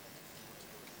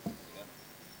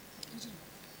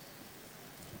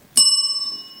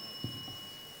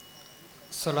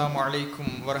السلام عليكم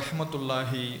ورحمة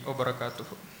الله وبركاته.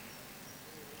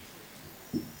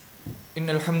 إن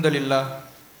الحمد لله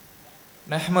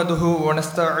نحمده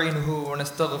ونستعينه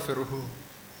ونستغفره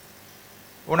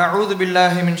ونعوذ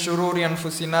بالله من شرور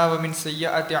أنفسنا ومن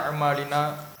سيئات أعمالنا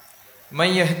من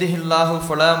يهده الله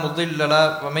فلا مضل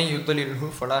له ومن يضلله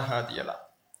فلا هادي له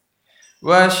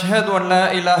وأشهد أن لا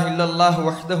إله إلا الله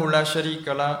وحده لا شريك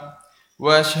له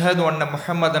وأشهد أن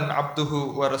محمدا عبده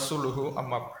ورسوله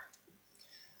أما بعد.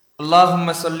 اللهم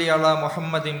صل على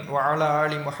محمد وعلى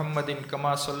آل محمد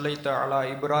كما صليت على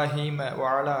إبراهيم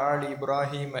وعلى آل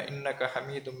إبراهيم إنك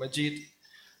حميد مجيد.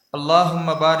 اللهم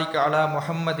بارك على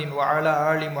محمد وعلى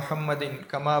آل محمد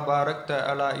كما باركت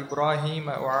على إبراهيم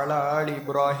وعلى آل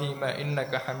إبراهيم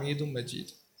إنك حميد مجيد.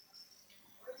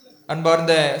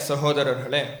 அன்பார்ந்த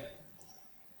சகோதரர்களே,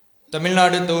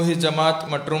 தமிழ்நாடு தௌஹீத் ஜமாத்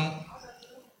மற்றும்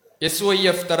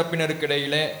எஸ்ஒய்எஃப்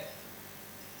தரப்பினருக்கிடையிலே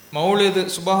மௌலிது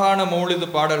சுபஹான மௌலிது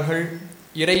பாடல்கள்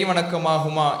இறை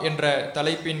வணக்கமாகுமா என்ற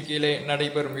தலைப்பின் கீழே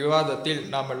நடைபெறும் விவாதத்தில்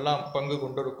நாம் எல்லாம் பங்கு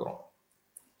கொண்டிருக்கிறோம்.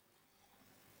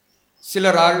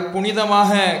 சிலரால்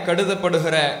புனிதமாக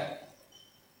கருதப்படுகிற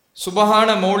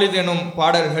சுபஹான மௌலித் எனும்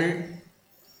பாடல்கள்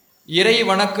இறை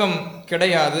வணக்கம்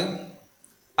கிடையாது,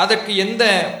 அதற்கு எந்த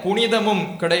புனிதமும்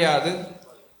கிடையாது,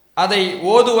 அதை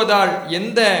ஓதுவதால்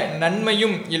எந்த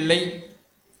நன்மையும் இல்லை,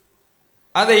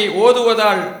 அதை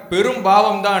ஓதுவதால் பெரும்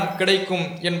பாவம்தான் கிடைக்கும்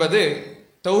என்பது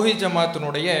தௌஹீத்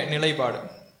ஜமாத்தினுடைய நிலைப்பாடு.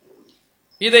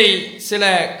 இதை சில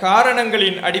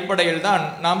காரணங்களின் அடிப்படையில் தான்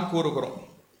நாம் கூறுகிறோம்.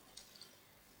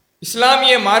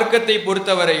 இஸ்லாமிய மார்க்கத்தை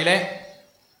பொறுத்தவரையிலே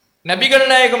நபிகள்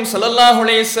நாயகம் ஸல்லல்லாஹு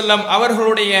அலைஹி வஸல்லம்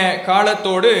அவர்களுடைய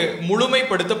காலத்தோடு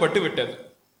முழுமைப்படுத்தப்பட்டு விட்டது.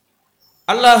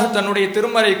 அல்லாஹ் தன்னுடைய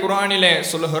திருமறை குர்ஆனிலே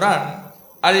சொல்லுகிறான்,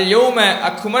 அல் யௌம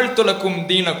அக்மல்து லக்கும்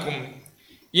தீனக்கும்,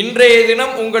 இன்றைய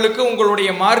தினம் உங்களுக்கு உங்களுடைய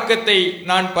மார்க்கத்தை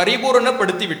நான்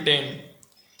பரிபூரணப்படுத்தி விட்டேன்.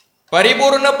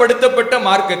 பரிபூரணப்படுத்தப்பட்ட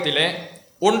மார்க்கத்திலே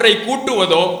ஒன்றை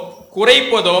கூட்டுவதோ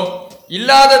குறைப்பதோ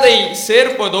இல்லாததை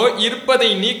சேர்ப்பதோ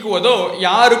இருப்பதை நீக்குவதோ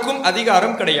யாருக்கும்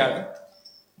அதிகாரம் கிடையாது.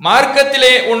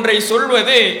 மார்க்கத்திலே ஒன்றை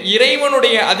சொல்வது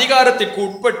இறைவனுடைய அதிகாரத்திற்கு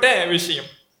உட்பட்ட விஷயம்.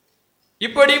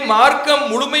 இப்படி மார்க்கம்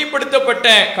முழுமைப்படுத்தப்பட்ட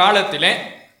காலத்திலே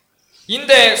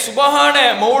இந்த சுபஹான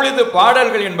மௌலிது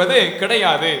பாடல்கள் என்பது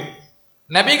கிடையாது.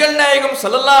 நபிகள் நாயகம்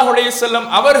ஸல்லல்லாஹு அலைஹி வஸல்லம்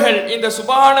அவர்கள் இந்த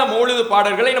சுபஹான மௌலிது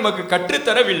பாடல்களை நமக்கு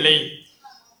கற்றுத்தரவில்லை.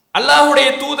 அல்லாஹ்வுடைய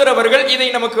தூதர் அவர்கள் இதை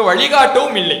நமக்கு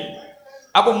வழிகாட்டவும் இல்லை.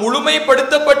 அப்ப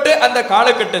முழுமைப்படுத்தப்பட்ட அந்த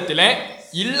காலகட்டத்தில்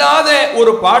இல்லாத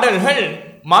ஒரு பாடல்கள்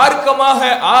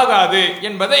மார்க்கமாக ஆகாது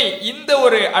என்பதை இந்த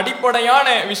ஒரு அடிப்படையான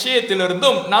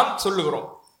விஷயத்திலிருந்தும் நாம் சொல்லுகிறோம்.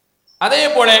 அதே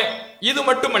போல இது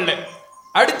மட்டுமல்ல,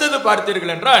 அடுத்தது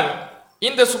பார்த்தீர்கள் என்றால்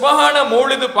இந்த சுபஹான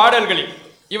மௌலிது பாடல்களில்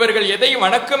இவர்கள் எதை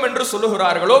வணக்கம் என்று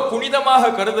சொல்லுகிறார்களோ புனிதமாக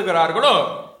கருதுகிறார்களோ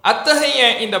அத்தகைய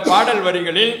இந்த பாடல்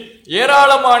வரிகளில்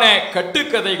ஏராளமான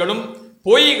கட்டுக்கதைகளும்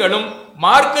பொய்களும்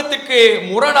மார்க்கத்துக்கு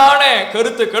முரணான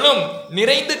கருத்துக்களும்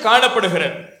நிறைந்து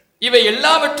காணப்படுகிறது. இவை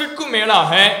எல்லாவற்றிற்கும்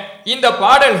மேலாக இந்த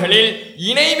பாடல்களில்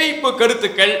இணை வைப்பு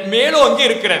கருத்துக்கள் மேலோங்கி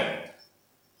இருக்கிறது.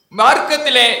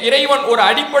 மார்க்கத்திலே இறைவன் ஒரு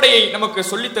அடிப்படையை நமக்கு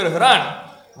சொல்லித் தருகிறான்.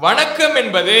 வணக்கம்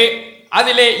என்பது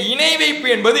அதிலே இணை வைப்பு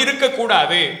என்பது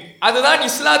இருக்கக்கூடாது, அதுதான்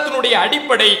இஸ்லாத்தினுடைய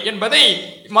அடிப்படை என்பதை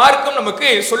மார்க்கம் நமக்கு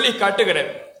சொல்லி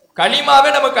காட்டுகிறது. கலிமாவே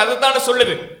நமக்கு அதுதான்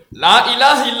சொல்லுது. லா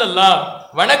இலாஹ இல்லல்லாஹ்,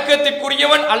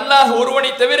 வணக்கத்திற்குரியவன் அல்லாஹ் ஒருவனை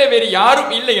தவிர வேறு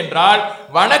யாரும் இல்லை என்றால்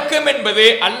வணக்கம் என்பது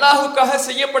அல்லாஹுக்காக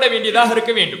செய்யப்பட வேண்டியதாக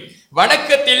இருக்க வேண்டும்.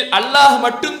 வணக்கத்தில் அல்லாஹ்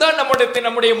மட்டும்தான்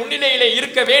நம்முடைய முன்னிலையிலே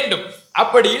இருக்க வேண்டும்.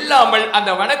 அப்படி இல்லாமல்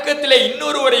அந்த வணக்கத்திலே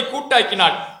இன்னொருவரை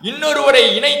கூட்டாக்கினால் இன்னொருவரை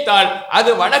இணைத்தால்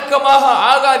அது வணக்கமாக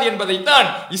ஆகாது என்பதைத்தான்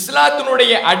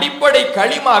இஸ்லாத்தினுடைய அடிப்படை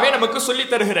கலிமாவே நமக்கு சொல்லி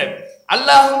தருகிறது.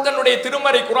 அல்லாஹ் தன்னுடைய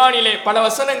திருமறை குர்ஆனிலே பல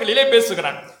வசனங்களிலே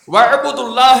பேசுகிறான்.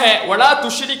 வஅபுதுல்லாஹ வலா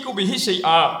துஷ்ரிகு பிஹி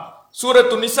ஷைஆ,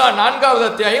 சூரத்து நிசா 4வது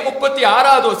அத்தியாயம்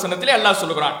 36வது வசனத்திலே அல்லாஹ்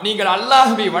சொல்கிறான், நீங்கள்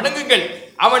அல்லாஹ்வை வணங்குங்கள்,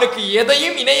 அவனுக்கு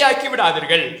எதையும் இணையாக்கி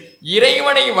விடாதீர்கள்.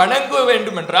 இறைவனை வணங்க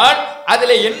வேண்டும் என்றால்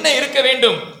அதிலே என்ன இருக்க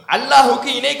வேண்டும்? அல்லாஹுக்கு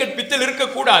இணை கற்பித்தல்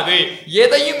இருக்கக்கூடாது,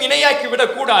 எதையும் இணையாக்கி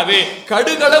விடக்கூடாது,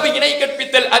 கடுகளவு இணை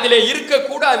கற்பித்தல் அதிலே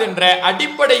இருக்கக்கூடாது என்ற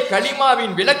அடிப்படை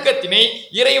கலிமாவின் விளக்கத்தினை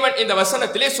இறைவன் இந்த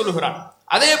வசனத்திலே சொல்லுகிறான்.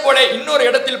 அதே போல இன்னொரு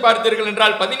இடத்தில் பார்த்தீர்கள்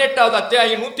என்றால் 18வது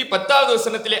அத்தியாயம் 110வது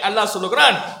வசனத்திலே அல்லாஹ்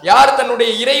சொல்லுகிறான், யார் தன்னுடைய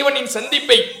இறைவனின்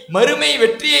சந்திப்பை மறுமை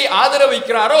வெற்றியை ஆதரவு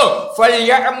வைக்கிறாரோ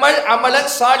ஃபல்யஅமல் அமலன்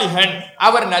சாலிஹன்,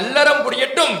 அவர் நல்லறம்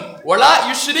புரியட்டும், வலா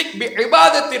யுஷ்ரிக் பி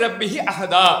இபாதத்தி ரப்பிஹி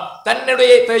அஹதா,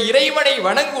 தன்னுடைய இறைவனை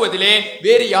வணங்குவதிலே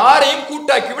வேறு யாரையும்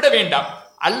கூட்டாக்கி விட வேண்டாம்.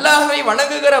 அல்லாஹ்வை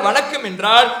வணங்குகிற வணக்கம்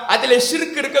என்றால் அதிலே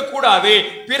ஷிர்க் இருக்கக்கூடாது,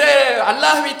 பிற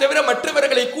அல்லாஹ்வை தவிர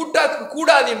மற்றவர்களை கூட்டாக்க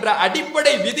கூடாது என்ற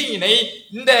அடிப்படை விதியினை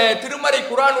இந்த திருமறை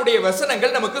குர்ஆனுடைய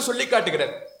வசனங்கள் நமக்கு சொல்லி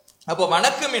காட்டுகிறது. அப்போ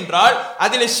வணக்கம் என்றால்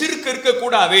அதில் ஷிர்க்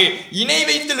இருக்கக்கூடாது, இணை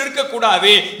வைத்தல்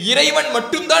இருக்கக்கூடாது, இறைவன்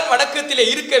மட்டும்தான் வணக்கத்திலே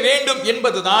இருக்க வேண்டும்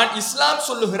என்பதுதான் இஸ்லாம்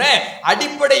சொல்லுகிற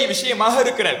அடிப்படை விஷயமாக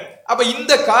இருக்கிறது. அப்ப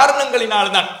இந்த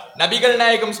காரணங்களினால்தான் நபிகள்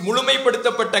நாயகம்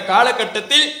முழுமைப்படுத்தப்பட்ட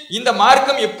காலகட்டத்தில் இந்த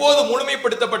மார்க்கம் எப்போது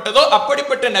முழுமைப்படுத்தப்பட்டதோ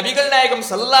அப்படிப்பட்ட நபிகள் நாயகம்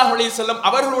ஸல்லல்லாஹு அலைஹி வஸல்லம்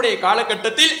அவர்களுடைய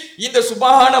காலகட்டத்தில் இந்த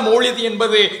சுபஹான மௌலித்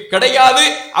என்பது கிடையாது.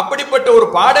 அப்படிப்பட்ட ஒரு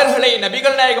பாடல்களை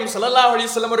நபிகள் நாயகம் ஸல்லல்லாஹு அலைஹி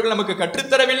வஸல்லம் அவர்கள் நமக்கு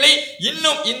கற்றுத்தரவில்லை.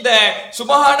 இன்னும் இந்த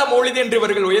சுபஹான மௌலித் என்று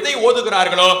இவர்கள் எதை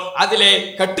ஓதுகிறார்களோ அதிலே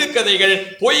கட்டுக்கதைகள்,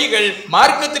 பொய்கள்,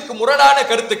 மார்க்கத்துக்கு முரணான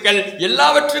கருத்துக்கள்,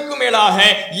 எல்லாவற்றுக்கும் மேலாக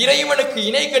இறைவனுக்கு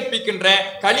இணை கற்பிக்கின்ற,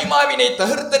 கலிமாவினை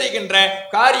தகர்த்தெறிகின்ற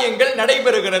காரியங்கள்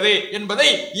நடைபெறுகிறது என்பதை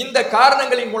இந்த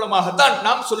காரணங்களின் மூலமாகத்தான்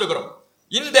நாம் சொல்லுகிறோம்.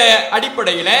 இந்த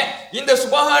அடிப்படையில இந்த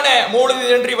சுபஹான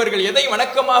மௌலித் என்று இவர்கள் எதை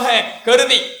வணக்கமாக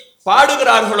கருதி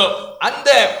பாடுகிறார்களோ அந்த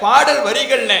பாடல்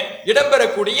வரிகள்ல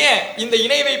இடம்பெறக்கூடிய இந்த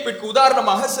இணை வைப்பிற்கு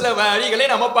உதாரணமாக சில வரிகளை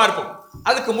நாம பார்ப்போம்.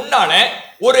 அதுக்கு முன்னால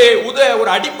ஒரு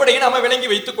அடிப்படையை நாம விளங்கி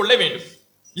வைத்துக் கொள்ள வேண்டும்.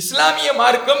 இஸ்லாமிய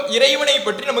மார்க்கம் இறைவனை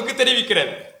பற்றி நமக்கு தெரிவிக்கிறது,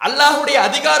 அல்லாஹுடைய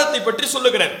அதிகாரத்தை பற்றி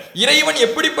சொல்லுகிறது, இறைவன்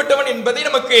எப்படிப்பட்டவன் என்பதை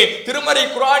நமக்கு திருமறை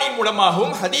குர்ஆனின்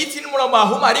மூலமாகவும் ஹதீஸின்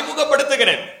மூலமாகவும்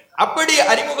அறிமுகப்படுத்துகிறது. அப்படி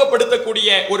அறிமுகப்படுத்தக்கூடிய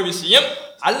ஒரு விஷயம்,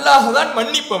 அல்லாஹ் தான்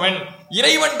மன்னிப்பவன்,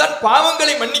 இறைவன் தான்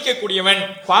பாவங்களை மன்னிக்க கூடியவன்,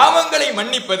 பாவங்களை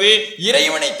மன்னிப்பது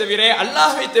இறைவனை தவிர,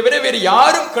 அல்லாஹ்வை தவிர வேறு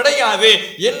யாரும் கிடையாது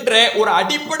என்ற ஒரு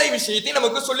அடிப்படை விஷயத்தை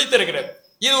நமக்கு சொல்லித் தருகிறது.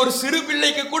 இது ஒரு சிறு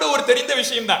பிள்ளைக்கு கூட ஒரு தெரிந்த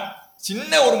விஷயம்தான்.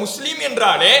 சின்ன ஒரு முஸ்லீம்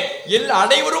என்றாலே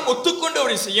அனைவரும் ஒத்துக்கொண்ட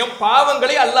ஒரு விஷயம்,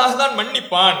 பாவங்களை அல்லாஹ் தான்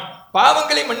மன்னிப்பான்,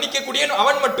 பாவங்களை மன்னிக்கக்கூடிய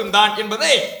அவன் மட்டும்தான்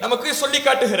என்பதை நமக்கு சொல்லி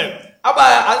காட்டுகிறது. அப்ப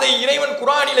அதை இறைவன்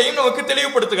குர்ஆனிலேயும் நமக்கு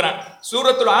தெளிவுபடுத்துகிறான்.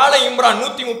 சூரத்துல் ஆல இம்ரான்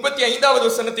 135வது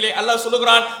வசனத்திலே அல்லாஹ்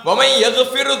சொல்லுகிறான், வமை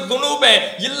யக்ஃபிரு துனூப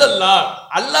இல்லல்லாஹ்,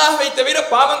 அல்லாஹ்வை தவிர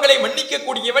பாவங்களை மன்னிக்க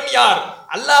கூடியவன் யார்?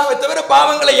 அல்லாஹ்வை தவிர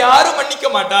பாவங்களை யாரும் மன்னிக்க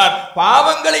மாட்டார்,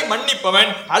 பாவங்களை மன்னிப்பவன்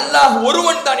அல்லாஹ்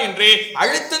ஒருவன் தான் என்று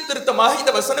அழுத்தம் திருத்தமாக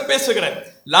இந்த வசனம் பேசுகிறது.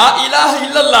 லா இலாஹ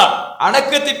இல்லல்லாஹ்,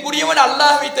 அடக்கத்திற்குரியவன்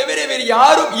அல்லாஹ்வை தவிர வேறு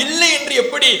யாரும் இல்லை என்று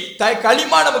எப்படி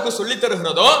கலிமா நமக்கு சொல்லி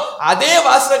தருகிறதோ அதே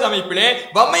வாசக அமைப்பிலே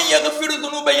வமை யக்ஃபிரு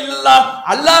துனூப இல்லல்லாஹ்,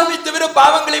 அல்லாஹ்வை தவிர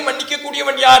பாவங்களை மன்னிக்க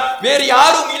கூடியவன் யார்? வேறு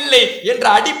யாரும் இல்லை என்ற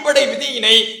அடிப்படை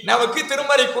விதியினை நமக்கு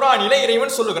திருமறை குர்ஆனிலே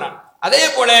இறைவன் சொல்லுகிறான். அதே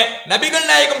போல நபிகள்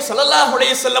நாயகம் ஸல்லல்லாஹு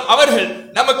அலைஹி வஸல்லம் அவர்கள்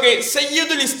நமக்கு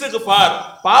சய்யிதுல் இஸ்திக்ஃபார்,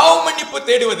 பாவ மன்னிப்பு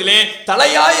தேடுவதிலே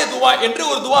தலையாய துவா என்று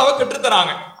ஒரு துவாவை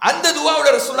கற்றுத்தராங்க. அந்த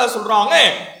துவாவுல ரசூலுல்லாஹ் சொல்றாங்க,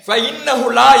 ஃபஇன்னஹு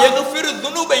லா யக்ஃபிரு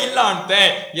துனூப இல்லா அன்த,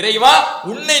 இறைவா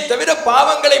உன்னை தவிர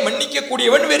பாவங்களை மன்னிக்க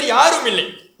கூடியவன் வேறு யாரும் இல்லை,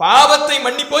 பாவத்தை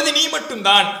மன்னிப்பது நீ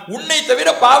மட்டும்தான், உன்னை தவிர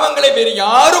பாவங்களை வேறு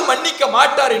யாரும் மன்னிக்க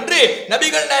மாட்டார் என்று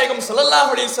நபிகள் நாயகம்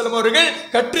ஸல்லல்லாஹு அலைஹி வஸல்லம் அவர்கள்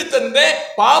கற்றுத்தந்த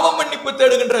பாவ மன்னிப்பு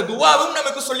தேடுகின்ற துவாவும்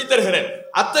நமக்கு சொல்லி தருகிறார்.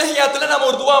 அத்தஹியாத்துல நாம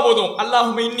ஒரு துவா போதும்,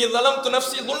 அல்லாஹும்ம இன்னி ஸலம்து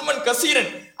நஃப்ஸி ஸுல்மன் கஸீரன்,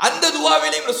 அந்த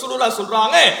துவாவிலையும் ரசூலுல்லாஹ்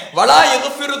சொல்றாங்க, வலா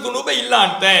யக்ஃபிரு துனூப இல்லா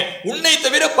அன்த, உன்னை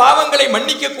தவிர பாவங்களை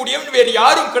மன்னிக்க கூடியவன் வேறு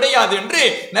யாரும் கிடையாது என்று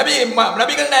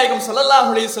நபிகள் நாயகம் ஸல்லல்லாஹு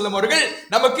அலைஹி வஸல்லம் அவர்கள்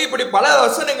நமக்கு இப்படி பல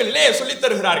வசனங்களிலே சொல்லி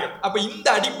தருகிறார்கள். அப்ப இந்த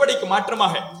அடிப்படைக்கு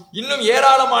மாற்றமாக இன்னும்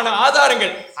ஏராளமான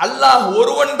ஆதாரங்கள், அல்லாஹ்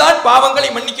ஒருவன் தான் பாவங்களை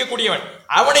மன்னிக்க கூடியவன்,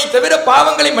 அவனை தவிர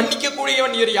பாவங்களை மன்னிக்க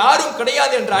கூடியவன் வேறு யாரும்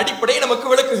கிடையாது என்ற அடிப்படை நமக்கு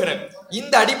விளக்குகிறது.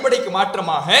 இந்த அடிப்படைக்கு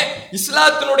மாற்றமாக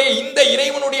இஸ்லாத்தினுடைய இந்த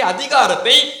இறைவனுடைய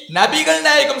அதிகாரத்தை நபிகள்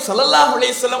நாயகம் ஸல்லல்லாஹு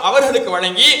அலைஹி வஸல்லம் அவர்களுக்கு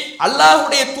வழங்கி,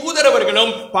 அல்லாஹ்வுடைய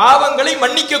தூதரவர்களும் பாவங்களை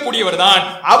மன்னிக்க கூடியவர்தான்,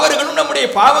 அவர்களும் நம்முடைய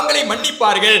பாவங்களை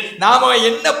மன்னிப்பார்கள், நாம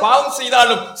என்ன பாவம்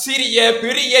செய்தாலும், சிறிய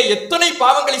பெரிய எத்தனை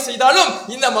பாவங்களை செய்தாலும்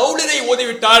இந்த மௌலிதை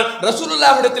ஓதிவிட்டால்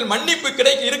ரசூலுல்லாஹ்விடத்தில் மன்னிப்பு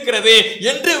கிடைக்க இருக்கிறது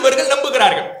என்று இவர்கள்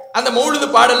நம்புகிறார்கள். அந்த மௌலிது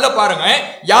பாடல்ல பாருங்க,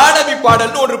 யா நபி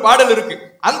பாடல்னு ஒரு பாடல் இருக்கு.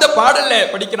 அந்த பாடல்ல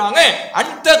படிக்கிறாங்க,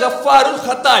 அன்த கஃபாருல்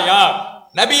ஹதாயா,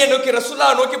 நபியை நோக்கி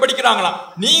ரசூலுல்லாஹ் நோக்கி படிக்கிறாங்களாம்,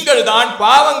 நீங்கள் தான்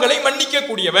பாவங்களை மன்னிக்க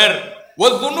கூடியவர்,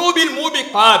 வதுனூபில்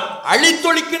மூபிகாத்,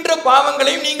 அழித்தொழிக்கின்ற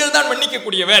பாவங்களையும் நீங்கள் தான் மன்னிக்க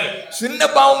கூடியவர். சின்ன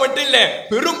பாவம் மட்டும் இல்ல,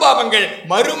 பெரும் பாவங்கள்,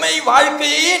 மறுமை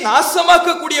வாழ்க்கையே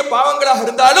நாசமாக்க கூடிய பாவங்களாக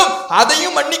இருந்தாலும்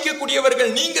அதையும் மன்னிக்க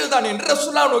கூடியவர்கள் நீங்கள் தான் என்று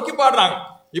ரசூலுல்லாஹ் நோக்கி பாடுறாங்க.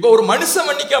 இப்ப ஒரு மனுஷன்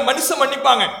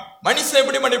மன்னிப்பாங்க, மனுஷன்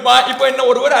எப்படி மன்னிப்பா? இப்ப என்ன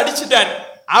ஒருவர் அடிச்சுட்டார்,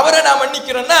 அவரை நான்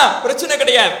மன்னிக்கிறேன்னா பிரச்சனை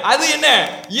கிடையாது. அது என்ன,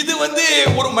 இது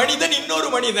ஒரு மனிதன் இன்னொரு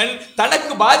மனிதன்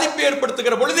தனக்கு பாதிப்பு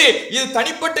ஏற்படுத்துகிற பொழுது இது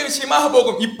தனிப்பட்ட விஷயமாக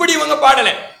போகும். இப்படி இவங்க பாடல,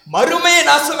 மறுமையை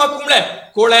நாசமாக்கும்ல,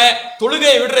 கொலை,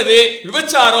 தொழுகை விடுறது,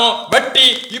 விபச்சாரம், வட்டி,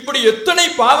 இப்படி எத்தனை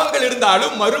பாவங்கள்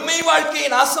இருந்தாலும் மறுமை வாழ்க்கையை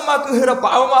நாசமாக்குகிற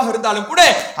பாவமாக இருந்தாலும் கூட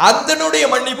அதனுடைய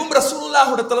மன்னிப்பும்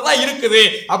ரசூலுல்லாஹ் இடத்துல தான் இருக்குது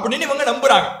அப்படின்னு இவங்க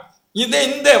நம்புறாங்க.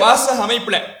 இந்த வாசக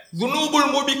அமைப்புல துனூபுல்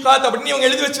மூபிகாத் அப்படின்னு இவங்க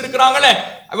எழுதி வச்சிருக்கிறாங்களே,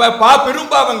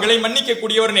 பெரும்பாவங்களை மன்னிக்க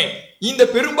கூடியவர்னே. இந்த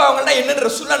பெரும்பாவங்கள்னா என்னன்னு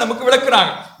ரசூலுல்லாஹ் நமக்கு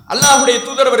விளக்குறாங்க. அல்லாஹ்வுடைய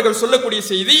தூதர் அவர்கள் சொல்லக்கூடிய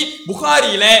செய்தி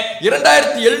புகாரியில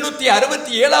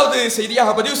 2767வது செய்தியாக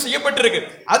பதிவு செய்யப்பட்டிருக்கு.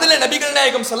 அதுல நபிகள்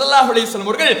நாயகம் ஸல்லல்லாஹு அலைஹி வஸல்லம்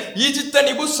அவர்கள்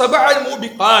இஜ்தனிபு ஸபஅல்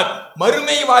மூபிகாத்,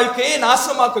 மறுமை வாழ்க்கையை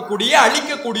நாசமாக்கக்கூடிய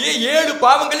அழிக்கக்கூடிய 7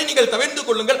 பாவங்களை நீங்கள் தவிர்த்து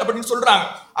கொள்ளுங்கள் அப்படின்னு சொல்றாங்க.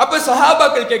 அப்ப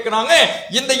சஹாபாக்கள் கேட்கிறாங்க,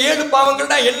 இந்த 7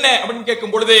 பாவங்கள்னா என்ன அப்படின்னு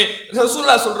கேட்கும் பொழுது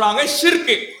ரசூலுல்லாஹ் சொல்றாங்க,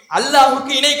 ஷிர்க்,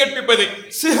 அல்லாஹ்வுக்கு இணை கற்பிப்பது,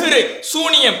 சிஹ்ரு,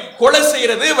 சூனியம், கொலை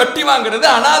செய்யறது, வட்டி வாங்குறது,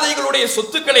 அனாதைகளுடைய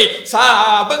சொத்துக்களை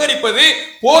அபகரிப்பது,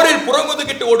 போரில்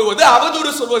புறமுதுகிட்டு ஓடுவது,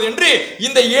 அவதூறு சொல்வது என்று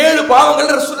இந்த 7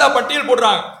 பாவங்கள் ரசூலுல்லாஹ் பட்டியல்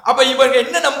போடுறாங்க. அப்ப இவங்க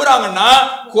என்ன நம்புறாங்கன்னா,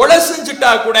 கொலை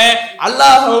செஞ்சுட்டா கூட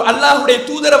அல்லாஹ்வுடைய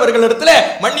தூதர் அவர்கள் இடத்துல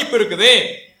மன்னிப்பு இருக்குது.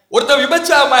 ஒருத்தன்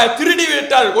விபச்சார திருடி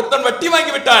விட்டால், ஒருத்தன் வட்டி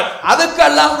வாங்கி விட்டால் அதற்கு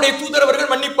அல்லாஹ்வுடைய தூதர்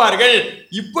அவர்கள் மன்னிப்பார்கள்.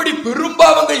 இப்படி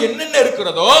பெரும்பாவங்கள் என்னென்ன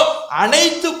இருக்கிறதோ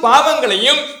அனைத்து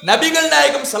பாவங்களையும் நபிகள்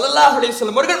நாயகம் ஸல்லல்லாஹு அலைஹி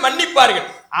வஸல்லம் அவர்கள் மன்னிப்பார்கள்.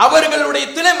 அவர்களுடைய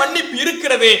மன்னிப்பு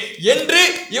இருக்கிறது என்று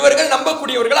இவர்கள்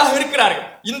நம்பக்கூடியவர்களாக இருக்கிறார்கள்.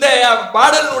 இந்த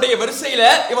பாடலுடைய வரிசையில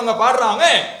இவங்க பாடுறாங்க,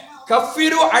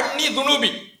 கஃபிரு அன்னி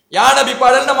துனூபி, யா நபி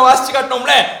பாடல் நம்ம வாசிச்சு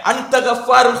காட்டோம்ல, அன்த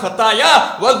கஃபாருல் ஹதாயா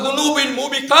வ துனூபில்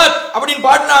மூபிகாத் அப்படின்னு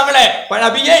பாடுனாங்களே,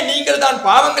 நபியே நீங்கள் தான்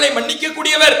பாவங்களை மன்னிக்க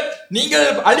கூடியவர், நீங்கள்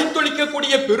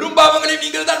அழித்தொழிக்கக்கூடிய பெரும் பாவங்களை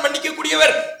நீங்கள் தான் மன்னிக்க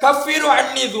கூடியவர். கஃபிரு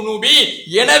அன்னி துனூபி,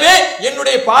 எனவே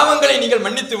என்னுடைய பாவங்களை நீங்கள்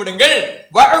மன்னித்து விடுங்கள்.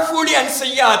 வஅஃபூலி அன்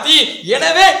ஸய்யாத்தி,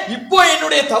 எனவே இப்போ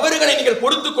என்னுடைய தவறுகளை நீங்கள்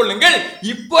பொறுத்துக் கொள்ளுங்கள்.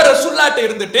 இப்போ ரசூலுல்லாஹ்ட்ட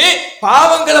இருந்துட்டு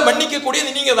பாவங்களை மன்னிக்க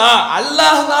கூடியது நீங்க தான்,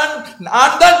 அல்லாஹ் தான்,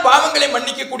 நான் தான் பாவங்களை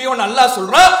மன்னிக்க கூடியவன் அல்லாஹ்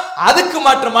சொல்றான். அதுக்கு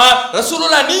மாற்றமா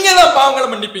ரசூலுல்லாஹ் நீங்க தான் பாவங்களை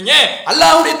மன்னிப்பீங்க,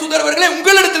 அல்லாஹ்வுடைய தூதரவர்களே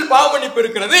உங்களிடத்தில் பாவ மன்னிப்பு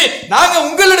இருக்கிறது, நாங்க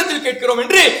உங்களிடத்தில் கேட்கிறோம்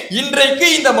என்று இன்றைக்கு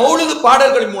இந்த மௌலிது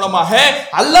பாடல்களின் மூலமாக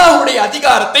அல்லாஹ்வுடைய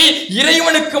அதிகாரத்தை,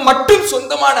 இறைவனுக்கு மட்டும்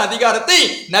சொந்தமான அதிகாரத்தை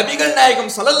நபிகள்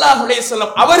நாயகம் ஸல்லல்லாஹு அலைஹி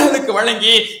வஸல்லம் அவர்களுக்கு வழங்கி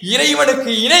இறைவனுக்கு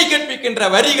இணை கற்பிக்கின்ற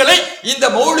வரிகளை இந்த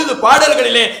மௌலிது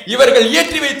பாடல்களிலே இவர்கள்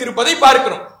இயற்றி வைத்திருப்பதை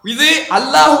பார்க்கிறோம். இது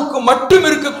அல்லாஹுக்கு மட்டும்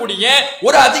இருக்கக்கூடிய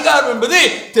ஒரு அதிகாரம் என்பது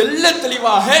தெள்ள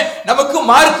தெளிவாக நமக்கு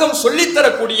மார்க்கம்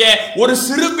சொல்லித்தரக்கூடிய, ஒரு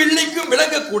சிறு பிள்ளைக்கும்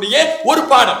விளங்கக்கூடிய ஒரு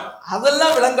பாடம்.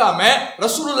 அதெல்லாம் விளங்காம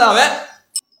ரசூலுல்லாஹ்வை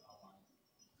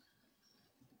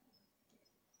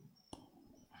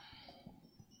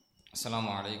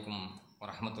அஸ்ஸலாமு அலைக்கும்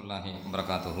வரஹ்மத்துல்லாஹி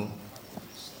வபரகாத்துஹு.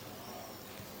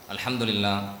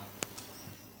 அல்ஹம்துலில்லாஹ்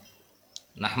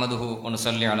நஹ்மதுஹு வ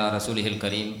நுஸல்லி அலா ரசூலிஹில்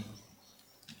கரீம்.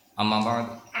 அம்மா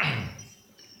பஅத்,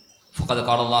 ஃபகத்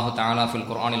கால அல்லாஹு தஆலா ஃபில்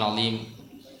குர்ஆனில் அலீம்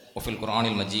வ ஃபில்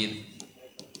குர்ஆனில் மஜீத்.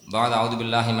 பஅத் அஊது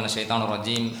பில்லாஹி மினஷ் ஷைத்தானிர்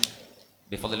ரஜீம்.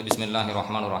 பிஃபضل பிஸ்மில்லாஹிர்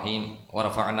ரஹ்மானிர் ரஹீம். வ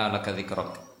ரஃபஅனா லக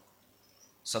ذிக்ரக்.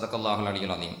 ஸதகல்லாஹுல்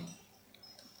அலியுல் அலீம்.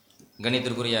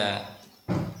 கணித்திற்குரிய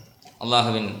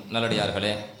அல்லாஹுவின்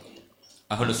நல்லடியார்களே,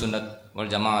 அஹ்லு சுன்னத்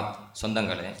வல் ஜமாத்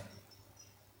சொந்தங்களே,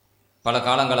 பல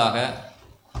காலங்களாக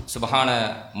சுபஹான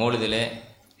மௌலிதிலே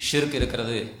ஷிர்க்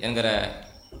இருக்கிறது என்கிற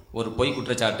ஒரு பொய்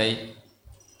குற்றச்சாட்டை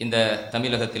இந்த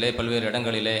தமிழகத்திலே பல்வேறு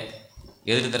இடங்களிலே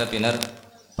எதிர்த்தரப்பினர்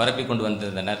பரப்பி கொண்டு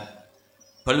வந்திருந்தனர்.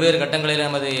 பல்வேறு கட்டங்களிலே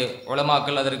நமது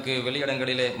உலமாக்கள் அதற்கு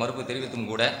வெளியிடங்களிலே மறுப்பு தெரிவித்தும்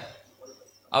கூட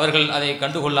அவர்கள் அதை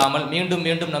கண்டுகொள்ளாமல் மீண்டும்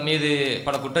மீண்டும் நம் மீது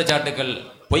பல குற்றச்சாட்டுகள்,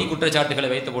 பொய் குற்றச்சாட்டுகளை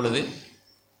வைத்த பொழுது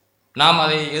நாம்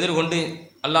அதை எதிர்கொண்டு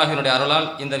அல்லாஹ்வினுடைய அருளால்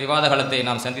இந்த விவாத களத்தை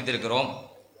நாம் சந்தித்திருக்கிறோம்.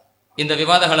 இந்த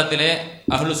விவாத களத்திலே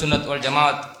அஹ்லு சுன்னத் வல்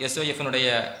ஜமாத் SYF-னுடைய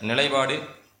நிலைப்பாடு,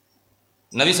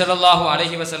 நபி ஸல்லல்லாஹு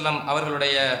அலைஹி வஸல்லம்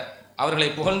அவர்களை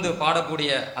புகழ்ந்து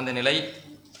பாடக்கூடிய அந்த நிலை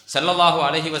ஸல்லல்லாஹு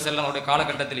அலைஹி வஸல்லம் அவருடைய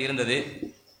காலகட்டத்தில் இருந்தது.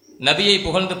 நபியை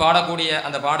புகழ்ந்து பாடக்கூடிய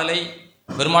அந்த பாடலை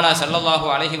பெருமானார் ஸல்லல்லாஹு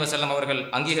அலைஹி வஸல்லம் அவர்கள்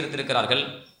அங்கீகரித்திருக்கிறார்கள்.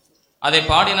 அதை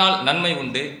பாடினால் நன்மை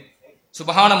உண்டு.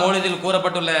 சுபஹான மௌலிதில்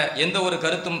கூறப்பட்டுள்ள எந்த ஒரு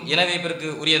கருத்தும் இணை வைப்பிற்கு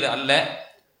உரியது அல்ல,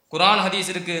 குர்ஆன்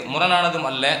ஹதீஸிற்கு முரணானதும்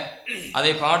அல்ல.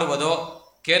 அதை பாடுவதோ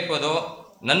கேட்பதோ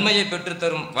நன்மையை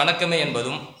பெற்றுத்தரும் வணக்கமே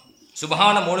என்பதும்,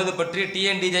 சுபஹான மௌலிது பற்றி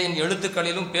TNDJயின்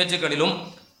எழுத்துக்களிலும் பேச்சுக்களிலும்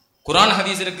குர்ஆன்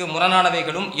ஹதீஸிற்கு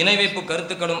முரணானவைகளும் இணை வைப்பு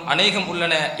கருத்துக்களும் அநேகம்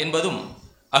உள்ளன என்பதும்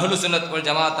அஹ்லு சுன்னத் வல்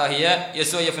ஜமாத் ஆகிய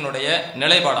SYF-னுடைய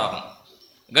நிலைப்பாடாகும்.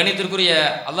 கணித்திற்குரிய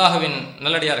அல்லாஹுவின்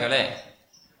நல்லடியார்களே,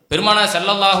 பெருமானார்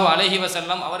ஸல்லல்லாஹு அலைஹி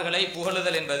வஸல்லம் அவர்களை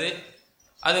புகழுதல் என்பது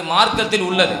அது மார்க்கத்தில்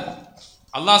உள்ளது.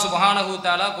 அல்லாஹ் சுப்ஹானஹு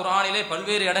தஆலா குர்ஆனிலே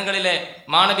பல்வேறு இடங்களிலே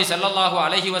மாநபி ஸல்லல்லாஹு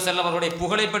அலைஹி வஸல்லம் அவருடைய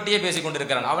புகழை பற்றியே பேசிக்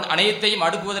கொண்டிருக்கிறான். அவன் அனைத்தையும்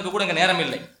அடுக்குவதற்கு கூட இங்கே நேரம்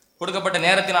இல்லை. கொடுக்கப்பட்ட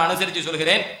நேரத்தை நான் அனுசரித்து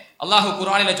சொல்கிறேன். அல்லாஹ்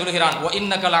குர்ஆனிலே சொல்கிறான், வ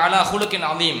இன்னக லஅலா ஹுலுகின்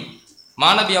அதீம்,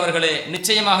 மாநபி அவர்களே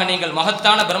நிச்சயமாக நீங்கள்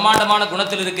மகத்தான பிரம்மாண்டமான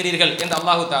குணத்தில் இருக்கிறீர்கள் என்று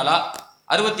அல்லாஹு தஆலா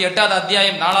 68வது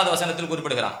அத்தியாயம் 4வது வசனத்தில்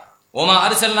குறிப்பிடுகிறான். ஒமா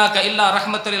அர்சல்னாக இல்லா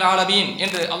ரஹ்மத்துல் ஆலமீன்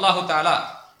என்று அல்லாஹு தஆலா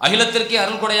அகிலத்திற்கே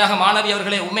அருள்கொடையாக மாணவி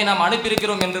அவர்களே உம்மை நாம்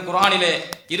அனுப்பியிருக்கிறோம் என்று குர்ஆனிலே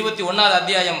 21வது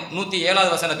அத்தியாயம் 107வது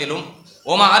வசனத்திலும்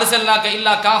ஓமா அர்சல்னாக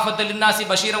இல்லா காஃபத்தல் லின்னாசி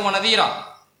பஷீரன் வ நதீரா,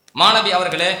 மாணவி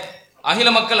அவர்களே அகில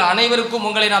மக்கள் அனைவருக்கும்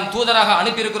உங்களை நாம் தூதராக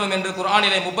அனுப்பியிருக்கிறோம் என்று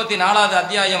குர்ஆனிலே 34வது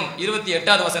அத்தியாயம்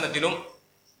 28வது வசனத்திலும்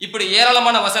இப்படி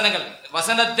ஏராளமான வசனங்கள்.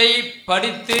 வசனத்தை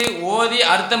படித்து ஓதி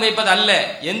அர்த்தம் வைப்பது அல்ல,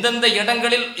 எந்தெந்த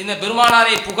இடங்களில் இந்த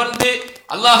பெருமானாரை புகழ்ந்து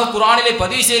அல்லாஹ் குர்ஆனிலே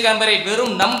பதிவு செய்கிற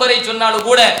வெறும் நம்பரை சொன்னாலும்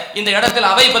கூட இந்த இடத்தில்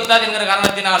அவை பத்தாது என்கிற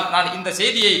காரணத்தினால் நான் இந்த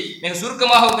செய்தியை மிக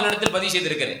சுருக்கமாக உங்களிடத்தில் பதிவு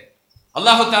செய்திருக்கிறேன்.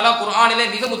 அல்லாஹு தஆலா குர்ஆனிலே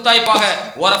மிக முத்தாய்ப்பாக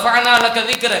வரஃபஅனா லக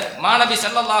திக்ர, மாநபி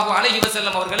ஸல்லல்லாஹு அலைஹி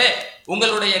வஸல்லம் அவர்களே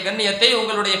உங்களுடைய கண்ணியத்தை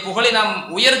உங்களுடைய புகழை நாம்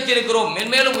உயர்த்தியிருக்கிறோம்,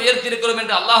 மென்மேலும் உயர்த்தியிருக்கிறோம்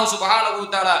என்று அல்லாஹ் சுப்ஹானஹு வ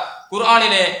தஆலா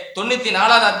குர்ஆனிலே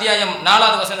 94வது அத்தியாயம்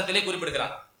 4வது வசனத்திலே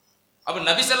குறிப்பிடுகிறார். அப்ப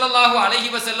நபி ஸல்லல்லாஹு அலைஹி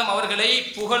வஸல்லம் அவர்களை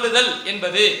புகழுதல்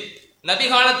என்பது நபி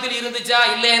காலத்தில் இருந்துச்சா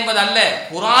இல்லை என்பது அல்ல,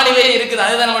 குர்ஆனிலே இருக்குது.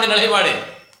 அதுதான் நம்முடைய நிலைப்பாடு.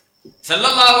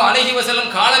 ஸல்லல்லாஹு அலைஹி வஸல்லம்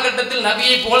காலகட்டத்தில்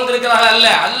நபியை புகழ்ந்திருக்கிறார்கள் அல்ல,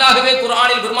 அல்லாஹ்வே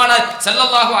குர்ஆனில் பெருமானார்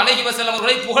ஸல்லல்லாஹு அலைஹி வஸல்லம்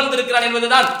அவர்களை புகழ்ந்திருக்கிறார்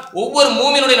என்பதுதான் ஒவ்வொரு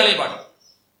மூமினுடைய நிலைப்பாடு.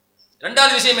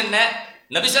 இரண்டாவது விஷயம் என்ன,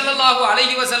 நபி ஸல்லல்லாஹு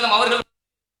அலைஹி வஸல்லம் அவர்கள்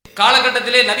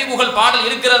காலகட்டத்திலே நபி புகழ் பாடல்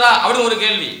இருக்கிறதா அப்படின்னு ஒரு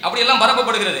கேள்வி அப்படி எல்லாம்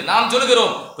பரப்பப்படுகிறது. நாம்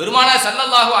சொல்கிறோம் பெருமானார்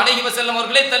ஸல்லல்லாஹு அலைஹி வஸல்லம்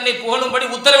அவர்களே தன்னை புகழும்படி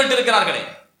உத்தரவிட்டு இருக்கிறார்களே.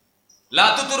 லா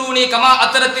துத்ருனி கமா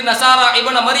அத்தரத்தின் நசாரா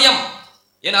இப்ன மரியம்,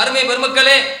 என் அருமை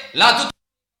பெருமக்களே, லா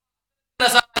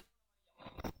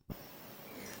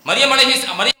மரியம்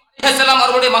அலைஹிஸ்ஸலாம்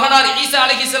அவர்களுடைய மகனார் ஈசா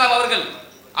அலைஹிஸ்ஸலாம்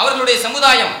அவர்களுடைய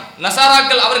சமுதாயம்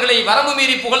நசாராக்கள் அவர்களை வரம்பு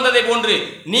மீறி புகழ்ந்ததை போன்று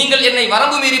நீங்கள் என்னை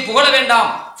வரம்பு மீறி புகழ வேண்டாம்.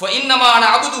 ஃபஇன்னமா அன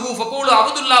அப்துஹு ஃபகூலு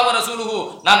அப்துல்லாஹ் வ ரசூலுஹு,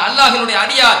 நான் அல்லாஹ்வினுடைய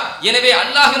அடியார், எனவே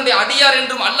அல்லாஹ்வினுடைய அடியார்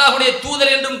என்றும் அல்லாஹ்வுடைய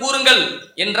தூதர் என்றும் கூறுங்கள்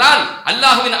என்றால்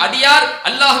அல்லாஹ்வின் அடியார்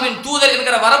அல்லாஹ்வின் தூதர்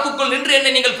என்கிற வரம்புக்குள் நின்று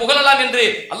என்னை நீங்கள் புகழலாம் என்று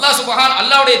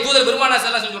அல்லாஹ்வுடைய தூதர் பெருமானார்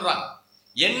ஸல்லல்லாஹு அலைஹி வஸல்லம் சொல்றாங்க.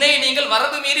 என்னை நீங்கள்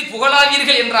வரம்பு மீறி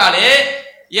புகழாதீர்கள் என்றாலே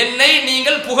என்னை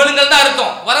நீங்கள் புகழுங்கள் தான்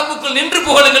அர்த்தம், வரம்புக்குள் நின்று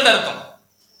புகழுங்கள் தான் அர்த்தம்.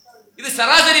 இது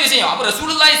சராசரி விஷயம். அப்ப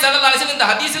ரசூலுல்லாஹி ஸல்லல்லாஹு அலைஹி வஸல்லம் இந்த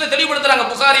ஹதீஸ்ல தெளிவுபடுத்துறாங்க.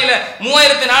 புகாரியில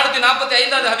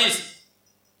 3445வது ஹதீஸ்.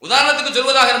 உதாரணத்துக்கு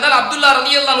சொல்வதாக இருந்தால் அப்துல்லாஹ்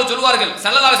ரலியல்லாஹு அன்ஹு சொல்வார்கள்,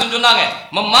 ஸல்லல்லாஹு அலைஹி வஸல்லம் சொன்னாங்க,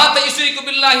 மம்மாத யுஷ்ரிகு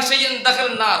பில்லாஹி ஷையன்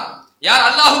தகல் நார், யார்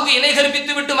அல்லாஹ்வுக்கு இணை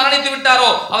கற்பித்து விட்டு மரணித்து விட்டாரோ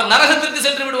அவர் நரகத்திற்கு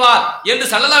சென்று விடுவார் என்று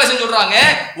ஸல்லல்லாஹு அலைஹி வஸல்லம் சொல்றாங்க.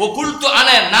 வ குல்து அன,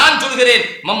 நான் சொல்கிறேன்,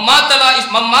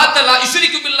 மம்மாதலா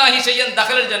யுஷ்ரிகு பில்லாஹி ஷையன்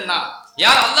தகல் ஜன்னா,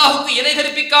 யார் அல்லாஹ்வுக்கு இணை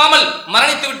கற்பிக்காமல்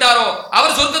மரணித்து விட்டாரோ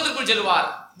அவர் சொர்க்கத்திற்குள் செல்வார்.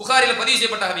 புகாரில பதிவு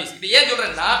செய்யப்பட்ட ஹதீஸ். இது ஏன்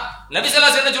சொல்றேன்னா நபி ஸல்லல்லாஹு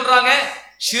அலைஹி வஸல்லம் என்ன சொல்றாங்க,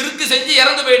 ஷிர்க் செஞ்சு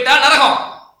இறந்து போயிட்டா நரகம்.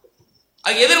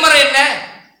 அதுக்கு எதிர்மறை என்ன,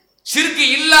 ஷிர்க்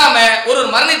இல்லாம ஒரு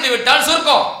மரணித்து விட்டால்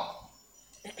சொர்க்கம்.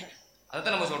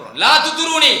 அதான் நம்ம சொல்றோம், லா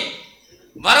துத்ருனி,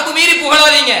 வரம்பு மீறி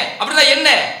புகழாதீங்க. அப்படின்னா என்ன,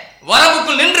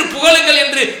 வரம்புக்குள் நின்று புகழுங்கள்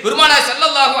என்று பெருமானார்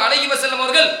ஸல்லல்லாஹு அலைஹி வஸல்லம்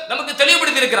அவர்கள் நமக்கு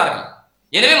தெளிவுபடுத்தி இருக்கிறார்கள்.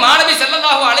 எனவே மாநபி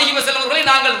ஸல்லல்லாஹு அலைஹி வஸல்லம் அவர்களை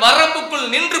நாங்கள்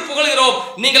வரம்புக்குள் நின்று புகழுகிறோம்,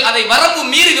 நீங்கள் அதை வரம்பு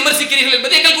மீறி விமர்சிக்கிறீர்கள்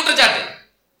என்பது எங்கள் குற்றச்சாட்டு.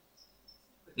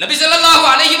 நபி ஸல்லல்லாஹு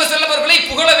அலைஹி வஸல்லம் அவர்களை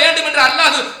புகழ வேண்டும் என்று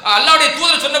அல்லாஹ்வுடைய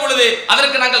தூதர் சொன்ன பொழுது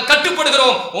அதற்கு நாங்கள்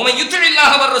கட்டுப்படுகிறோம். உமை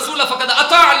யுத்இல்லாஹ வ ரசூல ஃபகத்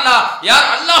அதா அல்லாஹ், யார்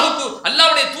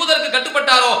அல்லாஹ்வுடைய தூதருக்கு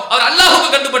கட்டுப்பட்டாரோ அவர் அல்லாஹ்வுக்கு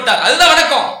கட்டுப்பட்டார். அதுதான்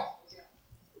வணக்கம்.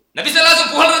 நபி ஸல்லல்லாஹு அலைஹி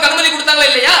வஸல்லம் புகழறதுக்கு அனுமதி கொடுத்தாங்களா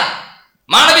இல்லையா?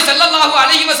 மாநபி ஸல்லல்லாஹு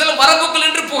அலைஹி வஸல்லம் வரம்புக்குள்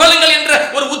நின்று புகழுங்கள் என்ற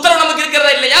ஒரு உத்தரவு நமக்கு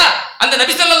இருக்கிறதா இல்லையா? அந்த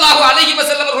நபி ஸல்லல்லாஹு அலைஹி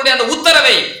வஸல்லம் அவர்களுடைய அந்த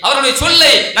உத்தரவை, அவருடைய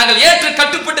சொல்லை நாங்கள் ஏற்று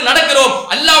கட்டுப்பட்டு நடக்கிறோம்.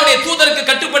 அல்லாஹ்வுடைய தூதருக்கு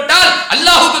கட்டுப்பட்டால்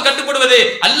அல்லாஹ்வுக்கு கட்டுப்படுவது,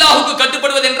 அல்லாஹ்வுக்கு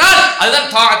கட்டுப்படுவது என்றால் அதுதான்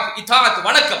இதாஅத்,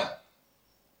 வணக்கம்.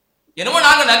 என்னமோ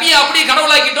நாங்க நபியை அப்படியே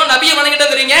கடவுளாக்கிட்டோம், நபியை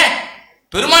வணங்கிட்டோம்ங்கறீங்க.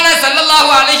 பெருமானார்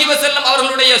ஸல்லல்லாஹு அலைஹி வஸல்லம்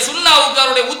அவர்களுடைய சுன்னாவுக்கு,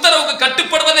 அவருடைய உத்தரவுக்கு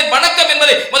கட்டுப்படுவதே வணக்கம்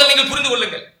என்பதை முதல் நீங்கள் புரிந்து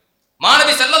கொள்ளுங்கள்.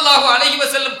 மாநபி ஸல்லல்லாஹு அலைஹி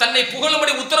வஸல்லம் தன்னை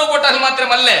புகழும்படி உத்தரவு போட்டார்கள்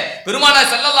மாத்திரமல்ல, பெருமானார்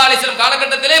ஸல்லல்லாஹு அலைஹி வஸல்லம்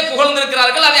காலகட்டத்திலே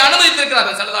புகழ்ந்திருக்கிறார்கள், அதை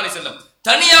அனுமதித்திருக்கிறார்கள். ஸல்லல்லாஹு அலைஹி வஸல்லம்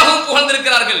தனியாகவும்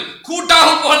புகழ்ந்திருக்கிறார்கள்,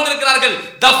 கூட்டாகவும் புகழ்ந்திருக்கிறார்கள்,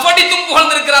 தஃபடித்தும்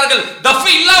புகழ்ந்திருக்கிறார்கள், தஃப்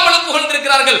இல்லாமலும்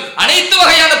புகழ்ந்திருக்கிறார்கள். அனைத்து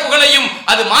வகையான புகழையும்,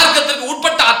 அது மார்க்கத்திற்கு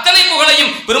உட்பட்ட அத்தனை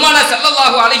புகழையும் பெருமானார்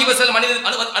ஸல்லல்லாஹு அலைஹி வஸல்லம்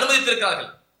அனுமதித்திருக்கிறார்கள்.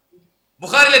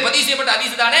 புகாரிலே பதிவு செய்யப்பட்ட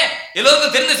ஹதீஸ் தானே,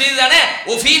 எல்லோருக்கும் தெரிந்த செய்தி தானே.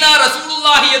 ஒஃபீனா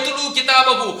ரசூலுல்லாஹி யத்லூ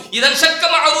கிதாபஹு இதன் ஷக்க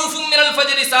மஅரூஃபும் மினல்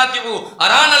ஃபஜ்ரி சாத்திஉ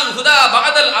அரானல் ஹுதா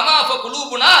பஅதல் அமா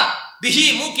ஃபகுலூபுனா பிஹி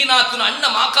மூகினாத்துன் அன்ன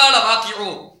மாகால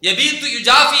வாகிஉ யபீது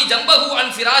யுஜாஃபி ஜம்பஹு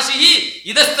அன் ஃபிராஷிஹி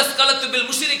இதஸ்தஸ்கலத்து பில்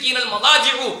முஷ்ரிகீனல்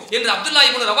மதாஜிஉ என்று அப்துல்லாஹ்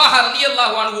இப்னு ரவாஹா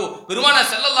ரலியல்லாஹு அன்ஹு பெருமானார்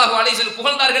ஸல்லல்லாஹு அலைஹி வஸல்லம்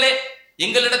புகழ்ந்தார்களே.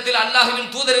 எங்களிடத்தில்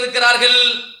அல்லாஹ்வின் தூதர் இருக்கிறார்கள்,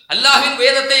 அல்லாஹ்வின்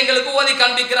வேதத்தை எங்களுக்கு ஓதி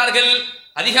காண்பிக்கிறார்கள்.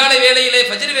 அதிகாலை வேளையிலே,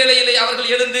 ஃபஜ்ர் வேளையிலே அவர்கள்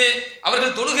எழுந்து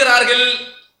அவர்கள் தொழுகிறார்கள்.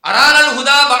 அரானல்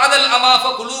ஹுதா பஅதல் அமா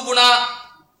ஃபகுலூபுனா,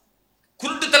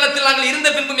 குருட்டுத்தனத்தில் நாங்கள் இருந்த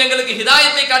பின்பும் எங்களுக்கு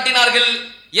ஹிதாயத்தை காட்டினார்கள்.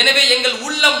 எனவே எங்கள்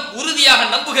உள்ளம் உறுதியாக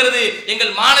நம்புகிறது,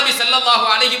 எங்கள் மாநபி ஸல்லல்லாஹு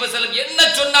அலைஹி வஸல்லம் என்ன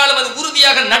சொன்னாலும் அது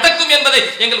உறுதியாக நடக்கும் என்பதை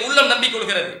எங்கள் உள்ளம்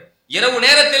நம்பிக்கொள்கிறது. இரவு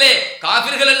நேரத்திலே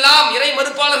காபிர்கள் எல்லாம், இறை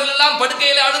மறுப்பாளர்கள் எல்லாம்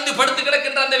படுக்கையிலே அழுந்து படுத்து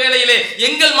கிடக்கின்ற அந்த வேளையிலே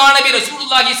எங்கள் மாணவி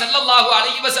ரசூலுல்லாஹி ஸல்லல்லாஹு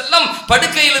அலைஹி வஸல்லம்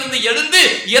படுக்கையிலிருந்து எழுந்து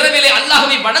இரவிலே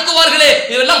அல்லாஹ்வை வணங்குவார்களே,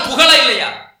 இதெல்லாம் புகழா இல்லையா?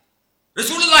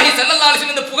 ரசூலுல்லாஹி ஸல்லல்லாஹு அலைஹி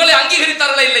வஸல்லம் இந்த புகழை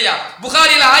அங்கீகரித்தார்களா இல்லையா?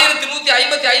 புகாரில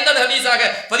 1155வது ஹதீஸாக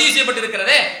பதிவு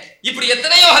செய்யப்பட்டிருக்கிறதே. இப்படி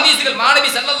எத்தனையோ ஹதீஸ்கள் மாணவி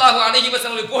ஸல்லல்லாஹு அலைஹி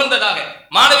வஸல்லம் புகழ்ந்ததாக.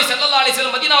 மாணவி ஸல்லல்லாஹு அலைஹி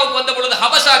வஸல்லம் மதீனாவுக்கு வந்த பொழுது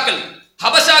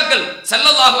ஹபஷாக்கள்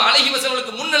ஸல்லல்லாஹு அலைஹி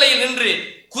வஸல்லம் முன்னிலையில் நின்று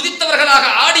குதித்தவர்களாக,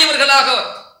 ஆடியவர்களாக,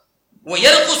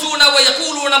 وَيَرْقُصُونَ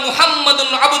وَيَقُولُونَ مُحَمَّدٌ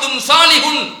عَبْدٌ صَالِحٌ,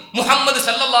 முஹம்மது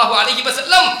ஸல்லல்லாஹு அலைஹி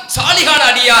வஸல்லம் சாலிஹான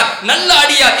அடியார், நல்ல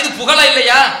அடியார், இது புகழா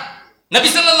இல்லையா? நபி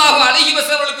ஸல்லல்லாஹு அலைஹி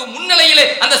வஸல்லம் முன்னிலையிலே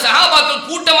அந்த சஹாபாக்கள்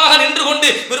கூட்டமாக நின்று கொண்டு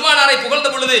பெருமானாரை புகழ்ந்த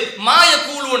பொழுது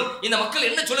மாயகூலூன், இந்த மக்கள்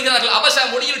என்ன சொல்கிறார்கள்? அபஷா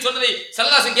மொழியில் சொன்னதை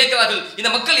ஸல்லல்லாஹு கேட்கிறார்கள். இந்த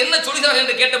மக்கள் என்ன சொல்கிறார்கள்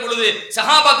என்று கேட்ட பொழுது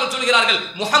சஹாபாக்கள் சொல்கிறார்கள்,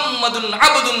 முஹம்மதுன்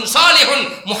அப்துன் சாலிஹுன்,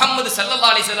 முஹம்மது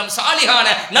ஸல்லல்லாஹு அலைஹி வஸல்லம் சாலிஹான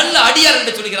நல்ல அடியார்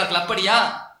என்று சொல்கிறார்கள். அப்படியா?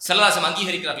 ஸல்லல்லாஹு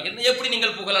அங்கீகரிக்கிறார்கள். என்ன எப்படி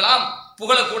நீங்கள் புகழலாம்,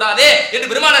 புகழக்கூடாதே என்று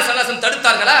பெருமானார் ஸல்லல்லாஹு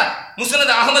தடுத்தார்களா?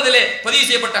 முஸ்னத் அஹ்மதிலே பதிவு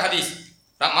செய்யப்பட்ட ஹதீஸ்.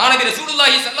 மாணவி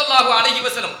ரசூலுல்லாஹி ஸல்லல்லாஹு அலைஹி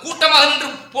வஸல்லம் கூட்டமாக நின்று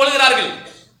புகழ்கிறார்கள்.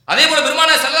 அதே போல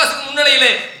பெருமானார் ஸல்லல்லாஹு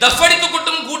முன்னிலையிலே தஃபடித்து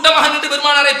கொட்டும் கூட்டமாக நின்று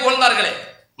பெருமானாரை புகழ்ந்தார்களே.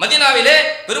 மதீனாவிலே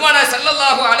பெருமானார்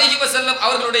ஸல்லல்லாஹு அலைஹி வஸல்லம்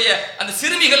அவர்களுடைய அந்த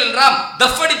சிறுமிகள் எல்லாம்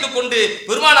தஃபடித்துக் கொண்டு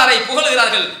பெருமானாரை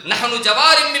புகழ்கிறார்கள். நஹனு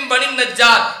ஜவாரிம் மின் பனின்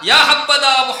நஜ்ஜார் யா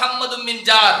ஹப்பதா முஹம்மதும் மின்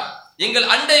ஜார், எங்கள்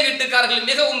அண்டை வீட்டுக்காரர்கள்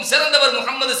மிகவும் சிறந்தவர்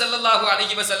முஹம்மது ஸல்லல்லாஹு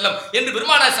அலைஹி வஸல்லம் என்று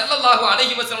பெருமானார் ஸல்லல்லாஹு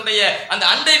அலைஹி வஸல்லுடைய அந்த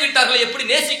அண்டை வீட்டார்களை எப்படி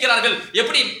நேசிக்கிறார்கள்,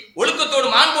 எப்படி ஒழுக்கத்தோடு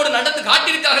மாண்போடு நடந்து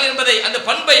காட்டியிருக்கிறார்கள் என்பதை, அந்த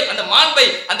பண்பை, அந்த மாண்பை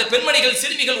அந்த பெண்மணிகள்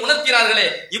சிறுமிகள் உணர்த்தினார்களே.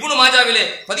 இப்னு மாஜாவிலே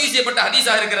பதிவு செய்யப்பட்ட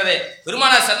ஹதீஸாக இருக்கிறதே.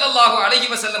 பெருமானார் ஸல்லல்லாஹு அலைஹி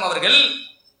வஸல்லம் அவர்கள்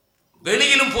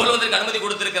வெளியிலும் புகழ்வதற்கு அனுமதி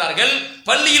கொடுத்திருக்கிறார்கள்,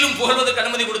 பள்ளியிலும் புகழ்வதற்கு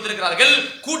அனுமதி கொடுத்திருக்கிறார்கள்,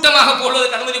 கூட்டமாக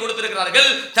புகழ்வதற்கு அனுமதி கொடுத்திருக்கிறார்கள்,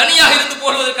 தனியாக இருந்து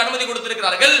புகழ்வதற்கு அனுமதி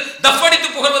கொடுத்திருக்கிறார்கள், தஃபடித்து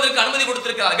புகழ்வதற்கு அனுமதி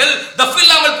கொடுத்திருக்கிறார்கள், தஃப்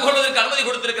இல்லாமல் புகழ்வதற்கு அனுமதி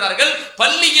கொடுத்திருக்கிறார்கள்,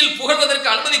 பள்ளியில் புகழ்வதற்கு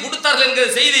அனுமதி கொடுத்தார்கள் என்கிற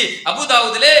செய்தி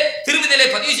அபூதாவுதிலே, திர்மிதியிலே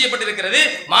பதிவு செய்யப்பட்டிருக்கிறது.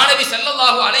 மாணவி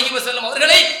ஸல்லல்லாஹு அலைஹி வஸல்லம்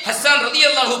அவர்களை ஹஸ்ஸான்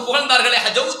ரலியல்லாஹு அன்ஹு புகழ்ந்தார்களே,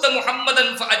 ஹஜவுத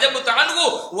முஹம்மதன் ஃபஅஜபத அன்ஹு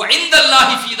வ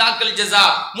இன்தல்லாஹி ஃபீ தாக்கல் ஜஸா,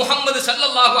 முஹம்மது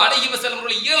ஸல்லல்லாஹு அலைஹி வஸல்லம்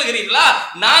அவர்களை ஏழுகிறீர்களா,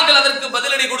 நாங்கள் அதற்கு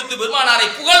பதிலடி கொடுத்து பெருமானாரை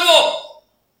புகழ்வோம்.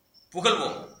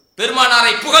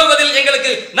 பெருமானாரை புகழ்வதில்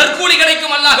எங்களுக்கு நற்கூலி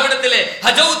கிடைக்கும் அல்லாஹ்விடத்திலே.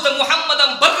 ஹஜவுத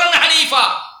முஹம்மதன் பர்ரன் ஹனீஃபா,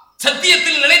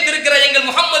 சத்தியத்தில் நிலைத்திருக்கிற எங்கள்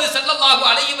முஹம்மது ஸல்லல்லாஹு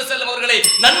அலைஹி வஸல்லம் அவர்களை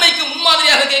நன்மைக்கு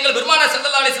முன்மாதிரியாக எங்கள் பெருமானார்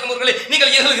ஸல்லல்லாஹு அலைஹி வஸல்லம் அவர்களை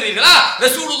நீங்கள் ஏற்றுகிறீர்களா?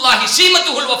 ரசூலுல்லாஹி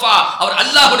ஷீமத்துல் வஃபா, அவர்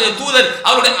அல்லாஹ்வுடைய தூதர்,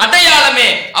 அவருடைய அடையாளமே,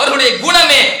 அவருடைய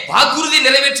குணமே வாக்குறுதி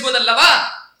நிறைவேற்றுவதல்லவா?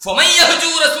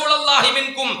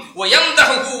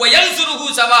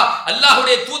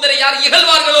 அல்லாஹ்வுடைய தூதரை யார்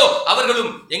இகழ்வார்களோ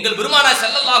அவர்களும், எங்கள் பெருமானார்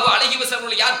ஸல்லல்லாஹு அலைஹி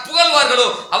வஸல்லம் யார் புகழ்வார்களோ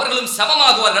அவர்களும்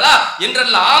சமமாகுவார்களா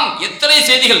என்றெல்லாம் எத்தனை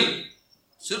செய்திகள்.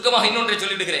 சுருக்கமாக இன்னொன்றை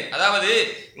சொல்லிடுகிறேன். அதாவது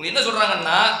இவங்க என்ன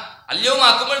சொல்றாங்கன்னா, அல்யௌம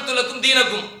அக்மல்து லக்கும்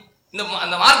தீனக்கும்,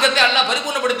 அந்த மார்க்கத்தை அல்லாஹ்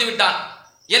பரிபூர்ணப்படுத்தி விட்டான்,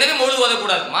 எனவே மொழு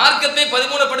ஓதக்கூடாது. மார்க்கத்தை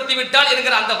பரிபூர்ணப்படுத்தி விட்டான்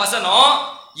என்கிற அந்த வசனம்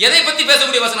எதை பத்தி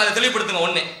பேசக்கூடிய வசனம், அதை தெளிவுபடுத்துங்க.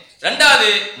 ஒண்ணு. ரெண்டாவது,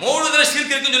 மௌலூதுல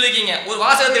ஷிர்க் இருக்குன்னு சொல்லிருக்கீங்க, ஒரு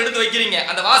வாசகத்தை எடுத்து வைக்கிறீங்க,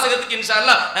 அந்த வாசகத்துக்கு இன்ஷா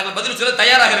அல்லாஹ் நாங்கள் பதில் சொல்ல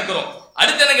தயாராக இருக்கிறோம்.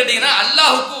 அடுத்து என்ன கேட்டீங்கன்னா,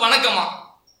 அல்லாஹ்வுக்கு வணக்கமா?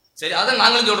 சரி, அதை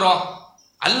நாங்களும் சொல்றோம்.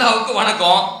 அல்லாஹ்வுக்கு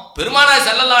வணக்கம், பெருமானார்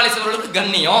ஸல்லல்லாஹு அலைஹி வஸல்லம் அவர்களுக்கு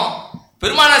கண்ணியம்,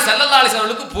 பெருமானார் ஸல்லல்லாஹு அலைஹி வஸல்லம்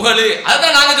அவர்களுக்கு புகழ்,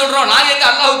 அதுதான் நாங்க சொல்றோம். நாங்க எங்க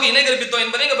அல்லாஹ்வுக்கு இணை கற்பித்தோம்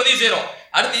என்பதை இங்க பதிவு செய்றோம்.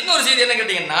 அடுத்து இன்னொரு செய்தி என்ன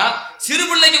கேட்டீங்கன்னா, சிறு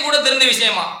பிள்ளைக்கு கூட தெரிந்த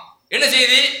விஷயமா? என்ன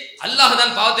செய்தி? அல்லாஹ்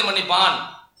தான் பாவத்தை மன்னிப்பான்.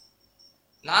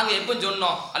 நாங்க எப்ப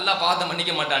சொன்னோம் அல்லாஹ் பாவத்தை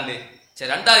மன்னிக்க மாட்டான்டு? சரி,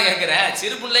 ரெண்டாவது கேட்கிறேன்,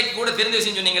 சிறு பிள்ளைக்கு கூட தெரிந்த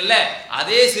விஷயம் சொன்னீங்கல்ல,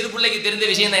 அதே சிறு பிள்ளைக்கு தெரிந்த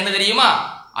விஷயம் தான் என்ன தெரியுமா?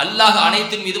 அல்லாஹ்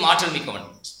அனைத்தின் மீது ஆற்றல் மிக்கவன்.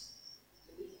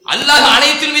 அல்லாஹ்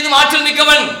அனைத்தின் மீது ஆற்றல்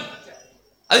மிக்கவன்.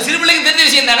 அது சிறு பிள்ளைக்கு தெரிந்த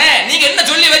விஷயம் தானே. நீங்க என்ன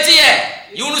சொல்லி வச்சீங்க?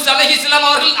 யூனுஸ் அலைஹிஸ்ஸலாம்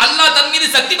அவர்கள் அல்லாஹ் தன் மீது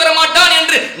சக்தி பெற மாட்டான்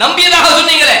என்று நம்பியதாக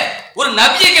சொன்னீங்களே, ஒரு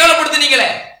நபியை கேவலப்படுத்துனீங்களே.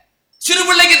 சிறு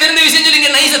பிள்ளைக்கு தெரிந்த விஷயம் சொல்லி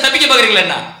நீங்க நைஸா தப்பிக்க பாக்குறீங்களா?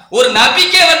 என்ன ஒரு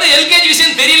நபிக்கே எல்கேஜி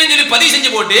விஷயம் தெரியலன்னு சொல்லி பதிவு செஞ்சு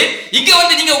போட்டு இங்க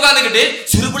நீங்க உட்கார்ந்துக்கிட்டு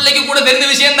சிறு பிள்ளைக்கு கூட தெரிந்த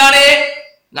விஷயம் தானே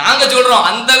நாங்க சொல்றோம்.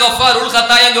 அந்த கஃபாருல்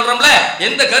கத்தாயம் சொல்றோம்ல,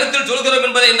 எந்த கருத்தில் சொல்கிறோம்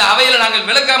என்பதை இந்த அவையில நாங்கள்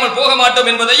விளக்காமல் போக மாட்டோம்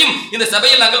என்பதையும் இந்த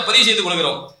சபையில் நாங்கள் பதிவு செய்து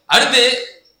கொள்கிறோம். அடுத்து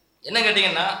என்ன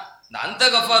கேட்டீங்கன்னா, இந்த அந்த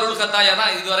கஃபாருல் கத்தாயா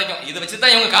தான் இது வரைக்கும் இதை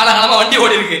வச்சுதான் இவங்க காலகாலமா வண்டி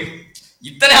ஓடி இருக்கு.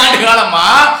 இத்தனை ஆண்டு காலமா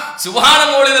சுப்ஹான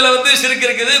மௌலிதுல ஷிர்க்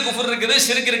இருக்குது, குஃபர் இருக்குது,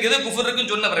 ஷிர்க் இருக்குது, குஃபர்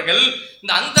இருக்குன்னு சொன்னவர்கள்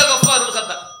இந்த அந்த கஃபாருல்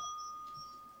கத்தா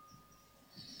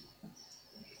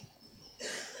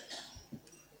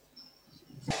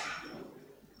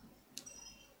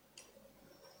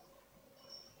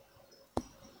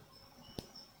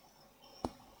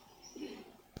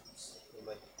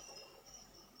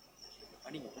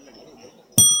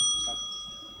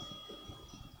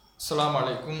அஸ்ஸலாமு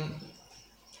அலைக்கும்.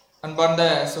 அன்பார்ந்த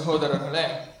சகோதரர்களே,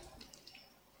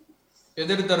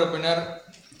 எதிர்த்தரப்பினர்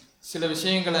சில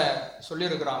விஷயங்களை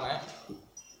சொல்லியிருக்கிறாங்க.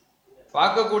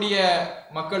 பார்க்கக்கூடிய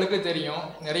மக்களுக்கு தெரியும்,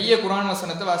 நிறைய குர்ஆன்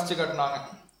வசனத்தை வாசிச்சு காட்டினாங்க.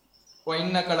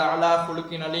 இன்னக லஅலா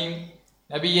குலுகின் அலீம்,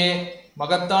 நபியே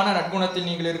மகத்தான நற்குணத்தில்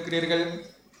நீங்கள் இருக்கிறீர்கள்.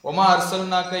 ஒமா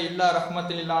அர்சல்னாக்க இல்லா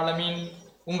ரஹ்மத்தில் லில் ஆலமீன்,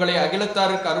 உங்களை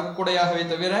அகிலத்தாருக்கு அருட்கொடையாகவே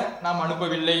தவிர நாம்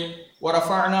அனுப்பவில்லை.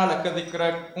 ஒரஃபஅனா லக்க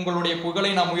திக்ரக், உங்களுடைய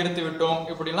புகழை நாம் உயர்த்தி விட்டோம்.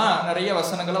 இப்படிலாம் நிறைய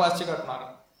வசனங்களை வாசிச்சு காட்டினாங்க.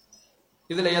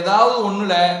 இதுல ஏதாவது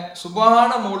ஒண்ணுல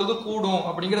சுபஹான மௌலுது கூடும்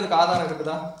அப்படிங்கிறதுக்கு ஆதாரம்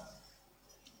இருக்குதா?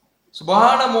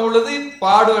 சுபஹான மௌலுது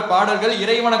பாடல்கள்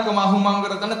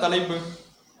இறைவணக்கமாகுமாங்கிறது தானே தலைப்பு.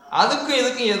 அதுக்கும்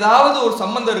இதுக்கும் ஏதாவது ஒரு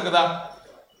சம்பந்தம் இருக்குதா?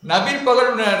 நபி புகழ்,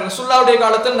 ரசூலுல்லாஹ்வுடைய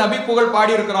காலத்தில் நபி புகழ்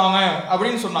பாடி இருக்கிறாங்க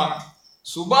அப்படின்னு சொன்னாங்க.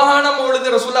 சுபஹான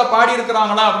மௌலுது ரசூலுல்லாஹ் பாடி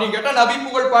இருக்கிறாங்களா அப்படின்னு கேட்டா நபி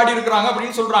புகழ் பாடி இருக்கிறாங்க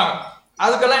அப்படின்னு சொல்றாங்க.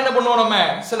 அதுக்கெல்லாம் என்ன பண்ணுவோம், நம்ம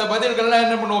சில பதில்கள்லாம்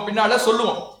என்ன பண்ணுவோம், பின்னால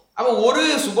சொல்லுவோம். அப்ப ஒரு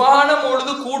சுபஹான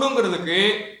மௌலுது கூடுங்கிறதுக்கு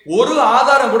ஒரு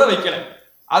ஆதாரம் கூட வைக்கல.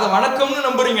 அதை வணக்கம்னு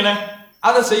நம்புறீங்களே,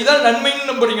 அதை செய்தால்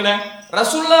நன்மைன்னு நம்புறீங்களே.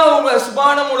 ரசூலுல்லாஹ் உங்க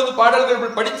சுபஹான மௌலுது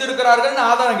பாடல்கள் படித்திருக்கிறார்கள்னு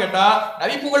ஆதாரம் கேட்டா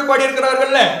நபி புகழ் பாடி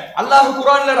இருக்கிறார்கள்ல. அல்லாஹ்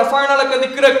குர்ஆன்ல ரஃபஅனா லக்க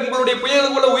திக்ரக், உங்களுடைய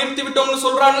புகழை உயர்த்தி விட்டோம்னு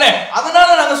சொல்றான்ல, அதனால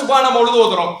நாங்க சுபஹான மௌலுது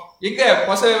ஓதுறோம். எங்க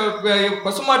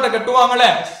பசுமாட்டை கட்டுவாங்களே,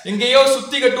 எங்கேயோ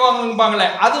சுத்தி கட்டுவாங்கன்னு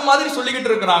அது மாதிரி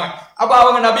சொல்லிக்கிட்டு இருக்கிறாங்க. அப்ப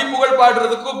அவங்க நபி புகழ்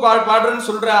பாடுறதுக்கும் பாடுறேன்னு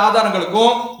சொல்ற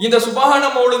ஆதாரங்களுக்கும் இந்த சுபஹான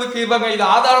மௌலுதுக்கு இவங்க இதை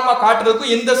ஆதாரமா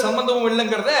காட்டுறதுக்கும் எந்த சம்பந்தமும்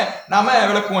இல்லைங்கிறத நாம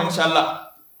விளக்குவோம் இன்ஷா அல்லாஹ்.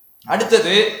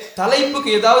 அடுத்தது, தலைப்புக்கு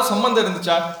ஏதாவது சம்பந்தம்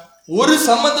இருந்துச்சா? ஒரு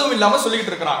சம்பந்தமும் இல்லாம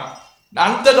சொல்லிக்கிட்டு இருக்கிறாங்க.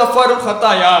 அந்த கஃபாருல்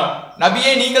ஹத்தாயா,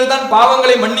 நபியே நீங்கள் தான்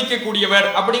பாவங்களை மன்னிக்க கூடியவர்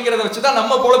அப்படிங்கிறத வச்சுதான்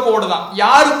நம்ம பொழப்பு ஓடுதான்.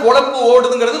 யாரு பொழப்பு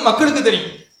ஓடுதுங்கிறது மக்களுக்கு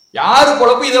தெரியும். யாரு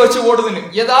பொழப்பு இதை வச்சு ஓடுதுன்னு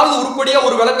ஏதாவது உருப்படியா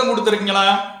ஒரு விளக்கம் கொடுத்துருக்கீங்களா?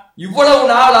 இவ்வளவு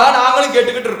நாளா நாங்களும்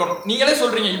கேட்டுக்கிட்டு இருக்கணும். நீங்களே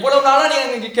சொல்றீங்க இவ்வளவு நாளா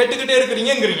நீங்க கேட்டுக்கிட்டே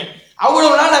இருக்கிறீங்கிறீங்க.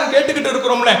 அவ்வளவு நாள் நாங்க கேட்டுக்கிட்டு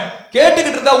இருக்கிறோம்ல.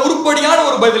 கேட்டுக்கிட்டு இருந்தா உருப்படியான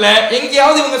ஒரு பதில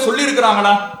எங்கேயாவது இவங்க சொல்லி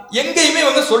இருக்கிறாங்களா? எங்கேயுமே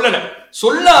இவங்க சொல்லல.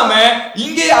 சொல்லாம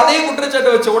இங்கே அதே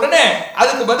குற்றச்சாட்டை வச்ச உடனே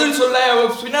அதுக்கு பதில் சொல்ல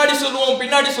பின்னாடி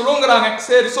சொல்லுவோங்கிறாங்க.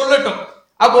 சரி சொல்லட்டும்.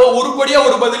 அப்போ உருப்படியா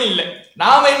ஒரு பதில் இல்லை.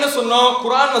 நாம என்ன சொன்னோம்?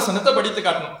 குர்ஆன் வசனத்தை படித்து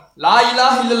காட்டணும். லா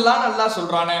இலாஹ இல்லல்லாஹ் அல்லாஹ்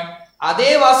சொல்றானே, அதே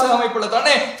வாசக அமைப்புல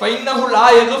தானே ஃபைன்னஹு லா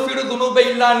யக்ஃபிரு துனூப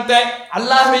இல்லா அன்த,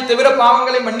 அல்லாஹ்வை தவிர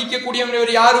பாவங்களை மன்னிக்க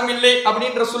கூடியவர் யாரும் இல்லை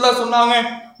அப்படின்ற ரசூலுல்லாஹ் சொன்னாங்க.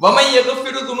 வமை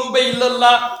யக்ஃபிரு துனூப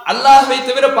இல்லல்லாஹ், அல்லாஹ்வை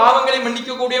தவிர பாவங்களை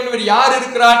மன்னிக்க கூடியவர் யார்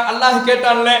இருக்கிறான் அல்லாஹ்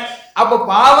கேட்டான்ல. அப்ப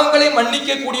பாவங்களை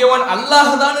மன்னிக்க கூடியவன்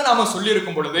அல்லாஹ் தான் நாம சொல்லி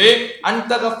இருக்கும் பொழுது,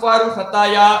 அன்த கஃபாருல்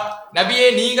ஹத்தாயா, நபியே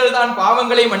நீங்கள் தான்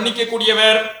பாவங்களை மன்னிக்க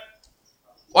கூடியவர்.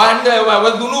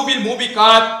 துனூபில்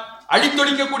மூபிகாத்,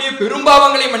 அழித்தொழிக்கக்கூடிய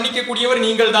பெரும்பாவங்களை மன்னிக்க கூடியவர்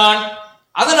நீங்கள் தான்.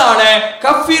 அதனால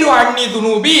கஃபிரு அன்னி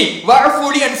துனூபி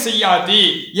வஅஃபுலி அன் செய்யாதி,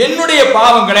 என்னுடைய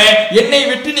பாவங்களை என்னை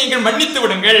விட்டு நீங்கள் மன்னித்து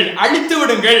விடுங்கள், அழித்து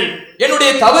விடுங்கள்,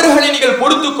 என்னுடைய தவறுகளை நீங்கள்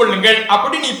பொறுத்துக் கொள்ளுங்கள்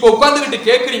அப்படின்னு இப்ப உட்கார்ந்துகிட்டு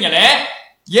கேட்கிறீங்களே.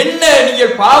 என்ன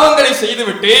நீங்கள் பாவங்களை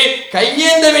செய்துவிட்டு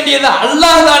கையேந்த வேண்டியது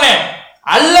அல்லாஹ் தானே?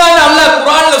 அல்லாஹ்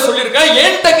குர்ஆன்ல சொல்லிருக்க,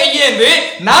 என்கிட்ட கையேந்து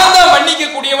நான் தான் மன்னிக்க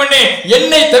கூடியவனே,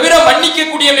 என்னை தவிர மன்னிக்க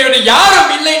கூடியவன்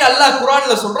யாரும் இல்லைன்னு அல்லாஹ்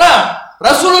குர்ஆன்ல சொல்றான்.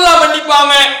 ரசூலுல்லாஹ்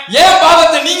மன்னிப்பாங்க, ஏன்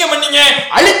பாவத்தை நீங்க மன்னிங்க,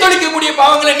 அழித்தொழிக்க கூடிய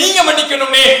பாவங்களை நீங்க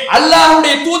மன்னிக்கணும்னே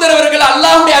அல்லாஹ்வுடைய தூதரவர்கள்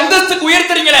அல்லாஹ்வுடைய அந்தஸ்துக்கு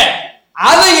உயர்த்துறீங்களே.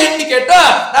 அதை என்ன கேட்டா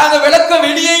நாங்க விளக்கம்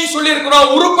வெளியேயும் சொல்லி இருக்கிறோம்.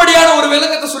 உருப்படியான ஒரு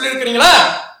விளக்கத்தை சொல்லி இருக்கிறீங்களா?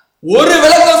 ஒரு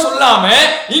விளக்கம் சொல்லாம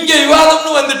இங்க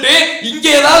விவாதம்னு வந்துட்டு இங்க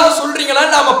ஏதாவது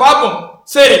சொல்றீங்களான்னு நாம பார்ப்போம்.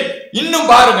 சரி, இன்னும்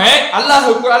பாருங்க,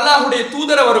 அல்லாஹ்வுடைய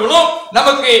தூதரவர்களும்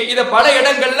நமக்கு இத பல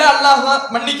இடங்கள்ல அல்லாஹ்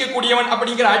மன்னிக்க கூடியவன்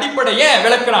அப்படிங்கிற அடிப்படையை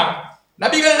விளக்குறாங்க.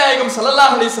 நபிகள் நாயகம்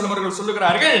ஸல்லல்லாஹு அலைஹி வஸல்லம் அவர்கள்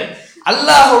சொல்லுகிறார்கள்,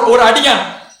 அல்லாஹ் ஒரு அடியான்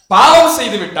பாவம்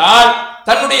செய்து விட்டால்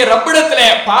தன்னுடைய ரப்பிடத்திலே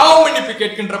பாவ மன்னிப்பு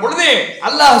கேட்கின்ற பொழுது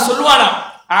அல்லாஹ் சொல்வானா,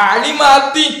 அலிமா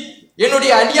அப்தி,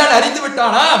 என்னுடைய அடியான் அறிந்து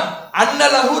விட்டானா,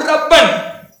 அன்னலஹு ரப்பன்,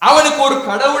 அவனுக்கு ஒரு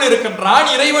கடவுள் இருக்கின்றான்,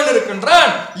 இறைவன் இருக்கின்றான்,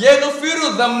 யக்ஃபிரு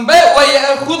தம்ப வ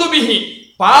யஅஹுது பிஹி,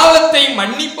 பாவத்தை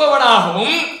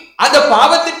மன்னிப்பவனாகவும் அந்த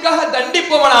பாவத்திற்காக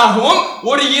தண்டிப்பவனாகவும்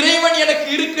ஒரு இறைவன் எனக்கு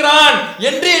இருக்கிறான்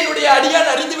என்று என்னுடைய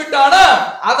அடியான் அறிந்து விட்டானா,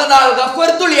 அதனால்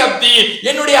கஃபர்து லி அப்தி,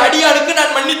 என்னுடைய அடியானுக்கு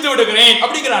நான் மன்னித்து விடுகிறேன்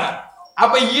அப்படிங்கிறான்.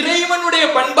 அப்ப இறைவனுடைய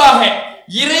பண்பாக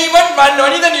இறைவன்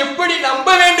மனிதன் எப்படி நம்ப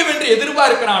வேண்டும் என்று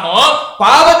எதிர்பார்க்கிறானோ,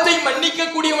 பாவத்தை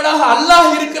மன்னிக்க கூடியவனாக அல்லாஹ்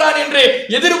இருக்கிறான் என்று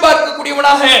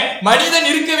எதிர்பார்க்கக்கூடியவனாக மனிதன்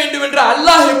இருக்க வேண்டும் என்று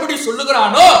அல்லாஹ் எப்படி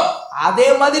சொல்லுகிறானோ, அதே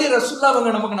மாதிரி ரசூலுல்லாஹ்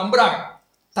அவங்க நமக்கு நம்புறாங்க.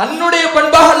 தன்னுடைய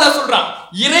பண்பாக அல்லாஹ் சொல்றான்,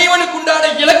 இறைவனுக்கு உண்டான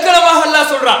இலக்கணமாக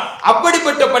அல்லாஹ் சொல்றான்.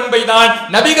 அப்படிப்பட்ட பண்பை தான்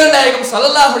நபிகள் நாயகம்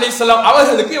ஸல்லல்லாஹு அலைஹி வஸல்லம்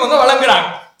அவர்களுக்கு இவங்க வழங்குறாங்க.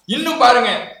 இன்னும்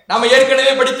பாருங்க, நாம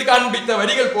ஏற்கனவே படித்து காண்பித்த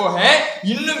வரிகள் போக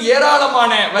இன்னும்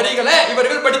ஏராளமான வரிகளை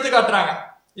இவர்கள் படித்து காட்டுறாங்க.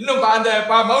 இன்னும் அந்த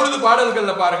மௌலிது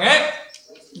பாடல்கள்ல பாருங்க,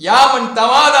 யாமன்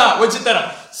தவாதா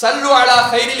வஜ்தரம் சல்லு அலா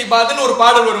கைரில் இபாதுன்னு ஒரு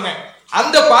பாடல் வருங்க.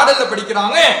 அந்த பாடல்ல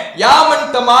படிக்கிறாங்க,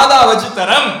 யாமன் தமாதா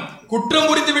வஜ்தரம் குற்றம்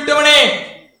புரிந்து விட்டவனே,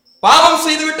 பாவம்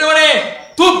செய்து விட்டவனே,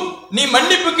 துப், நீ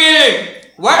மன்னிப்பு கேளு,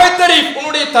 வழக்கறி,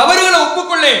 உன்னுடைய தவறுகளை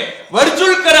ஒப்புக்கொள்ளு,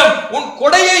 வர்ஜுல் கரம், உன்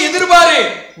கொடையை எதிர்பாரு,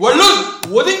 வலுல்,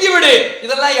 ஒதுங்கி விடு.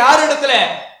 இதெல்லாம் யார் இடத்துல?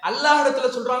 அல்லாஹ் இடத்துல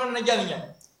சொல்றாங்கன்னு நினைக்காதீங்க.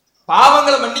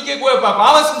 பாவங்களை மன்னிக்க,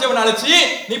 பாவம் செஞ்சவன் அழைச்சி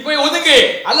நீ போய் ஒதுங்கு,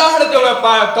 அல்லாஹ் இடத்துல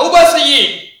தௌபா செய்யி,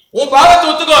 உன் பாவத்தை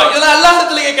ஒத்துக்கோ, இதெல்லாம் அல்லாஹ்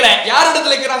இடத்துல கேட்கிறேன். யார்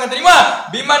இடத்துல கேட்கிறாங்க தெரியுமா?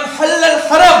 பிமன் ஹல்லல்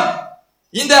ஹரம்,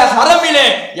 இந்த ஹரமிலே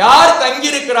யார் தங்கி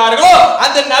இருக்கிறார்களோ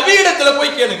அந்த நபி இடத்துல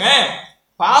போய் கேளுங்க.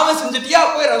 பாவம் செஞ்சிட்டியா,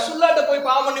 போய் ரசூலுல்லாஹ்ட்ட போய்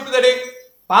பாவ மன்னிப்பு தேடு.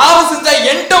 பாவம் செஞ்சா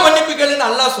என்கிட்ட மன்னிப்பு கேளுன்னு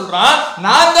அல்லாஹ் சொல்றான்.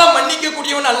 நான் தான் மன்னிக்க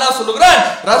கூடியவன் அல்லாஹ் சொல்லுகிறான்.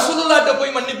 ரசூலுல்லாஹ்ட்ட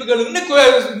போய் மன்னிப்பு கேளுன்னு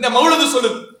இந்த மௌலூது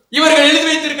சொல்லுது. இவர்கள் எழுதி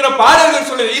வைத்திருக்கிற பாடல்கள்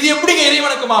சொல்லுது. இது எப்படிங்க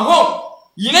இறைவணக்கமாகும்?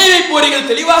 இணை வைப்போரிகள்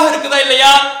தெளிவாக இருக்குதா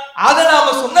இல்லையா? அதை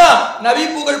நாம சொன்னா நபி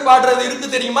புகழ் பாடுறது இருக்கு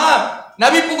தெரியுமா?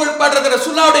 நபி புகழ் பாடுறது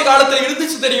ரசூலுல்லாஹ்வுடைய காலத்துல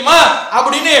இருந்துச்சு தெரியுமா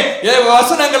அப்படின்னு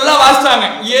வசனங்கள்லாம் வாசிச்சாங்க.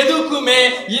 எதுக்குமே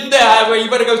இந்த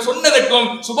இவர்கள் சொன்னதற்கும்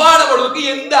சுபானவர்களுக்கு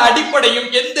எந்த அடிப்படையும்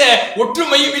எந்த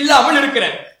ஒற்றுமையும் இல்லாமல்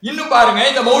இருக்கிறேன். இன்னும் பாருங்க,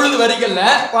 இந்த மௌலூது வரிகள்ல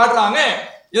பாடுறாங்க,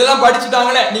 இதெல்லாம்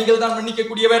படிச்சுட்டாங்களே, நீங்கள் தான் மன்னிக்க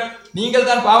கூடியவர், நீங்கள்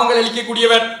தான் பாவங்கள் அளிக்க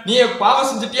கூடியவர், நீ பாவம்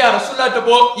செஞ்சுட்டியா ரசூலுல்லாஹ்ட்ட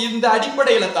போ. இந்த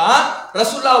அடிப்படையில தான்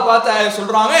ரசூலுல்லாஹ் பார்த்து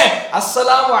சொல்றாங்க,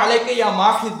 அஸ்ஸலாமு அலைக்க யா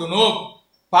மாஹித் துனூப்,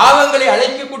 பாவங்களை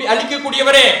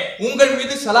அழிக்கக்கூடியவரே உங்கள்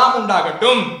மீது சலாம்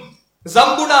உண்டாகட்டும்.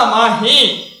 ஜம்புனா மாஹி,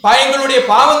 எங்களுடைய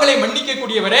பாவங்களை மன்னிக்க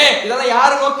கூடியவரே. இதெல்லாம்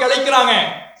யாரை நோக்கி அழைக்கிறாங்க?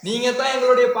 நீங்க தான்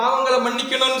எங்களுடைய பாவங்களை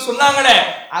மன்னிக்கணும்னு சொன்னாங்களே,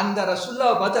 அந்த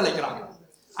ரசூலுல்லாஹ் பார்த்து அழைக்கிறாங்க.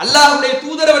 அல்லாஹ்வுடைய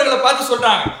தூதரவர்களை பார்த்து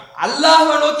சொல்றாங்க.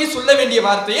 அல்லாஹ்வை நோக்கி சொல்ல வேண்டிய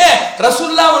வார்த்தையை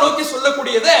ரசூலுல்லாஹ்வை நோக்கி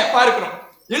சொல்லக்கூடியதை பார்க்கிறோம்.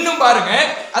 இன்னும் பாருங்க,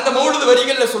 அந்த மௌலூது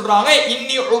வரிகள்ல சொல்றாங்க,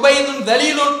 இன்னி உபைதுன்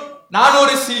தலீலுன், நான்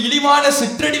ஒரு இழிவான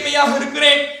சிற்றடிமையாக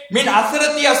இருக்கிறேன், மின்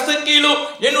அசரத்தி அஸ்தகீலு,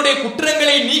 என்னுடைய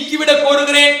குற்றங்களை நீக்கிவிட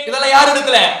கோருகிறேன். இதெல்லாம் யார்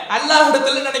இடத்துல? அல்லாஹ்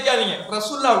இடத்துல நினைக்காதீங்க,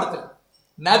 ரசூலுல்லாஹ் இடத்துல.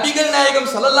 நபிகள் நாயகம்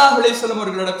ஸல்லல்லாஹு அலைஹி வஸல்லம்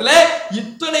அவர்களிடத்துல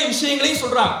இத்தனை விஷயங்களையும்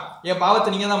சொல்றாங்க. என் பாவத்தை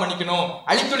நீங்க தான் மன்னிக்கணும்,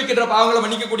 அழித்தொழிக்கின்ற பாவங்களை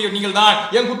மன்னிக்கக்கூடிய நீங்கள் தான்,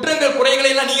 என் குற்றங்கள் குறைகளை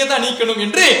எல்லாம் நீங்க தான் நீக்கணும்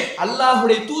என்று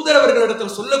அல்லாஹ்வுடைய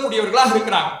தூதரவர்களிடத்தில் சொல்லக்கூடியவர்களாக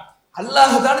இருக்கிறாங்க.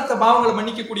 அல்லாஹ் தான் இந்த பாவங்களை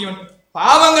மன்னிக்க கூடியவன்.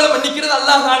 பாவங்களை மன்னிக்கிறது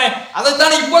அல்லாஹ் தானே.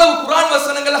 அதைத்தானே இவ்வளவு குர்ஆன்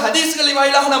வசனங்கள் ஹதீஸ்களை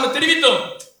வாயிலாக நாம தெரிவித்தோம்.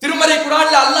 திருமறை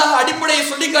குர்ஆன்ல அல்லாஹ் அடிப்படையை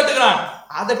சொல்லி காட்டுகிறான்.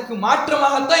 அதற்கு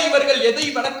மாற்றமாகத்தான் இவர்கள் எதை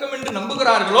வணக்கம் என்று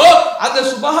நம்புகிறார்களோ அந்த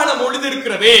சுபஹான மௌலிது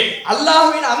இருக்கிறது.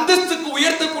 அல்லாஹ்வின் அந்தஸ்துக்கு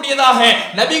உயர்த்தக்கூடியதாக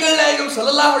நபிகள் நாயகம்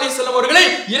ஸல்லல்லாஹு அலைஹி வஸல்லம் அவர்களை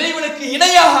இறைவனுக்கு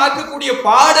இணையாக ஆக்கக்கூடிய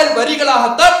பாடல்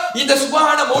வரிகளாகத்தான் இந்த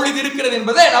சுபஹான மௌலிது இருக்கிறது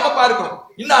என்பதை நாம பார்க்கிறோம்.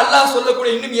 இன்னும் அல்லாஹ்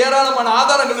சொல்லக்கூடிய இன்னும் ஏராளமான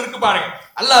ஆதாரங்கள் இருக்கு பாருங்க.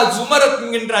 அல்லாஹ் ஜுமர்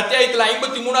என்கிற அத்தியாயத்தில்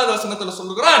 53வது வசனத்துல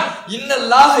சொல்லுகிறான்,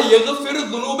 இன்னல்லாஹ யக்ஃபிரு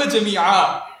துனூப ஜமீஆ,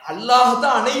 அல்லாஹ்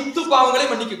தான் அனைத்து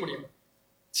பாவங்களையும் மன்னிக்க கூடியவன்.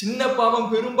 சின்ன பாவம்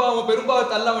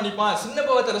பெரும்பாவத்தை அல்லாஹ் மன்னிப்பான், சின்ன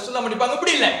பாவத்தை ரசூலுல்லாஹ் மன்னிப்பாங்க.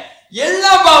 அப்படி இல்ல,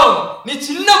 எல்லா பாவமும் நீ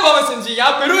சின்ன பாவம் செஞ்சியா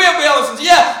பெரிய பாவம்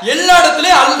செஞ்சியா எல்லா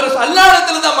இடத்துலயும் அல்லா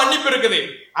இடத்துல தான் மன்னிப்பு இருக்குது.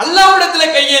 அல்லாஹ்விடத்துல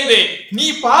கையேந்து நீ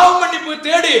பாவ மன்னிப்பு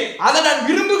தேடு, அதை நான்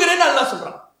விரும்புகிறேன்னு அல்லாஹ்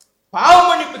சொல்றான். பாவ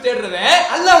மன்னிப்பு தேடுறத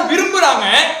அல்லாஹ் விரும்புறாங்க.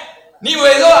 நீ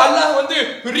ஏதோ அல்லாஹ்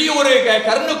பெரிய ஒரு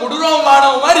கர்ண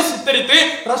கொடூரமானவ மாதிரி சித்தரித்து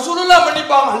ரசூலுல்லாஹ்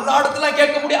மன்னிப்பாங்க அல்லா இடத்துல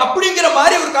கேட்க முடியும் அப்படிங்கிற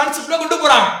மாதிரி ஒரு கான்செப்ட்ல கொண்டு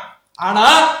போறாங்க. ஆனா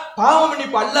பாவ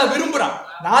மன்னிப்பு அல்லாஹ் விரும்புறான்.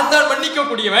 நான் தான் மன்னிக்க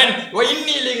கூடியவன்,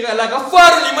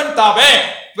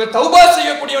 தௌபா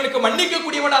செய்யக்கூடியவனுக்கு மன்னிக்க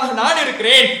கூடியவனாக நான்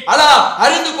இருக்கிறேன். அலா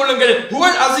அறிந்து கொள்ளுங்கள்,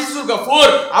 ஹுவல் அஸீஸுல்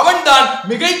கஃபூர், அவன் தான்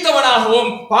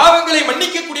மிகைத்தவனாகவும் பாவங்களை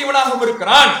மன்னிக்க கூடியவனாகவும்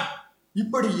இருக்கிறான்.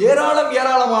 இப்படி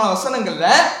ஏராளமான வசனங்கள்ல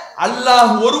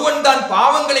அல்லாஹ் ஒருவன் தான்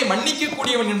பாவங்களை மன்னிக்க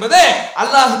கூடியவன் என்பதை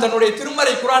அல்லாஹ் தன்னுடைய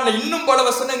திருமறை குர்ஆன்ல இன்னும் பல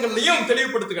வசனங்களையும்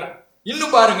தெளிவுபடுத்துகிறான்.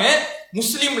 இன்னும் பாருங்க,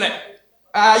 முஸ்லிம்ல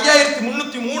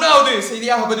 5303வது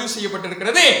செய்தியாக பதிவு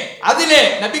செய்யப்பட்டிருக்கிறது. அதிலே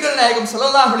நபிகள் நாயகம்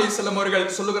ஸல்லல்லாஹு அலைஹி வஸல்லம் அவர்கள்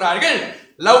சொல்லுகிறார்கள்,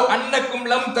 லவ் அன்னக்கும்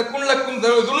லம் தகுன் லக்கும்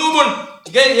துனூபுன்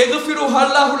யக்ஃபிருஹு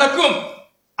அல்லாஹு லக்கும்,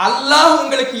 அல்லாஹ்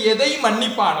உங்களுக்கு எதை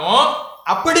மன்னிப்பானோ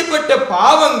அப்படிப்பட்ட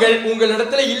பாவங்கள்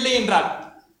உங்களிடத்துல இல்லை என்றால்,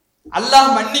 அல்லாஹ்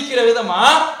மன்னிக்கிற விதமா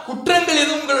குற்றங்கள்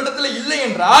எதுவும் உங்களிடத்துல இல்லை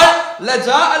என்றால்,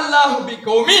 லஜா அல்லாஹு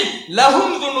பிகௌமின்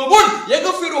லஹும் துனூபுன்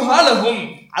யக்ஃபிருஹா லஹும்,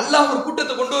 அல்லாஹ் ஒரு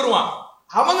கூட்டத்தை கொண்டு வருவான்,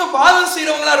 அவங்க பாவம்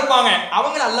செய்யறவங்களா இருப்பாங்க,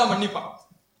 அவங்க அல்லாஹ் மன்னிப்பான்.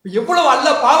 எவ்வளவு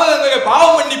அல்லாஹ் பாவ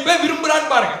மன்னிப்பை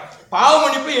விரும்புறான்னு பாருங்க. பாவ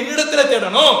மன்னிப்பை என்னிடத்துல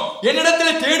தேடணும், என்னிடத்துல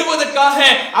தேடுவதற்காக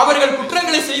அவர்கள்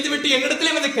குற்றங்களை செய்துவிட்டு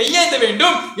என்னிடத்துல கையேந்த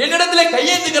வேண்டும். என்னிடத்துல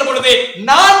கையேந்துகிற பொழுது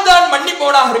நான் தான்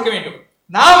மன்னிப்பவனாக இருக்க வேண்டும்,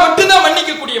 நான் மட்டும்தான்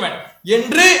மன்னிக்க கூடியவன்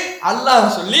என்று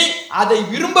அல்லாஹ் சொல்லி அதை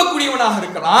விரும்பக்கூடியவனாக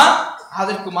இருக்கலாம்.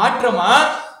 அதற்கு மாற்றமா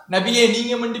நபியே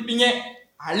நீங்க மன்னிப்பீங்க,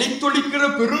 அழித்தொழிக்கிற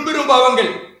பெரும்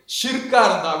பாவங்கள் ஷிர்கா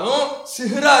இருந்தாலும்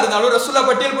சிஹ்ரா இருந்தாலும் ரசூலுல்லாஹ்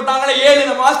பட்டியல் போட்டாங்களே 7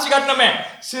 நம்ம வாசிச்சு காட்டணுமே.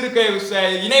 ஷிர்கை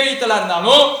இணை வைத்தலா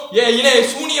இருந்தாலும், இணை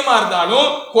சூனியமா இருந்தாலும்,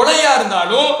 கொலையா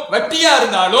இருந்தாலும், வட்டியா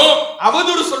இருந்தாலும்,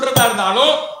 அவதூறு சொல்றதா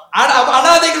இருந்தாலும்,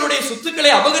 அனாதைகளுடைய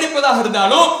சொத்துக்களை அபகரிப்பதாக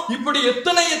இருந்தாலும், இப்படி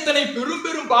எத்தனை எத்தனை பெரும்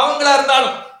பெரும் பாவங்களா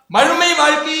இருந்தாலும், மறுமை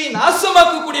வாழ்க்கையை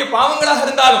நாசமாக்கக்கூடிய பாவங்களாக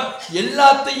இருந்தாலும்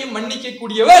எல்லாத்தையும் மன்னிக்க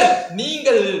கூடியவர்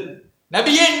நீங்கள்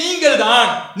நபியே. நீங்கள் தான்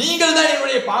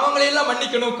என்னுடைய பாவங்களை எல்லாம்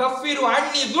மன்னிக்கணும். கஃபிரு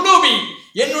அன்னி துனூபி,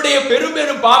 என்னுடைய பெரும்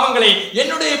பெரும் பாவங்களை,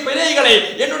 என்னுடைய பிழைகளை,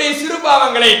 என்னுடைய சிறு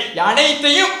பாவங்களை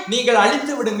அனைத்தையும் நீங்கள்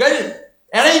அழித்து விடுங்கள்,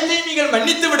 அனைத்தையும் நீங்கள்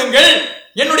மன்னித்து விடுங்கள்,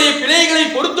 என்னுடைய பிழைகளை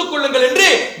பொறுத்துக் கொள்ளுங்கள் என்று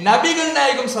நபிகள்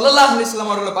நாயகம் ஸல்லல்லாஹு அலைஹி வஸல்லம்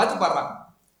அவர்களை பார்த்து பாடுறாங்க.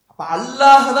 அப்ப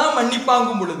அல்லாஹ் தான்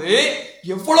மன்னிப்பாங்கும் பொழுது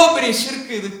எவ்வளவு பெரிய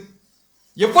ஷிர்க் இது!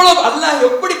 எவ்வளவு அல்லாஹ்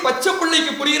எப்படி பச்சை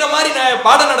பிள்ளைக்கு புரிகிற மாதிரி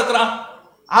பாடம் நடத்துறான்.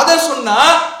 அதை சொன்னா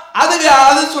அது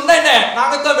சொன்னா என்ன,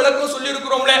 நாங்க தான் விளக்கம் சொல்லி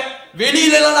இருக்கிறோம்ல,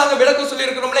 வெளியில எல்லாம் நாங்க விளக்கம் சொல்லி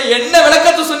இருக்கிறோம்ல, என்ன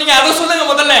விளக்கத்தை சொன்னீங்க அதை சொல்லுங்க.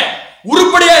 முதல்ல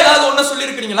உருப்படியா ஏதாவது ஒண்ணு சொல்லி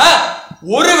இருக்கிறீங்களா?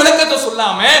 ஒரு விளக்கத்தை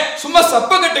சொல்லாம சும்மா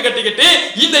சப்ப கட்டிக்கிட்டு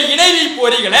இந்த இணை வைப்பு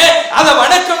வரிகளை அதை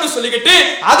வணக்கம்னு சொல்லிக்கிட்டு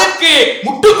அதற்கு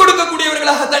முட்டு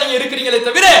கொடுக்கக்கூடியவர்களாகத்தான் நீங்க இருக்கிறீங்களே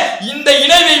தவிர, இந்த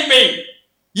இணை வைப்பை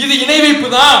இது இணை வைப்பு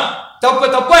தான்,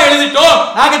 தப்பா எழுதிட்டோம்,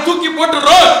 நாங்க தூக்கி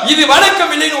போட்டுறோம், இது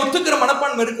வணக்கம் இல்லைன்னு ஒத்துக்கிற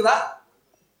மனப்பான்மை இருக்குதா?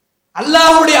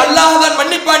 அல்லாஹ் தான்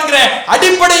மன்னிப்பான்கிற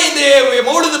அடிப்படை இந்த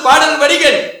மௌலிது பாடல்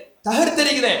வரிகள்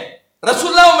தகர்த்தெறிகிறேன்.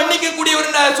 ரசூலுல்லாஹ் மன்னிக்க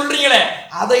கூடியவர் சொல்றீங்களே,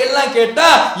 அதையெல்லாம் கேட்டா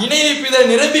இணை வைப்பு இதை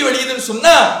நிரம்பி வழியுதுன்னு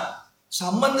சொன்னா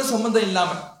சம்பந்தம்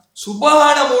இல்லாம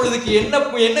சுபஹான மௌலிதுக்கு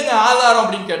என்னங்க ஆதாரம்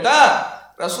அப்படின்னு கேட்டா,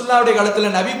 ரசூலுல்லாஹ்வுடைய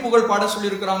காலத்துல நபி புகழ் பாட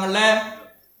சொல்லி இருக்கிறாங்கல்ல,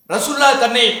 ரசூலுல்லாஹ்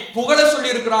தன்னை புகழ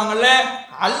சொல்லி இருக்கிறாங்கல்ல,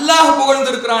 அல்லாஹ் புகழ்ந்து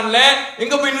இருக்கிறான்ல,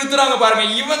 எங்க போய் நிறுத்துறாங்க பாருங்க.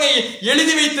 இவங்க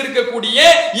எழுதி வைத்திருக்கக்கூடிய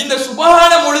இந்த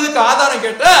சுபஹான மௌலிதுக்கு ஆதாரம்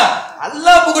கேட்டா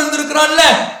அல்லாஹ் புகழ்ந்து இருக்கிறான்ல,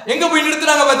 எங்க போய்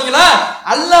நிறுத்துறாங்க பாத்தீங்களா?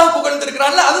 அல்லாஹ் புகழ்ந்து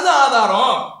இருக்கிறான்ல, அதுதான்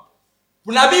ஆதாரம்.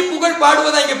 நபி புகழ்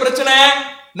பாடுவதா இங்க பிரச்சனை?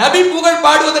 நபி புகழ்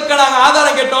பாடுவதற்கு நாங்க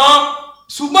ஆதாரம் கேட்டோம்,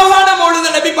 சுபஹான மௌலித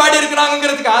நபி பாடி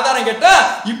இருக்கிறாங்கிறதுக்கு ஆதாரம் கேட்டா,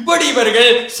 இப்படி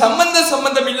இவர்கள்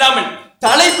சம்பந்தம் இல்லாமல்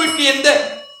தலைப்பிற்கு எந்த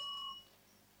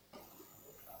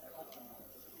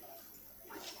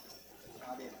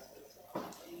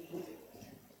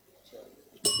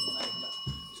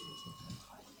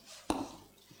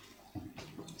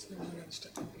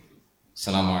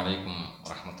அஸ்ஸலாமு அலைக்கும்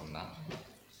வரஹ்மத்துல்லாஹ்.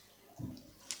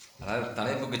 அதாவது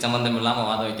தலைப்புக்கு சம்பந்தம் இல்லாமல்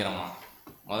வாதம் வைக்கிறோமா?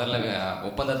 முதல்ல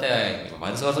ஒப்பந்தத்தை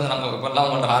வருஷம் நாங்கள் எப்பெல்லாம்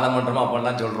உங்கள்ட்ட வாதம் பண்ணுறோமோ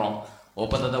அப்பெல்லாம் சொல்கிறோம்,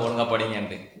 ஒப்பந்தத்தை ஒழுங்காக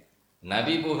படிங்கன்ட்டு.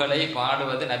 நபி புகழை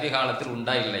பாடுவது நபி காலத்தில்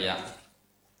உண்டா இல்லையா?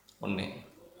 ஒன்று.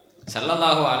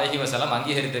 ஸல்லல்லாஹு அலைஹி வஸல்லம்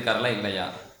அங்கீகரித்திருக்காரலாம் இல்லையா?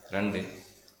 2.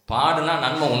 பாடுனா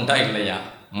நன்மை உண்டா இல்லையா?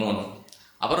 3.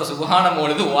 அப்புறம் சுபஹான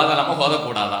மௌலிது ஓதலாமா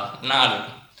ஓதக்கூடாதா? 4.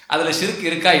 அதில் ஷிர்க்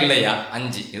இருக்கா இல்லையா?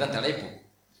 5. இதுதான் தலைப்பு.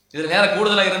 இதில் வேற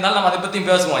கூடுதலாக இருந்தாலும் நம்ம அதை பற்றியும்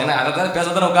பேசுவோம். ஏன்னா அதை தான்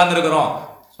பேசத்தானே உட்கார்ந்துருக்கிறோம்.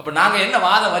 அப்போ நாங்கள் என்ன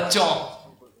வாதம் வச்சோம்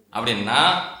அப்படின்னா,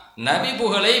 நபி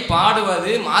புகழை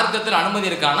பாடுவது மார்க்கத்தில்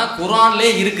அனுமதி இருக்கானா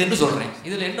குர்ஆன்லே இருக்குன்னு சொல்றேன்.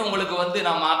 இதில் என்ன உங்களுக்கு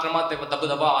நான் மாற்றமா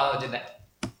தப்பா வாதம் வச்சுட்டேன்.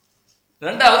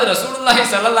 2வது, ரசூலுல்லாஹி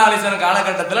ஸல்லல்லாஹு அலைஹி வஸல்லம்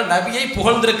காலகட்டத்தில் நபியை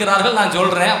புகழ்ந்திருக்கிறார்கள் நான்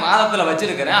சொல்றேன், வாதத்தில்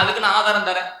வச்சிருக்கிறேன், அதுக்கு நான் ஆதாரம்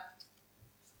தரேன்.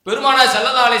 பெருமானார்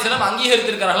ஸல்லல்லாஹு அலைஹி வஸல்லம்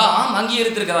அங்கீகரித்திருக்கிறார்களா? ஆம்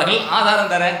அங்கீகரித்திருக்கிறார்கள்,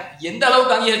 ஆதாரம் தரேன். எந்த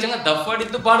அளவுக்கு அங்கீகரிச்சாங்க?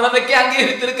 தப்படித்து பாடுறதுக்கே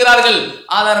அங்கீகரித்திருக்கிறார்கள்,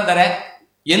 ஆதாரம் தரேன்.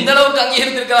 எந்த அளவுக்கு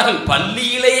அங்கீகரித்திருக்கிறார்கள்?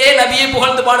 பள்ளியிலேயே நபியை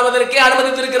புகழ்ந்து பாடுவதற்கே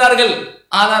அனுமதித்திருக்கிறார்கள்,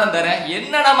 ஆதாரம் தரேன்.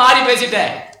 என்னடா மாறி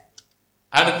பேசிட்டேன்.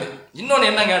 அடுத்து இன்னொன்னு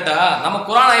என்ன கேட்டா, நம்ம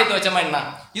குர்ஆன் ஆயத்தை வச்சோமா என்ன,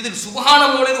 இது சுப்ஹான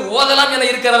மௌலிது ஓதலாம் என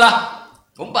இருக்கிறதா?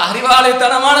 ரொம்ப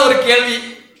அறிவாளித்தனமான ஒரு கேள்வி.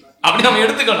 அப்படி நம்ம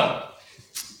எடுத்துக்கணும்.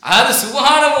 அது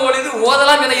சுப்ஹான மௌலிது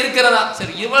ஓதலாம் என இருக்கிறதா?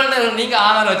 சரி, இவ்வளவு நீங்க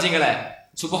ஆதாரம் வச்சீங்களே,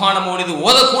 சுப்ஹான மௌலிது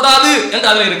ஓதக்கூடாது என்று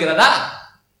அதுல இருக்கிறதா?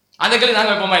 அந்த கேள்வி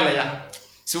நாங்க வைப்போமா இல்லையா?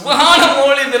 சுப்ஹான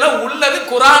மௌலிதுல உள்ளது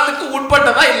குர்ஆனுக்கு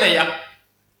உட்பட்டதா இல்லையா?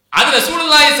 அது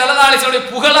ரசூலுல்லாஹி ஸல்லல்லாஹு அலைஹி வஸல்லம்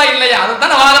புகழா இல்லையா?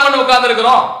 அதைத்தானே வாதம் பண்ண உட்கார்ந்து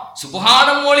இருக்கிறோம். சுப்ஹான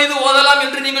மௌலிது ஓதலாம்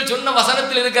என்று நீங்கள் சொன்ன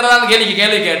வசனத்தில் இருக்கிறதா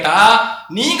கேள்வி கேட்டா,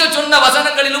 நீங்க சொன்ன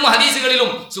வசனங்களிலும்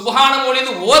ஹதீசுகளிலும் சுப்ஹான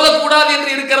மௌலிது ஓதக்கூடாது என்று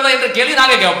இருக்கிறதா என்ற கேள்வி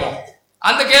நாங்க கேட்போம்.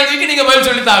 அந்த கேள்விக்கு நீங்க பதில்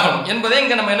சொல்லித்தாகணும் என்பதை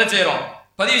இங்க நம்ம என்ன செய்யறோம்,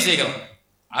 பதிவு செய்கிறோம்.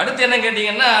 அடுத்து என்ன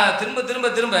கேட்டீங்கன்னா,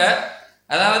 திரும்ப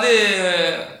அதாவது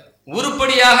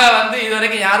உருப்படியாக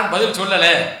இதுவரைக்கும் யாரும் பதில் சொல்லல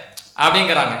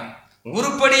அப்படிங்கிறாங்க.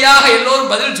 உருப்படியாக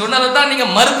எல்லோரும் பதில் சொன்னதை தான் நீங்க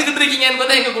மறுத்துக்கிட்டு இருக்கீங்க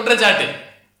என்பதை எங்க குற்றச்சாட்டு.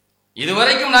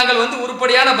 இதுவரைக்கும் நாங்கள்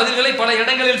உருப்படியான பதில்களை பல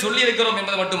இடங்களில் சொல்லி இருக்கிறோம்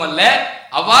என்பது மட்டுமல்ல,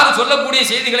 அவ்வாறு சொல்லக்கூடிய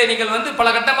செய்திகளை நீங்கள் பல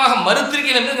கட்டமாக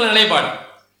மறுத்திருக்கீர்கள் என்று எங்கள் நிலைப்பாடு.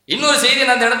 இன்னொரு செய்தியை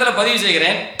நான் அந்த இடத்துல பதிவு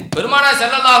செய்கிறேன். பெருமானார்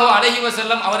ஸல்லல்லாஹு அலைஹி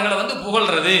வஸல்லம் அவர்களை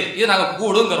புகழ்றது இது நாங்க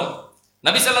கூடுங்கிறோம்.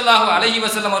 நபி ஸல்லல்லாஹு அலைஹி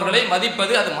வஸல்லம் அவர்களை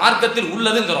மதிப்பது அது மார்க்கத்தில்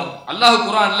உள்ளதுங்கிறோம். அல்லாஹ்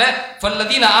குர்ஆன்ல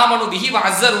ஃபல்லதீன ஆமனு பிஹி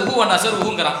வஅஸருஹு வ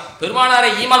நஸருஹுங்கறான். பெருமானாரை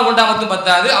ஈமான் கொண்டா மட்டும்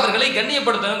பத்தாது, அவர்களை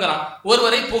கண்ணியப்படுத்தணும்ங்கறான்.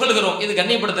 ஒருவரை புகழ்கிறோம், இது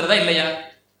கண்ணியப்படுத்துறதா இல்லையா?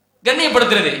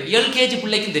 கண்ணியப்படுத்துறது எல்கேஜி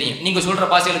பிள்ளைக்கும் தெரியும். நீங்க சொல்ற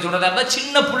பாசையில சொல்றதா இருந்தா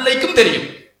சின்ன பிள்ளைக்கும் தெரியும்.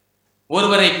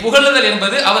 ஒருவரை புகழுதல்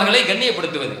என்பது அவர்களை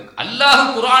கண்ணியப்படுத்துவது. அல்லாஹ்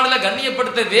குர்ஆனில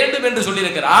கண்ணியப்படுத்த வேண்டும் என்று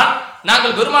சொல்லியிருக்கிறான்.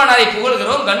 நாங்கள் பெருமானாரை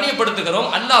புகழ்கிறோம், கண்ணியப்படுத்துகிறோம்,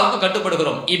 அல்லாஹ்வுக்கு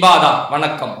கட்டுப்படுகிறோம். இபாதா,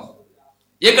 வணக்கம்.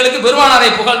 எங்களுக்கு பெருமானாரை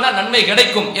புகழ்ந்தா நன்மை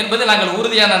கிடைக்கும் என்பது நாங்கள்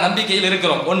உறுதியான நம்பிக்கையில்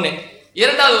இருக்கிறோம். ஒண்ணு.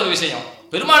 இரண்டாவது ஒரு விஷயம்,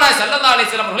 பெருமானார் ஸல்லல்லாஹு அலைஹி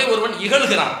வஸல்லம் அவர்களை ஒருவன்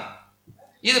இகழ்கிறான்.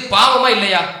 இது பாவமா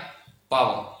இல்லையா?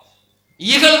 பாவம்.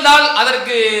 இகழ்ந்தால்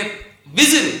அதற்கு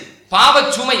விசிறு, பாவ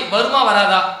சுமை வருமா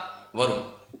வராதா? வரும்.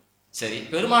 சரி,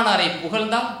 பெருமானாரை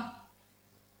புகழ்ந்தால்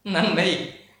நன்மை.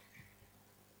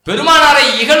 பெருமானாரை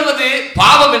இகழ்வது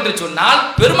பாவம் என்று சொன்னால்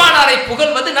பெருமானாரை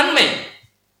புகழ்வது நன்மை.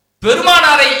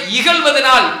 பெருமானாரை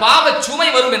இகழ்வதனால் பாவ சுமை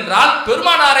வரும் என்றால்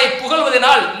பெருமானாரை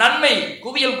புகழ்வதனால் நன்மை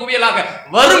குவியல் குவியலாக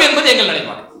வரும் என்பது எங்கள்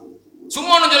நிலைப்பாடு.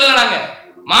 சும்மா ஒன்றும் சொல்லல. நாங்க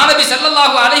மாநபி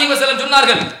ஸல்லல்லாஹு அலைஹி வஸல்லம்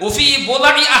சொன்னார்கள், உஃபி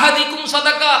புதஇ அஹதிக்கும்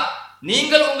சதகா,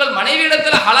 நீங்கள் உங்கள்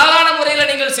மனைவியிடத்தில் ஹலாலான முறையில்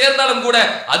நீங்கள் சேர்ந்தாலும் கூட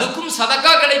அதுக்கும்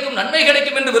சதக்கா கிடைக்கும், நன்மை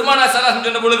கிடைக்கும் என்று பெருமானார் ஸல்லல்லாஹு அலைஹி வஸல்லம்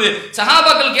சொன்ன பொழுது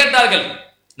சஹாபாக்கள் கேட்டார்கள்,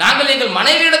 நாங்கள் எங்கள்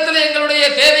மனைவியிடத்தில் எங்களுடைய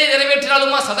தேவையை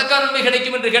நிறைவேற்றினாலுமா சதக்கா நன்மை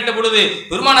கிடைக்கும் என்று கேட்ட பொழுது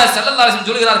பெருமானார் ஸல்லல்லாஹு அலைஹி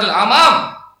வஸல்லம் சொல்கிறார்கள், ஆமாம்,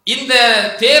 இந்த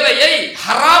தேவையை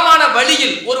ஹராமான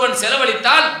வழியில் ஒருவன்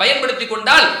செலவழித்தால், பயன்படுத்திக்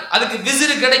கொண்டால் அதுக்கு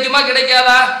விசிறு கிடைக்குமா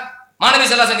கிடைக்காதா? மாநபி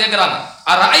ஸல்லல்லாஹு அலைஹி வஸல்லம் கேட்கிறாங்க,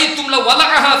 அரஐத்தும் லவ்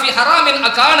வலஅஹா ஃபீ ஹராமின்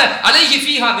அகான அலைஹி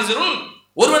ஃபீஹா விஸ்ருன்.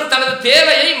 ஒருவன் தனது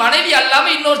தேவையை மனைவி அல்லாம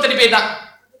இன்னொருத்தடி போயிட்டான்,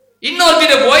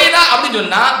 இன்னொருத்திட்ட போயிடா அப்படின்னு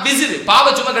சொன்னா விசிறு, பாவ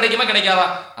சுமை கிடைக்குமா கிடைக்காதா?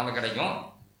 நமக்கு கிடைக்கும்.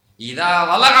 இதா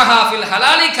வலஅஹா ஃபில்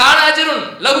ஹலாலி கான அஜ்ருன்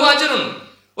லஹு அஜ்ருன்.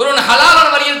 ஒருவன் ஹலாலான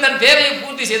வழியில் தன் தேவையை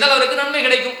பூர்த்தி செய்தால் அவருக்கு நன்மை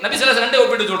கிடைக்கும். நபி ஸல்லல்லாஹு அலைஹி வஸல்லம் ரெண்டே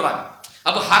ஒப்பிட்டு சொல்றாங்க.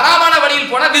 அப்ப ஹராமான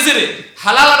வழியில் போனா விசிறு,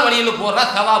 ஹலாலான வழியில் போறா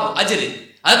தவாபு அஜ்ரு.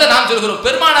 அதுதான் நாம் சொல்கிறோம்,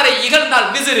 பெருமானாரை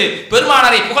இகழ்ந்தால் விசிறு,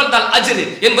 பெருமானாரை புகழ்ந்தால் அஜ்ரு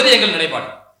என்பது எங்கள் நிலைப்பாடு.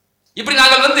 இப்படி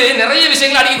நாங்கள் நிறைய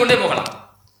விஷயங்களை அடுக்கிக் கொண்டே போகலாம்.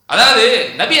 அதாவது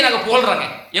நபியை நாங்க புகழ்றாங்க,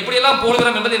 எப்படி எல்லாம்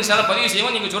புகழ்கிறோம் என்பதை இன்ஷாஅல்லாஹ் பதிவு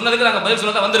செய்வோம். நீங்க சொன்னதுக்கு நாங்க பதில்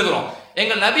சொல்ல வந்திருக்கிறோம்.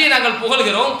 எங்கள் நபியை நாங்கள்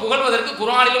புகழ்கிறோம், புகழ்வதற்கு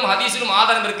குர்ஆனிலும் ஹதீஸிலும்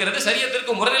ஆதாரம் இருக்கிறது,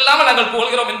 ஷரியத்திற்கு முரணில்லாமல் நாங்கள்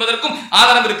புகழ்கிறோம் என்பதற்கும்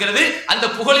ஆதாரம் இருக்கிறது. அந்த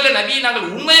புகழில நபியை நாங்கள்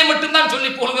உண்மையை மட்டும்தான் சொல்லி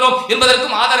புகழ்கிறோம்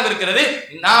என்பதற்கும் ஆதாரம் இருக்கிறது.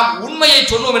 நாம் உண்மையை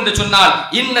சொன்னோம் என்று சொன்னால்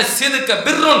இன்ன சிதுக்க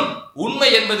பிர்ருன், உண்மை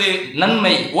என்பது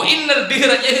நன்மை. ஒஇன்னல்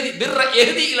பிர்ர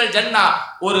யஹ்தி இலல் ஜன்னா,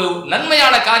 ஒரு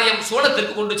நன்மையான காரியம்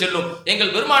சுவனத்திற்கு கொண்டு செல்லும்.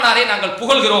 எங்கள் பெருமானாரை நாங்கள்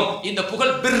புகழ்கிறோம், இந்த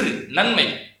புகழ் பிர்ரு நன்மை.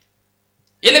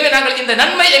 எனவே நாங்கள் இந்த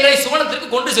நன்மை எங்களை சுவனத்திற்கு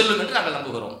கொண்டு செல்லும் என்று நாங்கள்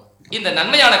நம்புகிறோம். இந்த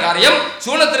நன்மையான காரியம்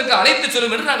சுவனத்திற்கு அழைத்து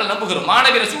செல்லும் என்று நாங்கள் நம்புகிறோம்.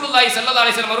 மாநபி ரசூலுல்லாஹி ஸல்லல்லாஹு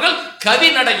அலைஹி வஸல்லம் அவர்கள் கவி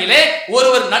நடையிலே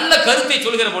ஒருவர் நல்ல கருத்தை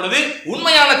சொல்கிற பொழுது,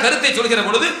 உண்மையான கருத்தை சொல்கிற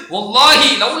பொழுது, வல்லாஹி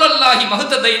லௌலல்லாஹி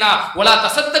மஹ்ததைனா வலா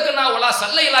தஸத்தகனா வலா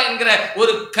ஸல்லைலா என்கிற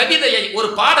ஒரு கவிதையை, ஒரு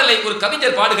பாடலை ஒரு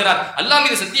கவிஞர் பாடுகிறார். அல்லாஹ்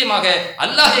மீது சத்தியமாக,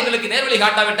 அல்லாஹ் எங்களுக்கு நேர்வழி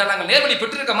காட்டாவிட்டால் நாங்கள் நேர்வழி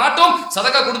பெற்றிருக்க மாட்டோம்,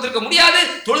 சதகா கொடுத்திருக்க முடியாது,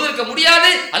 தொழுதிருக்க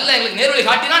முடியாது. அல்லாஹ் எங்களுக்கு நேர்வழி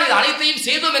காட்டினால் இது அனைத்தையும்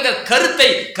செய்தோம் என்ற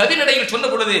கருத்தை கவிநடையில் சொன்ன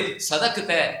பொழுது,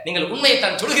 சதகத, நீங்கள் உண்மையை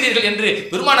தான் சொல்கிறீர்கள் என்று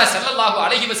பெருமானார் ஸல்லல்லாஹு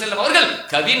அலைஹி வஸல்லம் அவர்கள்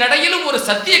கவிநடையிலும் ஒரு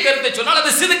சத்திய கருத்தை சொன்னால்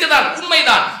அது சிதுக்குதான்,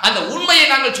 உண்மைதான். அந்த உண்மையை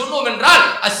நாங்கள் சொன்னோம் என்றால்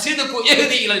அஸ்ஸிதுகு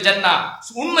யஹ்தி இலல் ஜன்னா,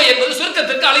 உண்மை என்பது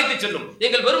சொர்க்கத்திற்கு அழைத்து செல்லும்.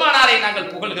 எங்கள் பெருமானாரை நாங்கள்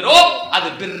புகழ்கிறோம், அது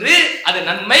பிர்ரு, அது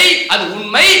நன்மை, அது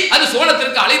உண்மை, அது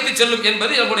சுவனத்திற்கு அழைத்து செல்லும்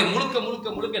என்பது எங்களுடைய முழுக்க முழுக்க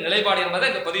முழுக்க நிலைப்பாடு என்பதை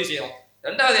இங்க பதிவு செய்யும்.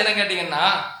 இரண்டாவது என்ன கேட்டீங்கன்னா,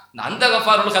 அந்த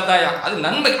கஃபாருல் கதாயா, அது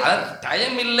நன்மை, அது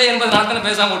டைம் இல்லை என்பதனால தானே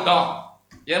பேசாம விட்டோம்.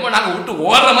 ஏமா நாங்க விட்டு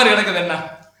ஓடுற மாதிரி கிடக்குது, என்ன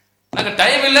நாங்க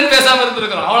டைம் இல்லைன்னு பேசாம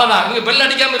இருந்திருக்கிறோம், அவ்வளவுதான். நீங்க பெல்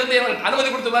அடிக்காம இருந்து அனுமதி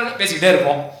கொடுத்து பாருங்க, பேசிக்கிட்டே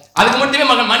இருப்போம். அதுக்கு மட்டுமே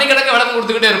மணிக்கணக்க விளக்கம்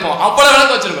கொடுத்துக்கிட்டே இருப்போம், அவ்வளவு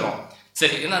விளக்கம் வச்சிருக்கிறோம்.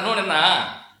 சரி, இன்னொன்னு என்ன,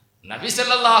 நபி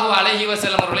ஸல்லல்லாஹு அலைஹி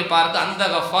வஸல்லம் அவர்களை பார்த்து அந்த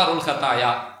கஃபாருல்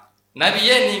கதாயா,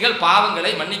 நபியே நீங்கள்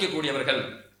பாவங்களை மன்னிக்க கூடியவர்கள்,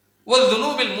 ஒரு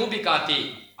துனூபில் மூபிகாத்தி,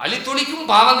 அழித்துளிக்கும்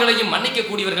பாவங்களையும் மன்னிக்க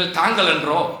கூடியவர்கள் தாங்கள்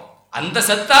என்றோ, அந்த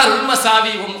சத்தார்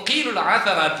உல்மசாவி முகீருல்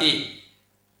ஆதராத்தி,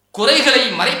 குறைகளை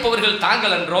மறைப்பவர்கள்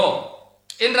தாங்கள் என்றோ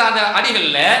என்ற அந்த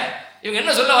அடிகள்ல இவங்க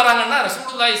என்ன சொல்ல வராங்கன்னா,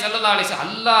 ரசூலுல்லாஹி ஸல்லல்லாஹு அலைஹி வஸல்லம்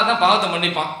அல்லாஹ் தான் பாவத்தை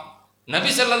மன்னிப்பான், நபி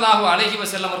ஸல்லல்லாஹு அலைஹி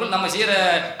வஸல்லம் அவர்கள் நம்ம செய்யற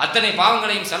அத்தனை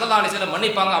பாவங்களையும் ஸல்லல்லாஹு அலைஹி வஸல்லம்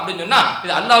மன்னிப்பாங்க அப்படின்னு சொன்னா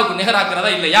இது அல்லாஹ்வுக்கு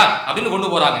நிகராக்கிறதா இல்லையா அப்படின்னு கொண்டு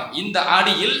போறாங்க. இந்த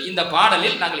அடியில், இந்த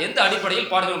பாடலில் நாங்கள் எந்த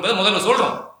அடிப்படையில் பாடுகிறோம் என்பதை முதல்ல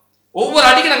சொல்றோம். ஒவ்வொரு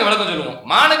அடிக்கு நாங்கள் விளக்கம் சொல்லுவோம்.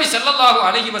 மாநபி ஸல்லல்லாஹு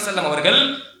அலைஹி வஸல்லம் அவர்கள்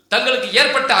தங்களுக்கு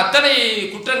ஏற்பட்ட அத்தனை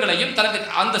குற்றங்களையும், தனக்கு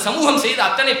அந்த சமூகம் செய்த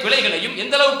அத்தனை பிழைகளையும்,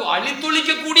 எந்த அளவுக்கு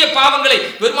அழித்தொழிக்கக்கூடிய பாவங்களை,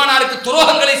 பெருமானாருக்கு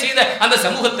துரோகங்களை செய்த அந்த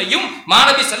சமூகத்தையும்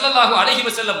மாநபி ஸல்லல்லாஹு அலைஹி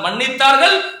வஸல்லம்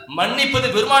மன்னித்தார்கள். மன்னிப்பது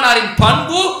பெருமானாரின்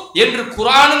பண்பு என்று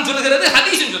குர்ஆனும் சொல்கிறது,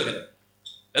 ஹதீஸும் சொல்கிறது.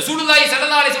 ரசூலுல்லாஹி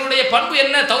ஸல்லல்லாஹு அலைஹி வஸல்லம் பண்பு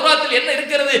என்ன, தௌராத்தில் என்ன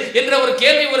இருக்கிறது என்ற ஒரு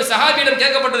கேள்வி ஒரு சஹாபியிடம்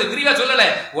கேட்கப்பட்டது. விரிவா சொல்லல,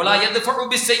 வலா யத்ஃபு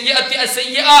பிஸ்ஸய்யிஅத்தி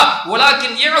அஸ்ஸய்யிஆ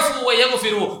வலாக்கின் யஃபு வ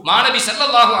யக்ஃபிரு. மாநபி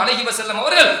ஸல்லல்லாஹு அலைஹி வஸல்லம்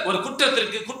அவர்கள் ஒரு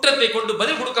குற்றத்தை கொண்டு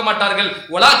பதில் கொடுக்க மாட்டார்கள்,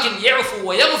 வலாக்கின் யஃபு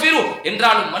வ யக்ஃபிரு,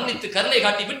 என்றாலும் மன்னித்து கருணை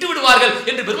காட்டி விட்டு விடுவார்கள்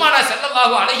என்று பெருமானார்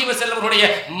ஸல்லல்லாஹு அலைஹி வஸல்லம் அவருடைய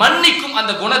மன்னிக்கும்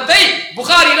அந்த குணத்தை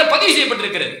புகாரியில பதிவு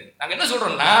செய்யப்பட்டிருக்கிறது. நாங்க என்ன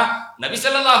சொல்றோம்னா, நபி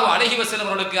ஸல்லல்லாஹு அலைஹி வஸல்லம்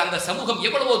அவர்களுக்கு அந்த சமூகம்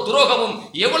எவ்வளவோ துரோகமும்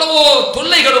எவ்வளவோ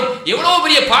தொல்லைகளும் எவ்வளவோ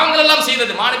பெரிய பாவங்கள் எல்லாம்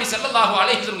செய்தது. மாணவி ஸல்லல்லாஹு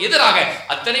அலைஹி வஸல்லம் எதிராக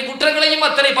அத்தனை குற்றங்களையும்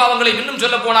அத்தனை பாவங்களையும் இன்னும்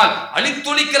சொல்ல போனால்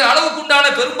அழித்தொழிக்கிற அளவுக்கு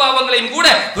உண்டான பெரும் பாவங்களையும் கூட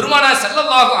பெருமானார்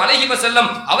ஸல்லல்லாஹு அலைஹி வஸல்லம்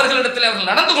அவர்களிடத்தில்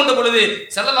அவர்கள் நடந்து கொண்ட பொழுது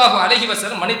ஸல்லல்லாஹு அலைஹி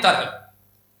வஸல்லம் மன்னித்தார்கள்.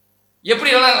 எப்படி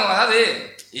அதாவது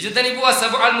இஜ்தனிபு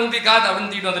அஸ்ஸபுல் மூபிகாத்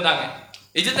அப்படின்னு தீட்டு வந்துட்டாங்க.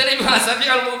 இஜ்தனிபு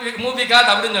அஸ்ஸபுல் மூபிகாத்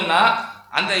அப்படின்னு சொன்னா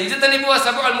அந்த இஜ்தனிபு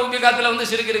அஸ்ஸபுல் மூபிகாத்துல வந்து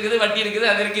ஷிர்க் இருக்குது, வட்டி இருக்குது,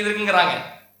 அது இருக்கு, இது இருக்குங்கறாங்க.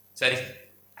 சரி,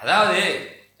 அதாவது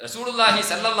ரசூலுல்லாஹி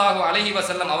ஸல்லல்லாஹு அலைஹி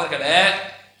வஸல்லம் அவர்களே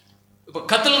இப்ப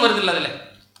கத்ல் வருது இல்ல, அதுல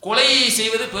கொலை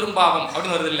செய்வது பெரும் பாவம்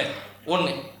அப்படின்னு வருது இல்ல.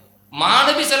 ஒண்ணு,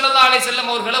 மாணவி ஸல்லல்லாஹு அலைஹி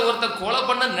வஸல்லம் அவர்களை ஒருத்தர் கொலை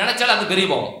பண்ண நினைச்சால் அது பெரிய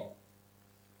பாவம்,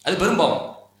 அது பெரும் பாவம்,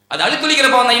 அது அழித்தொழிக்கிற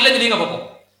பாவம் தான். இல்லைன்னு சொல்லிங்க பார்ப்போம்.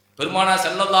 பெருமானார்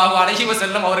ஸல்லல்லாஹு அலைஹி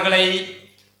வஸல்லம் அவர்களை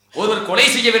ஒருவர் கொலை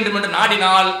செய்ய வேண்டும் என்று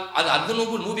நாடினால் அது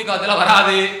அத்னூபு மூபிகாத்துல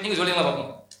வராது. நீங்க சொல்லுங்க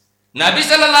பார்ப்போம். நபி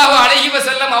ஸல்லல்லாஹு அலைஹி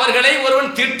வஸல்லம் அவர்களை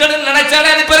ஒருவன் திட்டணும்னு நினைச்சாலே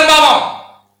அது பெரும்பாவம்.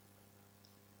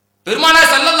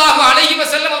 பெருமானார் ஸல்லல்லாஹு அலைஹி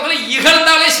வஸல்லம் அவர்களை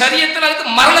இகழ்ந்தாலே ஷரியத்தில்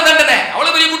அதுக்கு மரண தண்டனை,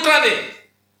 அவ்வளவு பெரிய குற்றம் அது.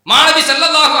 மாணவி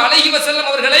ஸல்லல்லாஹு அலைஹி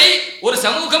வஸல்லம் அவர்களை ஒரு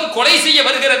சமூகம் கொலை செய்ய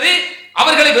வருகிறது.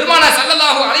 அவர்களை பெருமானார்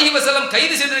ஸல்லல்லாஹு அலைஹி வஸல்லம்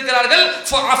கைது செய்திருக்கிறார்கள்.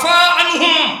 ஃபஅஃபா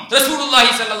அன்ஹும் ரசூலுல்லாஹி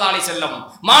ஸல்லல்லாஹு அலைஹி வஸல்லம்,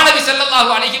 மாணவி ஸல்லல்லாஹு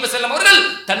அலைஹி வஸல்லம் அவர்கள்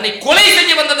தன்னை கொலை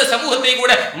செய்ய வந்த அந்த சமூகத்தை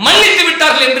கூட மன்னித்து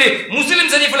விட்டார்கள் என்று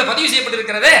முஸ்லிம் ஷரீஃப்ல பதிவு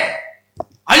செய்யப்பட்டிருக்கிறதே.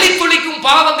 அழித்தொழிக்கும்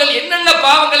பாவங்கள் என்னென்ன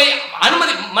பாவங்களை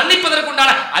அனுமதி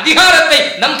மன்னிப்பதற்குண்டான அதிகாரத்தை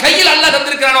நம் கையில் அல்லாஹ்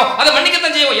தந்திருக்கிறானோ அதை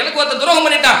மன்னிக்கத்தான் செய்வோம். எனக்கு ஒருத்தன் துரோகம்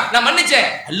பண்ணிட்டான், நான் மன்னிச்சேன்,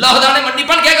 அல்லாஹ் தானே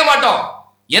மன்னிப்பான்னு கேட்க மாட்டோம்.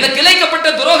 எனக்கு இழைக்கப்பட்ட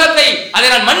துரோகத்தை அதை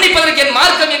நான் மன்னிப்பதற்கு என்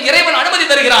மார்க்கம், என் இறைவன் அனுமதி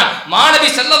தருகிறான். மாணவி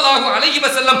ஸல்லல்லாஹு அலைஹி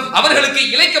வஸல்லம் அவர்களுக்கு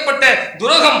இழைக்கப்பட்ட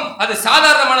துரோகம் அது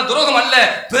சாதாரணமான துரோகம் அல்ல,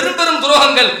 பெரும் பெரும்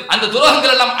துரோகங்கள். அந்த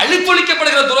துரோகங்கள் எல்லாம்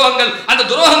அழித்தொழிக்கப்படுகிற துரோகங்கள். அந்த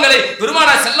துரோகங்களை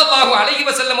பெருமானார் ஸல்லல்லாஹு அலைஹி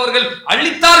வஸல்லம் அவர்கள்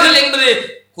அழித்தார்கள் என்பது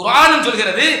குர்ஆனும்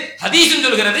சொல்கிறது, ஹதீஸும்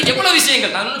சொல்கிறது. எவ்வளவு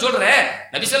விஷயங்கள் நான் சொல்றேன்.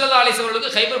 நபி ஸல்லல்லாஹு அலைஹி வஸல்லம்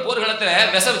அவர்களுக்கு கைபர் போர்க்களத்துல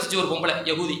விச வச்சு ஒரு பொம்பளை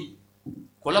யகூதி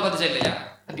கொல்ல பத்துச்சா இல்லையா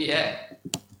நபியே?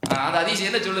 அந்த ஹதீஸ்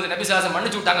என்ன சொல்லுது? நபி ஸல்லல்லாஹு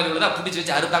மன்னிச்சு விட்டாங்க சொல்லுதா, பிடிச்சு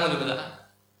வச்சு அறுத்தாங்க சொல்லுதா?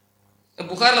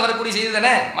 புகார்ல வரக்கூடிய செய்தி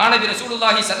தானே. மாணவி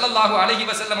ரசூலுல்லாஹி ஸல்லல்லாஹு அலைஹி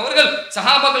வஸல்லம் அவர்கள்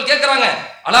சஹாபாக்கள் கேட்கறாங்க,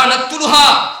 அலா நக்துலுஹா,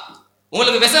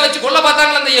 உங்களுக்கு விச வச்சு கொல்ல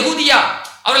பார்த்தாங்களா அந்த யகூதியா,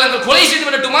 அவர்கள் அங்க கொலை செய்து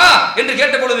விடட்டுமா என்று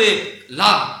கேட்ட பொழுது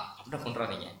லா அப்படி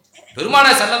பண்றாங்க.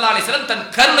 பெருமானார் ஸல்லல்லாஹு அலைஹி வஸல்லம் தன்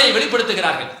கருணையை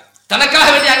வெளிப்படுத்துகிறார்கள். தனக்காக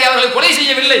வேண்டி அங்கே அவர்கள் கொலை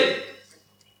செய்யவில்லை.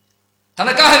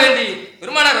 தனக்காக வேண்டி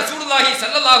பெருமானார் ரசூலுல்லாஹி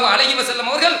ஸல்லல்லாஹு அலைஹி வஸல்லம்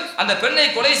அவர்கள் அந்த பெண்ணை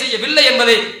கொலை செய்யவில்லை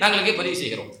என்பதை நாங்கள் பதிவு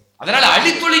செய்கிறோம். அதனால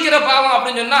அழித்தொழிக்கிற பாவம்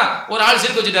அப்படின்னு சொன்னா ஒரு ஆள்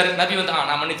சிறுக்கு வச்சுட்டாரு, நபி வந்து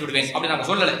நான் மன்னித்து விடுவேன் அப்படி நாங்க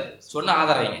சொல்லல. சொன்ன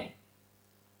ஆதாரம்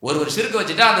ஒருவர் சிறுக்கு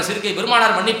வச்சுட்டா அந்த சிறுக்கை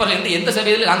பெருமானார் மன்னிப்பார்கள் என்று எந்த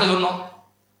சபையில நாங்க சொன்னோம்?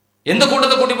 எந்த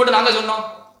கூட்டத்தை கூட்டி போட்டு நாங்க சொன்னோம்?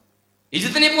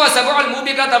 இஜ்தனிபு அஸ்ஸபுல்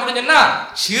மூபிகாத் அப்படின்னு சொன்னா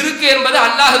ஷிர்க் என்பது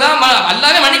அல்லாஹ் தான்,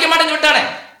 அல்லாஹ்வே மன்னிக்க மாட்டேன்னு சொல்லிட்டானே.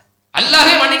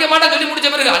 அல்லாஹ்வே மன்னிக்க மாட்டான்னு சொல்லி முடிச்ச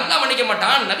பிறகு அல்லாஹ் மன்னிக்க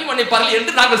மாட்டான், நபி மன்னிப்பார்கள்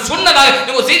என்று நாங்கள்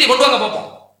சொன்னதாக ஒரு செய்தி கொண்டு வாங்க பார்ப்போம்.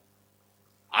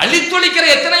 அழித்தொழிக்கிற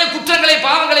எத்தனையோ குற்றங்களை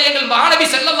பாவங்களை எங்கள் மாணவி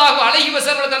ஸல்லல்லாஹு அலைஹி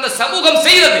வஸல்லம் அந்த சமூகம்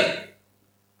செய்தது.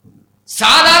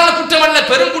 சாதாரண குற்றம் அல்ல,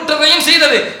 பெரும் குற்றத்தையும்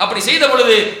செய்தது. அப்படி செய்த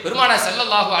பொழுது பெருமானார்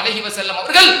ஸல்லல்லாஹு அலைஹி வஸல்லம்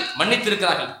அவர்கள்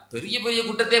மன்னித்திருக்கிறார்கள். பெரிய பெரிய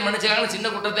குற்றத்தை மன்னிச்சாங்க, சின்ன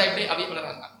குற்றத்தை அப்படி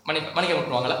மன்னிக்க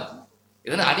விட்டுருவாங்களா?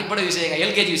 இதுன்னு அடிப்படை விஷயங்க,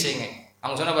 எல்கேஜி விஷயங்க.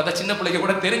 அவங்க சொன்ன பார்த்தா சின்ன பிள்ளைக்கு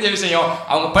கூட தெரிஞ்ச விஷயம்.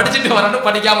 அவங்க படிச்சுட்டு வரணும்,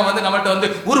 படிக்காம வந்து நம்மகிட்ட வந்து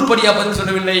உருப்படியா பதில்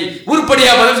சொல்லவில்லை,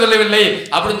 உருப்படியா பதில் சொல்லவில்லை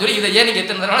அப்படின்னு சொல்லி இதை ஏன் நீங்க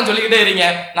எத்தனை தடவை சொல்லிக்கிட்டே இருங்க,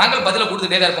 நாங்கள் பதில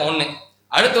கொடுத்துட்டே தான் இருப்போம். ஒண்ணு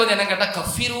அடுத்து வந்து என்ன கேட்டா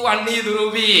கஃபிரு அன்னி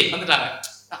துருவி வந்துட்டாங்க.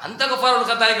 அந்த கஃபாரோட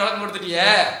கத்தாய்க்கு வழக்கம் கொடுத்துட்டிய,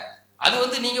 அது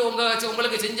வந்து நீங்க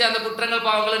உங்களுக்கு செஞ்ச அந்த குற்றங்கள்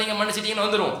பாவங்களை நீங்க மன்னிச்சிட்டீங்கன்னு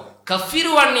வந்துடும்.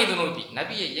 கஃபிரு அன்னி துருவி,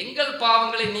 நபியே எங்கள்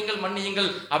பாவங்களை நீங்கள் மன்னியுங்கள்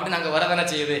அப்படி நாங்க வரதானே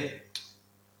செய்யுது.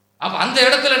 அப்ப அந்த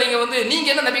இடத்துல நீங்க வந்து நீங்க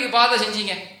என்ன நபிக்கு பாவம்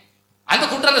செஞ்சீங்க? அந்த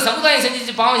குற்றம் அந்த சமுதாயம்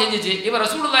செஞ்சிச்சு, பாவம் செஞ்சிச்சு. இவர்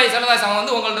ரசூலுல்லாஹி ஸல்லல்லாஹு அலைஹி வஸல்லம்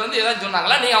வந்து உங்கள்ட்ட வந்து ஏதாவது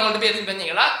சொன்னாங்களா? நீங்க அவங்கள்ட்ட போய் எதுவும்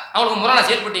செஞ்சீங்களா? அவங்களுக்கு முரணா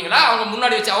செயல்பட்டீங்களா? அவங்க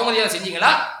முன்னாடி வச்சு அவமதியாக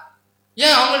செஞ்சீங்களா?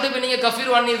 ஏன் அவங்கள்ட்ட போய் நீங்க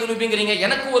கஃபீர் அன்னி துருபிங்கிறீங்க?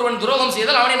 எனக்கு ஒருவன் துரோகம்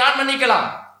செய்தால் அவனை நான் மன்னிக்கலாம்.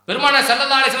 பெருமானார்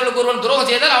ஸல்லல்லாஹு அலைஹி வஸல்லம் ஒருவன் துரோகம்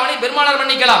செய்தால் அவனை பெருமானார்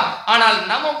மன்னிக்கலாம். ஆனால்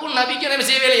நமக்கும் நபிக்கு நம்ம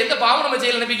செய்யவே எந்த பாவம் நம்ம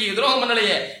செய்யல, நபிக்கு துரோகம்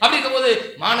பண்ணலையே. அப்படி இருக்கும்போது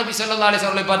மாநபி ஸல்லல்லாஹு அலைஹி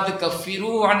வஸல்லம் பார்த்து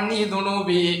கஃபிரு அன்னி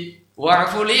துனூபி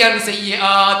வஅஃபுலி அன்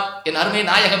ஸய்யிஆத், என் அருமை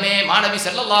நாயகமே மாநபி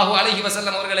ஸல்லல்லாஹு அலைஹி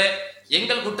வஸல்லம் அவர்களே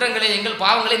எங்கள் குற்றங்களை எங்கள்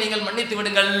பாவங்களை நீங்கள் மன்னித்து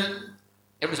விடுங்கள்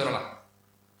எப்படி சொல்லலாம்?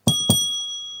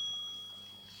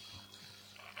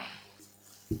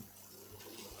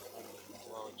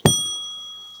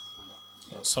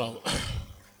 அஸ்ஸலாமு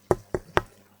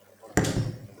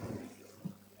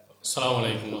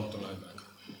அலைக்கும் வரஹ்மத்துல்லாஹி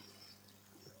வபரகாத்துஹு.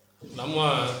 நம்ம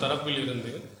தரப்பில்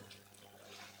இருந்து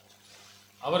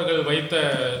அவர்கள் வைத்த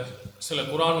சில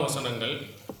குர்ஆன் வசனங்கள்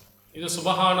இது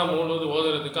சுபஹான முழுவது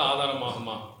ஓதுறதுக்கு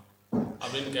ஆதாரமாகுமா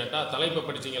அப்படின்னு கேட்டால் தலைப்பை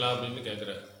படிச்சிங்களா அப்படின்னு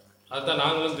கேட்குறாரு. அதுதான்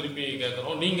நாங்களும் திருப்பி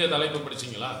கேட்குறோம், நீங்கள் தலைப்பை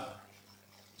படிச்சிங்களா?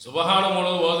 சுபஹான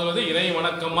முழுது ஓதுவது இறை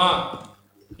வணக்கமா?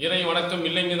 இறை வணக்கம்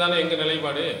இல்லைங்க தானே எங்க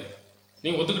நிலைப்பாடு.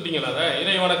 நீங்க ஒத்துக்கிட்டீங்களா? அதை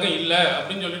இறை வணக்கம் இல்லை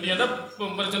அப்படின்னு சொல்லிட்டீங்கன்னா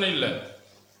பிரச்சனை இல்லை.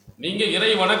 நீங்க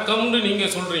இறை வணக்கம்னு நீங்க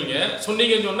சொல்றீங்க,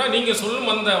 சொன்னீங்கன்னு சொன்னா நீங்க சொல்லும்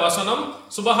அந்த வசனம்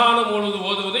சுபஹான முழுது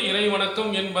ஓதுவது இறை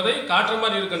வணக்கம் என்பதை காட்டுற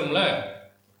மாதிரி இருக்கணும்ல.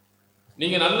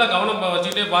 நீங்க நல்ல கவனம்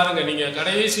வச்சுக்கிட்டே பாருங்க. நீங்க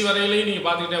கடைசி வரையிலையும் நீங்க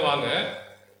பார்த்துக்கிட்டே வாங்க.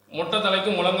 மொட்டை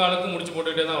தலைக்கும் முழங்காலுக்கும் முடிச்சு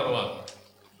போட்டுக்கிட்டே தான் வருவாங்க.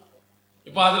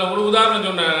 இப்போ அதுல ஒரு உதாரணம்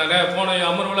சொன்னேன். போன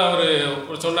அமர்வில்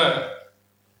அவர் சொன்னார்,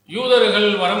 யூதர்கள்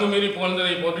வரம்பு மீறி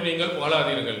புகழ்ந்ததை போன்று நீங்கள்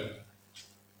புகழாதீர்கள்.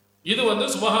 இது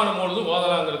சுபஹான முழுது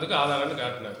ஓதலாங்கிறதுக்கு ஆதாரம்னு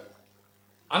காட்டினார்.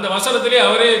 அந்த வசனத்திலே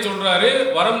அவரே சொல்றாரு,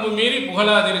 வரம்பு மீறி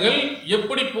புகழாதீர்கள்.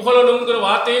 எப்படி புகழணுங்கிற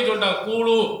வார்த்தையே சொல்றாங்க.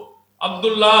 கூலு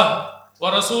அப்துல்லா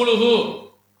ரசூலுஹு,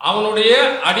 அவனுடைய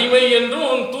அடிமை என்றும்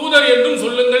அவன் தூதர் என்றும்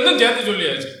சொல்லுங்கள்னு சேர்த்து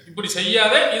சொல்லியாச்சு. இப்படி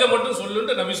செய்யாத, இதை மட்டும்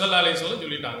சொல்லுன்னு நபி ஸல்லல்லாஹு அலைஹி வஸல்லம்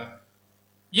சொல்லிட்டாங்க.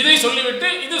 இதை சொல்லிவிட்டு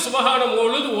இது சுபஹான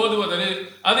முழுது ஓதுவது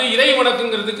அது இறை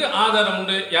வணக்கங்கிறதுக்கு ஆதாரம்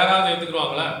உண்டு. யாராவது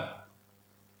எடுத்துக்குவாங்களா?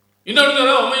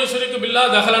 இன்னொரு உமையுஷ்ரிக்கு பில்லா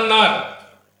தஹலன்னார்,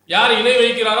 யார் இணை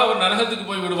வைக்கிறாரோ அவர் நரகத்துக்கு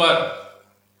போய் விடுவார்.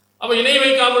 அப்ப இணை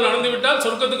வைக்காமல் நடந்து விட்டால்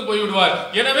சொர்க்கத்துக்கு போய் விடுவார்.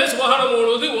 எனவே சுபஹான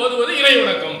முழுது ஓதுவது இறை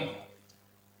வணக்கம்.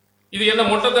 இது என்ன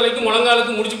மொட்டை தலைக்கும்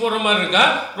முழங்காலுக்கும் முடிச்சு போடுற மாதிரி இருக்கா?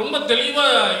 ரொம்ப தெளிவா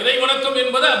இறை வணக்கம்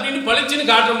என்பதை அப்படின்னு பளிச்சுன்னு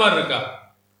காட்டுற மாதிரி இருக்கா?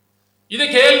 இதை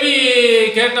கேள்வி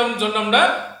கேட்டோம்னு சொன்னோம்னா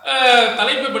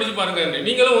தலைப்பை படிச்சு பாருங்க.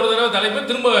 நீங்களும் ஒரு தடவை தலைப்பை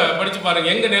திரும்ப படிச்சு பாருங்க.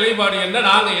 எங்க நிலைப்பாடு என்ன,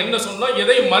 நாங்க என்ன சொன்னோம்,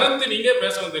 எதை மறுத்து நீங்க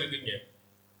பேச வந்திருக்கீங்க.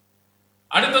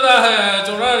 அடுத்ததாக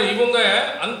சொல்றார், இவங்க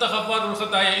அந்த ஹஃபார்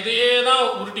உல்ஹத்தாய இதையே தான்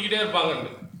உருட்டிக்கிட்டே இருப்பாங்க.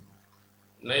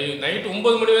 நைட்டு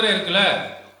 9 மணி வரை இருக்குல்ல,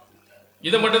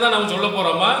 இதை மட்டும் தான் நம்ம சொல்ல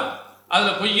போறோமா?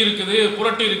 அதுல பொய் இருக்குது,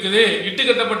 புரட்டு இருக்குது,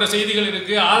 இட்டுக்கட்டப்பட்ட செய்திகள்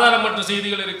இருக்கு, ஆதாரமற்ற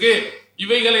செய்திகள் இருக்கு.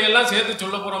 இவைகளை எல்லாம் சேர்த்து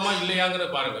சொல்ல போறோமா இல்லையாங்கிற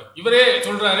பாருங்க. இவரே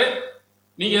சொல்றாரு,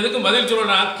 நீங்க எதுக்கும் பதில்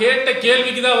சொல்லலாம். கேட்ட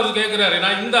கேள்விக்கு தான் அவர் கேட்கிறாரு.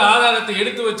 நான் இந்த ஆதாரத்தை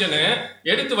எடுத்து வச்சேன்னு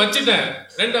எடுத்து வச்சுட்டேன்,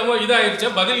 2 இதாயிருச்சா,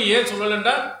 பதில் ஏன்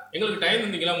சொல்லலண்டா எங்களுக்கு டைம்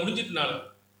தந்தீங்களா? முடிஞ்சிட்டுனால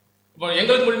இப்போ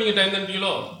எங்களுக்கு மட்டும் நீங்க டைம்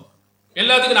தந்தீங்களோ?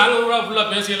 எல்லாத்துக்கும் நாங்க ஒரு ஃபுல்லா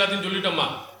பேசி எல்லாத்தையும் சொல்லிட்டோமா?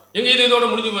 எங்க இது இதோட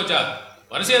முடிஞ்சு போச்சா?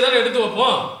 வரிசையா தானே எடுத்து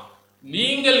வைப்போம்.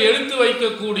 நீங்கள் எடுத்து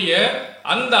வைக்கக்கூடிய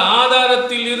அந்த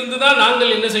ஆதாரத்தில் இருந்து தான்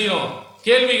நாங்கள் என்ன செய்யறோம்,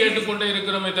 கேள்வி கேட்டுக்கொண்டே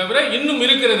இருக்கிறோமே தவிர இன்னும்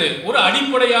இருக்கிறது. ஒரு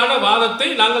அடிப்படையான வாதத்தை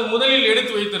நாங்கள் முதலில்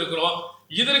எடுத்து வைத்திருக்கிறோம்.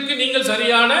 இதற்கு நீங்கள்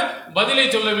சரியான பதிலை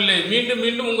சொல்லவில்லை. மீண்டும்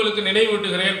மீண்டும் உங்களுக்கு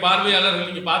நினைவூட்டுகிறேன், பார்வையாளர்கள்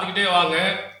நீங்க பார்த்துக்கிட்டே வாங்க.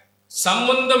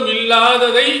 சம்பந்தம்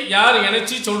இல்லாததை யார்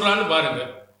இணைச்சி சொல்றான்னு பாருங்க.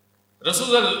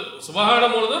 ரசூல் சுபஹான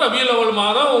முழுது ரபியுல் அவ்வல்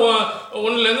மாதம்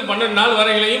 1லேருந்து 12 நாள்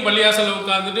வரையிலையும் பள்ளியாசல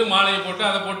உட்கார்ந்துட்டு மாலையை போட்டு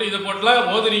அதை போட்டு இதை போட்டுலாம்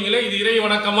ஓதுறீங்களே, இது இறை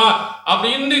வணக்கமா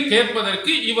அப்படின்னு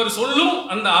கேட்பதற்கு இவர் சொல்லும்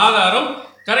அந்த ஆதாரம்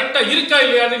கரெக்டா இருக்கா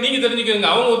இல்லையான்னு நீங்க தெரிஞ்சுக்கோங்க.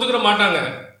 அவங்க ஒத்துக்கிற மாட்டாங்க.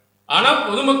 ஆனா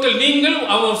பொதுமக்கள் நீங்கள்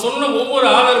அவர் சொன்ன ஒவ்வொரு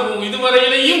ஆதாரமும்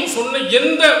இதுவரையிலையும் சொன்ன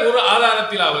எந்த ஒரு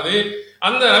ஆதாரத்திலாவது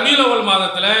அந்த ரபியுல் அவ்வல்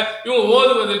மாதத்துல இவங்க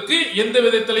ஓதுவதற்கு எந்த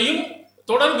விதத்திலையும்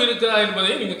தொடர்பு இருக்கிறா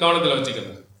என்பதை நீங்க கவனத்தில்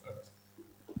வச்சுக்கணும்.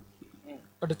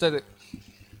 அடுத்தது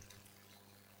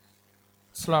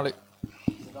அஸ்ஸலாமு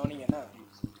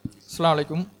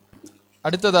அலைக்கும்.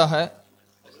 அடுத்தது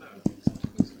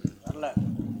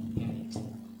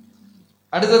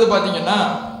பாத்தீங்கன்னா,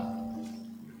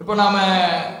 இப்போ நாம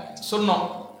சொன்னோம்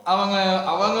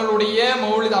அவங்களுடைய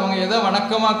மௌலிது அவங்க எதை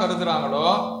வணக்கமா கருதுறாங்களோ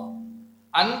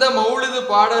அந்த மௌலிது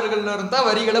பாடல்கள்ல இருந்தா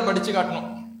வரிகளை படிச்சு காட்டணும்.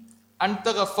 அந்த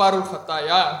கஃபாருல்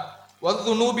ஹத்தாயா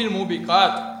வதுனூபில்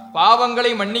மூபிகாத்,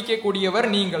 பாவங்களை மன்னிக்க கூடியவர்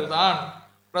நீங்கள் தான்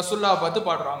ரசூல்லா பார்த்து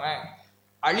பாடுறாங்க.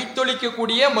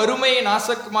 அழித்தொழிக்கக்கூடிய மறுமையை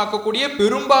நாசமாக்கக்கூடிய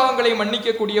பெரும்பாவங்களை மன்னிக்க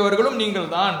கூடியவர்களும் நீங்கள்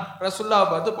தான் ரசூல்லா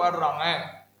பார்த்து பாடுறாங்க.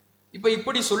 இப்ப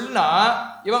இப்படி சொன்னா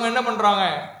இவங்க என்ன பண்றாங்க,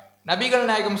 நபிகள்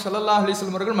நாயகம் ஸல்லல்லாஹு அலைஹி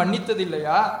வஸல்லம் அவர்கள் மன்னித்தது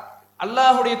இல்லையா?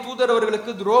 அல்லாஹுடைய தூதர்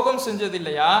அவர்களுக்கு துரோகம் செஞ்சது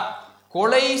இல்லையா?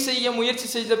 கொலை செய்ய முயற்சி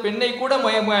செய்த பெண்ணை கூட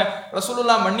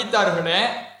ரசூலுல்லாஹ் மன்னித்தார்களே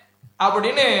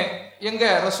அப்படின்னு எங்க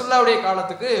ரசூலுல்லாஹ்வுடைய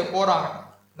காலத்துக்கு போறாங்க.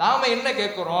 நாம என்ன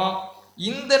கேட்கிறோம்,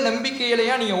 இந்த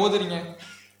நம்பிக்கையிலையா நீங்க ஓதுறீங்க?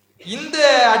 இந்த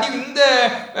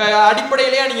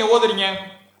அடிப்படையிலையா நீங்க ஓதுறீங்க?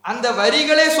 அந்த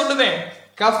வரிகளே சொல்லுவேன்,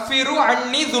 கஃபிரு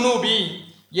அன்னி துனூபி,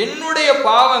 என்னுடைய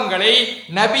பாவங்களை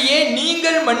நபியே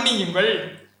நீங்கள் மன்னியுங்கள்.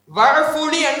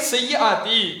 வஃபுலி அன்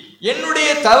செய்யாதி, என்னுடைய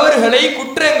தவறுகளை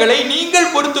குற்றங்களை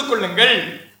நீங்கள் பொறுத்துக் கொள்ளுங்கள்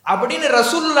அப்படின்னு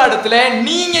ரசூலுல்லாஹ் இடத்துல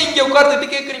நீங்க இங்க உட்கார்ந்துட்டு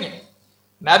கேட்கிறீங்க.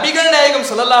 நபிகள் நாயகம்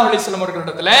ஸல்லல்லாஹு அலைஹி வஸல்லம்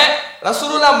அவர்களிடத்துல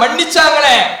ரசூலுல்லாஹ்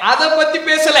மன்னிச்சாங்களே அதை பத்தி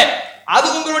பேசல. அது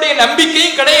உங்களுடைய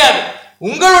நம்பிக்கையும் கிடையாது.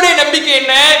 உங்களுடைய நம்பிக்கை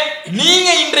என்ன? நீங்க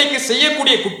இன்றைக்கு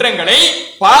செய்யக்கூடிய குற்றங்களை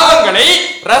பாவங்களை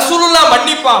ரசூலுல்லாஹ்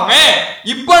மன்னிப்பாங்க.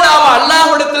 இப்ப நாம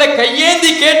அல்லாஹ்விடத்துல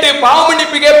கையேந்தி கேட்டு பாவ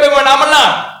மன்னிப்பு கேட்போம்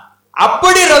நாமெல்லாம்.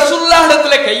 அப்படி ரசூலுல்லாஹ்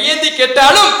இடத்துல கையேந்தி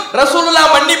கேட்டாலும்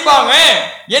ரசூலுல்லாஹ் மன்னிப்பாங்க,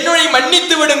 என்னுடைய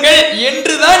மன்னித்து விடுங்கள்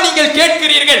என்றுதான் நீங்கள்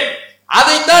கேட்கிறீர்கள்.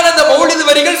 அதைத்தான் அந்த மௌலிது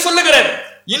வரிகள் சொல்லுகிறது.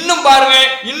 இன்னும் பாருங்க,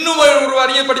 இன்னும் ஒரு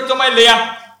வரியை படித்தோமா இல்லையா?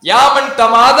 யாமன்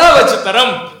தமாதா வச்சு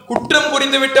தரம், குற்றம்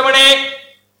புரிந்து விட்டவனே,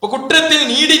 குற்றத்தில்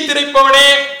நீடித்திருப்பவனே,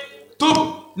 துப்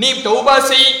நீ தௌபா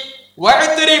செய்,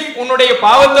 வஅத்ரிஃப் உன்னுடைய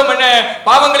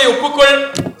பாவங்களை ஒப்புக்கொள்,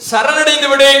 சரணடைந்து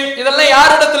விடு. இதெல்லாம்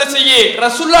யார் இடத்துல செய்ய?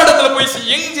 ரசூலுல்லாஹ் இடத்துல போய்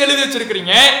செய்ய. எங்க எழுதி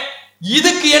வச்சிருக்கீங்க?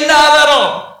 இதுக்கு என்ன ஆதாரம்?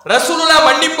 ரசூலுல்லாஹ்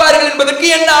மன்னிப்பார்கள் என்பதற்கு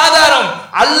என்ன ஆதாரம்?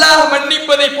 அல்லாஹ்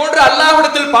மன்னிப்பதை போன்று,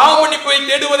 அல்லாஹ்விடத்தில் பாவ மன்னிப்பை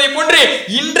தேடுவதை போன்று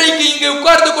இன்றைக்கு இங்க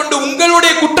உட்கார்ந்து கொண்டு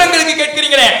உங்களுடைய குற்றங்களுக்கு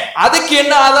கேட்கிறீங்களே, அதுக்கு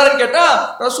என்ன ஆதாரம் கேட்டா,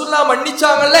 ரசூலுல்லாஹ்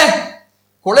மன்னிச்சாங்கல்ல,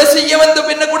 கொலை செய்ய வந்த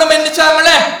பெண்ணை கூட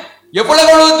மன்னிச்சாங்கல்ல,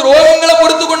 எவ்வளவு துரோகங்களை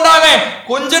பொறுத்து கொண்டாங்க,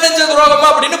 கொஞ்ச நெஞ்ச துரோகமா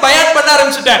அப்படின்னு பயான் பண்ண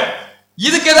ஆரம்பிச்சுட்டார்.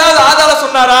 இதுக்கு ஏதாவது ஆதாரம்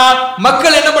சொன்னாரா?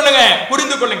 மக்கள் என்ன பண்ணுங்க,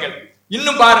 புரிந்து கொள்ளுங்கள்.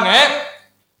 இன்னும் பாருங்க,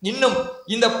 இன்னும்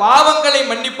இந்த பாவங்களை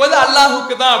மன்னிப்பது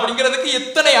அல்லாஹுக்கு தான் அப்படிங்கிறதுக்கு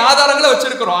எத்தனை ஆதாரங்களை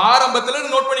வச்சிருக்கிறோம். ஆரம்பத்துல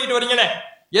இருந்து நோட் பண்ணிக்கிட்டு வரீங்களே,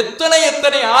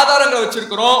 எத்தனை ஆதாரங்களை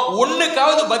வச்சிருக்கிறோம்.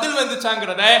 ஒண்ணுக்காவது பதில்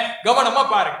வந்துச்சாங்கிறத கவனமா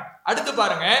பாருங்க. அடுத்து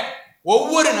பாருங்க,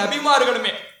 ஒவ்வொரு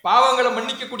நபிமார்களுமே பாவங்களை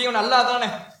மன்னிக்க கூடியவன் அல்லாஹ் தானே,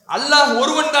 அல்லாஹ்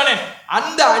ஒருவன் தானே.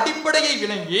 அந்த அடிப்படையை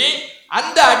விளங்கி,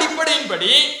 அந்த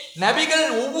அடிப்படையின்படி நபிகள்,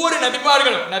 ஒவ்வொரு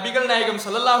நபிமார்களும், நபிகள் நாயகம்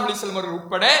ஸல்லல்லாஹு அலைஹி வஸல்லம் அவர்கள்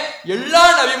உட்பட எல்லா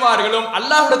நபிமார்களும்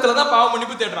அல்லாஹ்விடத்துல தான் பாவ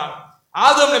மன்னிப்பு தேடுறாங்க.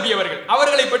 ஆதம் நபி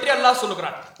அவர்களை பற்றி அல்லாஹ்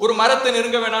சொல்லுகிறான், ஒரு மரத்தை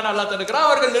நெருங்க வேணாம்னு அல்லாஹ் தடுக்கிறான்,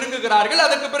 அவர்கள் நெருங்குகிறார்கள்.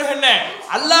 அதுக்கு பிறகு என்ன,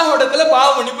 அல்லாஹ்விடத்துல பாவ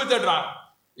மன்னிப்பு தேடுறாங்க.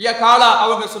 காலா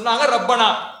அவங்க சொன்னாங்க, ரப்பனா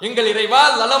எங்கள் இறைவா,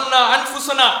 லலம்னா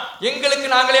அன்ஃபுஸனா எங்களுக்கு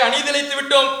நாங்களே அநீதிழைத்து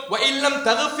விட்டோம், வ இல்லம்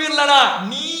தக்ஃபிர் லனா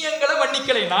நீ எங்களை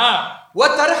மன்னிக்கலைனா, வ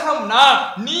தர்ஹம்னா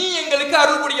நீ எங்களுக்கு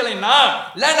அருள் புரியலைனா,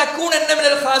 லனகூனன்ன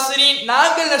மினல் காசிரீன்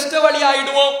நாங்கள் நஷ்டவாளி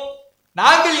ஆயிடுவோம்,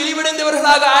 நாங்கள்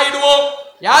இழிவடைந்தவர்களாக ஆயிடுவோம்.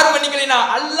 யார் மன்னிக்கலைனா?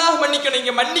 அல்லாஹ் மன்னிக்கணும்.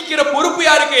 இங்க மன்னிக்கிற பொறுப்பு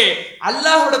யாருக்கு?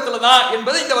 அல்லாஹ்விடத்துல தான்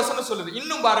என்பதை இந்த வசனம் சொல்லுது.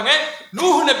 இன்னும் பாருங்க,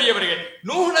 நூஹ்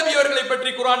நபி அவர்களை பற்றி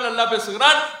குர்ஆன்ல அல்லாஹ்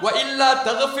பேசுகிறான், வ இல்லா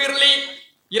தக்ஃபிர்லி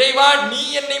இறைவா நீ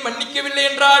என்னை மன்னிக்கவில்லை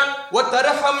என்றால், வ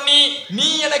தர்ஹம்னி நீ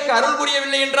எனக்கு அருள்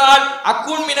புரியவில்லை என்றால்,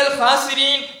 அகுன் மினல்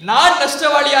காசிரீன் நான்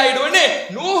நஷ்டவாளி ஆயிடுவேன்னு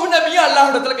நூஹ் நபியும்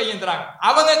அல்லாஹ்விடத்துல கையேந்துறாங்க.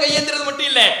 அவங்க கையேந்துறது மட்டும்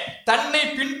இல்ல, தன்னை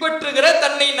பின்பற்றுகிற,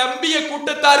 தன்னை நம்பிய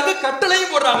கூட்டத்தாருக்கு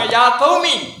கட்டளையும் போடுறாங்க. யா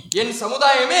கௌமி என்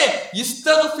சமுதாயமே,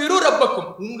 இஸ்தக்ஃபிரு ரப்பக்கும்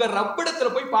உங்க ரப்பிடத்துல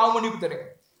போய் பாவ மன்னிப்பு தேடுங்க,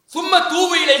 சும்ம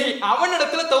தூபு இலைஹி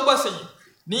அவனிடத்துல தௌபா செய்யும்.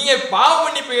 நீங்க பாவ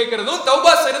மன்னிப்பு கேட்கிறதும்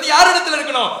தௌபா செய்யறது யார் இடத்துல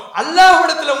இருக்கணும்?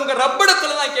 அல்லாஹ்விடத்துல, உங்க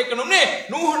ரப்பிடத்துல தான் கேட்கணும்னு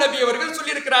நூஹ் நபி அவர்கள்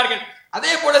சொல்லி இருக்கிறார்கள்.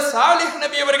 அதே போல சாலிஹ்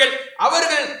நபி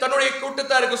அவர்கள் தன்னுடைய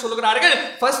கூட்டத்தாருக்கு சொல்கிறார்கள்,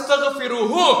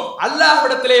 ஃபஸ்தக்ஃபிருஹு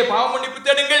அல்லாஹ்விடத்திலே பாவ மன்னிப்பு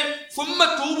தேடுங்கள், சும்ம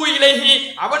தூபு இலைஹி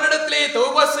அவனிடத்திலே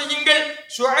தௌபா செய்யுங்கள்.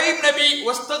 ஷுஐப் நபி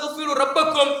வஸ்தக்ஃபிரு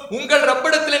ரப்பக்கும் உங்கள்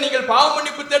ரப்பிடத்திலே நீங்கள் பாவ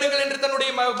மன்னிப்பு தேடுங்கள் என்று தன்னுடைய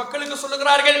மக்களுக்கு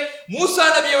சொல்லுகிறார்கள். மூசா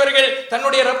நபி அவர்கள்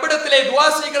தன்னுடைய ரப்பிடத்திலே துஆ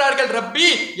செய்கிறார்கள், ரப்பி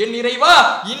என் இறைவா,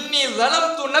 இன்னி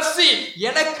ஸலம்து நஃப்ஸி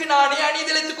எனக்கு நானே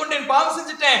அநீதிழைத்துக் கொண்டேன், பாவம்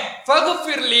செஞ்சிட்டேன்,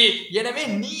 ஃபக்ஃபிர்லி எனவே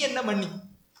நீ என்ன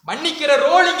மன்னிக்கிற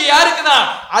ரோல் இங்க யாருக்குதான்?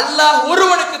 அல்லாஹ்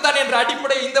ஒருவனுக்கு தான் என்ற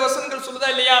அடிப்படை இந்த வசனங்கள்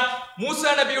சொல்லுதா இல்லையா?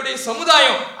 மூசா நபியுடைய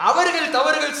சமுதாயம் அவர்கள்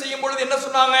தவறுகள் செய்யும் பொழுது என்ன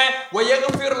சொன்னாங்க?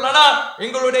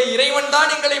 எங்களுடைய இறைவன்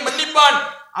தான் எங்களை மன்னிப்பான்,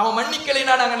 அவன்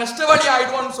மன்னிக்கலைனா நாங்க நஷ்டவாளி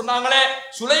ஆயிடுவோம்னு சொன்னாங்களே.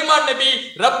 சுலைமான் நபி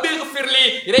ரப்பில் குஃபிர்லி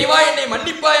இறைவா என்னை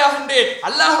மன்னிப்பாயாக என்று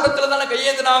அல்லாஹ்விடத்துல தான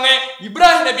கையேந்தினாங்க.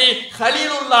 இப்ராஹிம் நபி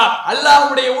கலீலுல்லா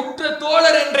அல்லாஹ்வுடைய உற்ற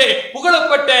தோழர் என்று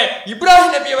புகழப்பட்ட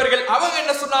இப்ராஹிம் நபி அவர்கள் அவங்க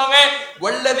என்ன சொன்னாங்க?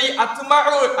 வல்லதி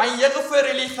அத்மஉ அன் யக்ஃபிர்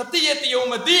லி ஹத்தியத்தி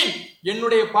யௌமதீன்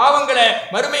என்னுடைய பாவங்களை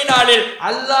மறுமை நாளில்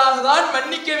அல்லாஹ் தான்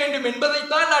மன்னிக்க வேண்டும்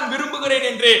என்பதைத்தான் நான் விரும்புகிறேன்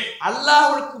என்று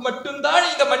அல்லாஹ்வுக்கு மட்டும்தான்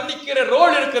இந்த மன்னிக்கிற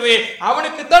ரோல் இருக்குது,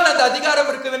 அவனுக்கு தான் அந்த அதிகாரம்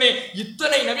இருக்குதுன்னு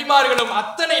இத்தனை நபிமார்களும்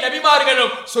அத்தனை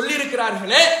நபிமார்களும் சொல்லி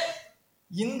இருக்கிறார்களே.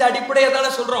 இந்த அடிப்படையை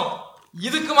தானே சொல்றோம்.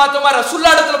 இதுக்கு மாத்தமா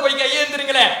ரசூலுல்லாஹ் இடத்துல போய்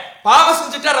கையேந்துறீங்களே, பாவம்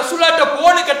செஞ்சுட்டா ரசூலுல்லாஹ்ட்ட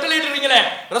போன்னு கட்டளையிடுறீங்களே,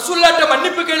 ரசூலுல்லாஹ்ட்ட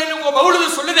மன்னிப்பு கேளுன்னு உங்க மௌலூது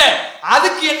சொல்லுதே,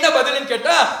 அதுக்கு என்ன பதில்னு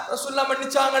கேட்டா ரசூலுல்லாஹ்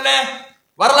மன்னிச்சாங்கல்ல.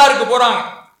 வரலாறுக்கு போறாங்க,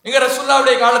 எங்க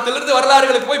ரசூலுல்லாஹ்வுடைய காலத்திலிருந்து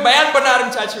வரலாறுகளுக்கு போய் பயான் பண்ண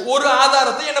ஆரம்பிச்சாச்சு. ஒரு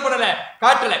ஆதாரத்தை என்ன பண்ணல,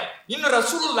 காட்டல. இன்னும்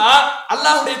ரசூலுல்லாஹ்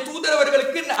அல்லாஹ்வுடைய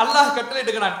தூதரவர்களுக்கு அல்லாஹ்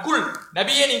கட்டளையிடுகிறான், குல்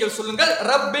நபியே நீங்கள் சொல்லுங்கள்,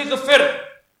 ரப்பிக்ஃபிர்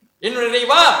என்னுடைய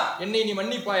இறைவா என்னை நீ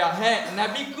மன்னிப்பாயாக.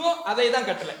 நபிக்கும் அதை தான்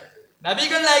கட்டளை.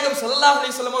 நபிகள் நாயகம் ஸல்லல்லாஹு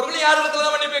அலைஹி வஸல்லம் அவர்கள் யார் இடத்துல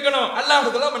தான் மன்னிப்பு கேட்கணும்? அல்லாஹ்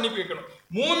இடத்துல தான் மன்னிப்பு கேட்கணும்.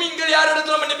 மூமின்கள் யார்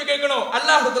இடத்துல மன்னிப்பு கேட்கணும்?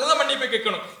 அல்லாஹ் இடத்துல தான் மன்னிப்பு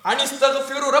கேட்கணும்.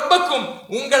 அனிஸ்தக்ஃபிரு ரப்பக்கும்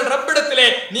உங்கள் ரப்பிடத்திலே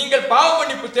நீங்கள் பாவ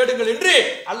மன்னிப்பு தேடுங்கள் என்று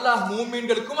அல்லாஹ்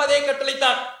மூமின்களுக்கும் அதே கட்டளை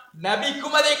தான்,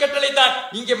 நபிக்கும் அதே கட்டளை தான்.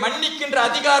 இங்கே மன்னிக்கின்ற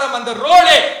அதிகாரம் அந்த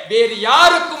ரோலே வேறு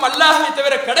யாருக்கும் அல்லாஹ்வை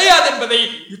தவிர கிடையாது என்பதை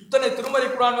இத்தனை திருமறை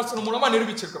குர்ஆன் வசனம் மூலமா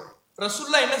நிரூபிச்சிருக்கோம்.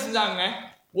 ரசூலுல்லாஹ் என்ன செஞ்சாங்க?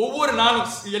 ஒவ்வொரு நாளும்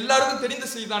எல்லாருக்கும் தெரிந்த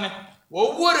செய்தானே,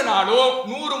 ஒவ்வொரு நாளும்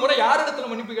 100 முறை யார் இடத்துல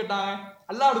மன்னிப்பு கேட்டாங்க?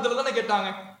 அல்லாஹ் இடத்துல தானே கேட்டாங்க.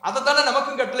 அதை தானே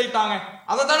நமக்கும் கட்டளையிட்டாங்க,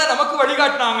 அதை தானே நமக்கு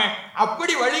வழிகாட்டினாங்க.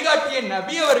 அப்படி வழிகாட்டிய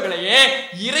நபி அவர்களையே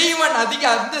இறைவன் அதிக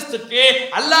அந்தஸ்துக்கு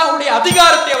அல்லாஹ்வுடைய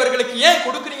அதிகாரத்தை அவர்களுக்கு ஏன்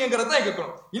கொடுக்குறீங்கிறத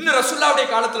கேட்கணும். இன்னும் ரசூலுல்லாஹ்வுடைய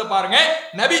காலத்துல பாருங்க,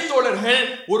 நபி தோழர்கள்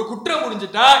ஒரு குற்றம்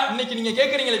புரிஞ்சுட்டா இன்னைக்கு நீங்க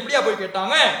கேட்கறீங்களா இப்படியா போய்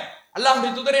கேட்டாங்க?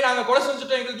 அல்லாஹ்வுடைய தூதரை நாங்க கொலை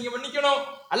செஞ்சுட்டோம், எங்களுக்கு நீங்க மன்னிக்கணும்.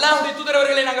 அல்லாஹ்வுடைய தூதர்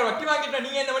அவர்களை நாங்க வட்டி வாங்கிட்டோம்,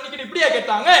 நீங்க என்ன மன்னிக்கணும், இப்படியா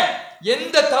கேட்டாங்க?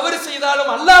 எந்த தவறு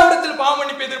செய்தாலும் அல்லாஹ்விடத்தில் பாவ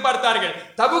மன்னிப்பு எதிர்பார்த்தார்கள்.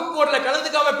 தபுக் போர்ல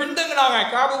கலந்துக்காம பின்தங்கினாங்க.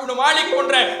 காபு இப்னு மாலிக்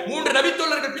போன்ற 3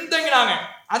 நபித்தோழர்கள் பின்தங்கினாங்க.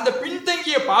 அந்த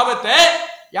பின்தங்கிய பாவத்தை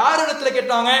யாரிடத்துல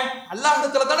கேட்டாங்க?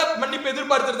 அல்லாஹ்விடத்துல தானே மன்னிப்பு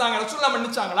எதிர்பார்த்திருந்தாங்க. ரசூலுல்லாஹ்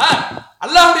மன்னிச்சாங்களா?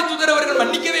 அல்லாஹ்வுடைய தூதர் அவர்கள்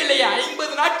மன்னிக்கவே இல்லையே.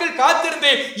 50 நாட்கள்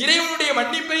காத்திருந்து இறைவனுடைய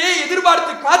மன்னிப்பையே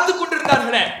எதிர்பார்த்து காத்து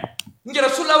கொண்டிருந்தார்களே. இங்க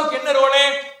ரசூலுல்லாஹ்வுக்கு என்ன ரோல்?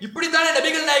 இப்படித்தானே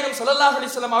நபிகள் நாயகம் ஸல்லல்லாஹு அலைஹி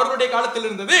வஸல்லம் அவர்களுடைய காலத்தில்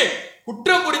இருந்தது.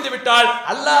 குற்றம் புரிந்து விட்டால்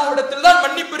அல்லாஹ்விடத்தில் தான்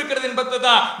மன்னிப்பு இருக்கிறது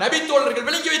என்பதுதான் நபி தோழர்கள்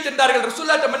விளங்கி வைத்திருந்தார்கள்.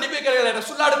 ரசூலுல்லாஹ்ட்ட மன்னிப்பு கேட்கிறார்கள்,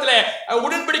 ரசூலுல்லாஹ்விடத்துல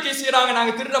உடன்படிக்கை செய்யறாங்க,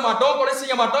 நாங்க திருட மாட்டோம், கொலை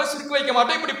செய்ய மாட்டோம், சிறுக்கு வைக்க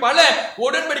மாட்டோம், இப்படி பல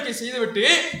உடன்படிக்கை செய்துவிட்டு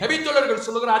நபி தோழர்கள்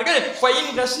சொல்லுகிறார்கள், ஃபைன்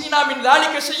ரஷீனா மின்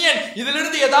ذلك ஷையன்,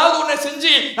 இதிலிருந்து ஏதாவது ஒன்றை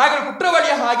செஞ்சு நாங்கள்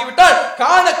குற்றவாளியாக ஆகிவிட்டால்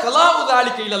கான கலாஉ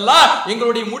ذلك இலல்லாஹ்,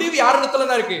 எங்களுடைய முடிவு யாரிடத்துல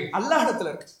தான் இருக்கு?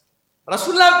 அல்லாஹ்விடத்துல இருக்கு.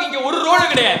 ரசூலுல்லாஹ்வுக்கு இங்க ஒரு ரோல்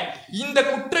கிடையாது. இந்த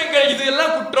குற்றங்கள்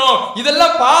இதெல்லாம் குற்றம்,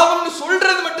 இதெல்லாம் பாவம்னு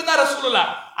சொல்றது மட்டும்தான்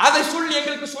ரசூலுல்லாஹ். அதை சொல்லி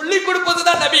எங்களுக்கு சொல்லி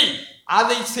கொடுப்பதுதான் நபி.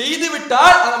 அதை செய்து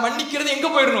விட்டால் அதை மன்னிக்கிறது எங்க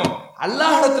போயிடணும்?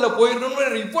 அல்லாஹ்விடத்துல போயிடணும்.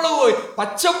 இவ்வளவு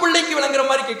பச்சை பிள்ளைக்கு விளங்குற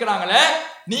மாதிரி கேட்கிறாங்களே.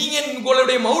 நீங்க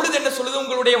உங்களுடைய மௌலித் என்ன சொல்லுது,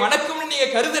 உங்களுடைய வணக்கம்னு நீங்க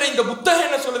கருதுற இந்த புத்தகம்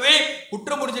என்ன சொல்லுது?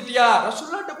 குற்றம் முடிச்சிட்டியா?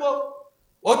 ரசூலுல்லாஹ்ட்ட போ,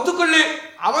 ஒத்துக்கொள்ளு,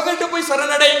 அவங்கள்ட்ட போய்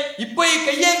சரணடை. இப்போ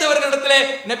கையேந்தவர்களிடத்துல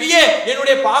நபியே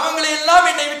என்னுடைய பாவங்களை எல்லாம்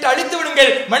என்னை விட்டு அழித்து விடுங்கள்,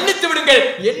 மன்னித்து விடுங்கள்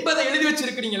என்பதை எழுதி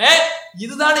வச்சிருக்கிறீங்களே.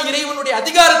 இதுதானே இறைவனுடைய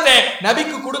அதிகாரத்தை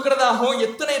நபிக்கு கொடுக்கிறதாகவும்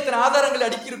எத்தனை ஆதாரங்களை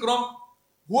அடுக்கி இருக்கிறோம்.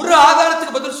 ஒரு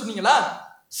ஆதாரத்துக்கு பதில் சொன்னீங்களா?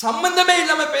 சம்பந்தமே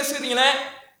இல்லாம பேசுறீங்களே.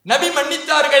 நபி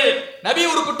மன்னித்தார்கள், நபி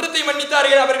ஒரு குற்றத்தை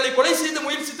மன்னித்தார்கள், அவர்களை கொலை செய்து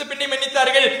முயற்சித்த பெண்ணை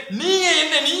மன்னித்தார்கள். நீங்க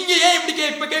என்ன, நீங்க ஏன் இப்படி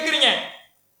இப்ப கேக்குறீங்க?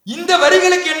 இந்த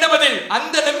வரிகளுக்கு என்ன பதில்?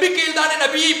 அந்த நம்பிக்கையில் தானே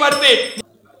நபியை பார்த்து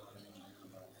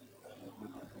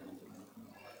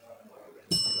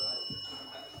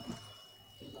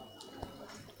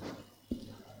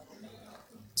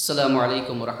அஸ்ஸலாமு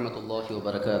அலைக்கும் வரஹ்மத்துல்லாஹி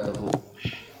வபரகாத்துஹு.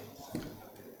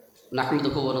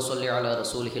 நஹ்மதுஹு வ நுஸல்லி அலா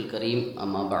ரசூலிஹில் கரீம்.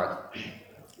 அம்மா பஅத்.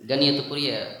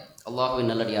 கண்ணியத்துக்குரிய அல்லாஹ்வின்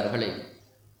நல்லடியார்களே,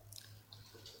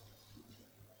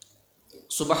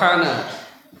 சுபஹான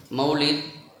மௌலித்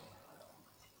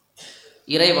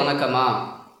இறை வணக்கமா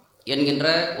என்கின்ற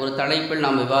ஒரு தலைப்பில்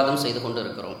நாம் விவாதம் செய்து கொண்டு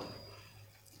இருக்கிறோம்.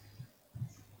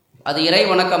 அது இறை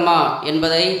வணக்கமா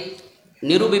என்பதை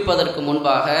நிரூபிப்பதற்கு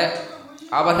முன்பாக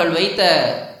அவர்கள் வைத்த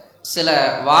சில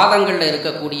வாதங்களில்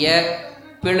இருக்கக்கூடிய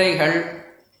பிழைகள்,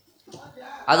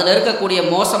 அதில் இருக்கக்கூடிய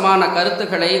மோசமான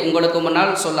கருத்துக்களை உங்களுக்கு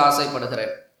முன்னால் சொல்ல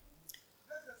ஆசைப்படுகிறேன்.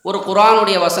 ஒரு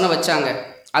குர்ஆனுடைய வசனம் வச்சாங்க,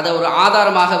 அதை ஒரு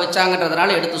ஆதாரமாக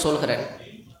வச்சாங்கன்றதுனால எடுத்து சொல்கிறேன்.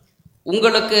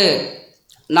 உங்களுக்கு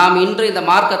நாம் இன்று இந்த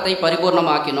மார்க்கத்தை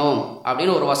பரிபூர்ணமாக்கினோம்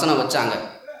அப்படின்னு ஒரு வசனம் வச்சாங்க.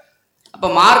 அப்போ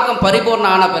மார்க்கம்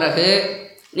பரிபூர்ணம் ஆன பிறகு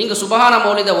நீங்கள் சுபஹான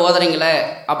மௌலித ஓதுறீங்களே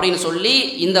அப்படின்னு சொல்லி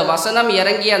இந்த வசனம்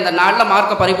இறங்கிய அந்த நாளில்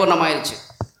மார்க்கம் பரிபூர்ணமாயிருச்சு.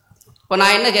 இப்போ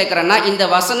நான் என்ன கேட்குறேன்னா, இந்த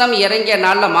வசனம் இறங்கிய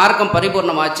நாளில் மார்க்கம்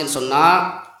பரிபூர்ணமாச்சுன்னு சொன்னால்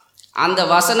அந்த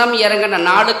வசனம் இறங்கின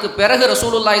நாளுக்கு பிறகு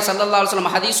ரசூலுல்லாஹி ஸல்லல்லாஹு அலைஹி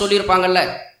வஸல்லம் ஹதீஸ் சொல்லியிருப்பாங்கல்ல,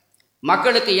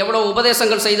 மக்களுக்கு எவ்வளோ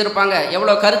உபதேசங்கள் செய்திருப்பாங்க,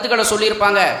 எவ்வளோ கருத்துக்களை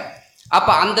சொல்லியிருப்பாங்க.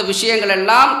 அப்போ அந்த விஷயங்கள்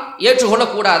எல்லாம்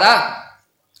ஏற்றுக்கொள்ளக்கூடாதா?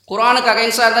 குர்ஆனுக்கு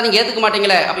அகைன்ஸ்டாக இருந்தால் நீங்கள் ஏற்றுக்க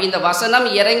மாட்டீங்களே. அப்போ இந்த வசனம்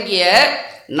இறங்கிய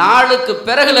நாளுக்கு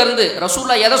பிறகுலேருந்து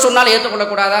ரசூலுல்லாஹ் எதை சொன்னாலும்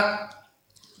ஏற்றுக்கொள்ளக்கூடாதா?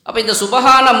 அப்போ இந்த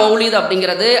சுபஹான மௌலித்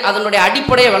அப்படிங்கிறது அதனுடைய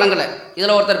அடிப்படையை வழங்கலை.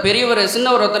 இதில் ஒருத்தர் பெரியவர்,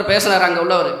 சின்னவர் ஒருத்தர் பேசினார், அங்கே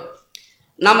உள்ளவர்,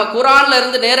 நம்ம குர்ஆன்ல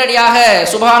இருந்து நேரடியாக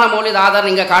சுபஹான மௌலித் ஆதாரம்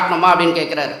நீங்கள் காட்டணுமா அப்படின்னு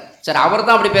கேட்குறாரு. சரி, அவர்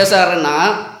தான் அப்படி பேசுறாருன்னா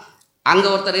அங்கே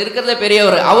ஒருத்தர் இருக்கிறதே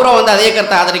பெரியவர், அவரும் வந்து அதே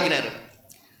கருத்தை ஆதரிக்கிறாரு.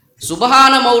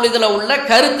 சுபஹான மௌலிதில் உள்ள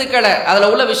கருத்துக்களை,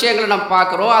 அதில் உள்ள விஷயங்களை நம்ம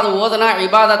பார்க்குறோம். அது ஓதனா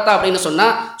இபாதத்தா அப்படின்னு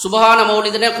சொன்னால் சுபஹான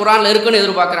மௌலிதுனே குர்ஆனில் இருக்குன்னு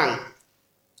எதிர்பார்க்குறாங்க.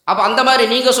 அப்போ அந்த மாதிரி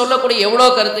நீங்கள் சொல்லக்கூடிய எவ்வளோ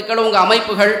கருத்துக்கள், உங்கள்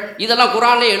அமைப்புகள் இதெல்லாம்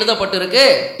குர்ஆன்லேயே எழுதப்பட்டிருக்கு.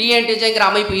 டிஎன்டிஜேங்கிற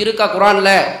அமைப்பு இருக்கா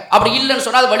குர்ஆனில்? அப்படி இல்லைன்னு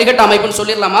சொன்னால் அது வழிகட்ட அமைப்புன்னு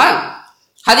சொல்லிடலாமா?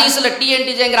 ஹதீஸில்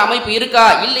டிஎன்டிஜேங்கிற அமைப்பு இருக்கா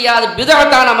இல்லையா, அது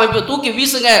பிதஅத்தான அமைப்பு, தூக்கி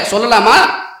வீசுங்க சொல்லலாமா?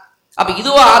 அப்போ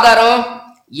இதுவோ ஆதாரம்?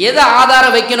 எதை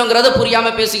ஆதாரம் வைக்கணுங்கிறத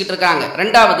புரியாமல் பேசிக்கிட்டு இருக்காங்க.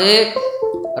 ரெண்டாவது,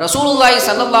 ரசூலுல்லாஹி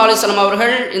ஸல்லல்லாஹு அலைஹி வஸல்லம்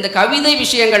அவர்கள் இந்த கவிதை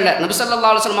விஷயங்களில் நபி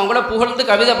ஸல்லல்லாஹு அலைஹி வஸல்லம் அவங்கள புகழ்ந்து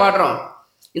கவிதை பாடுறோம்.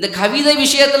 இந்த கவிதை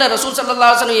விஷயத்தில் ரசூல்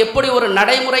ஸல்லல்லாஹு அலைஹி வஸல்லம் எப்படி ஒரு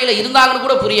நடைமுறையில் இருந்தாங்கன்னு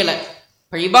கூட புரியலை.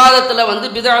 இப்போ இபாதத்தில் வந்து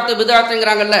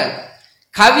பிதஅத்துங்கிறாங்கல்ல,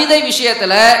 கவிதை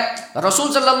விஷயத்தில்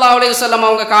ரசூல் ஸல்லல்லாஹு அலைஹி வஸல்லம்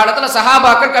அவங்க காலத்தில்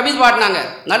சஹாபாக்கள் கவி பாடினாங்க.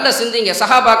 நல்ல சிந்திங்க,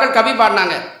 சஹாபாக்கள் கவி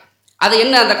பாடினாங்க. அது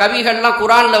என்ன, அந்த கவிகள்லாம்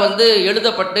குரானில் வந்து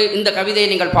எழுதப்பட்டு இந்த கவிதையை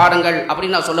நீங்கள் பாடுங்கள்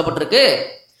அப்படின்னு நான் சொல்லப்பட்டிருக்கு.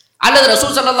 அல்லது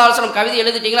ரசூல் ஸல்லல்லாஹு அலைஹி வஸல்லம் கவிதை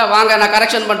எழுதிட்டீங்களா, வாங்க நான்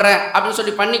கரெக்ஷன் பண்ணுறேன் அப்படின்னு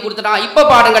சொல்லி பண்ணி கொடுத்துட்டான், இப்போ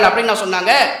பாடுங்கள் அப்படின்னு நான்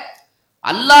சொன்னாங்க.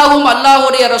 அல்லாஹும்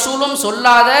அல்லாஹுடைய ரசூலும்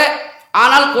சொல்லாத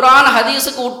ஆனால் குரான்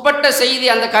ஹதீஸுக்கு உட்பட்ட செய்தி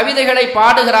அந்த கவிதைகளை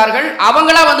பாடுகிறார்கள்.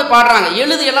 அவங்களா வந்து பாடுறாங்க.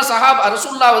 எழுதி எல்லாம் சஹாபா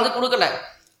ரசூல்லா வந்து கொடுக்கல,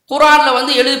 குரான்ல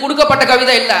வந்து எழுதி கொடுக்கப்பட்ட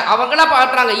கவிதை இல்லை, அவங்களா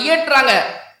பாடுறாங்க, இயற்றுறாங்க.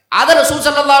 அதை ரசூல்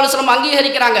ஸல்லல்லாஹு அலைஹி வஸல்லம்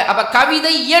அங்கீகரிக்கிறாங்க. அப்ப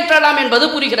கவிதை இயற்றலாம் என்பது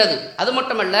புரிகிறது. அது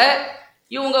மட்டுமல்ல,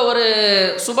 இவங்க ஒரு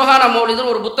சுபஹான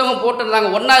மௌலிதுன்னு ஒரு புத்தகம் போட்டிருந்தாங்க,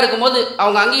 ஒன்னா இருக்கும்போது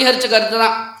அவங்க அங்கீகரிச்ச கருத்து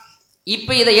தான்.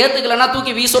 இப்போ இதை ஏற்றுக்கலன்னா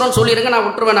தூக்கி வீசுறோன்னு சொல்லிடுங்க, நான்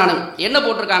விட்டுருவேன். நான் என்ன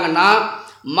போட்டிருக்காங்கன்னா,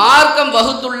 மார்க்கம்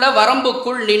வகுத்துள்ள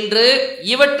வரம்புக்குள் நின்று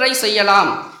இவற்றை செய்யலாம்.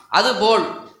 அதுபோல்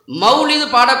மௌலிது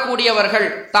பாடக்கூடியவர்கள்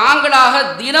தாங்களாக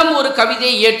தினம் ஒரு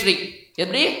கவிதையை ஏற்றி,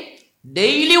 எப்படி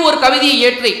டெய்லி ஒரு கவிதையை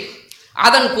ஏற்றி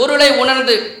அதன் பொருளை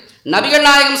உணர்ந்து நபிகள்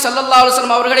நாயகம் ஸல்லல்லாஹு அலைஹி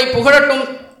வஸல்லம் அவர்களை புகழட்டும்,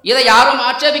 இதை யாரும்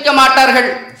ஆட்சேபிக்க மாட்டார்கள்.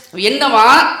 என்னவா,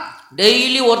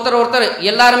 டெய்லி ஒருத்தர்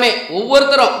எல்லாருமே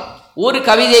ஒவ்வொருத்தரும் ஒரு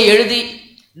கவிதையை எழுதி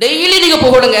டெய்லி நீங்க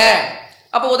புகழுங்க.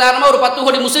 அப்போ உதாரணமா ஒரு 10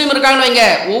 கோடி முஸ்லீம் இருக்காங்கன்னு வைங்க,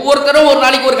 ஒவ்வொருத்தரும் ஒரு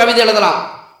நாளைக்கு ஒரு கவிதை எழுதலாம்.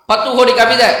 10 கோடி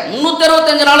கவிதை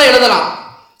 365 நாளும் எழுதலாம்.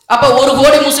 அப்ப 1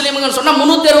 கோடி முஸ்லீம்னு சொன்னா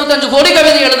 365 கோடி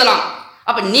கவிதை எழுதலாம்.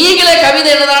 அப்ப நீங்களே கவிதை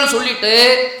எழுதலாம்னு சொல்லிட்டு,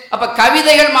 அப்ப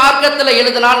கவிதைகள் மார்க்கத்தில்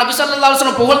எழுதினால், நபி ஸல்லல்லாஹு அலைஹி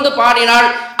வஸல்லம் புகழ்ந்து பாடினால்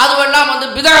அதுவெல்லாம் வந்து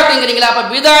பிதஅத்துங்கிறீங்களா? அப்ப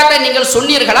பிதஅத்தை நீங்கள்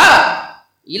சொன்னீர்களா?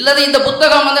 இல்லது இந்த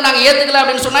புத்தகம் வந்து நாங்கள் ஏத்துக்கல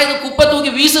அப்படின்னு சொன்னா இது குப்பை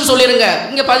தூக்கி வீசுன்னு சொல்லிருங்க,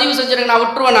 இங்க பதிவு செஞ்சிருங்க, நான்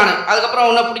விட்டுருவேன். நான் அதுக்கப்புறம்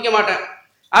ஒன்றும் பிடிக்க மாட்டேன்.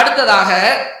 அடுத்ததாக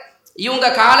இவங்க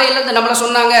காலையில இருந்து நம்மள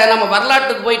சொன்னாங்க, நம்ம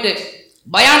வரலாற்றுக்கு போயிட்டு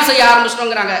பயான் செய்ய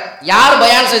ஆரம்பிச்சிட்டோங்கிறாங்க. யார்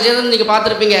பயான் செஞ்சதுன்னு நீங்க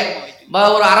பார்த்துருப்பீங்க.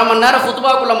 ஒரு அரை மணி நேரம்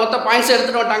ஃபுத்பாக்குள்ள மொத்த பாயிண்ட்ஸ்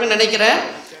எடுத்துட்டு வந்துட்டாங்கன்னு நினைக்கிறேன்.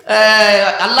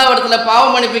 அல்லாஹ் இடத்துல பாவ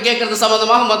மன்னிப்பு கேட்கறது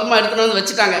சம்பந்தமாக மொத்தமாக எடுத்துட்டு வந்து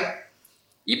வச்சுட்டாங்க.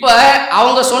 இப்போ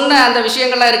அவங்க சொன்ன அந்த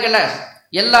விஷயங்கள்லாம் இருக்குல்ல,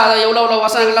 எல்லா எவ்வளோ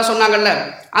வசனங்கள்லாம் சொன்னாங்கல்ல,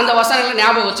 அந்த வசனங்களை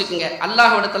ஞாபகம் வச்சுக்கோங்க.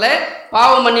 அல்லாஹ் இடத்துல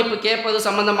பாவ மன்னிப்பு கேட்பது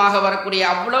சம்பந்தமாக வரக்கூடிய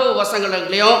அவ்வளவு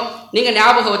வசனங்களையும் நீங்கள்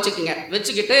ஞாபகம் வச்சுக்கோங்க.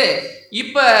 வச்சுக்கிட்டு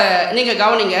இப்போ நீங்கள்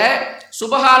கவனிங்க,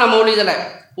 சுபஹான மௌலிதில்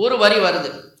ஒரு வரி வருது.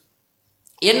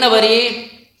 என்ன வரி?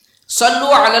 சல்லு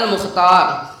அலல்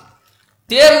முஹ்தார்,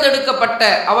 தேர்ந்தெடுக்கப்பட்ட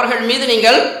அவர்கள் மீது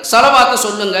நீங்கள் ஸலவாத்து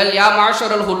சொல்லுங்கள். யா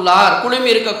மாஷரல் ஹுல்லார், குழுமி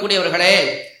இருக்கக்கூடியவர்களே.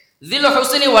 தில்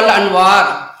ஹுஸ்னி வல் அன்வார்,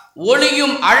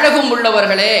 ஒளியும் அழகும்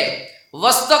உள்ளவர்களே.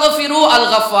 வஸ்தக்ஃபிரு அல்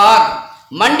கஃபார்,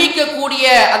 மன்னிக்கக்கூடிய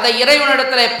அந்த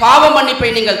இறைவனிடத்திலே பாவ மன்னிப்பை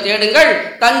நீங்கள் தேடுங்கள்.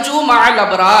 தஞ்சு மஅல்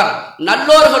அப்ரார்,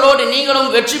 நல்லோர்களோடு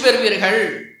நீங்களும் வெற்றி பெறுவீர்கள்.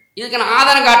 இதுக்கு நான்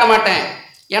ஆதாரம் காட்ட மாட்டேன்,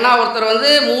 ஏன்னா ஒருத்தர்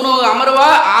வந்து 3 அமர்வா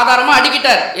ஆதாரமா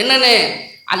அடிக்கிட்டார். என்னன்னு?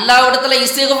 அல்லாஹ்விடத்துல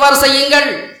இஸ்திக்ஃபார் செய்யுங்கள்,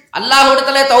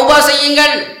 அல்லாஹ்விடத்துல தௌபா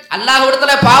செய்யுங்கள்,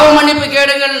 அல்லாஹ்விடத்துல பாவ மன்னிப்பு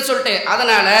கேளுங்கள்னு சொல்லிட்டு.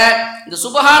 அதனால இந்த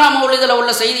சுபஹான மௌலிதுல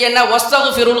உள்ள செய்தி என்ன?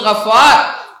 வஸ்தக்ஃபிருல் கஃபார்,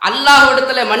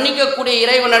 அல்லாஹ்விடத்துல மன்னிக்கக்கூடிய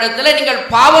இறைவனிடத்துல நீங்கள்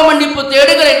பாவ மன்னிப்பு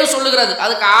தேடுங்கள் என்று சொல்லுகிறது.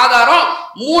 அதுக்கு ஆதாரம்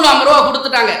 3 அமர்வா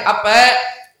கொடுத்துட்டாங்க. அப்ப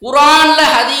குர்ஆன்ல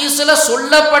ஹதீஸ்ல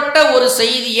சொல்லப்பட்ட ஒரு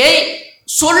செய்தியை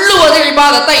சொல்லுவது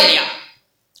இபாதத்தா இல்லையா?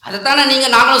 அதைத்தானே நீங்க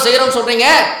நாங்களும் செய்யறோம் சொல்றீங்க.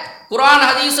 குர்ஆன்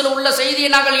ஹதீஸ்ல உள்ள செய்தியை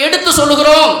நாங்கள் எடுத்து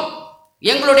சொல்லுகிறோம்,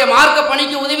 எங்களுடைய மார்க்க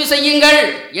பணிக்கு உதவி செய்யுங்கள்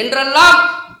என்றெல்லாம்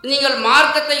நீங்கள்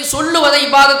மார்க்கத்தை சொல்லுவதை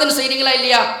இபாதத்துன்னு செய்றீங்களா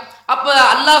இல்லையா? அப்ப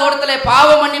அல்லாஹ்விடத்திலே பாவ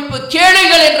மன்னிப்பு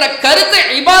கேளுங்கள் என்ற கருத்து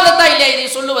இபாதத்தா இல்லையா இதை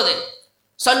சொல்லுவது?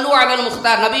 சல்லு அலல்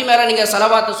முஹ்தார், நபி மேல நீங்க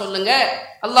ஸலவாத்து சொல்லுங்க.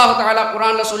 அல்லாஹ் தஆலா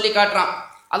குர்ஆன்ல சொல்லி காட்டுறான்,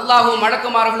 அல்லாஹ்வும்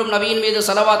மலக்குமார்களும் நபியின் மீது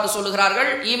ஸலவாத்து சொல்லுகிறார்கள்.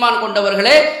 ஈமான்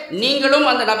கொண்டவர்களே, நீங்களும்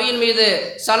அந்த நபியின் மீது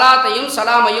ஸலாத்தையும்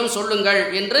ஸலாமையும் சொல்லுங்கள்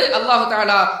என்று அல்லாஹ்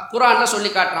தஆலா குர்ஆன்ல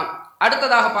சொல்லி காட்டுறான்.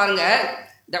 அடுத்ததாக பாருங்க,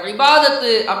 இந்த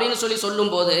இபாதத்து அப்படின்னு சொல்லி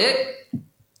சொல்லும்போது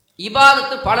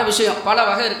இபாதத்து பல விஷயம், பல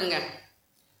வகை இருக்குங்க.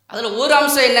 அதுல ஒரு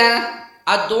அம்சம் என்ன?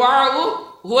 அத்வாஉ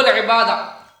ஹுவல் இபாதா,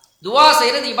 துவா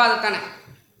செய்யறது இபாதத் தானே,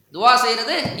 துவா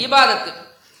செய்யறது இபாதத்து.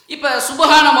 இப்ப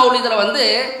சுபஹான மௌலிதுல வந்து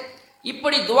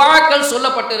இப்படி துவாக்கள்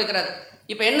சொல்லப்பட்டு இருக்கிறது.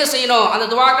 இப்ப என்ன செய்யணும்? அந்த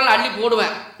துவாக்கள் அள்ளி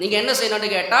போடுவேன். நீங்க என்ன செய்யணும்னு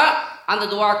கேட்டா, அந்த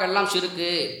துவாக்கள்லாம்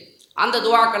ஷிர்கு, அந்த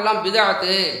துவாக்கள்லாம்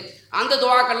பிதஅத்து, அந்த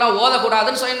துவாக்கள்லாம்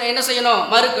ஓதக்கூடாதுன்னு என்ன செய்யணும்?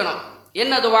 மறுக்கணும்.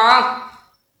 என்ன துவா?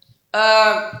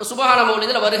 சுபஹான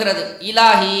மௌலிதுல வருகிறது,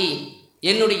 இலாஹி,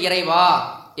 என்னுடைய இறைவா.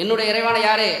 என்னுடைய இறைவான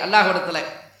யாரு? அல்லாஹ்விடத்துல.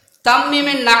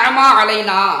 தம்மிமின் நஅமா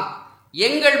அலைனா,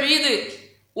 எங்கள் மீது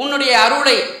உன்னுடைய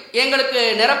அருளை எங்களுக்கு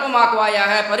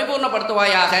நிரப்பமாக்குவாயாக,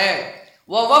 பரிபூர்ணப்படுத்துவாயாக.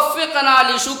 வஃபிக்னா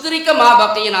லி ஷுக்ரிக மா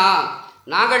பகீனா,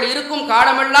 நாங்கள் இருக்கும்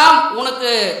காலமெல்லாம்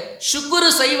உனக்கு ஷுக்ரு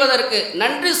செய்வதற்கு,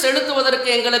 நன்றி செலுத்துவதற்கு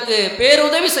எங்களுக்கு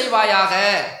பேருதவி செய்வாயாக.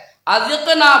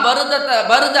 அதுக்னா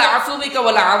பருத அஃபுவிக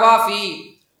வல் அவாஃபி,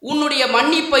 உன்னுடைய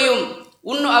மன்னிப்பையும்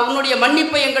உன்னுடைய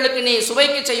மன்னிப்பை எங்களுக்கு நீ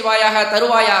சுவைக்கு செய்வாயாக,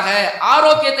 தருவாயாக,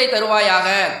 ஆரோக்கியத்தை தருவாயாக.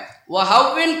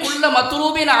 வஹவ்வின் குல்ல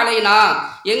மத்ரூபின் அலைனா,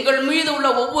 எங்கள் மீது உள்ள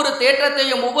ஒவ்வொரு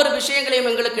தேற்றத்தையும் ஒவ்வொரு விஷயங்களையும்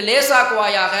எங்களுக்கு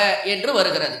லேசாக்குவாயாக என்று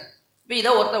வருகிறது. இப்போ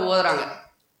இதை ஒருத்தர் ஓதுறாங்க.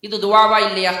 இது துவாவா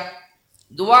இல்லையா?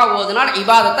 துவா ஓதுனால்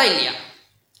இபாதத்தா இல்லையா?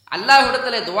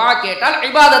 அல்லாஹ்விடத்துல துவா கேட்டால்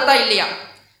இபாதத்தா இல்லையா?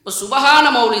 இப்போ சுபஹான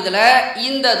மௌலிதில்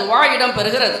இந்த துவா இடம்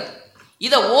பெறுகிறது.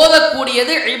 இதை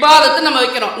ஓதக்கூடியது இபாதத்து நம்ம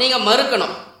வைக்கணும். நீங்க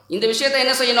மறுக்கணும், இந்த விஷயத்தை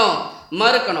என்ன செய்யணும்?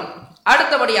 மறுக்கணும்.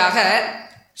 அடுத்தபடியாக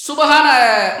சுபஹான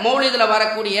மௌலிதில்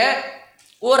வரக்கூடிய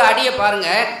ஒரு அடியை பாருங்க.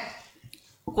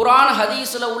 குர்ஆன்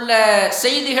ஹதீஸில் உள்ள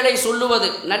செய்திகளை சொல்லுவது,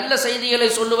 நல்ல செய்திகளை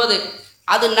சொல்லுவது,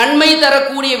 அது நன்மை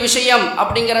தரக்கூடிய விஷயம்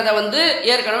அப்படிங்கிறத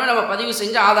ஏற்கனவே நம்ம பதிவு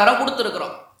செஞ்சு ஆதாரம்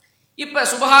கொடுத்துருக்குறோம். இப்போ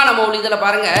சுபஹான மௌலிதில்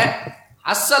பாருங்க,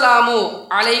 அஸ்ஸலாமு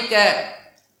அலைக்க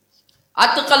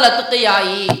அத்துக்கல்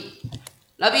அத்துக்கையாயி,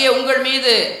 நபியே உங்கள்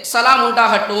மீது சலாம்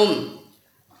உண்டாகட்டும்.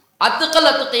 அத்துக்கல்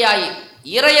அத்துக்கையாயி,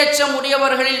 இரையச்சம்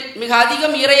உடையவர்களில் மிக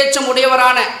அதிகம் இரையச்சம்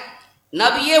உடையவரான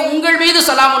நபியே உங்கள் மீது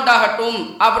சலாம் உண்டாகட்டும்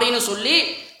அப்படின்னு சொல்லி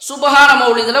சுபஹான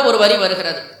மௌலிதில் ஒரு வரி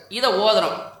வருகிறது. இதை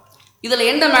ஓதுறோம். இதில்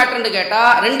என்ன மேட்டர்ன்னு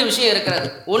கேட்டால் ரெண்டு விஷயம் இருக்கிறது.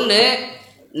 ஒன்று,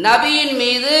 நபியின்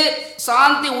மீது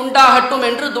சாந்தி உண்டாகட்டும்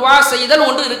என்று துவா செய்தல்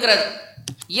ஒன்று இருக்கிறது.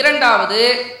 இரண்டாவது,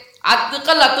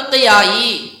 அத்துக்கள் அத்துக்கையாயி,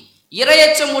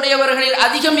 இரையச்சம் உடையவர்களில்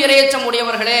அதிகம் இரையச்சம்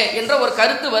உடையவர்களே என்ற ஒரு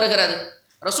கருத்து வருகிறது.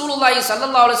 ரசூலுல்லாஹி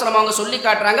ஸல்லல்லாஹு அலைஹி வஸல்லம் அவங்க சொல்லி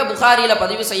காட்டுறாங்க, புகாரியில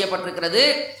பதிவு செய்யப்பட்டிருக்கிறது.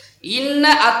 இன்ன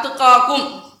அத்துக்காக்கும்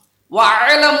வ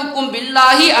அலமுக்கும்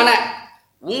பில்லாஹி அன,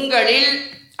 உங்களில்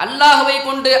அல்லாஹ்வை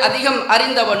கொண்டு அதிகம்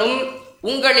அறிந்தவனும்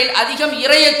உங்களில் அதிகம்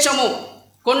இரையச்சமும்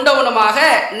கொண்டவனுமாக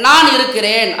நான்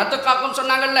இருக்கிறேன். அத்துக்காக்கும்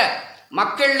சொன்னாங்கல்ல,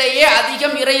 மக்களிலேயே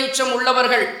அதிகம் இரையச்சம்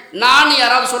உள்ளவர்கள் நான்.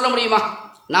 யாராவது சொல்ல முடியுமா?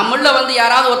 நம்மள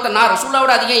யாராவது ஒருத்தர் நான்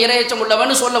ரசூலுல்லாஹ்வோட அதிகம் இரையச்சம்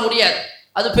உள்ளவன்னு சொல்ல முடியாது.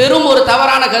 அது பெரும் ஒரு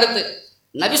தவறான கருத்து.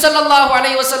 நபி ஸல்லல்லாஹு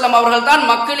அலைஹி வஸல்லம் அவர்கள் தான்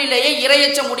மக்களிலேயே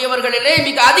இரையச்சம் உடையவர்களிலே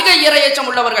மிக அதிக இரையச்சம்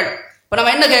உள்ளவர்கள். இப்போ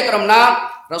நம்ம என்ன கேட்குறோம்னா,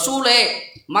 ரசூலே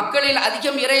மக்களில்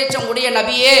அதிகம் இரையச்சம் உடைய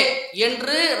நபியே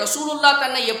என்று ரசூலுல்லாஹ்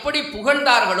தன்னை எப்படி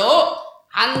புகழ்ந்தார்களோ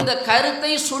அந்த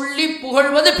கருத்தை சொல்லி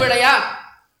புகழ்வது பிழையா?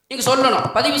 நீங்க சொல்லணும்,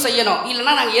 பதிவு செய்யணும்.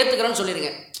 இல்லைன்னா நாங்கள் ஏற்றுக்கிறோன்னு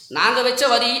சொல்லிடுங்க. நாங்கள் வச்ச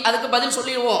வரி அதுக்கு பதில்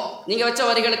சொல்லிடுவோம். நீங்கள் வச்ச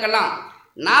வரிகளுக்கெல்லாம்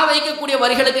நான் வைக்கக்கூடிய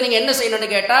வரிகளுக்கு நீங்கள் என்ன செய்யணும்னு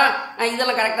கேட்டால்,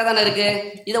 இதெல்லாம் கரெக்டாக தானே இருக்குது,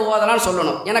 இதை ஓதலான்னு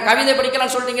சொல்லணும். ஏன்னா கவிதை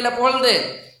படிக்கலாம்னு சொல்லிட்டீங்களே புகழ்ந்து,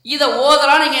 இதை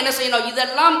ஓதலாம் நீங்கள் என்ன செய்யணும்?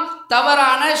 இதெல்லாம்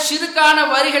தவறான ஷிருக்கான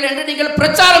வரிகள் என்று நீங்கள்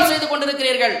பிரச்சாரம் செய்து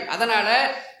கொண்டிருக்கிறீர்கள். அதனால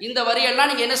இந்த வரியெல்லாம்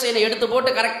நீங்கள் என்ன செய்யணும்? எடுத்து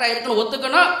போட்டு கரெக்டாக இருக்குன்னு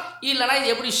ஒத்துக்கணும். இல்லைன்னா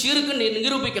இது எப்படி ஷிருக்குன்னு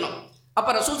நிரூபிக்கணும். அப்ப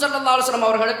ரசூல் ஸல்லல்லாஹு அலைஹி வஸல்லம்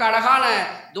அவர்களுக்கு அழகான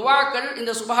துஆக்கள்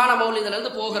இந்த சுபஹான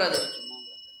மௌலிதிலிருந்து போகிறது.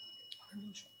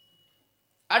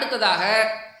 அடுத்ததாக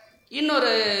இன்னொரு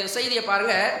செய்தியை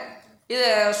பாருங்க. இது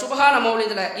சுபஹான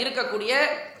மௌலிதில் இருக்கக்கூடிய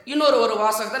இன்னொரு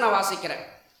வாசகத்தை நான் வாசிக்கிறேன்.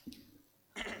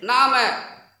 நாம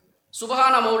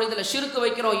சுபஹான மௌலிதில் ஷிர்க்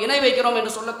வைக்கிறோம், இணை வைக்கிறோம்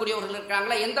என்று சொல்லக்கூடியவர்கள்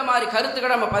இருக்காங்களா, எந்த மாதிரி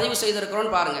கருத்துக்களை நம்ம பதிவு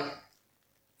செய்திருக்கிறோம்னு பாருங்க.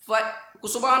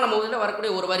 சுபஹான மௌலிதில்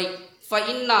வரக்கூடிய ஒரு வரி,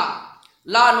 ஃபஇன்னா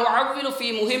லா நுஅவ்விலு ஃபீ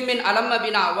முஹிம்மின் அலம்ம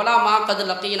பினா வலா மா கத்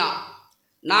லகீனா,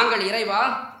 நாங்கள் இறைவா,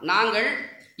 நாங்கள்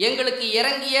எங்களுக்கு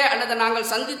இறங்கிய அல்லது நாங்கள்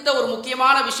சந்தித்த ஒரு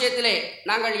முக்கியமான விஷயத்திலே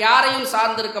நாங்கள் யாரையும்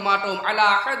சார்ந்திருக்க மாட்டோம். அலா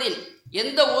அஹதின்,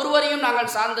 எந்த ஒருவரையும் நாங்கள்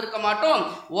சார்ந்திருக்க மாட்டோம்.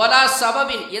 ஒலா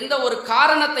சபபின், எந்த ஒரு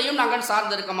காரணத்தையும் நாங்கள்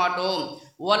சார்ந்திருக்க மாட்டோம்.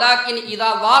 ஒலாக்கின் இதா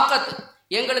வாக்கத்,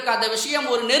 எங்களுக்கு அந்த விஷயம்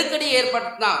ஒரு நெருக்கடியை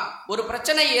ஏற்படுத்தினால், ஒரு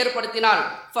பிரச்சனையை ஏற்படுத்தினால்,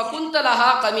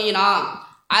 ஃபகுந்தலஹா கமீனா,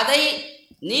 அதை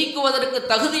நீக்குவதற்கு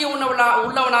தகுதி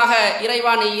உள்ளவனாக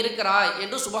இறைவா நீ இருக்கிறாய்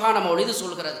என்று சுபஹான மௌலிது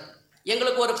சொல்கிறது.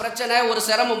 எங்களுக்கு ஒரு பிரச்சனை, ஒரு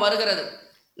சிரமம் வருகிறது.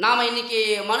 நாம் இன்னைக்கு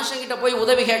மனுஷங்கிட்ட போய்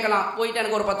உதவி கேட்கலாம். போயிட்டு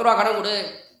எனக்கு ஒரு 10 ரூபா கடன் கொடு,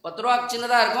 10 ரூபா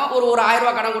சின்னதாக இருக்கும், ஒரு 1000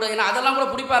 ரூபா கடன் கொடு, ஏன்னா அதெல்லாம் கூட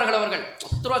பிடிப்பார்கள் அவர்கள்.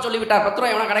 10 ரூபா சொல்லிவிட்டார், 10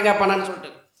 ரூபா எவனா கடன் கேட்பானான்னு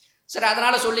சொல்லிட்டு, சரி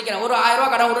அதனால சொல்லிக்கிறேன், ஒரு 1000 ரூபா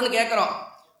கடன் கொடுன்னு கேட்குறோம்.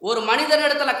 ஒரு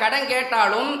மனிதனிடத்துல கடன்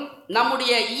கேட்டாலும்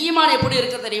நம்முடைய ஈமான் எப்படி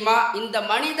இருக்கு தெரியுமா? இந்த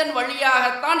மனிதன்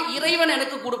வழியாகத்தான் இறைவன்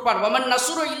எனக்கு கொடுப்பான். வமன்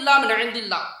நசுரு இல்லாம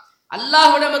நிழந்தில்லா,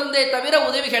 அல்லாஹ்விடமிருந்தே தவிர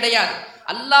உதவி கிடையாது,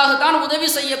 அல்லாஹ் தான் உதவி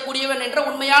செய்யக்கூடியவன் என்ற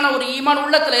உண்மையான ஒரு ஈமான்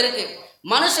உள்ளத்துல இருக்கு.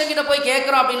 மனுஷங்கிட்ட போய்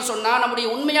கேட்கிறோம் அப்படின்னு சொன்னா, நம்முடைய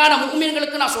உண்மையான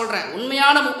முஃமின்களுக்கு நான் சொல்றேன்,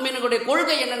 உண்மையான முஃமின்களுடைய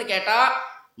கொள்கை என்னன்னு கேட்டா,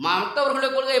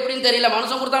 மற்றவர்களுடைய கொள்கை எப்படின்னு தெரியல,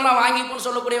 மனுஷன் கொடுத்தாலும் வாங்கிப்போன்னு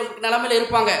சொல்லக்கூடிய நிலைமையில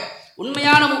இருப்பாங்க.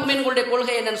 உண்மையான முஃமின்களுடைய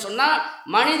கொள்கை என்னன்னு சொன்னா,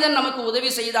 மனிதன் நமக்கு உதவி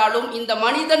செய்தாலும் இந்த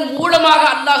மனிதன் மூலமாக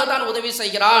அல்லாஹ் தான் உதவி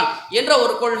செய்கிறான் என்ற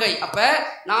ஒரு கொள்கை. அப்ப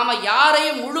நாம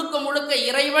யாரையும் முழுக்க முழுக்க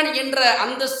இறைவன் என்ற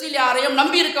அந்தஸ்தில் யாரையும்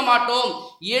நம்பி இருக்க மாட்டோம்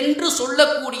என்று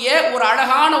சொல்லக்கூடிய ஒரு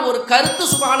அழகான ஒரு கருத்து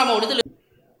சுப்ஹான மௌலிதில்.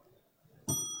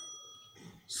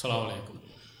 அஸ்ஸலாமு அலைக்கும்.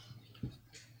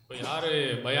 இப்போ யார்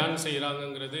பயான்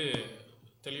செய்கிறாங்கங்கிறது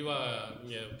தெளிவாக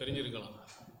நீங்கள் தெரிஞ்சிருக்கலாம்.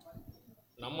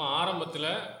 நம்ம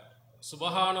ஆரம்பத்தில்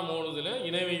சுபஹான மௌலிதில்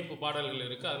இணை வைப்பு பாடல்கள்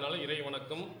இருக்குது. அதனால் இறை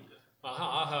வணக்கம்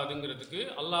ஆகாதுங்கிறதுக்கு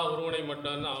அல்லாஹ் ஒருவனை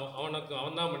மட்டும்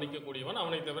அவன் தான் மன்னிக்கக்கூடியவன்,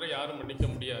 அவனை தவிர யாரும் மன்னிக்க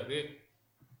முடியாது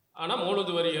ஆனால்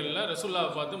மௌலூது வரிகளில் ரசூல்லாவை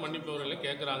பார்த்து மன்னிப்பவர்களை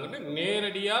கேட்குறாங்கன்னு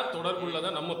நேரடியாக தொடர்புள்ளதை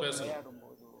நம்ம பேசணும்.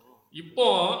 இப்போ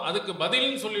அதுக்கு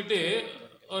பதில்னு சொல்லிட்டு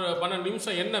ஒரு 12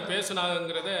 நிமிஷம் என்ன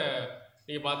பேசுனாங்கிறத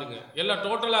நீங்கள் பார்த்துங்க. எல்லாம்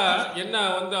டோட்டலாக என்ன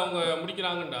அவங்க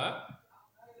முடிக்கிறாங்கண்டா,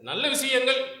 நல்ல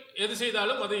விஷயங்கள் எது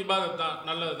செய்தாலும் அது இபாதத் தான்,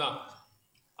 நல்லது தான்.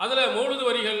 அதில் மௌலூது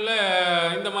வரிகளில்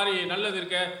இந்த மாதிரி நல்லது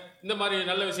இருக்க, இந்த மாதிரி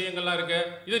நல்ல விஷயங்கள்லாம் இருக்க,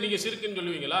 இதை நீங்கள் சிறுக்குன்னு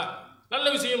சொல்லுவீங்களா? நல்ல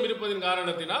விஷயம் இருப்பதின்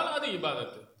காரணத்தினால் அது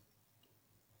இபாதத்து.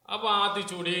 அப்போ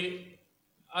ஆத்திச்சூடி,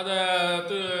 அதை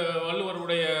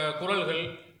வள்ளுவருடைய குறள்கள்,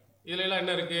 இதிலெல்லாம்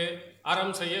என்ன இருக்குது?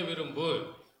 அறம் செய்ய விரும்பு,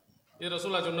 இது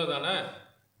ரசூல்லா சொன்னது தானே,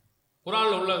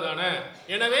 குரானில் உள்ளது தானே.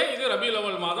 எனவே இது ரபியுல்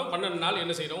அவ்வல் மாதம் 12 நாள்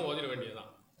என்ன செய்யறோம், ஓதிட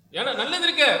வேண்டியதுதான். ஏன்னா நல்லது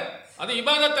இருக்க, அது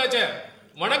இபாதத்தாச்சே,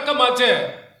 வணக்கமாச்சே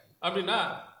அப்படின்னா.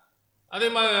 அதே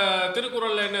மாதிரி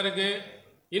திருக்குறள்ல என்ன இருக்கு?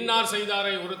 இன்னார்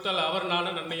செய்தாரை உறுத்தல் அவர்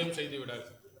நான நன்மையும் செய்து விடார்.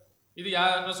 இது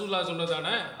யார்? ரசூல்லா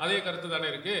சொன்னதானே, அதே கருத்து தானே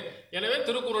இருக்கு. எனவே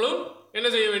திருக்குறளும் என்ன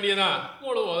செய்ய வேண்டியதான்,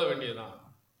 முழு ஓத வேண்டியதான்.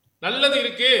 நல்லது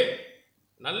இருக்கு,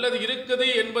 நல்லது இருக்குது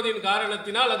என்பதின்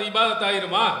காரணத்தினால் அது இபாதத்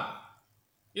ஆயிருமா?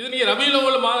 இது நீ ரபியுல்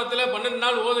அவ்வல் மாதத்துல 12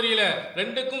 நாள் ஓதுறீல,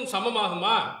 ரெண்டுக்கும்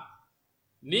சமமாகுமா?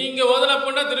 நீங்க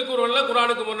ஓதனப்பண்ண திருக்குறள்ல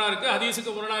குரானுக்கு முரணா இருக்கு,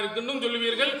 ஹதீஸுக்கு முரணா இருக்குன்னு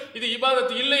சொல்லுவீர்கள். இது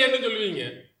இபாதத்து இல்லை என்று சொல்லுவீங்க.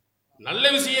 நல்ல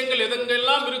விஷயங்கள்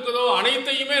எதெங்கெல்லாம் இருக்குதோ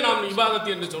அனைத்தையுமே நாம் இபாதத்து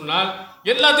என்று சொன்னால்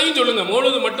எல்லாத்தையும் சொல்லுங்க.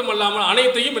 மௌலூது மட்டுமல்லாமல்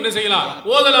அனைத்தையும் என்ன செய்யலாம்,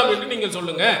 ஓதலாம் என்று நீங்கள்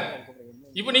சொல்லுங்க.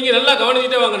 இப்ப நீங்க நல்லா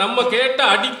கவனிச்சுட்டே வாங்க. நம்ம கேட்ட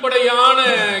அடிப்படையான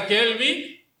கேள்வி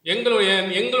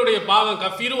எங்களுடைய பாவம்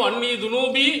கஃபிரு அன்னி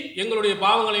துனூபி, எங்களுடைய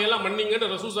பாவங்களை எல்லாம்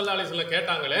மன்னிங்கன்னு ரசூல் ஸல்லல்லாஹு அலைஹி வஸல்லம்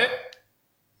கேட்டாங்களே.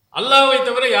 அல்லாஹ்வை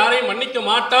தவிர யாரையும் மன்னிக்க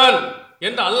மாட்டான்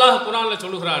என்று அல்லாஹ் குர்ஆன்ல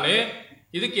சொல்லுகிறானே,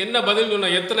 இதுக்கு என்ன பதில்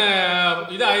சொன்ன? எத்தனை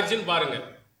இது ஆயிடுச்சுன்னு பாருங்க.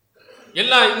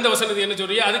 எல்லாம் இந்த வசனத்தை என்ன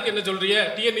சொல்றிய, அதுக்கு என்ன சொல்றிய,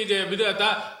 டிஎன்இஜே பிதஅத்தா,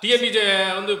 டிஎன்இஜே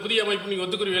புதிய அமைப்பு நீங்க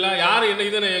ஒத்துக்குருவீங்களா? யாரு என்ன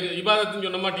இதை இபாதத்துன்னு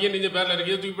சொன்னோமா, டிஎன்இஜே பேர்ல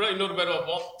இருக்கு, தூக்கி போட இன்னொரு பேர்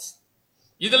வைப்போம்.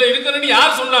 இதுல இருக்கிறன்னு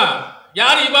யார் சொன்னா?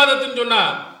 யார் இபாதத்துன்னு சொன்னா?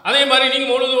 அதே மாதிரி நீங்க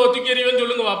மௌலூது தூக்கி எறிவேன்னு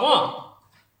சொல்லுங்க பார்ப்போம்.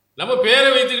 நம்ம பேரை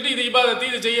வைத்துக்கிட்டு இது இபாதத்து,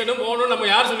 இது செய்யணும் போகணும் நம்ம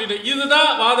யார் சொல்லிட்டு, இதுதான்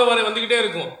வாதம் வரை வந்துகிட்டே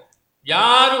இருக்கும்.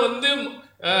 யாரு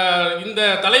இந்த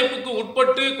தலைப்புக்கு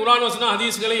உட்பட்டு குர்ஆன் வசனம்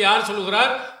ஹதீஸ்களை யார்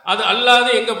சொல்லுகிறார், அது அல்லாது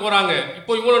எங்க போறாங்க.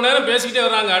 இப்போ இவ்வளவு நேரம் பேசிக்கிட்டே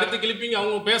வர்றாங்க, அடுத்த கிளிப்பிங்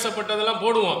அவங்க பேசப்பட்டதெல்லாம்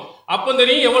போடுவோம், அப்போ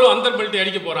தெரியும் எவ்வளவு அந்தர் பெல்ட்டி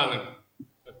அடிக்க போறாங்க.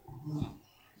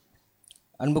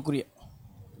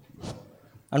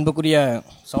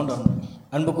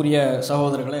 அன்புக்குரிய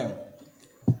சகோதரர்களே,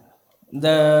 இந்த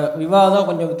விவாதம்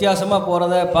கொஞ்சம் வித்தியாசமாக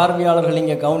போகிறத பார்வையாளர்கள்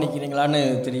நீங்கள் கவனிக்கிறீங்களான்னு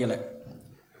தெரியலை.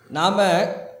 நாம்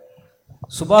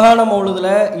சுபஹான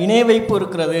மௌலூதில் இணை வைப்பு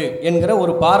இருக்கிறது என்கிற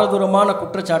ஒரு பாரதூரமான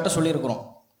குற்றச்சாட்டை சொல்லியிருக்கிறோம்.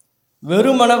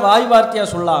 வெறுமன வாய் வார்த்தையாக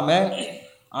சொல்லாமல்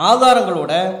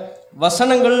ஆதாரங்களோட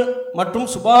வசனங்கள் மற்றும்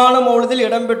சுபஹான மௌலூதில்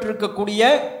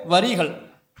இடம்பெற்றிருக்கக்கூடிய வரிகள்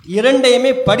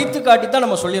இரண்டையுமே படித்து காட்டித்தான்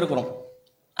நம்ம சொல்லியிருக்கிறோம்.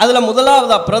 அதில்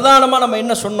முதலாவதா பிரதானமாக நம்ம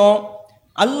என்ன சொன்னோம்?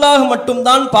 அல்லாஹ்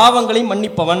மட்டும்தான் பாவங்களை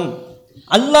மன்னிப்பவன்,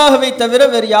 அல்லாஹ்வை தவிர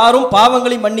வேறு யாரும்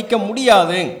பாவங்களை மன்னிக்க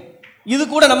முடியாது. இது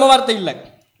கூட நம்ம வார்த்தை இல்லை,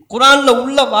 குர்ஆன்ல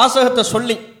உள்ள வாசகத்தை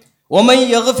சொல்லி ஒமை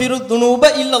யக்ஃபிரு துனூப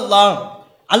இல்லல்லாஹ்,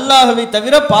 அல்லாஹ்வை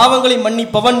தவிர பாவங்களை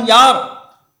மன்னிப்பவன் யார்?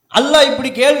 அல்லாஹ் இப்படி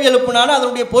கேள்வி எழுப்புனானா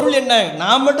அதனுடைய பொருள் என்ன?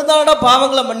 நான் மட்டும்தானடா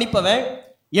பாவங்களை மன்னிப்பவன்,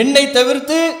 என்னை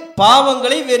தவிர்த்து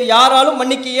பாவங்களை வேறு யாராலும்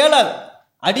மன்னிக்க இயலாது.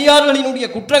 அடியார்களினுடைய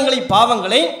குற்றங்களை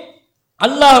பாவங்களை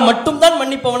அல்லாஹ் மட்டும்தான்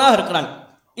மன்னிப்பவனாக இருக்கிறான்.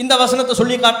 இந்த வசனத்தை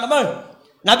சொல்லி காட்டினவன்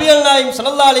நபிகள் நாயகம்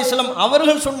ஸல்லல்லாஹு அலைஹி வஸல்லம்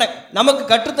அவர்கள் சொன்ன நமக்கு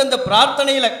கற்றுத்தந்த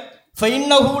பிரார்த்தனையில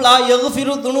ஃபைன்னஹு லா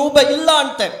யக்ஃபிரு துனூப இல்லா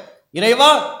அன்த,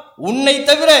 இறைவா உன்னை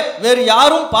தவிர வேறு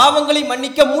யாரும் பாவங்களை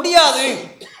மன்னிக்க முடியாது.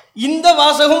 இந்த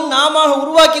வாசகம் நாம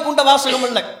உருவாக்கி கொண்ட வாசகம்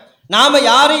அல்ல. நாம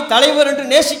யாரை தலைவர் என்று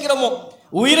நேசிக்கிறோமோ,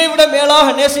 உயிரை விட மேலாக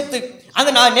நேசித்து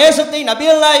அந்த நேசத்தை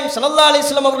நபிகள் நாயகம் ஸல்லல்லாஹு அலைஹி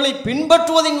வஸல்லம் அவர்களை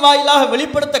பின்பற்றுவதின் வாயிலாக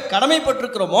வெளிப்படுத்த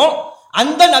கடமைப்பட்டிருக்கிறோமோ,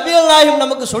 அந்த நபிகள் நாயகம்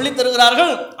நமக்கு சொல்லித்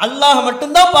தருகிறார்கள், அல்லாஹ்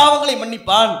மட்டும்தான் பாவங்களை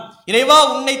மன்னிப்பான், இறைவா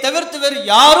உன்னை தவிர்த்து வேறு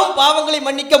யாரும் பாவங்களை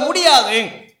மன்னிக்க முடியாது.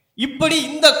 இப்படி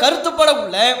இந்த கருத்துப்பட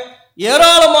உள்ள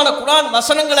ஏராளமான குர்ஆன்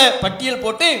வசனங்களை பட்டியல்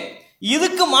போட்டு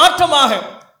இதுக்கு மாற்றமாக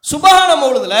சுபஹான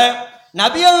மௌலூதுல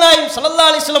நபிகள் நாயகம் ஸல்லல்லாஹு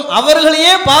அலைஹி வஸல்லம்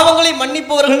அவர்களையே பாவங்களை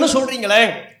மன்னிப்பவர்கள்னு சொல்றீங்களே,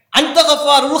 அந்த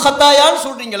கஃபாருல் ஹத்தாயான்னு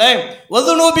சொல்றீங்களே,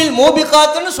 வதுனூபில்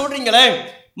மோபிகாத்துன்னு சொல்றீங்களே,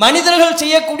 மனிதர்கள்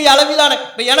செய்யக்கூடிய அளவிலான,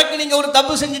 இப்போ எனக்கு நீங்க ஒரு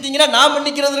தப்பு செஞ்சிட்டீங்கன்னா நான்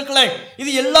மன்னிக்கிறது இருக்குல்ல, இது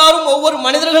எல்லாரும் ஒவ்வொரு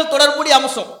மனிதர்கள் தொடர்புடைய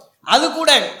அம்சம். அது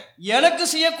கூட எனக்கு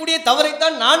செய்யக்கூடிய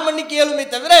தவறைத்தான் நான் மன்னிக்க இயலுமே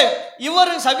தவிர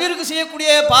இவர் சபீருக்கு செய்யக்கூடிய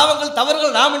பாவங்கள்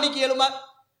தவறுகள் நான் மன்னிக்க இயலுமா?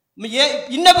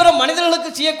 இன்ன பிற மனிதர்களுக்கு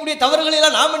செய்யக்கூடிய தவறுகளை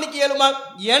எல்லாம் நான் மன்னிக்க இயலுமா?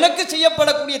 எனக்கு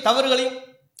செய்யப்படக்கூடிய தவறுகளையும்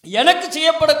எனக்கு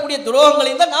செய்யப்படக்கூடிய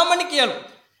துரோகங்களையும் தான் நான் மன்னிக்க இயலும்.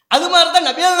 அது மாதிரி தான்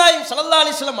நபிகள் நாயகம் ஸல்லல்லாஹு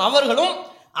அலைஹி வஸல்லம் அவர்களும்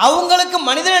அவங்களுக்கு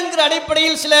மனிதன் என்கிற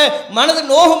அடிப்படையில் சில மனது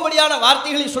நோகும்படியான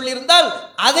வார்த்தைகளை சொல்லியிருந்தால்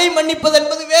அதை மன்னிப்பது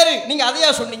என்பது வேறு. நீங்க அதையா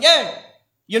சொன்னீங்க?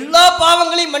 எல்லா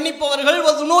பாவங்களையும் மன்னிப்பவர்கள்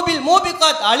துனூபில்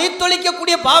மூபிகாத்,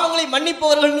 அழித்தொழிக்கக்கூடிய பாவங்களை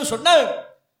மன்னிப்பவர்கள்னு சொன்னால்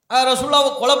ரசூலுல்லாவை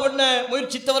கொலை பண்ண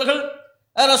முயற்சித்தவர்கள்,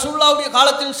 ரசூலுல்லாவுடைய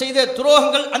காலத்தில் செய்த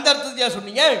துரோகங்கள், அந்த அர்த்தத்தையா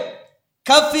சொன்னீங்க?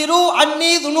 கஃபிரு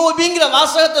அன்னி துனூபிங்கிற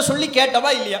வாசகத்தை சொல்லி கேட்டவா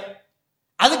இல்லையா?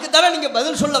 அதுக்கு தானே நீங்க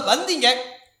பதில் சொல்ல வந்தீங்க.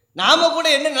 நாம கூட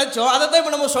என்ன நினைச்சோம் அதை தான்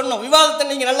இப்ப நம்ம சொன்னோம். விவாதத்தை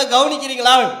நீங்க நல்லா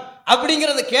கவனிக்கிறீங்களா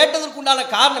அப்படிங்கிறத கேட்டதற்கு உண்டான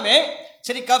காரணமே,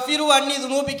 சரி கஃபிரு அன்னி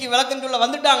துனூபிக்கு விளக்கம் சொல்ல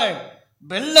வந்துட்டாங்க,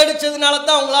 பெல் அடிச்சதுனால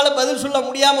தான் அவங்களால பதில் சொல்ல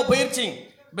முடியாம போயிருச்சு.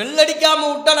 பெல் அடிக்காம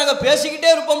விட்டா நாங்க பேசிக்கிட்டே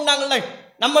இருப்போம்னாங்கல்ல.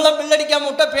 நம்மளாம் பெல் அடிக்காம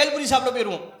விட்டா பேல்புரி சாப்பிட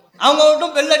போயிருவோம், அவங்க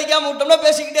மட்டும் பெல் அடிக்காம விட்டோம்னா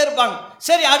பேசிக்கிட்டே இருப்பாங்க.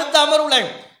 சரி, அடுத்த அமர்வுல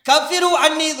கஃபிரு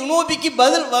அன்னி துனூபிக்கு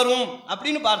பதில் வரும்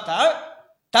அப்படின்னு பார்த்தா,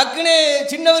 டக்குன்னு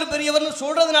சின்னவர் பெரியவர்னு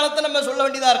சொல்றதுனால தான் நம்ம சொல்ல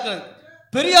வேண்டியதா இருக்கிறது.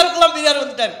 பெரியாருக்கெல்லாம் பெரியார்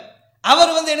வந்துட்டார். அவர்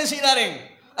என்ன செய்யறாரு,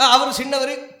 அவர்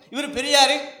சின்னவர் இவர்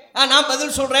பெரியாரு, நான்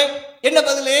பதில் சொல்றேன். என்ன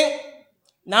பதில்?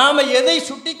 நாம எதை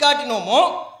சுட்டி காட்டினோமோ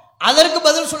அதற்கு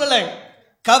பதில் சொல்லல.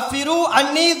 கஃபிரு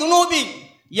அன்னி துனூபி,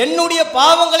 என்னுடைய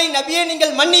பாவங்களை நபியே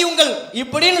நீங்கள் மன்னியுங்கள்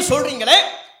இப்படின்னு சொல்றீங்களே.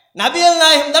 நபிகள்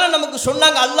நாயகம் தானே நமக்கு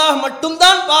சொன்னாங்க, அல்லாஹ்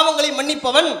மட்டும்தான் பாவங்களை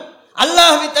மன்னிப்பவன்,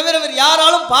 அல்லாஹ்வை தவிர வேறு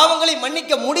யாராலும் பாவங்களை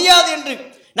மன்னிக்க முடியாது என்று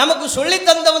நமக்கு சொல்லி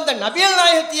தந்த வந்த நபிகள்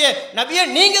நாயகத்தையே, நபியே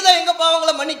நீங்க தான் எங்க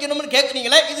பாவங்களை மன்னிக்கணும்னு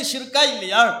கேட்குறீங்களே, இது ஷிர்கா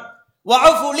இல்லையா?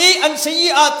 வஅஃபுலி அன்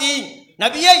ஸய்யிஆத்தி,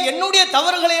 நபியே என்னுடைய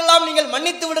தவறுகளை எல்லாம் நீங்கள்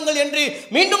மன்னித்து விடுங்கள் என்று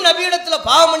மீண்டும் நபியிடத்தில்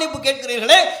பாவ மன்னிப்பு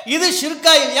கேட்கிறீர்களே, இது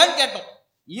ஷிர்கா இல்லையான்னு கேட்டோம்.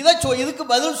 இதுக்கு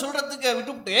பதில் சொல்றதுக்கு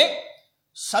விட்டுவிட்டு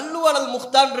சல்லு அலல்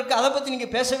முஹ்தான் இருக்கு, அதை பத்தி நீங்க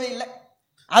பேசவே இல்லை,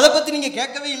 அதை பத்தி நீங்க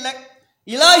கேட்கவே இல்லை.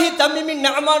 இலாஹி தம்மிமின்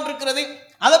நஅமான் இருக்கிறது,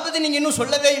 அதை பத்தி நீங்க இன்னும்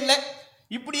சொல்லவே இல்லை.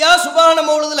 இப்படியா சுபான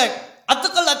மௌலுதுல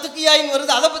அத்துக்கள் அத்துக்கியாயின்னு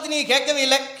வருது, அதை பத்தி நீங்க கேட்கவே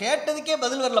இல்லை. கேட்டதுக்கே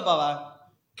பதில் வரலப்பாவா?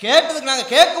 கேட்டதுக்கு நாங்க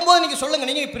கேட்கும்போது நீங்க சொல்லுங்க,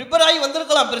 நீங்க ப்ரிப்பேர் ஆகி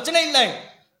வந்திருக்கலாம், பிரச்சனை இல்லை.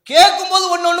 கேட்கும்போது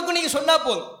ஒன்னொன்னுக்கும் நீங்க சொன்னா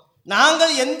போதும்.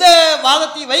 நாங்கள் எந்த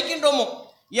வாதத்தை வைக்கின்றோமோ,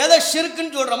 எதை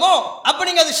ஷிர்க்குன்னு சொல்றோமோ அப்ப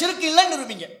நீங்க அது ஷிர்க் இல்லைன்னு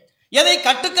நிரூபிங்க. எதை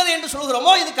கட்டுக்கதை என்று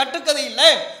சொல்கிறோமோ இது கட்டுக்கதை இல்லை,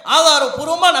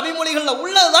 ஆதாரபூர்வமா நபிமொழிகள்ல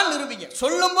உள்ளதுதான் நிரூபிங்க.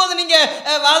 சொல்லும் போது நீங்க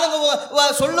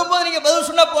சொல்லும் போது நீங்க பதில்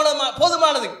சொன்னா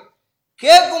போதுமானது.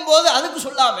 கேட்கும் போது அதுக்கு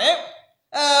சொல்லாம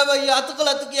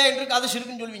அத்துக்கள் அத்துக்கியா என்று அதை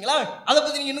ஷிர்க்குன்னு சொல்லுவீங்களா? அதை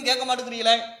பத்தி நீங்க இன்னும் கேட்க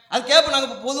மாட்டேங்கிறீங்களே. அது கேட்போம்,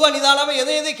 நாங்க பொதுவாக நிதானமா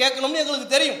எதை எதை கேட்கணும்னு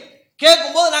எங்களுக்கு தெரியும்,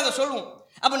 கேட்கும் போது நாங்க சொல்லுவோம்.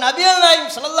 அப்ப நபிகள்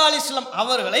நாயகம் ஸல்லல்லாஹு அலைஹி வஸல்லம்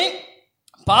அவர்களை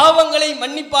பாவங்களை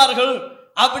மன்னிப்பார்கள்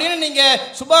அப்படின்னு நீங்க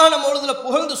சுப்ஹான மௌலுதுல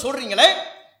புகழ்ந்து சொல்றீங்களே,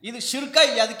 இது ஷிர்கா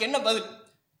இல்லையா? அதுக்கு என்ன பதில்?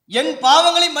 என்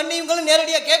பாவங்களை மன்னியுங்கள்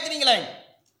நேரடியாக கேட்குறீங்களே.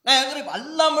 நான்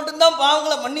அல்லாஹ் மட்டும்தான்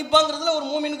பாவங்களை மன்னிப்பாங்கிறதுல ஒரு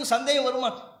மூமினுக்கு சந்தேகம்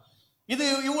வருமா? இது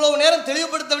இவ்வளவு நேரம்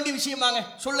தெளிவுபடுத்த வேண்டிய விஷயமாங்க.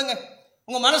 சொல்லுங்க,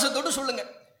 உங்க மனசை தொட்டு சொல்லுங்க.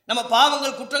 நம்ம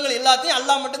பாவங்கள் குற்றங்கள் எல்லாத்தையும்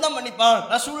அல்லாஹ் மட்டும்தான் மன்னிப்பான்,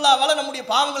 ரசூலுல்லாஹ்வால நம்முடைய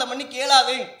பாவங்களை மன்னிக்க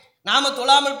இயலாது. நாம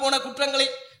தொழாமல் போன குற்றங்களை,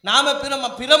 நாம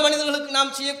பிற மனிதர்களுக்கு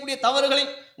நாம் செய்யக்கூடிய தவறுகளை,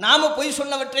 நாம பொய்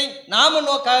சொன்னவற்றை, நாம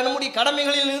நம்முடைய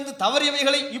கடமைகளில் இருந்து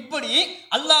தவறியவைகளை, இப்படி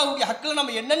அல்லாஹ்வுடைய ஹக்கில்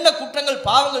நம்ம என்னென்ன குற்றங்கள்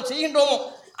பாவங்கள் செய்கின்றோமோ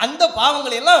அந்த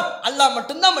பாவங்களை எல்லாம் அல்லாஹ்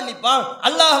மட்டும்தான் மன்னிப்பான்,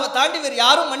 அல்லாஹ்வை தாண்டி வேறு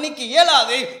யாரும் மன்னிக்க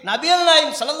இயலாது. நபிகள்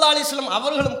நாயகம் ஸல்லல்லாஹு அலைஹி வஸல்லம்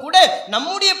அவர்களும் கூட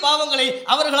நம்முடைய பாவங்களை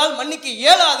அவர்களால் மன்னிக்க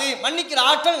இயலாது, மன்னிக்கிற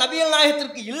ஆற்றல் நபிகள்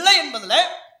நாயகத்திற்கு இல்லை என்பதுல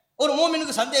ஒரு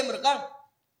மூமினுக்கு சந்தேகம் இருக்கா?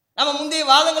 நம்ம முந்தைய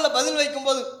வாதங்களை பதில் வைக்கும்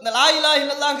போது இந்த லா இலாஹ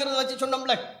இல்லல்லாஹ்ங்கிறத வச்சு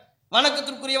சொன்னோம்ல,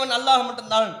 வணக்கத்திற்குரியவன் அல்லாஹ்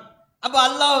மட்டும்தான். அப்ப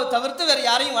அல்லாஹ்வை தவிர்த்து வேற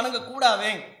யாரையும் வணங்க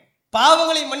கூடாது,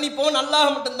 பாவங்களை மன்னிப்பவன்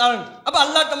அல்லாஹ் மட்டும்தான். அப்ப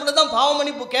அல்லாஹ்ட்ட மட்டும் தான் பாவ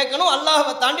மன்னிப்பு கேட்கணும்,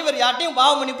 அல்லாஹ்வை தாண்டி வேற யார்ட்டையும்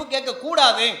பாவ மன்னிப்பு கேட்க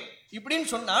கூடாது இப்படின்னு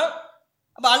சொன்னா,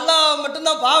 அப்ப அல்லாஹ்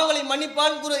மட்டும்தான் பாவங்களை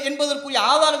மன்னிப்பான் என்பதற்குரிய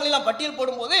ஆதாரங்களை நான் பட்டியல்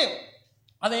போடும்போது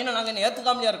அதை என்ன நாங்கள்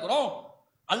ஏற்றுக்காமலையா இருக்கிறோம்?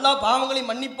 அல்லாஹ் பாவங்களை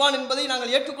மன்னிப்பான் என்பதை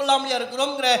நாங்கள் ஏற்றுக்கொள்ளாமலையா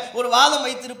இருக்கிறோம்ங்கிற ஒரு வாதம்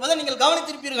வைத்திருப்பதை நீங்கள்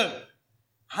கவனித்திருப்பீர்கள்.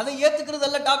 அதை ஏற்றுக்கிறது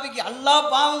அல்ல டாபிக். அல்லாஹ்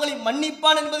பாவங்களை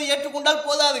மன்னிப்பான் என்பதை ஏற்றுக்கொண்டால்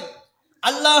போதாது,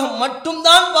 அல்லாஹ்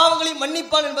மட்டும்தான் பாவங்களை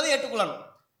மன்னிப்பான் என்பதை ஏற்றுக்கொள்ளணும்.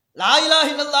 லா இலாஹ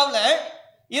இல்லல்லாஹ்வுல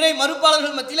இறை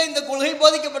மறுப்பாளர்கள் மத்தியில் இந்த கொள்கை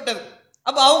போதிக்கப்பட்டது.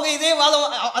 அப்ப அவங்க இதே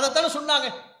வாதம் அதைத்தானே சொன்னாங்க,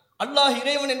 அல்லாஹ்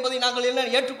இறைவன் என்பதை நாங்கள் என்ன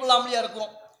ஏற்றுக்கொள்ளாமலையா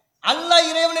இருக்கிறோம்? அல்லாஹ்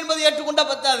இறைவன் என்பதை ஏற்றுக்கொண்டா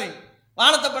பத்தாது,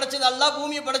 வானத்தை படைச்சது அல்லாஹ்,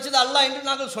 பூமியை படைச்சது அல்லாஹ் என்று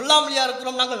நாங்கள் சொல்லாமலையா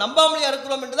இருக்கிறோம், நாங்கள் நம்பாமலையா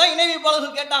இருக்கிறோம் என்றுதான் இணை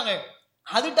வைப்பாளர்கள் கேட்டாங்க.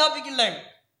 அது டாபிக் இல்லை.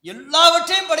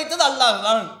 எல்லாவற்றையும் படைத்தது அல்லாஹ்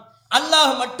தான்,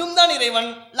 அல்லாஹ் மட்டும்தான் இறைவன்,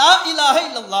 லா இலாஹ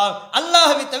இல்லல்லாஹ்,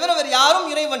 அல்லாஹ்வை தவிர வேறு யாரும்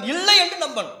இறைவன் இல்லை என்று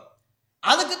நம்பணும்.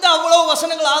 அதுக்கு தான் அவ்வளவு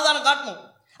வசனங்கள் ஆதாரம் காட்டணும்.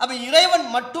 அப்ப இறைவன்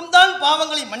மட்டும்தான்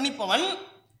பாவங்களை மன்னிப்பவன்,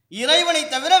 இறைவனை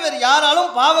தவிர வேறு யாராலும்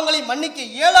பாவங்களை மன்னிக்க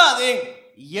இயலாது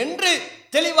என்று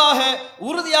தெளிவாக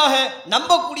உறுதியாக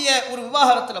நம்பக்கூடிய ஒரு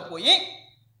விவாகரத்தில் போய்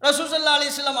ரசூல் ஸல்லல்லாஹு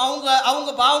அலைஹி வஸல்லம்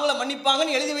அவங்க பாவங்களை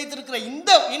மன்னிப்பாங்கன்னு எழுதி வைத்திருக்கிற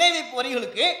இந்த இணை வைப்பு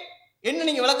வரிகளுக்கு என்ன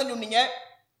நீங்க விளக்கம்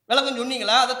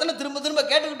சொன்னீங்களா? அதைத்தானே திரும்ப திரும்ப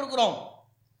கேட்டுக்கிட்டு இருக்கிறோம்.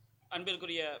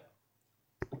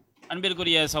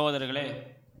 அன்பிற்குரிய சகோதரர்களே,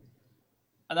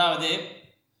 அதாவது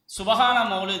சுபஹான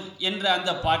மௌலித் என்ற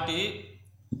அந்த பாட்டு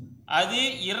அது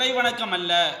இறைவணக்கம்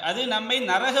அல்ல. அது நம்மை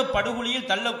நரக படுகொலியில்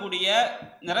தள்ளக்கூடிய,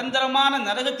 நிரந்தரமான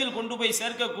நரகத்தில் கொண்டு போய்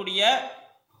சேர்க்கக்கூடிய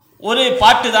ஒரு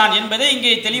பாட்டு தான் என்பதை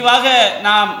இங்கே தெளிவாக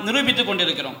நாம் நிரூபித்துக்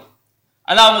கொண்டிருக்கிறோம்.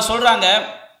 அதான் அவங்க சொல்றாங்க,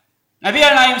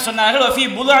 நபிகள் நாயகம் சொன்னார்கள், வஃபி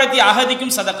புதுஅத்தி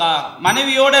அகதிக்கும் சதகா,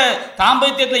 மனைவியோட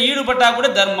தாம்பத்தியத்தில் ஈடுபட்டா கூட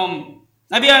தர்மம்.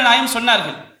 நபிகள் நாயகம்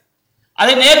சொன்னார்கள்.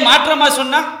 அதை நேர் மாற்றமா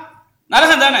சொன்னா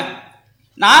நரகம் தானே.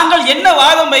 நாங்கள் என்ன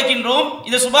வாதம் வைக்கின்றோம்?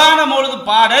 இந்த சுப்ஹான மௌலிது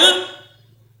பாடல்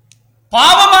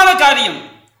பாவமான காரியம்,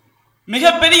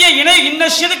 மிகப்பெரிய இணை இன்ன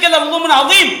ஷிர்கல் அல்லுமுன்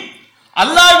அதீம்,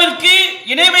 அல்லாஹ்விற்கு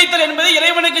இணை வைத்தல் என்பது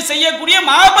இறைவனுக்கு செய்யக்கூடிய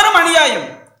மாபெரும் அநியாயம்.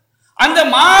 அந்த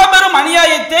மாபெரும்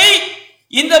அநியாயத்தை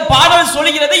இந்த பாடல்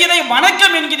சொல்கிறது. இதை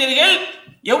வணக்கம் என்கிறீர்கள்.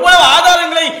 எவ்வளவு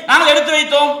ஆதாரங்களை நாங்கள் எடுத்து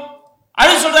வைத்தோம்.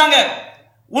 அது சொல்றாங்க,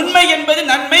 உண்மை என்பது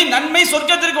நன்மை, நன்மை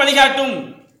சொர்க்கத்திற்கு வழிகாட்டும்,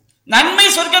 நன்மை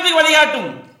சொர்க்கத்திற்கு வழிகாட்டும்.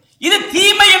 இது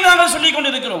தீமை என்று நாங்கள் சொல்லிக்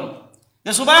கொண்டிருக்கிறோம்.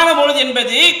 இந்த சுப்ஹான மௌலிது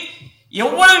என்பது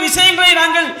எவ்வளவு விஷயங்களை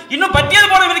நாங்கள் இன்னும்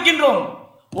பட்டியல் போட இருக்கின்றோம்.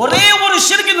 ஒரே ஒரு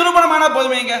ஷிர்க் நிரூபணமான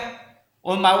போதுமேங்க.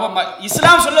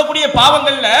 இஸ்லாம் சொல்லக்கூடிய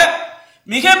பாவங்கள்ல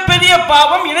மிகப்பெரிய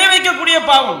பாவம் இணை வைக்கக்கூடிய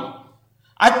பாவம்.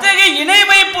 அத்தகைய இணை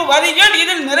வைப்பு வரிகள்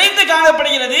இதில் நிறைந்து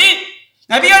காணப்படுகிறது.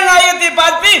 நபிகள் நாயகத்தை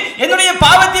பார்த்து என்னுடைய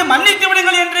பாவத்தை மன்னித்து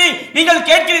விடுங்கள் என்று நீங்கள்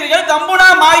கேட்கிறீர்கள். தம்புனா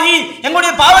மாஹி,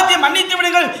 எங்களுடைய பாவத்தை மன்னித்து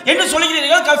விடுங்கள் என்று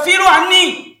சொல்கிறீர்கள். கஃபீரு அன்னி,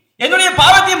 என்னுடைய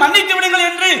பாவத்தை மன்னித்து விடுங்கள்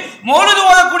என்று மௌலிது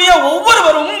ஓதக்கூடிய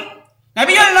ஒவ்வொருவரும்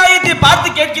நபிகள் நாயகத்தை பார்த்து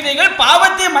கேட்கிறீர்கள்.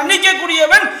 பாவத்தை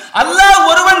மன்னிக்கக்கூடியவன் அல்லாஹ்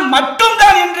ஒருவன்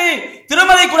மட்டும்தான் என்று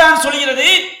திருமலை குர்ஆன் சொல்கிறது.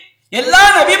 எல்லா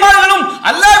நபிமார்களும்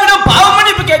அல்லாஹ்விடம் பாவ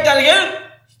மன்னிப்பு கேட்டார்கள்.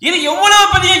 இது எவ்வளவு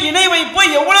பெரிய இணை வைப்பு,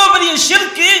 எவ்வளவு பெரிய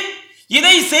ஷிர்க்.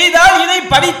 இதை செய்தால், இதை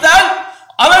படித்தால்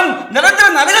அவன் நிரந்தர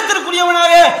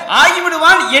நரகத்திற்குரியவனாக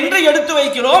ஆகிவிடுவான் என்று எடுத்து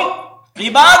வைக்கிறோம்.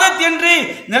 இபாதத் என்று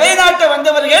நிலைநாட்ட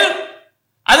வந்தவர்கள்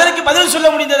அதற்கு பதில் சொல்ல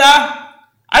முடிந்ததா?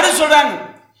 அது சொல்றாங்க,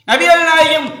 நபிகள்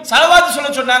நாயகம் ஸலவாத் சொல்ல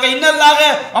சொன்னாங்க. இன்னல்லாஹ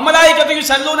வ மலாயிகத்துஹு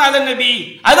யுஸல்லூன அலன் நபி,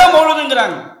 அதான்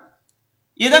மௌலூதுங்கறாங்க.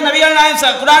 இத நபிகள்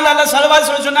நாயகம் குர்ஆன்ல அல்லாஹ் ஸலவாத்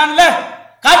சொல்ல சொன்னான்ல,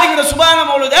 காட்டுங்க. சுப்ஹான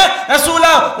மௌலூத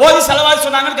ரசூலா ஓதி ஸலவாத்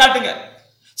சொன்னாங்கன்னு காட்டுங்க.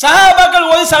 சஹாபாக்கள்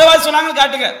ஓதி ஸலவாத் சொன்னாங்கன்னு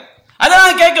காட்டுங்க.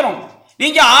 அதான் கேட்கிறோம்.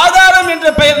 நீங்க ஆதாரம் என்ற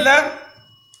பெயர்ல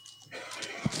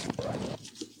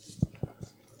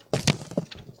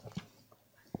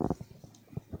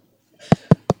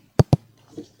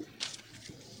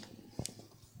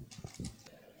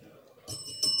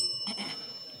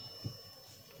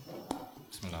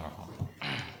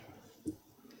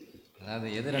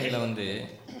அதாவது எதிரணியில் வந்து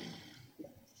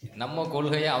நம்ம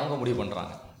கொள்கையை அவங்க முடிவு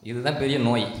பண்ணுறாங்க. இதுதான் பெரிய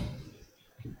நோய்.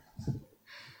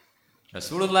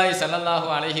 ரசூலுல்லாஹி ஸல்லல்லாஹு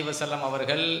அலைஹி வஸல்லம்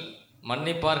அவர்கள்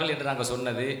மன்னிப்பார்கள் என்று நாங்கள்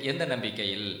சொன்னது எந்த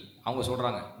நம்பிக்கையில்? அவங்க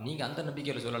சொல்கிறாங்க, நீங்கள் அந்த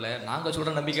நம்பிக்கையில் சொல்லலை, நாங்கள்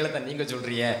சொல்கிற நம்பிக்கையில் தான் நீங்கள்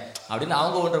சொல்கிறிய அப்படின்னு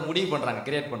அவங்க ஒன்றை முடிவு பண்ணுறாங்க,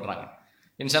 கிரியேட் பண்ணுறாங்க.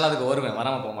 இன்ஷால்லா அதுக்கு வருவேன்,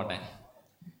 வராமல் போக மாட்டேன்.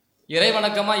 இறை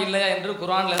வணக்கமா இல்லையா என்று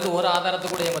குர்ஆன்லேருந்து ஒரு ஆதாரத்தை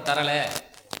கூட இவங்க தரலை.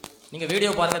 நீங்கள் வீடியோ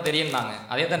பாருங்கள் தெரியும்னாங்க.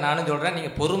 அதே தான் நானும் சொல்கிறேன்,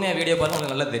 நீங்கள் பொறுமையாக வீடியோ பாருங்கள்,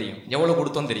 உங்களுக்கு நல்லா தெரியும். எவ்வளோ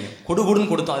கொடுத்தோம் தெரியும்,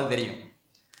 கொடுன்னு கொடுத்தோம் அது தெரியும்.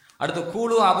 அடுத்து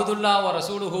கூலு அப்துல்லா ஓ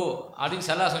ரசூலுஹு அப்படின்னு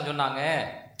ஸல்லல்லாஹு சொன்னாங்க.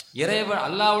 இறைவன்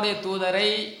அல்லாஹ்வுடைய தூதரை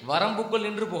வரம்புக்குள்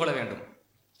நின்று புகழ வேண்டும்.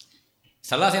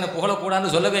 ஸல்லல்லாஹு என்னை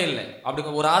புகழக்கூடாதுன்னு சொல்லவே இல்லை.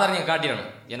 அப்படி ஒரு ஆதாரம் நீங்கள் காட்டிடணும்.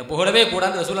 என்னை புகழவே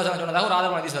கூடாது ரசூலுல்லாஹி சொன்னதாக ஒரு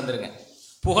ஆதாரம் ஹதீஸ் வந்துருங்க.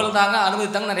 புகழ்ந்தாங்க,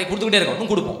 அனுமதித்தாங்க, நிறைய கொடுத்துக்கிட்டே இருக்கோம்,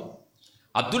 இன்னும் கொடுப்போம்.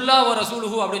 அப்துல்லா ஓ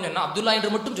ரசூலுஹு அப்படின்னு சொன்னால் அப்துல்லா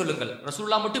என்று மட்டும் சொல்லுங்கள்,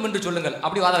 ரசூலுல்லா மட்டும் என்று சொல்லுங்கள்,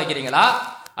 அப்படி வாதம் வைக்கிறீங்களா?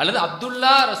 அல்லது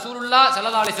அப்துல்லா ரசூலுல்லா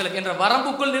ஸல்லல்லாஹு அலைஹி வஸல்லம் என்ற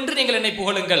வரம்புக்குள் நின்று நீங்கள் என்னை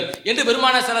புகழுங்கள் என்று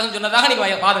பெருமானார் ஸல்லல்லாஹு அலைஹி சொன்னதாக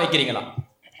நீங்கள் வாதம் வைக்கிறீங்களா?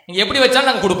 நீங்கள் எப்படி வச்சாலும்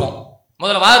நாங்கள் கொடுப்போம்.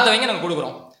 முதல்ல வாதத்தை வைங்க, நாங்கள்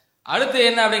கொடுக்குறோம். அடுத்து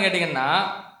என்ன அப்படின்னு கேட்டிங்கன்னா,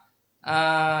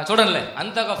 சொல்கிறேன்ல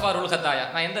அந்த கஃபாருல் கத்தாயா,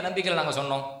 நான் எந்த நம்பிக்கையில் நாங்கள்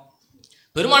சொன்னோம்?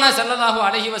 பெருமானார் ஸல்லல்லாஹு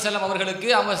அலைஹி வஸல்லம் அவர்களுக்கு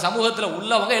அவங்க சமூகத்தில்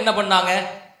உள்ளவங்க என்ன பண்ணாங்க?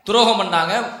 துரோகம்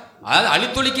பண்ணாங்க. அதாவது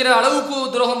அழித்தொழிக்கிற அளவுக்கு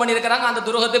துரோகம் பண்ணியிருக்கிறாங்க. அந்த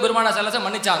துரோகத்தை பெருமானார் ஸல்லல்லாஹு அலைஹி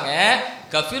மன்னிச்சாங்க.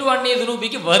 கஃபிரு அன்னி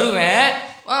துனூபிக்கு வருவேன்,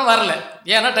 வரல,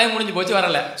 ஏன்னா டைம் முடிஞ்சு போச்சு,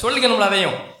 வரல, சொல்லிக்கணும்ல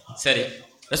அதையும். சரி,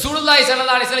 ரசூலுல்லாஹி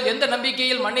ஸல்லல்லாஹு அலைஹி வஸல்லம் எந்த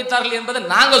நம்பிக்கையில் மன்னித்தார்கள் என்பதை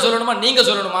நாங்க சொல்லணுமா நீங்க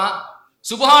சொல்லணுமா?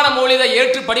 சுப்ஹான மௌலிதை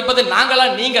ஏற்று படிப்பது நாங்களா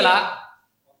நீங்களா?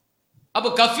 அப்போ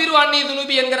கஃபிரு அன்னி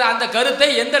துனூபி என்கிற அந்த கருத்தை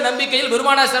எந்த நம்பிக்கையில்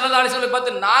பெருமானார் ஸல்லல்லாஹு அலைஹி வஸல்லம்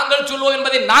பார்த்து நாங்கள் சொல்வோம்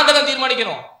என்பதை நாங்க தான்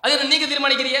தீர்மானிக்கணும். அது என்ன நீங்க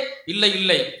தீர்மானிக்கிறீங்க?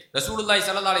 இல்லை ரசூலுல்லாஹி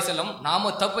ஸல்லல்லாஹு அலைஹி வஸல்லம்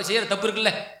நாம செய்யற தப்பு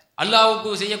இருக்குல்ல,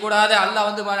 அல்லாஹ்வுக்கு செய்யக்கூடாது,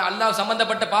 அல்லாஹ்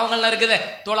சம்பந்தப்பட்ட பாவங்கள்லாம் இருக்குது.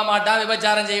 தோழ மாட்டான்,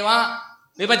 விபச்சாரம்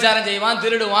செய்வான்,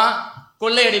 திருடுவான்,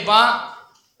 கொள்ளையடிப்பான்,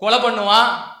 கொலை பண்ணுவான்,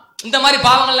 இந்த மாதிரி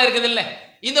பாவங்கள்லாம் இருக்குது இல்லை?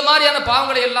 இந்த மாதிரியான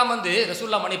பாவங்களை எல்லாம்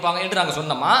ரசூலுல்லாஹ் மன்னிப்பாங்க என்று நாங்கள்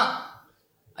சொன்னோமா?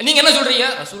 நீங்க என்ன சொல்றீங்க?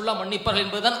 ரசூலுல்லாஹ் மன்னிப்பார்கள்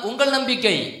என்பதுதான் உங்கள்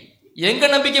நம்பிக்கை. எங்க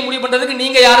நம்பிக்கை முடிவு பண்றதுக்கு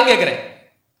நீங்க யாரும் கேட்கிறேன்.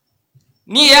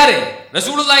 நீ யாரு?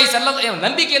 ரசூலுல்லாஹி ஸல்லல்லாஹு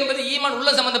நம்பிக்கை என்பது ஈமான் உள்ள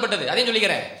சம்பந்தப்பட்டது. அதையும்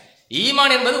சொல்லிக்கிறேன்,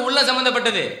 ஈமான் என்பது உள்ள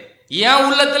சம்பந்தப்பட்டது. என்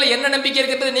உள்ளத்துல என்ன நம்பிக்கை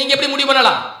இருக்கிறது நீங்க எப்படி முடிவு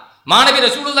பண்ணலாம்? மாநபி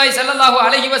ரசூலுல்லாஹி ஸல்லல்லாஹு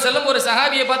அலைஹி வஸல்லம் ஒரு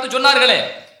சஹாபியை பார்த்து சொன்னார்களே,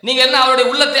 நீங்க என்ன அவருடைய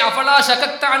உள்ளத்தை அஃபலா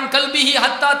ஷகக்த அன் கல்பிஹி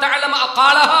ஹத்தா தஅலம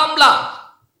அகாலஹா அம்லா.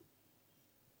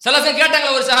 சல்லல்லாஹு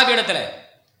கேட்டாங்களே ஒரு சஹாபி இடத்துல,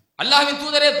 அல்லாஹ்வின்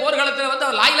தூதரே போர்க்களத்துல வந்து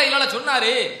அவர் லா இலாஹ இல்லல்லாஹ்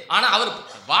சொன்னாரு, ஆனா அவர்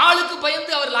வாளுக்கு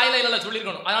பயந்து அவர் லா இலாஹ இல்லல்லாஹ்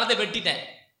சொல்லிருக்கணும், அதனால தான் வெட்டிட்டேன்.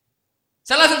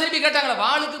 சல்லல்லாஹு திருப்பி கேட்டாங்களா,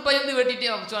 வாளுக்கு பயந்து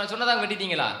வெட்டிட்டேன் சொன்னதாங்க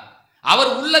வெட்டிட்டீங்களா? அவர்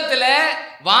உள்ளத்துல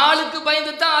வாளுக்கு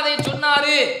பயந்து தான் அதை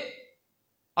சொன்னாரு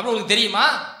அப்படின்னு உங்களுக்கு தெரியுமா?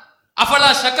 அஃபலா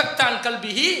ஷகக்தான்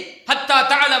கல்பிஹி ஹத்தா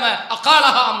தஅலம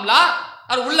அகாலஹா அம்லா.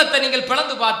 அவர் உள்ளத்தை நீங்கள்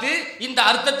பிளந்து பார்த்து இந்த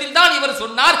அர்த்தத்தில் தான் இவர்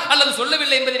சொன்னார் அல்லது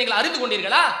சொல்லவில்லை என்பதை நீங்கள் அறிந்து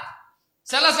கொண்டீர்களா?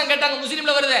 சல்லல்லாஹு கேட்டாங்க,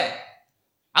 முஸ்லிம்ல வருதே,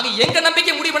 அங்க எங்க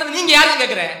நம்பிக்கை முடிவு பண்ணது நீங்க யாரும்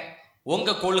கேட்கிற?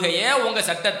 உங்க கொள்கையை உங்க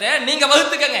சட்டத்தை நீங்க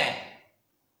வகுத்துக்கங்க.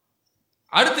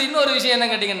 அடுத்து இன்னொரு விஷயம் என்ன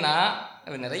கேட்டீங்கன்னா,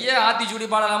 நிறைய ஆத்திச்சூடி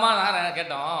பாடலாமா நான்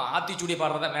கேட்டோம். ஆத்திச்சூடி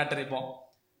பாடுறத மேட்டர். இப்போ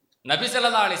நபி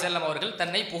ஸல்லல்லாஹு அலைஹி வஸல்லம் அவர்கள்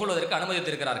தன்னை புகழ்வதற்கு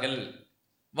அனுமதித்திருக்கிறார்கள்.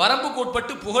 வரம்புக்கு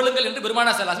உட்பட்டு புகழுங்கள் என்று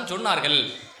பெருமானார் ஸல்லல்லாஹு அலைஹி வஸல்லம் சொன்னார்கள்.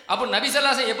 அப்போ நபி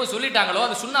ஸல்லல்லாஹு அலைஹி வஸல்லம் எப்போ சொல்லிட்டாங்களோ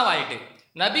அது சுன்னவாயிட்டு.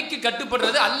 நபிக்கு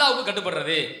கட்டுப்படுறது அல்லாஹ்வுக்கு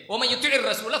கட்டுப்படுறது. ஓம யுத்திர்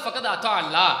ரசூல ஃபகத் அத்தா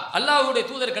அல்லாஹ். அல்லாஹ்வுடைய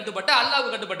தூதர் கட்டுப்பட்ட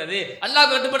அல்லாஹ்வுக்கு கட்டுப்பட்டது.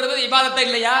 அல்லாஹ்வுக்கு கட்டுப்படுறது இபாதத்தா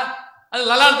இல்லையா? அது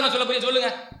லலாலத்துன சொல்ல போய்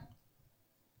சொல்லுங்க.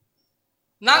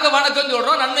 நாங்க வணக்கம்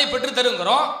சொல்றோம், நன்மை பெற்று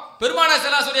தருங்கிறோம். பெருமானார்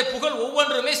ஸல்லல்லாஹு அலைஹி வஸல்லம் புகழ்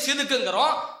ஒவ்வொன்றுமே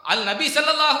சிதுக்குங்கிறோம். அல் நபி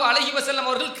ஸல்லல்லாஹு அலைஹி வஸல்லம்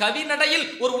அவர்கள் கவிநடையில்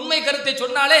ஒரு உண்மை கருத்தை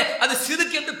சொன்னாலே அது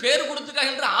சிதுக்கு என்று பேர்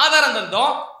கொடுத்துட்டாங்க என்று ஆதாரம்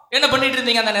தந்தோம். என்ன பண்ணிட்டு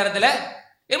இருந்தீங்க அந்த நேரத்தில்?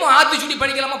 ஏமோ ஆத்திச்சூடி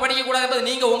படிக்கலாமா படிக்க கூடாது என்பது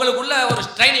நீங்க உங்களுக்குள்ள ஒரு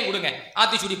ட்ரைனிங் கொடுங்க.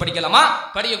 ஆத்திச்சூடி படிக்கலாமா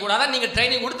படிக்க கூடாதா நீங்க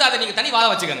ட்ரைனிங் கொடுத்து அதை நீங்க தனி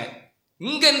வாதம் வச்சுக்கோங்க.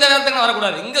 இங்க இந்த நேரத்துக்கு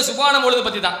வரக்கூடாது. இங்க சுபான பொழுது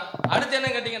பத்தி தான். அடுத்து என்ன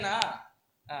கேட்டீங்கன்னா,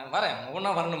 வரேன் ஒன்னா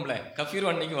வரணும்ல, கஃபீர்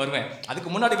அன்னைக்கு வருவேன். அதுக்கு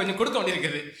முன்னாடி கொஞ்சம் கொடுக்க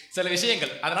வேண்டியிருக்குது சில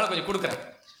விஷயங்கள், அதனால கொஞ்சம் கொடுக்குறேன்.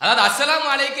 அதாவது அஸ்ஸலாமு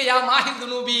அலைக்க யா மாஹிர்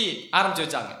துனூபி ஆரம்பிச்சு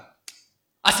வச்சாங்க.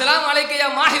 அஸ்ஸலாமு அலைக்க யா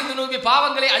மாஹிர் துனூபி,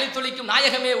 பாவங்களை அழித்தொழிக்கும்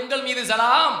நாயகமே உங்கள் மீது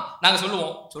சலாம். நாங்க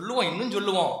சொல்லுவோம் இன்னும்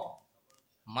சொல்லுவோம்,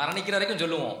 மரணிக்கிற வரைக்கும்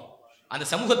சொல்லுவோம். அந்த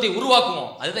சமூகத்தை உருவாக்குவோம்.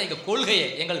 அதுதான் எங்க கொள்கையை.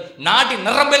 எங்கள் நாட்டின்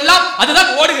நரம்பெல்லாம்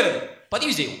அதுதான் ஓடுகிறது.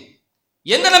 பதிவு செய்வோம்.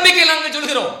 எந்த நம்பிக்கையில் நாங்கள்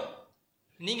சொல்கிறோம்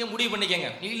நீங்க முடிவு பண்ணிக்கங்க.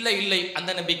 இல்லை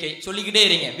அந்த நம்பிக்கை சொல்லிக்கிட்டே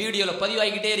இருங்க. வீடியோல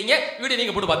பதிவாகிக்கிட்டே இருங்க. வீடியோ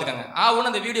நீங்க போட்டு பாத்துக்கங்க. ஒண்ணு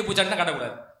அந்த வீடியோ பூச்சாட்டினா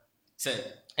காட்டக்கூடாது. சரி,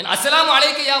 அஸ்ஸலாமு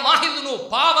அலைக்க யா மாஹிர் துனூப்,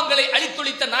 பாவங்களை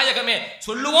அழித்தொழித்த நாயகமே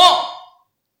சொல்லுவோம்.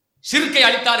 ஷிர்கை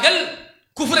அழித்தார்கள்,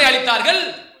 குஃப்ரை அழித்தார்கள்,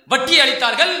 வட்டியை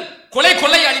அழித்தார்கள்,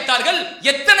 கொலை அழித்தார்கள்.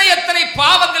 எத்தனை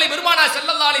பாவங்களை பெருமானார்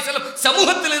ஸல்லல்லாஹு அலைஹி வஸல்லம்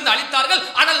சமூகத்திலிருந்து அழித்தார்கள்.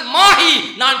 ஆனால் மாஹி,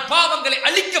 நான் பாவங்களை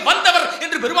அழிக்க வந்தவர்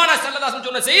என்று பெருமானார் ஸல்லல்லாஹு அலைஹி வஸல்லம்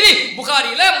சொன்ன செய்தி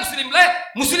புகாரியில,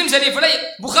 முஸ்லிம் ஷரீஃப்ல,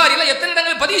 புகாரியில எத்தனை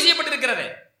இடங்கள் பதிவு செய்யப்பட்டிருக்கிறது.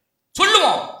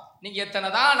 சொல்லுவோம். நீங்க எத்தனை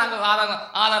தான் நாங்க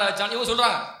ஆதாரம் வச்சாலும் இவங்க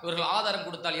சொல்றாங்க இவர்கள் ஆதாரம்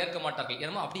கொடுத்தால் ஏற்க மாட்டார்கள்.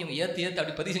 ஏன்னா அப்படி இவங்க ஏத்து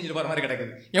அப்படி பதிவு செஞ்சுட்டு போற மாதிரி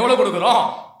கிடக்குது. எவ்வளவு கொடுக்குறோம்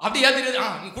அப்படி ஏத்து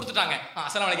நீங்க கொடுத்துட்டாங்க.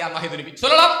 அஸ்ஸலாமு அலைக்கும் யா மாஹிர் துனூபி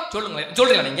சொல்லலாம்.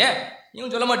 சொல்றீங்களா நீங்க?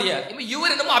 இவங்க சொல்ல மாட்டியா?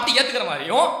 இவர் என்னமோ அப்படி ஏத்துக்கிற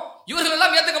மாதிரியும், இவர்கள்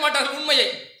எல்லாம் ஏத்துக்க மாட்டார்கள் உண்மையை,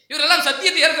 இவர்கள் எல்லாம்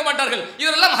சத்தியத்தை ஏற்க மாட்டார்கள்,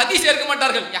 இவர்கள் எல்லாம் ஹதீஸ் ஏற்க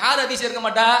மாட்டார்கள். யார் ஹதீஸ் ஏற்க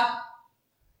மாட்டா?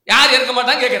 யார் ஏற்க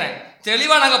மாட்டான்னு கேட்கிறேன்.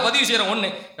 தெளிவா நாங்க பதிவு செய்யறோம். ஒண்ணு.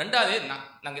 ரெண்டாவது,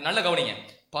 நாங்க நல்ல கவனிங்க.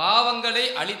 பாவங்களை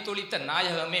அழித்தொழித்த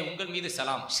நாயகமே உங்கள் மீது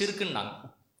சலாம். ஷிர்க்குன்னாங்க,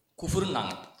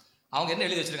 குஃப்ருன்னாங்க. அவங்க என்ன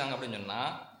எழுதி வச்சிருக்காங்க அப்படின்னு சொன்னா,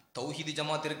 தௌஹீதி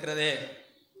ஜமாத் இருக்கிறதே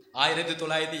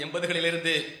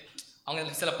 1980களிலிருந்து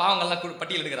அவங்க சில பாவங்கள்லாம்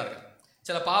பட்டியல் எடுக்கிறார்கள்.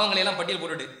 சில பாவங்களை எல்லாம் பட்டியல்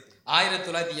போட்டுட்டு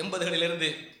 1980களிலிருந்து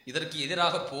இதற்கு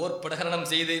எதிராக போர் பிரகடனம்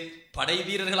செய்து படை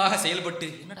வீரர்களாக செயல்பட்டு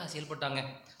என்னடா செயல்பட்டாங்க?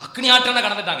 அக்னி ஆற்றனை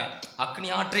கடந்துட்டாங்க. அக்னி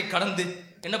ஆற்றை கடந்து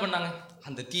என்ன பண்ணாங்க?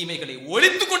 அந்த தீமைகளை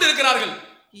ஒழித்து கொண்டு இருக்கிறார்கள்.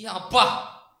 அப்பா,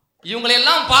 இவங்களை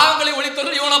எல்லாம் பாவங்களை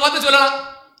ஒழித்தவர்கள்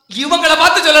இவங்களை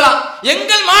பார்த்து சொல்லலாம்.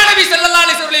 எங்கள் மாணவி ஸல்லல்லாஹு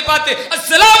அலைஹி வஸல்லம் பார்த்து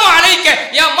அஸ்ஸலாமு அலைக்க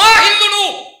யா மாஹிர்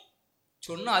துனூப்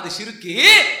சொன்னா அது ஷிர்க்கு.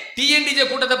 டிஎன்டிஜே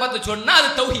கூட்டத்தை பார்த்து சொன்னா அது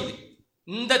தௌஹீத்.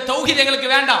 இந்த தௌஹீத் எங்களுக்கு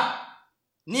வேண்டாம்.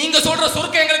 நீங்க சொல்ற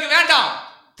சொர்க்கம் எங்களுக்கு வேண்டாம்.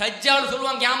 தஜ்ஜால்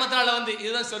சொல்லுவாங்க கியாமத் நாள்ல வந்து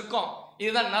இதுதான் சொர்க்கம்,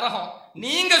 இதுதான் நரகம்.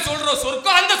 நீங்க சொல்ற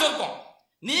சொர்க்கம் அந்த சொர்க்கம்,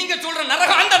 நீங்க சொல்ற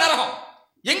நரகம் அந்த நரகம்.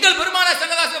 எங்கள் பெருமானார்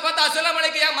ஸல்லல்லாஹு அலைஹி வஸல்லம் பார்த்து அஸ்ஸலாமு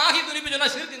அலைக்க யா மாஹிர் துனூப் சொன்னா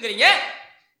ஷிர்க்குங்கறீங்க.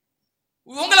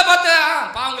 உங்களை பார்த்து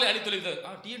பாவங்களை அழித்தொழித்து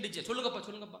டிஎன்டிஜே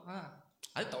சொல்லுங்கப்பா.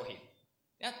 அது தௌஹீத்.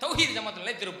 தௌஹீத்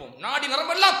ஜமாத்துல திருப்போம். நாடி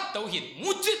நரம்பெல்லாம் தௌஹீத்,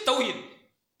 மூச்சு தௌஹீத்.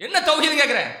 என்ன தௌஹீத்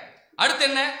கேட்கிறேன். அடுத்து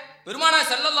என்ன? பெருமானார்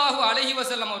ஸல்லல்லாஹு அலைஹி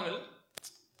வஸல்லம் அவர்கள்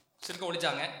ஷிர்க்கை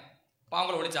ஒழிச்சாங்க,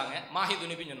 பாவங்களை ஒழிச்சாங்க, மாஹிர்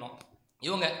துனூப்னு சொன்னோம்.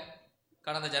 இவங்க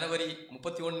கடந்த ஜனவரி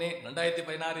 31,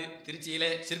 2016 திருச்சியில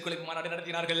ஷிர்க் ஒழிப்பு மாநாடு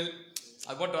நடத்தினார்கள்.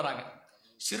 அது போட்டு வராங்க.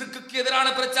 ஷிர்க்குக்கு எதிரான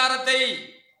பிரச்சாரத்தை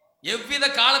எவ்வித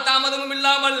காலதாமதமும்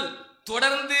இல்லாமல்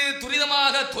தொடர்ந்து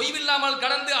துரிதமாக தொய்வில்லாமல்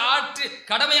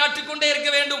கடமையாற்றிக் கொண்டே இருக்க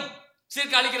வேண்டும்.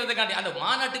 ஷிர்க் அழிக்கிறதுக்காண்டி அந்த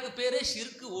மாநாட்டுக்கு பேரே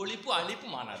ஷிர்க் ஒழிப்பு அழிப்பு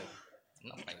மாநாடு.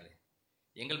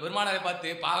 எங்கள் பெருமானாரை பார்த்து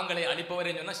பாவங்களை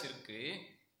அழிப்பவரே சொன்னா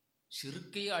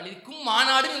ஷிர்க்கை அழிக்கும்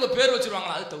மாநாடு இவங்க பேர்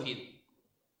வச்சிருவாங்களா? அது தௌஹீத்.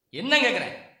 என்ன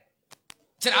கேட்கிறேன்.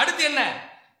 சரி, அடுத்து என்ன?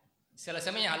 சில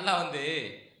சமயம் அல்லாஹ் வந்து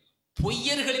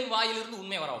பொய்யர்களின் வாயிலிருந்து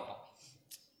உண்மை வர வைப்பான்.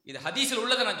 இது ஹதீஸில்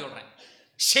உள்ளதை நான் சொல்றேன்.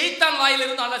 ஷைத்தான்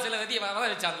வாயிலிருந்து அல்லாஹ் சில வர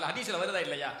வச்சான்ல, ஹதீஸ்ல வருதா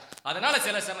இல்லையா? அதனால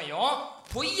சில சமயம்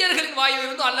பொய்யர்களின்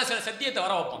வாயிலிருந்து அல்லாஹ் சில சத்தியத்தை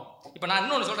வர வைப்பான். இப்ப நான்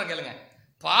இன்னொன்னு சொல்றேன் கேளுங்க.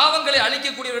 பாவங்களை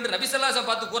அழிக்கக்கூடியவர் என்று நபி ஸல்லல்லாஹு அலைஹி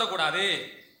வஸல்லம் பார்த்து கூறக்கூடாது.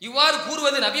 இவ்வாறு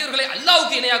கூறுவது நபியவர்களை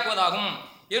அல்லாஹ்வுக்கு இணையாக்குவதாகும்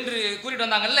என்று கூறிட்டு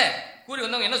வந்தாங்கல்ல. கூறி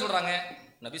வந்தவங்க என்ன சொல்றாங்க?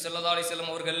 நபி ஸல்லல்லாஹு அலைஹி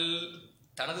வஸல்லம் அவர்கள்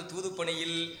தனது தூது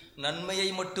பணியில் நன்மையை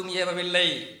மட்டும் ஏவவில்லை,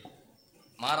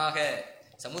 மாறாக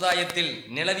சமுதாயத்தில்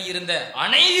நிலவி இருந்த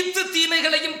அனைத்து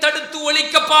தீமைகளையும் தடுத்து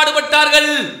ஒழிக்க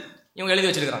பாடுபட்டார்கள். இவங்க எழுதி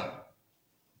வச்சிருக்கிறாங்க.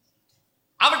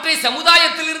 அவற்றை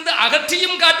சமுதாயத்தில் இருந்து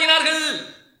அகற்றியும் காட்டினார்கள்.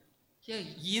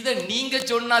 இத நீங்க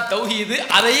சொன்னா தௌஹீது,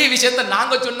 அதே விஷயத்தை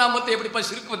நாங்க சொன்னா மொத்தம் எப்படிப்பா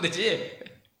ஷிர்க் வந்துச்சு?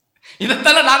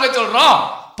 இதைத்தானே நாங்க சொல்றோம்.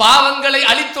 பாவங்களை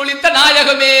அழித்தொழித்த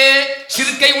நாயகமே,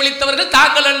 ஷிர்க்கை ஒழித்தவர்கள்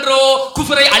தாங்கள் என்றோ,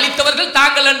 குஃபரை அழித்தவர்கள்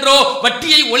தாங்கள் என்றோ,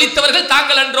 வட்டியை ஒழித்தவர்கள்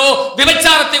தாங்கள் என்றோ,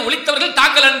 விபச்சாரத்தை ஒழித்தவர்கள்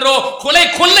தாங்கள் என்றோ,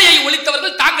 கொள்ளையை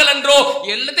ஒழித்தவர்கள் தாங்கள் என்றோ,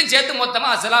 எல்லாத்தையும் சேர்த்து மொத்தமா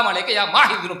அஸ்ஸலாமு அலைக்க யா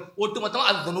மாஹிதுனும், ஒட்டு மொத்தமா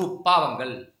அது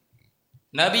பாவங்கள்.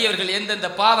 நபி அவர்கள் எந்தெந்த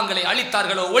பாவங்களை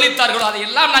அழித்தார்களோ ஒழித்தார்களோ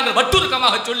அதையெல்லாம் நாங்கள்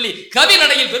வட்டுருக்கமாக சொல்லி கவி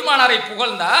நடையில் பெருமானாரை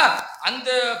புகழ்ந்தா அந்த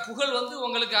புகழ் வந்து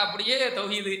உங்களுக்கு அப்படியே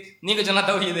தௌஹீது, நீங்க சொன்னா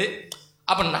தௌஹீது,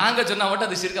 அப்ப நாங்க சொன்னா மட்டும்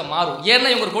அது ஷிர்கா மாறும். ஏன்னா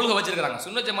இவங்க ஒரு கொள்கை வச்சிருக்காங்க,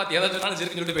 சுன்னத் ஜமாத் எதை சொன்னாலும்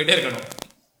ஷிர்க்னு சொல்லிட்டு போயிட்டே இருக்கணும்.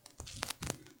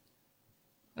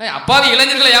 அப்பாவி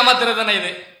இளைஞர்களை ஏமாத்துறது தானே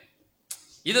இது.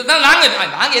 இதுதான்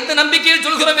நாங்க எந்த நம்பிக்கையில்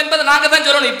சொல்கிறோம் என்பதை நாங்க தான்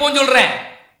சொல்லணும். இப்போ சொல்றேன்,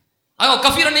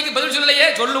 கஃபீர் நீங்க பதில் சொல்லலையே,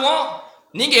 சொல்லுவோம்.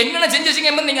 நீங்க என்னென்ன செஞ்சீங்க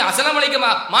என்பது நீங்க அஸ்ஸலாமு அலைக்கும்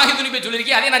மாஹிதுனி போய்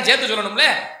சொல்லிருக்கீங்க, அதையும் நான் சேர்த்து சொல்லணும்ல.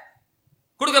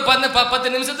 கொடுக்க 10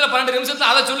 நிமிஷத்துல 12 நிமிஷத்துல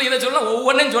அதை சொல்லு இதை சொல்ல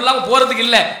ஒவ்வொன்றையும் சொல்லாம போறதுக்கு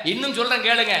இல்ல. இன்னும் சொல்றேன்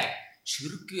கேளுங்க.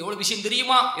 ஷிர்க் எவ்வளவு விஷயம்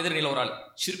தெரியுமா? எதிரில் ஒரு ஆள்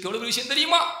ஷிர்க் எவ்வளவு விஷயம்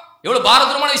தெரியுமா, எவ்வளவு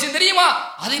பாரதூரமான விஷயம் தெரியுமா,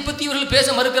 அதை பத்தி இவர்கள் பேச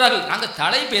மறுக்கிறார்கள். நாங்க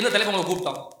தலைப்பு எந்த தலைப்பு உங்களை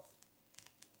கூப்பிட்டோம்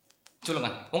சொல்லுங்க?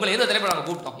 உங்களை எந்த தலைப்புல நாங்க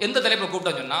கூப்பிட்டோம்? எந்த தலைப்புல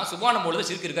கூப்பிட்டோம் சொன்னா சுப்ஹானல்லாஹ் பொழுது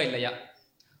ஷிர்க் இருக்கா இல்லையா?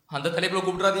 அந்த தலைப்புல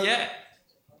கூப்பிடாதீங்க.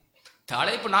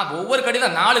 தலைப்பு நான் ஒவ்வொரு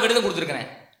கடிதம் 4 கடிதம் கொடுத்துருக்கிறேன்.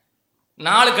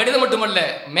 4 கடிதம் மட்டுமல்ல,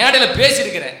 மேடையில்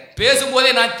பேசியிருக்கிறேன்.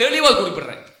 பேசும்போதே நான் தெளிவாக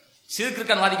குறிப்பிடுறேன். ஷிர்க்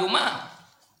இருக்கான்னு வாதிக்குமா?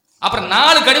 அப்புறம்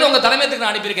 4 கடிதம் உங்க தலைமையத்துக்கு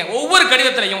நான் அனுப்பியிருக்கேன். ஒவ்வொரு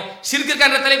கடிதத்திலையும் ஷிர்க்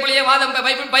இருக்கான்ற தலைப்பிலேயே வாதம்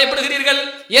பயப்படுகிறீர்கள்,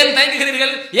 ஏன்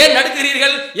தயங்குகிறீர்கள், ஏன்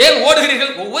நடுக்கிறீர்கள், ஏன்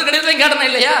ஓடுகிறீர்கள், ஒவ்வொரு கடிதத்திலையும் கேட்டனா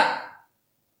இல்லையா?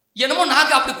 என்னமோ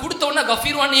நாங்க அப்படி கொடுத்தோன்னா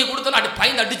கஃபீர்வான் நீங்க கொடுத்தோன்னா அப்படி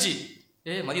பயந்து அடிச்சு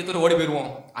மதியத்தோடு ஓடி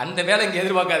போயிடுவோம். அந்த வேலை இங்க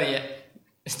எதிர்பார்க்காதீங்க,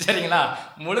 சரிங்களா?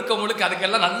 முழுக்க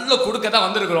அதுக்கெல்லாம் நல்ல கொடுக்க தான்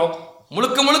வந்திருக்கிறோம்.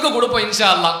 முழுக்க கொடுப்போம் இன்ஷா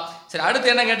அல்லாஹ். சரி,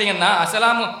 அடுத்து என்ன கேட்டீங்கன்னா,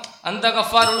 அஸ்ஸலாமு அந்த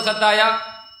கஃபாருல் கத்தாயா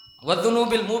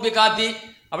வதுனூபில் மூபிகாத்தி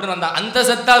அப்படின்னு வந்தா, அந்த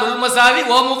சத்தார் உல்மசாவி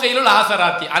ஓமுகையிலுல்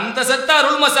ஆசராத்தி. அந்த சத்தார்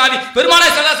உல்மசாவி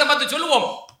பெருமானார் ஸல்லல்லாஹு அலைஹி வஸல்லம் சொல்லுவோம்,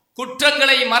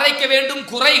 குற்றங்களை மறைக்க வேண்டும்,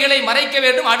 குறைகளை மறைக்க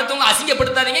வேண்டும், அடுத்தவங்க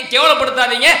அசிங்கப்படுத்தாதீங்க,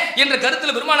 கேவலப்படுத்தாதீங்க என்ற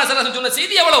கருத்துல பெருமானார் ஸல்லல்லாஹு அலைஹி வஸல்லம் சொன்ன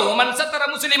செய்தி எவ்வளவு? மன் சத்தர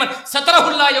முஸ்லிமன்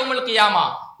சத்தரஹுல்லாஹ் யௌமல் கியாமா.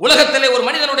 உலகத்திலே ஒரு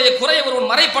மனிதனுடைய குறையை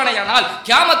ஒருவன் மறைப்பானையானால்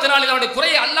கியாமத் நாளில் அவனுடைய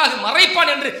குறையை அல்லாஹ்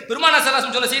மறைப்பான் என்று பெருமானார் ஸல்லல்லாஹு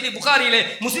அலைஹி வஸல்லம் சொன்ன செய்தி புகாரியிலே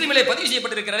முஸ்லிமிலே பதிவு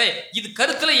செய்யப்பட்டிருக்கிறது. இது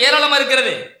கருத்துல ஏராளமா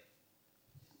இருக்கிறது.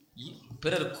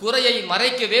 பிறர் குறையை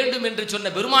மறைக்க வேண்டும் என்று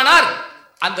சொன்ன பெருமானார்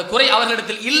அந்த குறை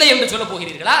அவர்களிடத்தில் இல்லை என்று சொல்ல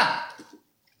போகிறீர்களா?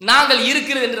 நாங்கள்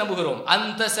இருக்கிறது என்று நம்புகிறோம்.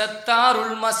 அந்த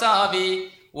சத்தாருல் மசாவி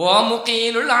ஓ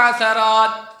முகீலுல்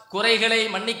ஆசராத், குறைகளை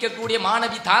மன்னிக்கக்கூடிய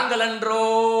மாணவி தாங்கள் என்றோ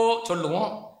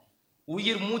சொல்லுவோம்.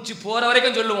 உயிர் மூச்சு போற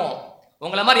வரைக்கும் சொல்லுவோம்.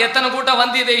 உங்களை மாதிரி எத்தனை கூட்டம்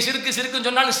வந்து இதை சிறுக்கு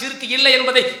சொன்னாலும் சிறுக்கு இல்லை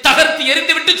என்பதை தகர்த்து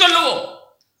எரிந்து விட்டு சொல்லுவோம்.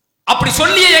 அப்படி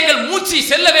சொல்லிய எங்கள் மூச்சு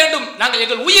செல்ல வேண்டும், நாங்கள்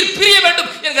எங்கள் உயிர் பிரிய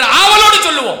வேண்டும் என்கிற ஆவலோடு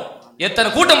சொல்லுவோம். எத்தனை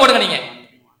கூட்டம் போடுங்க நீங்க.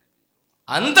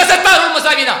 அந்த சத்தாருல்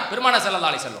மசாவி தான் பெருமானார்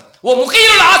ஸல்லல்லாஹு அலைஹி வஸல்லம். ஓ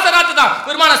முகீலுல் ஆசராத் தான்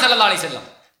பெருமானார் ஸல்லல்லாஹு அலைஹி வஸல்லம்.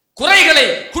 குறைகளை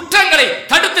குற்றங்களை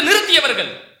தடுத்து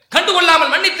நிறுத்தியவர்கள்,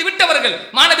 கண்டுகொள்ளாமல் மன்னித்து விட்டவர்கள்.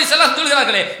 மாநபி ஸல்லல்லாஹு அலைஹி வஸல்லம்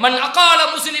சொல்கிறார்களே, மன் அகால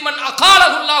முஸ்லிமன்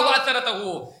அகாலஹுல்லாஹு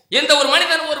அஸரதஹு. எந்த ஒரு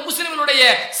மனிதன் ஒரு முஸ்லிமுடைய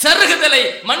சருகுதலை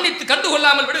மன்னித்து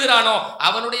கண்டுகொள்ளாமல் விடுகிறானோ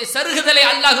அவனுடைய சருகுதலை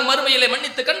அல்லாஹ் மறுமையிலே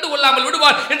மன்னித்து கண்டுகொள்ளாமல்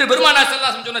விடுவான் என்று பெருமானார்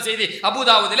ஸல்லல்லாஹு அலைஹி வஸல்லம் சொன்ன செய்தி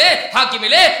அபூதாவுதிலே,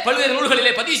 ஹாக்கிமிலே, பல்வேறு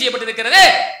நூல்களிலே பதிவு செய்யப்பட்டிருக்கிறது.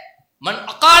 மன்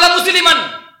அகால முஸ்லிமன்,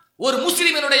 ஒரு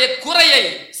முஸ்லிமனுடைய குறையை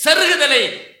சருகுதலை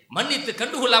மன்னித்து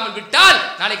கண்டுகொள்ளாமல் விட்டால்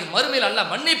நாளைக்கு மறுமையில் அல்லாஹ்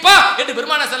மன்னிப்பா என்று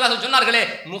பெருமானார் ஸல்லல்லாஹு அலைஹி வஸல்லம் சொன்னார்களே.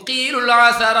 முகீலுல்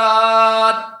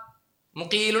ஆசராத்,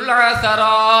 முகீலுல்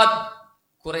ஆசராத்,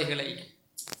 குறைகளை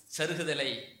சருகுதலை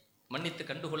மன்னித்து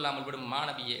கண்டுகொள்ளாமல் விடும்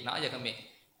மாணவியே நாயகமே.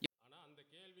 ஆனா அந்த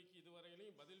கேள்விக்கு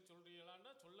இதுவரையிலும் பதில்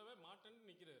சொல்றீங்களான்னா சொல்லவே மாட்டேன்னு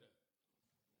நிக்கிறாரு.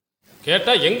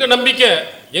 கேட்டா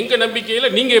எங்க நம்பிக்கையில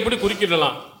நீங்க எப்படி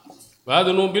குறிக்கிடலாம்?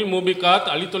 வாது நூபில் மூபிகாத்,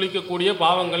 அழித்தொழிக்கக்கூடிய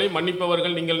பாவங்களை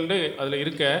மன்னிப்பவர்கள் நீங்கள் அதுல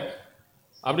இருக்க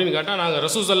அப்படின்னு கேட்டா, நாங்க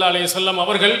ரசூல் ஸல்லல்லாஹு அலைஹி வஸல்லம்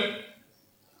அவர்கள்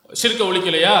ஷிர்க்கை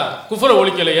ஒழிக்கலையா, குஃப்ரை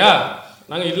ஒழிக்கலையா?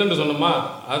 நாங்க இல்லைன்னு சொன்னோமா?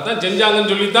 அதுதான்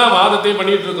செஞ்சாங்கன்னு சொல்லித்தான் வாதத்தை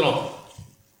பண்ணிட்டு இருக்கிறோம்.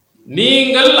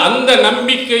 நீங்கள் அந்த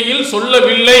நம்பிக்கையில்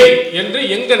சொல்லவில்லை என்று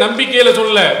எங்க நம்பிக்கையில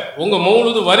சொல்ல, உங்க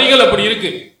மௌலுது வரிகள் அப்படி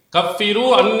இருக்கு. கஃபிரு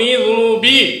அன்னி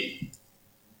துனூபி,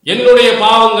 என்னுடைய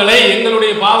பாவங்களை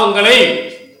எங்களுடைய பாவங்களை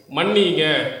மன்னிங்க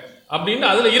அப்படின்னு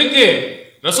அதுல இருக்கு.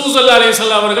 ரசூல் ஸல்லல்லாஹு அலைஹி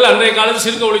வஸல்லம் அவர்கள் அன்றைய காலத்தில்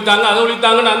சிறுக்க ஒழித்தாங்க, அதை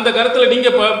ஒழித்தாங்கன்னு அந்த கருத்துல நீங்க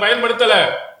பயன்படுத்தல.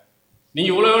 நீங்க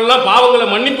இவ்வளவு பாவங்களை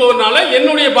மன்னிப்பவர்னால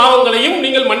என்னுடைய பாவங்களையும்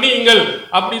நீங்கள் மன்னியுங்கள்,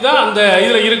 அப்படிதான் அந்த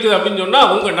இதுல இருக்குது அப்படின்னு சொன்னா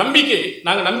உங்க நம்பிக்கை.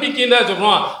 நாங்க நம்பிக்கைன்னு தான்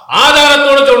சொல்றோம்,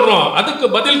 ஆதாரத்தோட சொல்றோம். அதுக்கு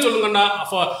பதில் சொல்லுங்கன்னா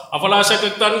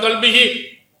அஃபலாஷகத்தான் கல்பிஹி,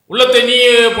 உள்ளத்தை நீ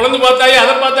புலந்து பார்த்தாயே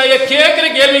அதை பார்த்தாயே கேட்கிற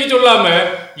கேள்விக்கு சொல்லாம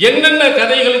என்னென்ன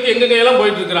கதைகளுக்கு எங்க கையெல்லாம்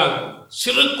போயிட்டு இருக்கிறாங்க.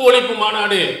 சிறுக்கு ஒழிப்பு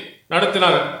மாநாடு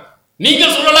நடத்தினாங்க. நீங்க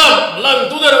சொல்லலாம்,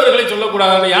 அல்லாஹ்வின் தூதர் அவர்களை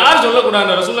சொல்லக்கூடாது. யார்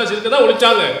சொல்லக்கூடாது? ரசூலுல்லாஹ் சிறுக்க தான்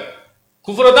ஒழிச்சாங்க,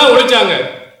 குஃப்ரை தான் ஒழிச்சாங்க.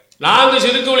 நாங்க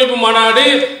சிறுக்கு ஒழிப்பு மாநாடு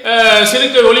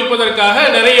சிறுக்கை ஒழிப்பதற்காக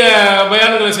நிறைய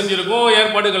பயான்களை செஞ்சிருக்கோம்,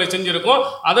 ஏற்பாடுகளை செஞ்சிருக்கோம்.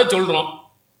 அதை சொல்றோம்.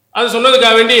 அது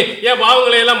சொன்னதுக்காக வேண்டி ஏன்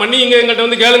பாவங்களை எல்லாம் மன்னிங்க எங்கிட்ட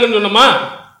வந்து கேளுங்கன்னு சொன்னோமா?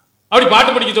 அப்படி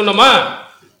பாட்டு படிக்க சொன்னோமா?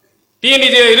 டிஎன்டி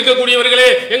இருக்கக்கூடியவர்களே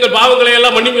எங்கள் பாவங்களை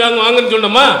எல்லாம் மன்னிப்பு வாங்கன்னு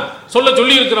சொன்னோமா?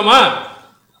 சொல்லி இருக்கிறோமா?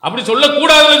 அப்படி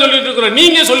சொல்லக்கூடாதுன்னு சொல்லிட்டு இருக்கிறோம்.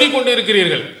 நீங்க சொல்லிக் கொண்டு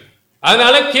இருக்கிறீர்கள்.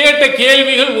 அதனால கேட்ட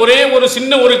கேள்விகள் ஒரே ஒரு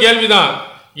சின்ன ஒரு கேள்விதான்.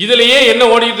 இதுலயே என்ன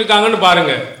ஓடிட்டு இருக்காங்கன்னு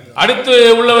பாருங்க. அடுத்து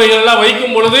உள்ளவைகள் எல்லாம்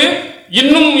வைக்கும் பொழுது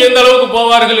இன்னும் எந்த அளவுக்கு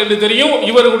போவார்கள் என்று தெரியும்.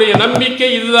 இவர்களுடைய நம்பிக்கை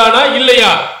இதுதானா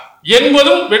இல்லையா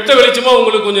என்பதும் வெட்ட வெளிச்சமா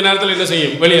உங்களுக்கு கொஞ்ச நேரத்தில் என்ன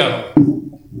செய்யும், வெளியாகும்.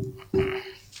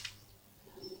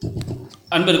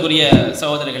 அன்பிற்குரிய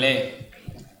சகோதரர்களே,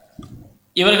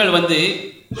 இவர்கள்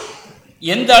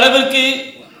எந்த அளவிற்கு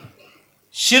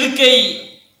ஷிர்கை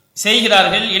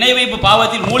செய்கிறார்கள், இணை வைப்பு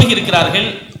பாவத்தில் மூழ்கி இருக்கிறார்கள்,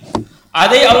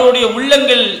 அதை அவருடைய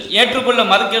உள்ளங்கள் ஏற்றுக்கொள்ள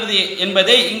மறுக்கிறது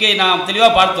என்பதை இங்கே நாம்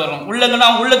தெளிவாக பார்த்து வரோம். உள்ளங்கள்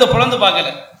அவங்க உள்ளத்தை புலந்து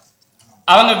பார்க்கல.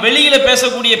 அவங்க வெளியில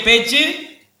பேசக்கூடிய பேச்சு,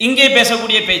 இங்கே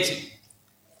பேசக்கூடிய பேச்சு.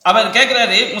 அவர்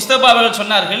கேட்கிறாரு, முஸ்தபா அவர்கள்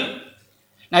சொன்னார்கள்,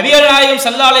 நபிகள் நாயகம்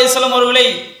ஸல்லல்லாஹு அலைஹி வஸல்லம் அவர்களை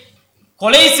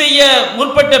கொலை செய்ய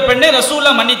முற்பட்ட பெண்ணை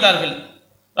ரசூலுல்லாஹ் மன்னித்தார்கள்.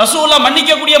 ரசூலுல்லாஹ்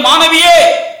மன்னிக்கக்கூடிய மாணவியே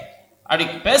அப்படி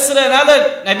பேசுறதுனால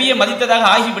நபியை மதித்ததாக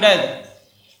ஆகிவிடாது.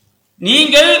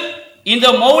 நீங்கள் இந்த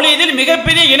மௌலிதில்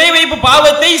மிகப்பெரிய இணை வைப்பு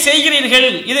பாவத்தை செய்கிறீர்கள்.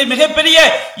 இது மிகப்பெரிய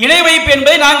இணை வைப்பு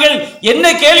என்பதை நாங்கள் என்ன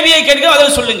கேள்வியை கேட்கிறோம் அதை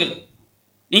சொல்லுங்கள்.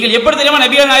 நீங்கள் எப்படி தெரியுமா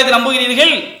நபிகள் நாயகத்தை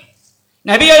நம்புகிறீர்கள்?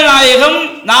 நபிகள் நாயகம்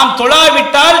நாம்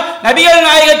தொழாவிட்டால் நபிகள்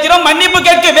நாயகத்திடம் மன்னிப்பு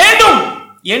கேட்க வேண்டும்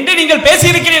என்று நீங்கள்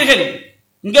பேசியிருக்கிறீர்கள்.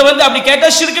 இங்க அப்படி கேட்டா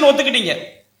ஷிர்க்குன்னு ஒத்துக்கிட்டீங்க.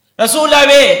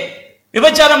 ரசூலாவே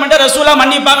விபச்சாரம் பண்ண ரசூலா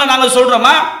மன்னிப்பாங்க நாங்க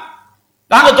சொல்றோமா?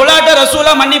 நாங்க தொழாட்ட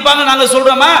ரசூலா மன்னிப்பாங்க நாங்க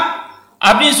சொல்றோமா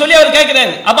அப்படின்னு சொல்லி அவர்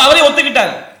கேட்கிறாரு. அப்ப அவரே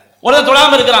ஒத்துக்கிட்டார். ஒருத்தன்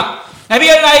தொழாம இருக்கிறான்,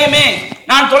 நபிகள் நாயகமே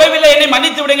நான் தொலைவில்லை, என்னை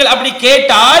மன்னித்து விடுங்கள் அப்படி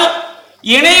கேட்டால்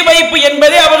இணை வைப்பு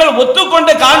என்பதை அவர்கள்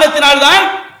ஒத்துக்கொண்ட காரணத்தினால்தான்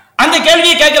அந்த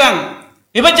கேள்வியை கேட்கிறாங்க.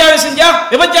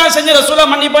 விபச்சாரம் செஞ்ச ரசூலா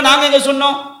மன்னிப்பா நாங்க எங்க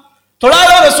சொன்னோம்?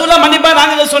 தொழாத ரசூலா மன்னிப்பா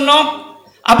நாங்க எங்க சொன்னோம்?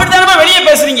 அப்படித்தானே வெளியே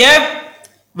பேசுறீங்க.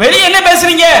 வெளியே என்ன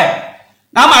பேசுறீங்க?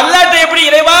 நாம் அல்லாஹ்ட்ட எப்படி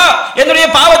இறைவா என்னுடைய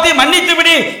பாவத்தை மன்னித்து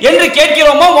விடு என்று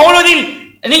கேட்கிறோமோ, மௌலூதில்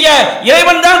நீங்க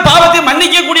இறைவன் தான் பாவத்தை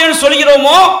மன்னிக்க கூடியவன்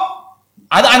சொல்கிறோமோ,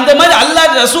 அது அந்த மாதிரி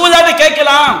அல்லாஹ் ரசூலாட்ட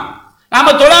கேட்கலாம்.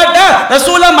 நாம தொழாட்டா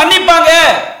ரசூலா மன்னிப்பாங்க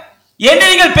என்று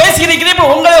நீங்கள் பேசுகிறீர்கள். இப்ப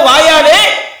உங்களை வாயாலே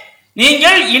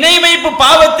நீங்கள் இணை வைப்பு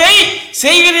பாவத்தை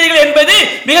செய்கிறீர்கள் என்பது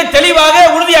மிக தெளிவாக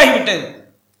உறுதியாகிவிட்டது.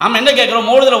 நாம என்ன கேட்கிறோம்?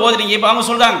 மௌலூதுல ஓதுறீங்க, இப்ப அவங்க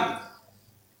சொல்றாங்க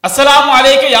அஸ்ஸலாமு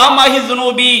அலைக்க யா மாஹி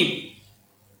துனூபி,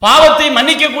 பாவத்தை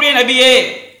மன்னிக்கக்கூடிய நபியே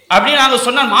அப்படின்னு நாங்க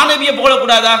சொன்ன மாநபியை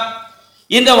புகழக்கூடாதா?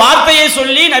 இந்த வார்த்தையை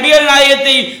சொல்லி நபிகள்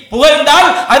நாயகத்தை புகழ்ந்தால்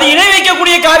அது இணை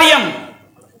வைக்கக்கூடிய காரியம்.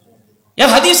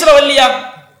 ஹதீஸ்ல வல்லியா?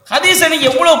 ஹதீஸ நீங்க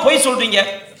எவ்வளவு பொய் சொல்றீங்க?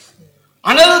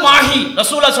 அனல் மாஹி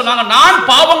ரசூலா சொன்னாங்க, நான்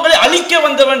பாவங்களை அழிக்க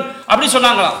வந்தவன் அப்படி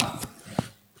சொன்னாங்களாம்.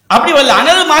 அப்படி வரல.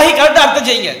 அனல் மாஹி கரெக்டா அர்த்தம்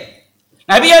செய்யுங்க.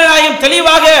 நபிகள் நாயகம்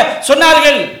தெளிவாக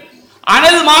சொன்னார்கள்,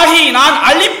 அனல் மாஹி நான்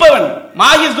அழிப்பவன்.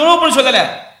 மாஹி துனூப்னு சொல்லல,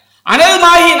 அனல்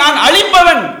மாஹி நான்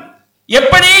அழிப்பவன்.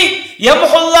 எப்படி?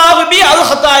 யம்ஹுல்லாஹு பி அல்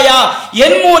ஹதாயா,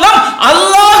 என் மூலம்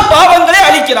அல்லாஹ் பாவங்களை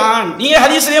அழிக்கிறான். நீங்க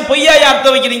ஹதீஸ்லயே பொய்யா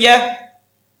அர்த்தம் வைக்கிறீங்க.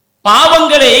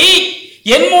 பாவங்களை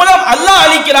என் மூலம் அல்லாஹ்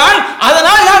அழிக்கிறான்,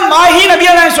 அதனால் நான் மாஹி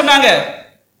நபியா சொன்னாங்க.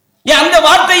 ஏன் அந்த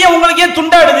வார்த்தையை உங்களுக்கு ஏன்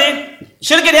துண்டாடுது?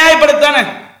 ஷிர்க்கை நியாயப்படுத்தான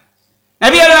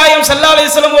நபிகள் நாயகம் ஸல்லல்லாஹு அலைஹி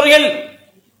வஸல்லம் அவர்கள்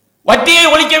வட்டியை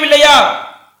ஒழிக்கவில்லையா?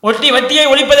 வட்டியை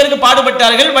ஒழிப்பதற்கு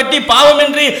பாடுபட்டார்கள். வட்டி பாவம்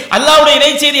என்று அல்லாஹ்வுடைய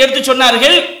இறை செய்தி எடுத்து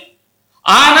சொன்னார்கள்.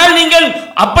 ஆனால் நீங்கள்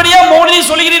அப்படியே மௌலிதை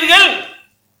சொல்கிறீர்கள்.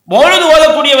 மௌலிது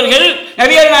ஓதக்கூடியவர்கள்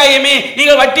நபிகள் நாயகமே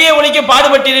நீங்கள் வட்டியை ஒழிக்க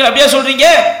பாடுபட்டீர்கள் அப்படியே சொல்றீங்க.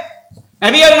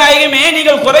 நபிகள் நாயகமே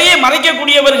நீங்கள் குறையை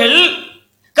மறைக்கக்கூடியவர்கள்.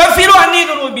 கஃபிரு அன்னி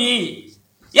துனூபி,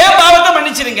 ஏன் பாவத்தை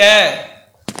மன்னிச்சிருங்க,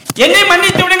 என்னை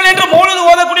மன்னித்து விடுங்கள் என்று மௌலிது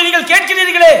ஓதக்கூடிய நீங்கள்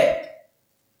கேட்கிறீர்களே.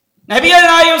 நபிகள்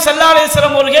நாயகம் ஸல்லல்லாஹு அலைஹி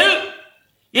வஸல்லம் அவர்கள்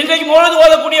இன்றைக்கு மௌலிது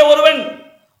ஓதக்கூடிய ஒருவன்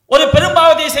ஒரு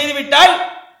பெரும்பாவத்தை செய்துவிட்டால்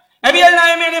நபிகள்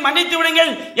நாயகமே என்னை மன்னித்து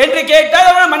விடுங்கள் என்று கேட்டால்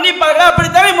அவர்கள் மன்னிப்பார்களா?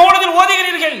 அப்படித்தானே மௌனத்தில்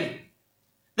ஓதுகிறீர்கள்.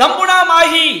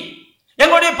 தம்புனாமாகி,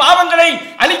 எங்களுடைய பாவங்களை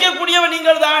அழிக்கக்கூடியவர்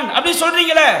நீங்கள் தான் அப்படி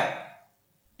சொல்றீங்களே,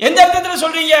 எந்த அர்த்தத்தில்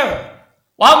சொல்றீங்க?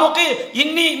 வாமுக்கு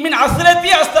இன்னி மின் அஸ்ரத்தி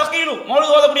அஸ்தகீரு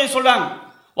மௌலூத் ஓதக்கூடிய சொல்றாங்க.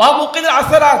 வாமுக்கு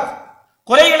அஸ்ராத்,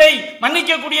 குறைகளை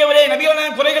மன்னிக்கக்கூடியவரே, நபிகள்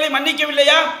நாயகம் குறைகளை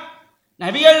மன்னிக்கவில்லையா?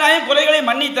 நபிகள் நாயகம் குறைகளை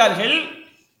மன்னித்தார்கள்.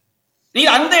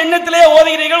 நீங்கள் அந்த எண்ணத்திலே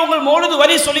ஓதுகிறீர்கள். உங்கள் மௌலூத்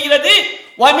வரி சொல்கிறது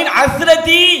வாமின்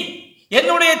அஸ்ரத்தி,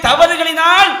 என்னுடைய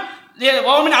தவறுகளினால்,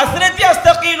 வாமின் அஸ்ரத்தி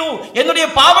அஸ்தகீரு, என்னுடைய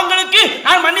பாவங்களுக்கு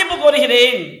நான் மன்னிப்பு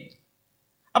கோருகிறேன்.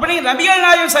 அப்ப நீங்க நபிகள்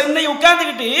நாயகம் இன்னைக்கு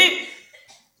உட்கார்ந்துக்கிட்டு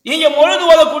நீங்க மௌலூத்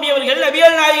ஓதக்கூடியவர்கள்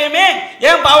நபிகள் நாயகமே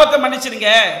ஏன் பாவத்தை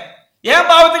மன்னிச்சிருங்க, ஏன்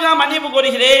பாவத்துக்கு நான் மன்னிப்பு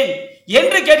கோருகிறேன்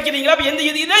என்று கேட்கிறீங்களா? எந்த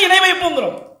இதை இணை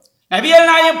வைப்புங்கிறோம். நபிகள்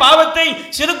நாயகம் பாவத்தை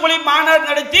சிறுகுழி மாநாடு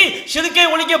நடத்தி சிறுக்கை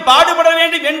ஒழிக்க பாடுபட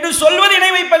வேண்டும் என்று சொல்வது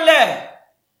இணை வைப்பல்ல.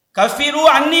 கஃபிரு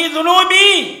அன்னி துனூபி,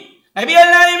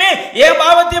 நபிகள் நாயகமே ஏன்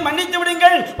பாவத்தை மன்னித்து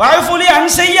விடுங்கள், வஃபுலி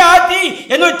அன் ஸய்யிஆத்தி,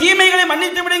 என்னுடைய தீமைகளை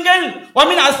மன்னித்து விடுங்கள்,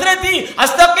 வமின் அஸ்ரத்தி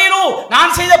அஸ்தகீரு,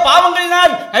 நான் செய்த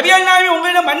பாவங்களினால் நபிகள் நாயகமே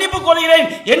உங்களிடம் மன்னிப்பு கோருகிறேன்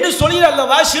என்று சொல்கிற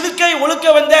அல்லவா? சிறுக்கை ஒழுக்க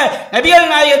வந்த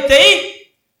நபிகள் நாயகத்தை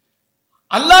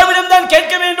அல்லாஹ்விடம் தான்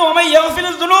கேட்க வேண்டும். உமை யஃபிரு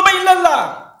துனூப இல்லல்லாஹ்,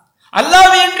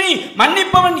 அல்லாஹ்வை அன்றி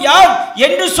மன்னிப்பவன் யார்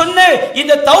என்று சொன்ன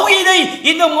இந்த தௌஹீதை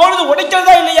இந்த மௌலூத்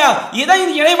உடைக்கிறதா இல்லையா? இதை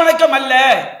இணை வணக்கம் அல்ல.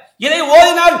 இதை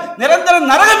ஓதினால் நிரந்தர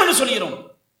நரகம் என்று சொல்கிறோம்.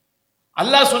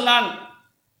 அல்லாஹ் சொன்னான்,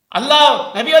 அல்லாஹ்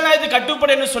நபிகள் நாயகத்தை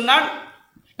கட்டுப்படு என்று சொன்னான்.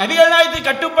 நபிகள் நாயகத்தை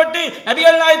கட்டுப்பட்டு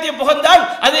நபிகள் நாயகத்தை புகழ்ந்தால்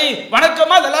அது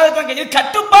வணக்கமா? அல்லாஹ்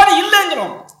கட்டுப்பாடு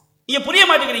இல்லைங்கிறோம். நீங்க புரிய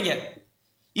மாட்டேங்கிறீங்க.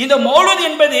 இந்த மௌலூத்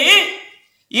என்பது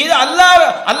இது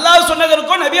அல்லாஹ்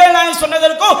சொன்னதற்கோ நபிகள் நாயகம்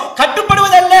சொன்னதற்கோ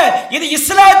கட்டுப்படுவதல்ல. இது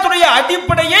இஸ்லாத்துடைய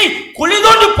அடிப்படையை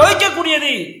குளிதோண்டி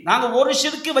புதைக்கக்கூடியது. நாங்க ஒரு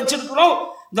ஷிர்க்கு வச்சிருக்கிறோம்.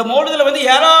 இந்த மௌலூதுல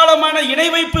ஏராளமான இணை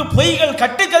வைப்பு, பொய்கள்,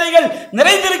 கட்டுக்கதைகள்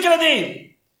நிறைந்திருக்கிறது.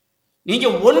 நீங்க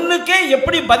ஒண்ணுக்கே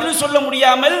எப்படி பதில் சொல்ல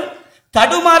முடியாமல்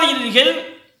தடுமாறுகிறீர்கள்.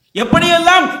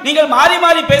 எப்படியெல்லாம் நீங்கள் மாறி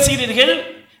மாறி பேசுகிறீர்கள்.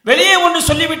 வெளியே ஒன்று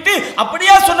சொல்லிவிட்டு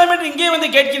அப்படியா சொன்னோம் என்று இங்கே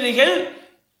கேட்கிறீர்கள்.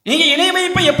 நீங்க இணை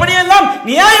வைப்பை எப்படியெல்லாம்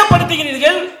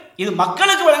நியாயப்படுத்துகிறீர்கள். இது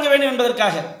மக்களுக்கு வழங்க வேண்டும்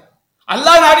என்பதற்காக.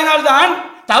 அல்லாஹ் நாடினால்தான்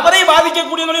தவறை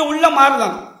பாதிக்கக்கூடியவர்களுடைய உள்ளம்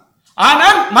மாறலாம்.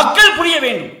 ஆனால் மக்கள் புரிய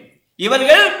வேண்டும்.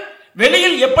 இவர்கள்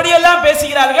வெளியில் எப்படியெல்லாம்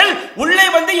பேசுகிறார்கள், உள்ளே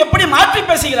எப்படி மாற்றி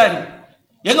பேசுகிறார்கள்.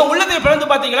 எங்க உள்ளத்தை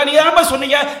பிறந்து பாத்தீங்களா? நீங்க என்ன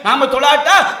சொன்னீங்க? நாம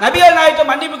தொழாட்டா நபிகள் நாயகத்தை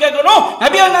மன்னிப்பு கேட்கணும்,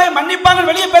 நபிகள் நாயகம் மன்னிப்பாங்க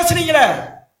வெளியே பேசுறீங்களே.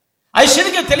 அது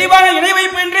ஷிர்க் தெளிவான இணை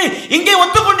வைப்பு என்று இங்கே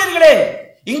ஒத்துக்கொண்டீர்களே.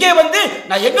 இங்கே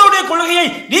நான் எங்களுடைய கொள்கையை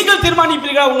நீங்கள்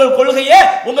தீர்மானிப்பீர்களா? உங்கள் கொள்கையை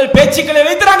உங்கள் பேச்சுக்களை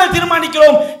வைத்து நாங்கள்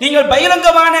தீர்மானிக்கிறோம். நீங்கள்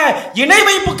பகிரங்கமான இணை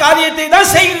வைப்பு காரியத்தை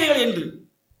தான் செய்கிறீர்கள் என்று.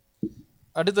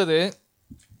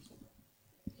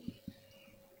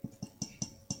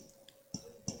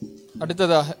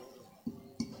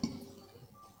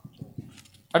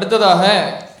 அடுத்ததாக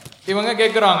இவங்க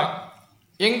கேட்குறாங்க,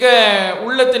 எங்க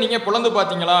உள்ளத்தை நீங்க புலந்து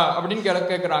பார்த்தீங்களா அப்படின்னு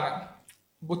கேட்குறாங்க.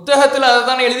 புத்தகத்தில் அதை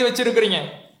தானே எழுதி வச்சிருக்கிறீங்க.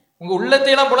 உங்க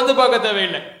உள்ளத்தையெல்லாம் புலந்து பார்க்க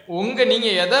தேவையில்லை. நீங்க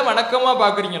எதை வணக்கமா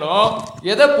பாக்குறீங்களோ,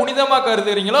 எதை புனிதமா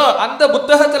கருதுறீங்களோ அந்த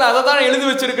புத்தகத்துல அதை தான் எழுதி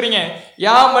வச்சிருக்கிறீங்க.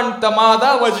 யாமன்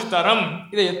தமாதா வஜிதரம்.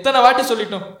 இதை எத்தனை வாட்டி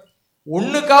சொல்லிட்டோம்.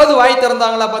 ஒண்ணுக்காவது வாய்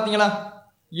திறந்தாங்களா? பாத்தீங்களா?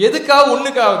 எதுக்காவது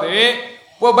ஒண்ணுக்காவது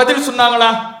பதில்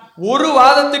சொன்னாங்களா? ஒரு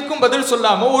வாதத்துக்கும் பதில்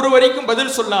சொல்லாம, ஒரு வரைக்கும்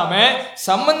பதில் சொல்லாம,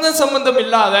 சம்பந்தம்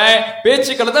இல்லாத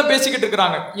பேச்சுக்களை தான் பேசிக்கிட்டு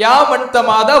இருக்கிறாங்க. யாமன்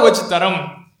தமாதா வஜிதரம்,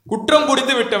 குற்றம்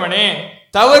புரிந்து விட்டவனே,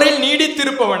 தவறில்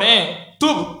நீடித்திருப்பவனே,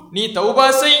 துப், நீ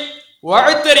தௌபாசை,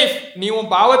 வஅத்தரிஃப், நீ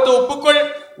உன் பாவத்தை ஒப்புக்கொள்,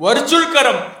 வர்ஜுல்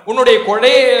கரம், உன்னுடைய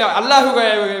கொடையை, அல்லாஹ்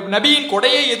நபியின்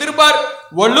கொடையை எதிர்பார்,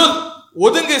 வலுத்,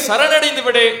 ஒதுங்கு, சரணடைந்து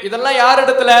விடு. இதெல்லாம் யார்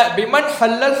இடத்துல? பிமன்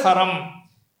ஹல்லல் ஹரம்,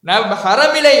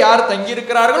 ஹரமிலே யார் தங்கி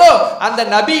இருக்கிறார்களோ அந்த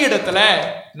நபி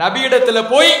இடத்துல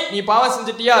போய் நீ பாவம்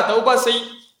செஞ்சிட்டியா, தௌபா செய்.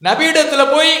 நபியிடத்துல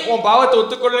போய் உன் பாவத்தை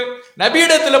ஒத்துக்கொள்ளு,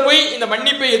 நபியிடத்துல போய் இந்த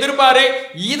மன்னிப்பை எதிர்பாரு.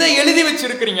 இதை எழுதி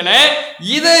வச்சிருக்கிறீங்களே,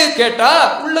 இதை கேட்டா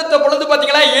உள்ளத்தை பொழுது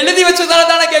பாத்தீங்களா? எழுதி வச்சதால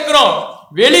தானே கேட்கிறோம்.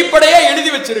 வெளிப்படையா எழுதி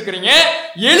வச்சிருக்கிறீங்க.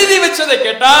 எழுதி வச்சதை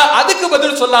கேட்டா அதுக்கு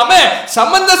பதில் சொல்லாம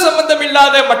சம்பந்தம்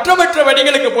இல்லாத மற்ற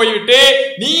வழிகளுக்கு போய்விட்டு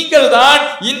நீங்கள் தான்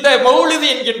இந்த மௌலிது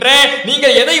என்கின்ற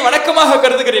நீங்கள் எதை வணக்கமாக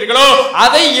கருதுகிறீர்களோ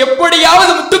அதை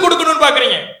எப்படியாவது முட்டு கொடுக்கணும்னு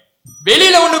பாக்குறீங்க.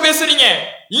 வெளியில ஒண்ணு பேசுறீங்க,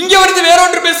 இங்க வந்து வேற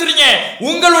ஒன்று பேசுறீங்க.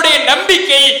 உங்களுடைய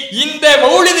நம்பிக்கை இந்த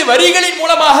மௌலிது வரிகளின்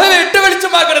மூலமாக வெட்ட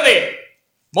வெளிச்சமாகிறது.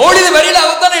 மௌலிது வரியில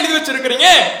அதைத்தானே எழுதி வச்சிருக்கிறீங்க.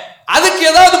 அதுக்கு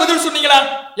ஏதாவது பதில் சொன்னீங்களா?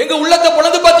 எங்க உள்ளத்தை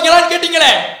பொழுது பாத்தீங்களான்னு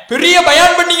கேட்டீங்களே, பெரிய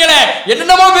பயான் பண்ணீங்களே,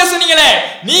 என்னென்னமோ பேசுனீங்களே.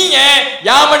 நீங்க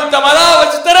யாமன் தமதா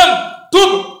வஜ்தரம்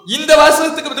துப், இந்த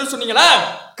வாசகத்துக்கு பதில் சொன்னீங்களா?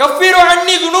 கஃபிரு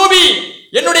அன்னி துனூபி,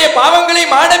 என்னுடைய பாவங்களை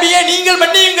மாணவியே நீங்கள்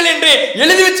மன்னியுங்கள் என்று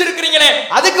எழுதி வச்சிருக்கிறீங்களே,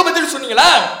 அதுக்கு பதில்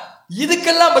சொன்னீங்களா?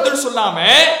 இதுக்கெல்லாம் பதில் சொல்லாம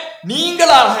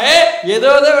நீங்களாக ஏதோ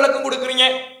விளக்கம் கொடுக்குறீங்க.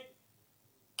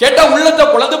 கேட்டா உள்ளத்தை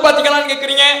குழந்தை பாத்தீங்களான்னு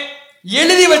கேக்குறீங்க.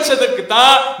 எழுதி வச்சதுக்கு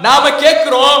தான் நாம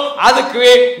கேட்கிறோம். அதுக்கு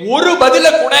ஒரு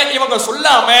பதில கூட இவங்க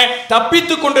சொல்லாம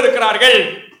தப்பித்து கொண்டிருக்கிறார்கள்.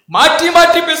 மாற்றி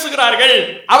மாற்றி பேசுகிறார்கள்.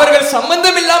 அவர்கள்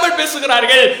சம்பந்தம் இல்லாமல்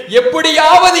பேசுகிறார்கள்.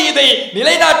 எப்படியாவது இதை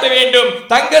நிலைநாட்ட வேண்டும்.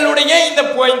 தங்களுடைய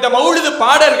இந்த மௌலிது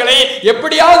பாடல்களை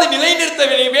எப்படியாவது நிலைநிறுத்த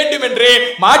வேண்டும் என்று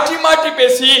மாற்றி மாற்றி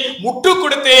பேசி முட்டு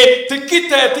கொடுத்து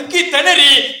திக்கி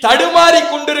திணறி தடுமாறி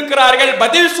கொண்டிருக்கிறார்கள்.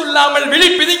 பதில் சொல்லாமல் விழி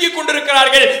பிதுங்கி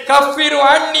கொண்டிருக்கிறார்கள். கஃபிரு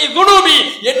அன்னி துனூபி,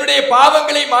 என்னுடைய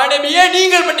பாவங்களை மாணவியே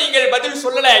நீங்கள் மன்னிங்கள். பதில்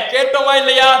சொல்லல. கேட்டோமா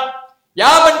இல்லையா?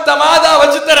 யாமன் தமாதா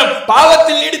வச்சுத்தரம்,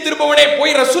 பாவத்தில் நீடித்திருப்பவனே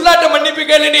போய் ரசூலுல்லாஹ்ட்ட மன்னிப்பு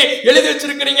கேளுன்னு எழுதி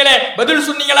வச்சிருக்கிறீங்களே, பதில்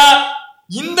சொன்னீங்களா?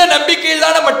 இந்த நம்பிக்கையில்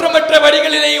தான மற்ற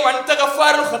வரிகளிலேயும் அன்த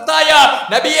கஃபாருல் ஹத்தாயா,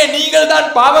 நபியே நீங்கள் தான்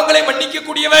பாவங்களை மன்னிக்க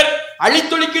கூடியவர்,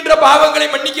 அழித்தொழிக்கின்ற பாவங்களை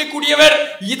மன்னிக்க கூடியவர்.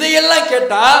 இதையெல்லாம்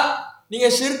கேட்டா நீங்க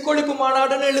ஷிர்க் ஒழிப்பு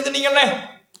மாநாடுன்னு எழுதுனீங்கல்ல,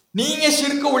 நீங்க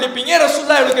ஷிர்க் ஒழிப்பீங்க,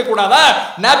 ரசூலுல்லாஹ் ஒழிக்க கூடாதா?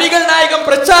 நபிகள் நாயகம்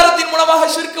பிரச்சாரத்தின்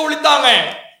மூலமாக ஷிர்க் ஒழித்தாங்க.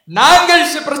 நாங்கள்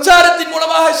பிரச்சாரத்தின்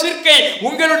மூலமாக ஷிர்க்கை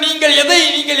நீங்கள்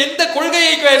எந்த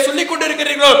கொள்கையை சொல்லிக்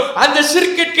கொண்டிருக்கிறீர்களோ அந்த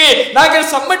ஷிர்க்கிற்கு நாங்கள்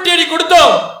சம்மட்டியடி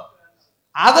கொடுத்தோம்.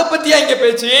 அதை பத்தியா இங்க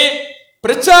பேச்சு?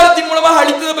 பிரச்சாரத்தின் மூலமாக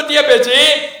அழித்ததை பத்தியா பேச்சு?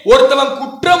 ஒருத்தவன்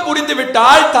குற்றம் புரிந்து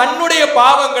விட்டால் தன்னுடைய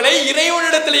பாவங்களை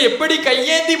இறைவனிடத்துல எப்படி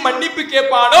கையேந்தி மன்னிப்பு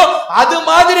கேட்பானோ அது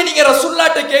மாதிரி நீங்க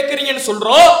ரசூலுல்லாஹ்ட்ட கேட்கறீங்கன்னு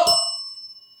சொல்றோம்.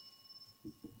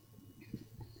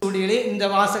 இந்த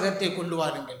வாசகத்தை கொண்டு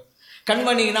வாருங்கள்.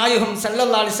 கண்மணி நாயகம்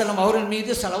ஸல்லல்லாஹு அலைஹி வஸல்லம் அவர்கள்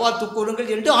மீது ஸலவாத்து கூறுங்கள்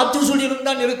என்று ஆத்திசூடியிலும்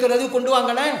தான் இருக்கிறது. கொண்டு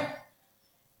வாங்கல.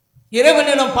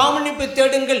 இறைவனிடம் பாவமன்னிப்பு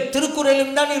தேடுங்கள்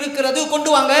திருக்குறளிலும் தான் இருக்கிறது. கொண்டு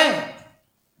வாங்க.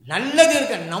 நல்லது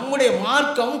இருக்க. நம்முடைய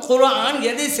மார்க்கம் குர்ஆன்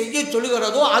எதை செய்ய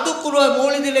சொல்லுகிறதோ அது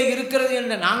மௌலிதிலே இருக்கிறது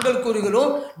என்று நாங்கள்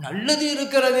கூறுகிறோம். நல்லது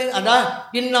இருக்கிறது. அதான்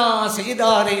இன்னா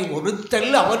செய்தாரை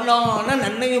ஒருத்தல் அவர்னான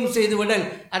நன்மையும் செய்துவிடல்.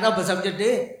 அதான் இப்போ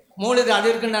சப்ஜெக்ட். மௌலிது அது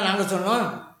இருக்குன்னு நாங்கள் சொன்னோம்.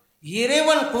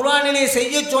 இறைவன் குர்ஆனிலே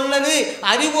செய்ய சொன்னது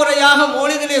அறிவுரையாக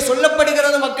மௌலிதிலே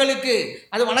சொல்லப்படுகிறது மக்களுக்கு.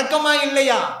 அது வணக்கமா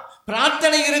இல்லையா?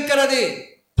 பிரார்த்தனை இருக்கிறது.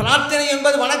 பிரார்த்தனை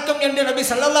என்பது வணக்கம் என்று நபி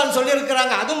ஸல்லல்லாஹு அலைஹி சொல்லி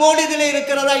இருக்கிறாங்க. அது மௌலிதிலே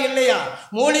இருக்கிறதா இல்லையா?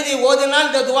 மௌலிதை ஓதினால்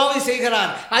இந்த துஆவை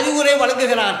செய்கிறார், அறிவுரை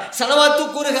வழங்குகிறார், ஸலவாத்து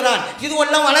கூறுகிறார். இது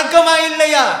எல்லாம் வணக்கமா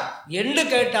இல்லையா என்று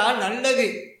கேட்டால் நல்லது.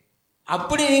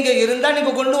 அப்படி நீங்க இருந்தா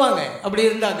நீங்க கொண்டு வாங்க. அப்படி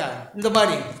இருந்தாக்கா இந்த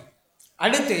மாதிரி.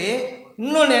 அடுத்து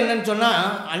இன்னொன்று என்னன்னு சொன்னால்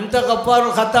அந்த கஃபாரு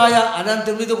ஹத்தாயா, அதான்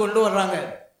திரும்பி கொண்டு வர்றாங்க.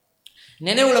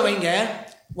 நினைவுல வைங்க.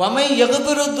 வமை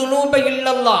யக்பிரு துனூப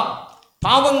இல்லல்லாஹ்,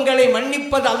 பாவங்களை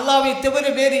மன்னிப்பது அல்லாஹ்வை தவிர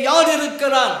வேறு யார்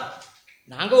இருக்கிறார்?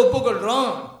 நாங்கள்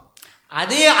ஒப்புக்கொள்கிறோம்.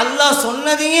 அதே அல்லாஹ்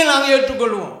சொன்னதையும் நாங்கள்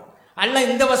ஏற்றுக்கொள்வோம். அல்லாஹ்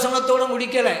இந்த வசனத்தோடு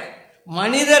முடிக்கலை.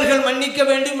 மனிதர்கள் மன்னிக்க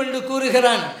வேண்டும் என்று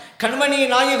கூறுகிறான். கண்மணி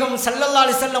நாயகம் ஸல்லல்லாஹு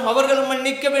அலைஹி வஸல்லம் அவர்கள்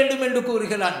மன்னிக்க வேண்டும் என்று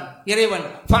கூறுகிறான் இறைவன்.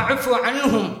 ஃபஅஃபு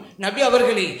அன்ஹும், நபி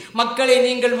அவர்களே மக்களை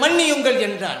நீங்கள் மன்னியுங்கள்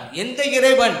என்றான். எந்த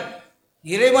இறைவன்?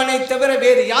 இறைவனை தவிர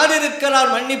வேறு யார் இருக்கிறார்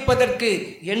மன்னிப்பதற்கு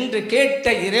என்று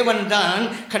கேட்ட இறைவன் தான்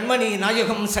கண்மணி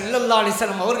நாயகம் ஸல்லல்லாஹு அலைஹி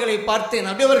வஸல்லம் அவர்களை பார்த்து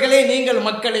நபி அவர்களே நீங்கள்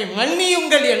மக்களை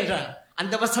மன்னியுங்கள் என்றான்.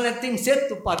 அந்த வசனத்தையும்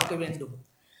சேர்த்து பார்க்க வேண்டும்.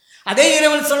 அதே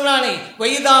இறைவன் சொன்னானே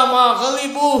வைதாமா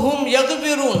கலிபூஹும்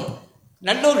யக்பிரூன்,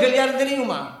 நல்லோர்கள் யார்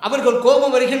தெரியுமா? அவர்கள்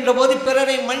கோபம் வருகின்ற போது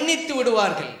பிறரை மன்னித்து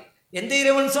விடுவார்கள். எந்த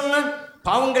இறைவன் சொன்னான்?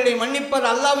 பாவங்களை மன்னிப்பது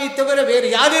அல்லாஹ்வை தவிர வேறு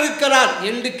யார் இருக்கிறார்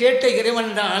என்று கேட்ட இறைவன்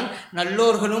தான்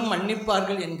நல்லோர்களும்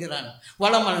மன்னிப்பார்கள் என்கிறான்.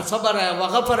 வலமன் சபர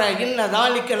வகபர இன்ன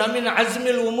தாலிக லமின்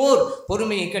அஸ்மில் உமூர்,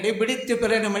 பொறுமையை கடைபிடித்து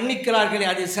பிறரை மன்னிக்கிறார்களே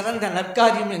அது சிறந்த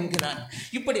நற்காரியம் என்கிறான்.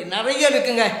 இப்படி நிறைய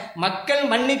இருக்குங்க. மக்கள்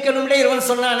மன்னிக்கணும்னே இறைவன்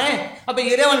சொன்னானே. அப்ப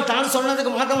இறைவன் தான்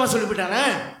சொன்னதுக்கு மாத்தமா சொல்லிவிட்டானே.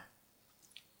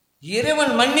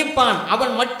 இறைவன் மன்னிப்பான்,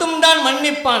 அவன் மட்டும்தான்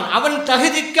மன்னிப்பான். அவன்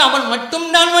தகுதிக்கு அவன்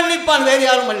மட்டும்தான் மன்னிப்பான், வேறு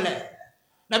யாரும் அல்ல.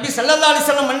 நபி ஸல்லல்லாஹு அலைஹி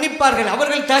வஸல்லம் மன்னிப்பார்கள்.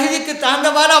 அவர்கள் தகுதிக்கு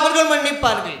தகுந்தவாறு அவர்கள்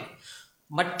மன்னிப்பார்கள்.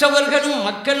 மற்றவர்களும்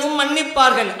மக்களும்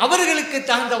மன்னிப்பார்கள், அவர்களுக்கு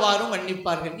தகுந்தவாறு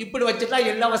மன்னிப்பார்கள். இப்படி வச்சுட்டா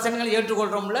எல்லா வசனங்களும்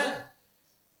ஏற்றுக்கொள்றோம்ல.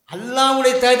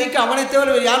 அல்லாஹ்வுடைய தகுதிக்கு அவனை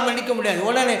தவிர யாரும் மன்னிக்க முடியாது.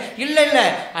 உடனே இல்லை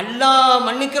அல்லாஹ்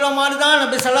மன்னிக்கிற மாதிரி தான்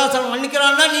நபி ஸல்லல்லாஹு அலைஹி வஸல்லம்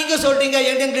மன்னிக்கிறான்னா நீங்க சொல்றீங்க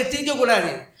என்று எங்களுக்கு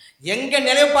திணிக்கக்கூடாது. எங்கள்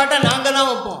நிலைப்பாட்டை நாங்கள் தான்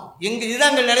வைப்போம்.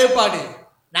 இதுதான் எங்கள் நிலைப்பாடு.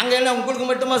 நாங்கள் என்ன உங்களுக்கு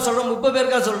மட்டுமா சொல்கிறோம்? 30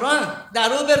 பேருக்கா சொல்கிறோம்? இந்த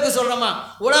 60 பேருக்கு சொல்கிறோமா?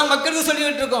 உலக மக்களுக்கு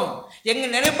சொல்லிக்கிட்டு இருக்கோம்.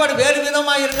 எங்கள் நிலைப்பாடு வேறு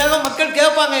விதமாக இருந்தாலும் மக்கள்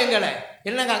கேட்பாங்க எங்களை,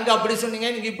 என்னங்க அங்கே அப்படி சொன்னீங்க,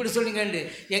 நீங்கள் இப்படி சொன்னீங்கன்னு.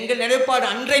 எங்கள் நிலைப்பாடு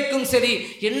அன்றைக்கும் சரி,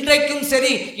 இன்றைக்கும்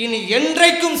சரி, இனி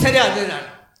என்றைக்கும் சரி அதுதான்.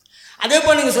 அதே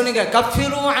போல் நீங்கள் சொன்னீங்க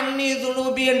கஃபிரு அன்னி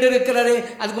துனூபி என்று இருக்கிறது.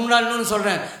 அதுக்கு முன்னாடி இன்னொன்று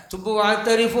சொல்கிறேன், துப்பு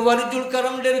வாத்தரிஃபு வரிஜுல்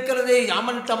கரம் இருக்கிறது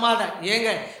யாமன் தமாத.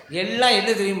 ஏங்க எல்லாம் என்ன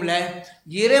தெரியுமில்ல,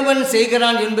 இறைவன்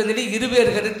செய்கிறான் என்பதிலே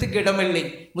இருவேறு கருத்துக்கு இடமில்லை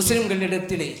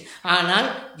முஸ்லிம்களிடத்திலே. ஆனால்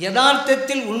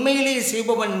யதார்த்தத்தில் உண்மையிலேயே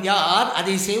செய்பவன் யார்,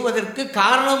 அதை செய்வதற்கு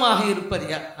காரணமாக இருப்பது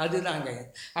யார், அதுதாங்க.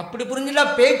 அப்படி புரிஞ்சுட்டா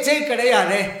பேச்சே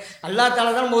கிடையாது. அல்லாஹ்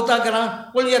தஆலா தான் மௌத்தாக்குறான்.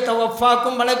 குல்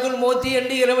யதவஃபாக்கும் மலக்குல் மௌத்தி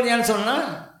என்று இறைவன் ஏன் சொன்னான்?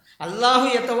 அல்லாஹு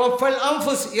யதவஃபல்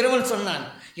அன்ஃபுஸ், இறைவன் சொன்னான்.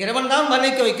 இறைவன் தான்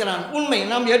மரணிக்க வைக்கிறான், உண்மை,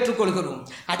 நாம் ஏற்றுக்கொள்கிறோம்.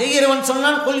 அதே இறைவன்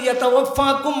சொன்னான் குல்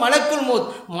யதவஃபாக்கும் மலக்குல் மௌத்,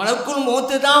 மலக்குல்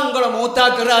மௌத்து தான் உங்களை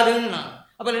மௌத்தாக்குறாருன்னா.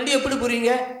 அப்போ ரெண்டு எப்படி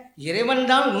புரியுங்க? இறைவன்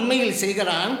தான் உண்மையில்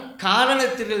செய்கிறான்,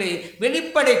 காரணத்திலே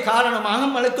வெளிப்படை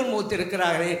காரணமாக மலக்குல் மௌத்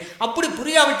இருக்கிறார்கள். அப்படி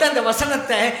புரியாவிட்டால் அந்த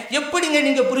வசனத்தை எப்படிங்க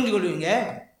நீங்கள் புரிஞ்சு கொள்வீங்க?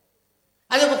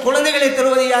 அது குழந்தைகளை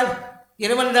தருவது யார்?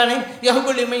 இறைவன் தானே.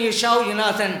 யஹ்புல் லிமன் யஷாஉ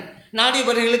இனாசன்,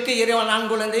 நாடியவர்களுக்கு இறைவன் ஆண்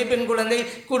குழந்தை பெண் குழந்தை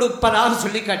கொடுப்பதாக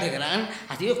சொல்லி காட்டுகிறான்.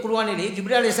 அதே குர்ஆனிலே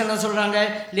ஜிப்ரீல் அலைஹிஸ்ஸலாம் சொல்கிறாங்க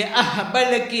லி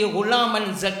அஹ்பலகி குலாமன்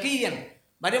ஜக்கியன்,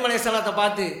 மரியம் அலைஹிஸ்ஸலாத்தை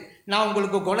பார்த்து நான்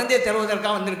உங்களுக்கு குழந்தையை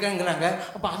தருவதற்காக வந்திருக்கேங்கிறாங்க.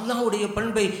 அப்போ அல்லாஹ்வுடைய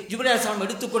பண்பை ஜிப்ரீல் அலைஹிஸ்ஸலாம்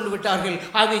எடுத்துக்கொண்டு விட்டார்கள்.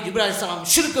 ஆகவே ஜிப்ரீல் அலைஹிஸ்ஸலாம்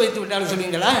ஷிர்க் வைத்து விட்டார்கள்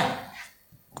சொல்லுவீங்களா?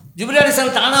 ஜிப்ரீல்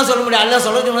அலைஹிஸ்ஸலாம் தானாக சொல்ல முடியாது, அல்லாஹ்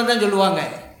சொல்ல சொன்னது தான் சொல்லுவாங்க.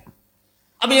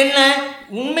 அப்போ என்ன,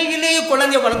 உண்மையிலேயே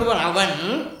குழந்தை வழங்குவான் அவன்,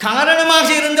 காரணமாக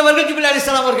இருந்தவர்கள் ஜிப்ரீல்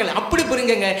அலைஹிஸ்ஸலாம் அவர்கள். அப்படி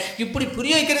புரியுங்க. இப்படி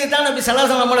புரிய வைக்கிறது தான் நபி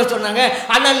ஸல்லல்லாஹு அலைஹி வஸல்லம் சொன்னாங்க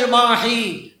அனல் மாஹி,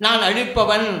 நான்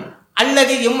அழிப்பவன்,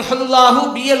 அல்லது யம்ஹுல்லாஹு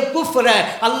பியல் குஃப்ர,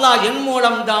 அல்லாஹ் என்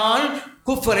மூலம்தான்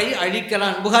குஃப்ரை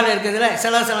அழிக்கிறான். புகாரில் இருக்கிறதுல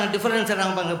ஸல்லல்லாஹு டிஃபரன்ஸ்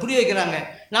பாருங்க, புரிய வைக்கிறாங்க.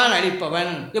 நான்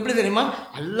அழிப்பவன் எப்படி தெரியுமா?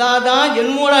 அல்லாஹ் தான்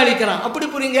என் மூலம் அழிக்கிறான். அப்படி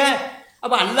புரியுங்க.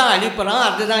 அப்போ அல்லாஹ் அழிப்பறான்,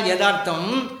 அதுதான் யதார்த்தம்.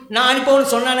 நான்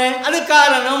அனுப்பவன்னு சொன்னானே அது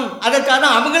காரணம். அதற்காக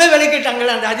அவங்களே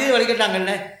விளக்கிட்டாங்கல்ல, அந்த அதிக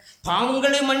விளக்கிட்டாங்கல்ல.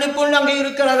 பாவங்களை மன்னிப்போன்னு அங்கே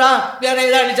இருக்கிறதா, வேற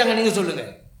ஏதாவது அழிச்சாங்க நீங்கள்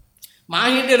சொல்லுங்கள்.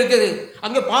 மாகிட்டு இருக்குது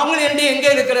அங்கே பாவங்கள் என்று எங்கே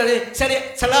இருக்கிறது? சரி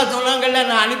ஸல்லல்லாஹு சொன்னாங்கல்ல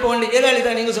நான் அனுப்பவன், ஏதோ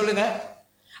அழித்தா நீங்கள் சொல்லுங்கள்.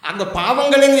 அங்கே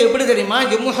பாவங்கள் எப்படி தெரியுமா?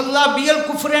 எம்முஹல்லா பியல்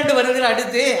குஃப்ரேண்டு வருதுல,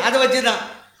 அடுத்து அதை வச்சு தான்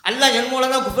அல்லாஹ் என்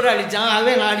மூலம் தான் குஃப்ரை அழித்தான்,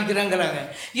 அதே நான் அடிக்கிறேங்கிறாங்க.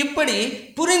 இப்படி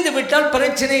புரிந்து விட்டால்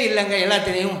பிரச்சனை இல்லைங்க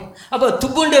எல்லாத்திலையும். அப்போ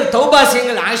துப்புண்டர் தௌபா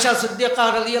செய்யுங்கள். ஆயிஷா சித்திகா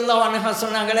ரலியல்லாஹு அன்ஹா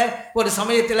சொன்னாங்களே, ஒரு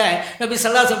சமயத்தில் நபி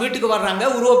ஸல்லல்லாஹு அலைஹி வீட்டுக்கு வர்றாங்க,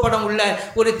 உருவப்படம் உள்ள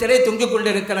ஒரு திரை தொங்கிக் கொண்டு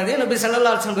இருக்கிறது. நபி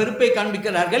ஸல்லல்லாஹு அலைஹி வெறுப்பை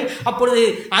காண்பிக்கிறார்கள். அப்பொழுது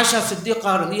ஆயிஷா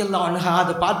சித்திகா ரலியல்லாஹு அன்ஹா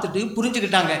அதை பார்த்துட்டு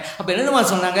புரிஞ்சுக்கிட்டாங்க. அப்போ என்னமா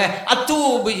சொன்னாங்க?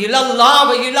 அத்தூபு இலல்லாஹ்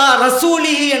வ இலா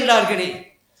ரசூலிஹி என்றார்களே,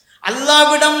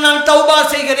 அல்லாஹ்விடம் நான் தௌபா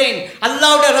செய்கிறேன்,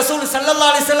 அல்லாஹ்வுடைய ரசூல் ஸல்லல்லாஹு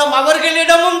அலைஹி வஸல்லம்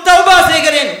அவர்களிடமும் தௌபா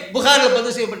செய்கிறேன். புகாரில்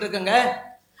பதிவு செய்யப்பட்டிருக்கங்க.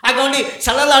 அங்கே வந்து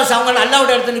ஸல்லல்லாஹு அலைஹி வஸல்லம் அவங்க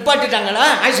அல்லாஹ்வுடைய இடத்துல நிப்பாட்டிட்டாங்களா?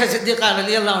 ஆயிஷா சித்திகா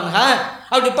ரலியல்லாஹு அன்ஹா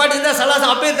அப்படி நிப்பாட்டி இருந்தால்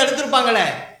ஸல்லல்லாஹு அப்பயே தடுத்திருப்பாங்களே.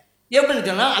 எப்படின்னு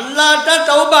சொன்னால் அல்லாஹ் தான்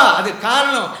தௌபா, அது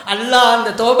காரணம். அல்லாஹ்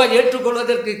அந்த தௌபா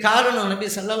ஏற்றுக்கொள்வதற்கு காரணம் நபி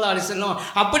ஸல்லல்லாஹு அலைஹி வஸல்லம்.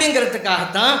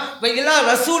 அப்படிங்கிறதுக்காகத்தான் வைலா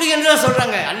ரசூல் என்று தான்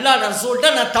சொல்கிறாங்க. அல்லாஹ்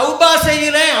ரசூல்கிட்ட நான் தௌபா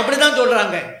செய்கிறேன் அப்படி தான்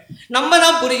சொல்கிறாங்க. நம்ம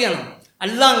தான் புரியணும்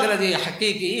அல்லாங்கிறது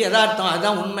ஹக்கீக்கி யதார்த்தம்,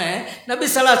 அதுதான் உண்மை. நபி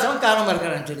ஸல்லல்லாஹு அலைஹி வஸல்லம் காரணமாக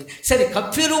இருக்கிறான்னு சொல்லி சரி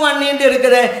கஃபிருவான் என்று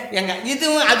இருக்கிற எங்க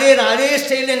இதுவும் அதே தான், அதே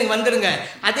ஸ்டைலில் நீங்கள் வந்துடுங்க.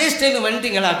 அதே ஸ்டைலில்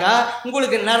வந்துட்டீங்களாக்கா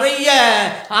உங்களுக்கு நிறைய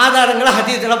ஆதாரங்களை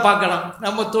ஹதீஸெல்லாம் பார்க்கலாம்.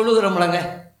 நம்ம தொழுகிறோம்லங்க,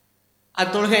 அது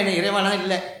தொழுகை என்ன இறைவனா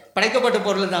இல்லை, படைக்கப்பட்ட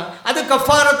பொருள் தான். அது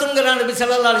கஃபாரத்துங்கிறான் நபி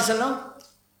ஸல்லல்லாஹு அலைஹி வஸல்லம்.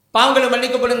 பாவங்களை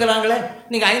மன்னிக்கப்படுங்கிறாங்களே,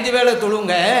 நீங்கள் 5 வேளை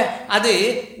தொழுங்க, அது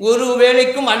ஒரு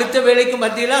வேளைக்கும் அடுத்த வேளைக்கும்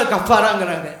மத்தியில் அது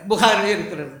கஃபாராங்கிறாங்க, புகாரிலே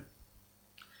இருக்கிறது.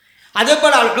 அதே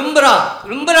போல்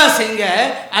உம்ரா செய்யுங்க,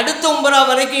 அடுத்த உம்ரா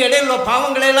வரைக்கும் இடையில உள்ள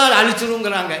பாவங்களையெல்லாம்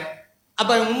அழிச்சிருங்கிறாங்க.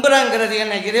 அப்போ உம்ராங்கிறது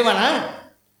என்ன இறைவனா?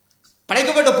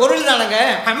 படைக்கப்பட்ட பொருள் தானங்க,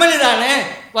 அமல் தானே.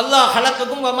 வல்லாஹ்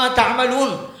ஹலக்கக்கும் வமா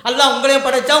தஅமலூன், அல்லாஹ் உங்களையும்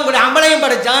படைத்தான், உங்களுடைய அமலையும்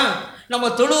படைத்தான்.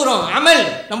 நம்ம தொழுகிறோம் அமல்,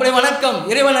 நம்முடைய வணக்கம்,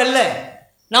 இறைவன் அல்ல.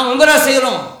 நாம் உம்ரா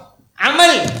செய்கிறோம்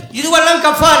அமல், இதுவெல்லாம்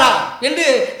கஃபாரா என்று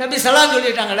நபி ஸல்லல்லாஹு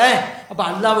சொல்லிட்டாங்களே. அப்போ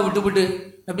அல்லாஹ்வை விட்டுவிட்டு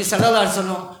நபி ஸல்லல்லாஹு அலைஹி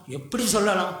வஸல்லம் எப்படி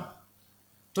சொல்லலாம்?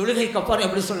 தொழுகை கஃபாரா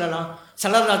எப்படி சொல்லலாம்?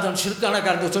 ஸல்லல்லாஹு அலைஹி வஸல்லம் ஷிர்கான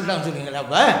காரணத்தை சொல்லிட்டாங்க சொன்னீங்களா?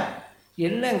 அப்போ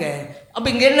என்னங்க? அப்போ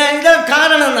இங்கே என்ன இதான்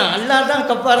காரணம் தான், அல்லாஹ் தான்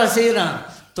கஃபாரா செய்கிறான்.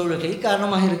 தொழுகை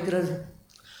காரணமாக இருக்கிறது,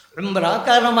 உம்ரா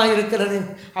காரணமாக இருக்கிறது.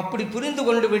 அப்படி புரிந்து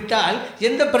கொண்டு விட்டால்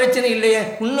எந்த பிரச்சனை இல்லையே.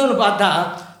 இன்னொன்று பார்த்தா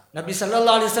நபி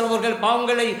ஸல்லல்லாஹு அலைஹி வஸல்லம் அவர்கள்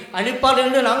பாவங்களை அழிப்பார்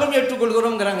என்று நாங்களும்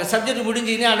ஏற்றுக்கொள்கிறோங்கிறாங்க. சப்ஜெக்ட்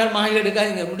முடிஞ்சு இனி அடல் மகை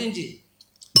எடுக்காதீங்க, முடிஞ்சு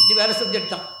இது வேறு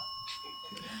சப்ஜெக்ட் தான்.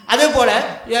 அதே போல்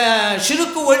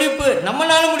ஷிருக்கு ஒழிப்பு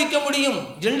நம்மளால முடிக்க முடியும்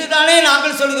என்று தானே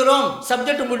நாங்கள் சொல்கிறோம்.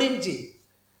 சப்ஜெக்ட் முடிஞ்சு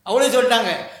அவ்வளோ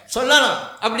சொல்லிட்டாங்க, சொல்லலாம்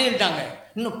அப்படின்ட்டாங்க.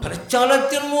 இன்னும்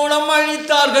பிரச்சாரத்தின் மூலம்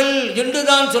அழித்தார்கள் என்று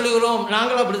தான் சொல்கிறோம்.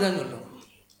 நாங்களும் அப்படி தான் சொல்கிறோம்,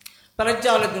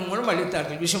 பிரச்சாரத்தின் மூலம்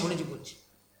அழித்தார்கள், விஷயம் முடிஞ்சு போச்சு.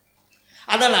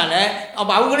 அதனால்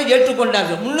அப்போ அவங்களும்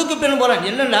ஏற்றுக்கொண்டார்கள். முன்னுக்கு பின் போகிறாங்க,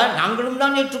 என்னென்னா நாங்களும்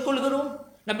தான் ஏற்றுக்கொள்கிறோம்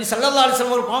நபி ஸல்லல்லாஹு அலைஹி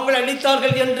வஸல்லம் பாவங்களை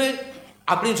அழித்தார்கள் என்று.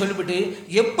 அப்படின்னு சொல்லிவிட்டு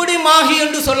எப்படி மாஹி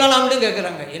என்று சொல்லலாம்னு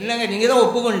கேட்குறாங்க. என்னங்க நீங்கள் தான்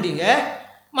ஒப்புக்கொண்டீங்க,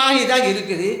 மாஹி தான்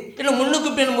இருக்குது, இல்லை முன்னுக்கு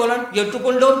பின் போல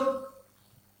ஏற்றுக்கொண்டோம்,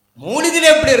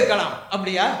 மௌலிதிலே எப்படி இருக்கலாம்?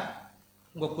 அப்படியா?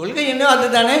 உங்கள் கொள்கை என்ன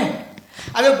அதுதானே.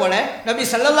 அதே போல் நபி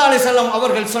ஸல்லல்லாஹு அலைஹி வஸல்லம்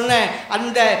அவர்கள் சொன்ன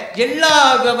அந்த எல்லா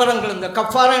விவரங்களும், இந்த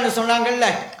கஃபாரான்னு சொன்னாங்கல்ல,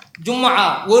 ஜும்மா,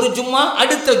 ஒரு ஜும்மா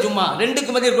அடுத்த ஜும்மா,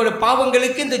 ரெண்டுக்கு மத்திய இருக்கிற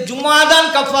பாவங்களுக்கு இந்த ஜும்மா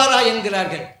தான் கஃபாரா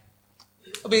என்கிறார்கள்.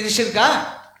 அப்போ இது ஷிர்கா?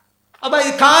 அப்போ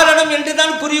இது காரணம் என்று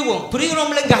தான்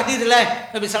புரிகிறோம்ல. இங்கே ஹதீஸில்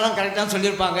நபி ஸல்லல்லாஹு கரெக்டாக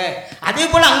சொல்லியிருப்பாங்க. அதே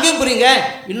போல் அங்கேயும் புரியுங்க.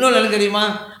 இன்னொன்று என்ன தெரியுமா?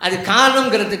 அது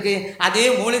காரணங்கிறதுக்கு அதே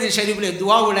மௌலிது ஷரீஃபில்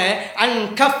துஆவுல அன்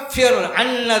கஃபிர்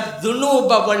அன்ன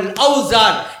துனூப வல்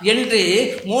அவுசார் என்று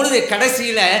மௌலிது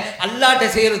கடைசியில்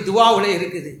அல்லாஹ்ட்ட செய்கிற துஆவுல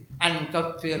இருக்குது. அன்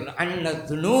கஃபிர் அன்ன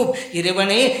துனூப்,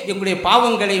 இறைவனே எங்களுடைய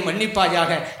பாவங்களை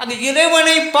மன்னிப்பாயாக. அந்த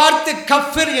இறைவனை பார்த்து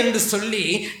கஃபிர் என்று சொல்லி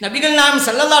நபிகள் நாயகம்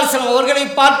ஸல்லல்லாஹு அலைஹி வஸல்லம் அவர்களை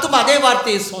பார்த்தும் அதே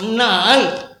வார்த்தையை சொன்னால்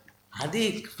அது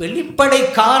வெளிப்படை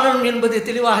காரணம் என்பது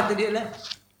தெளிவாக தெரியல.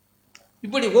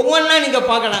 இப்படி ஒவ்வொன்றா நீங்கள்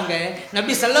பார்க்கலாங்க.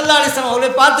 நபி ஸல்லல்லாஹு அலைஹி வஸல்லம்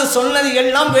அவர்களை பார்த்து சொன்னது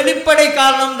எல்லாம் வெளிப்படை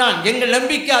காரணம் தான். எங்கள்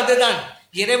நம்பிக்கை அதுதான்.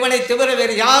 இறைவனை தவிர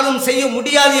வேறு யாரும் செய்ய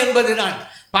முடியாது என்பதுதான்.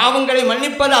 பாவங்களை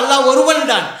மன்னிப்பது அல்லாஹ் ஒருவன்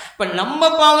தான். இப்போ நம்ம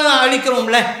பாவம்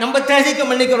அழிக்கிறோம்ல, நம்ம தகுதிக்கு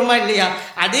மன்னிக்கிறோமா இல்லையா?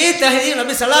 அதே தகுதி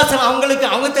நபி ஸல்லல்லாஹு அலைஹி வஸல்லம் அவங்களுக்கு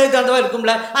அவங்க தகுதி தந்தவா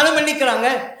இருக்கும்ல, அதை மன்னிக்கிறாங்க.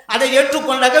 அதை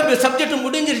ஏற்றுக்கொண்டாக்க சப்ஜெக்ட்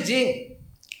முடிஞ்சிருச்சு.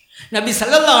 நபி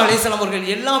ஸல்லல்லாஹு அலைஹி வஸல்லம்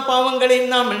அவர்கள் எல்லா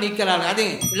பாவங்களையும் தான் மன்னிக்கிறாங்க. அது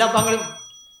எல்லா பாவங்களையும்.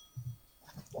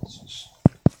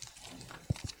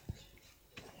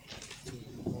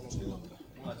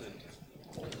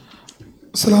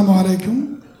 அஸ்ஸலாமு அலைக்கும்.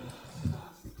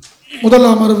 முதல்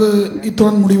அமர்வு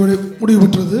இத்துடன் முடிவு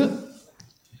பெற்றது.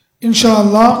 இன்ஷா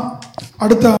அல்லாஹ்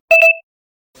அடுத்த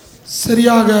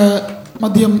சரியாக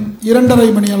மதியம்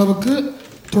 2:30 மணி அளவுக்கு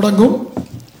தொடங்கும்.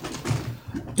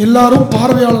 எல்லாரும்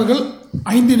பார்வையாளர்கள்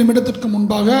 5 நிமிடத்திற்கு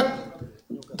முன்பாக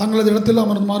தங்களது இடத்தில்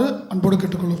அமர்ந்துமாறு அன்போடு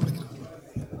கேட்டுக்கொள்ளப்படுகிறது.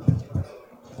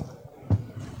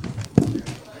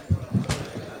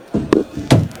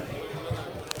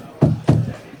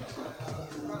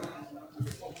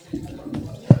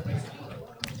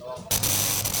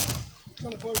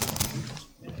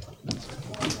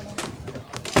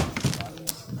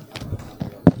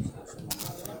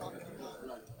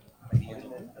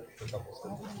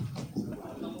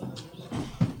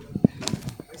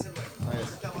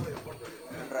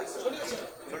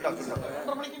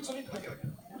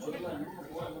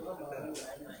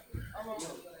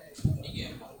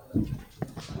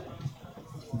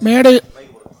 மேடை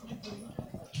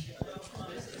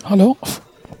ஹலோ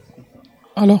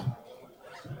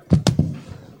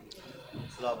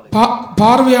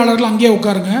பார்வையாளர்கள் அங்கேயே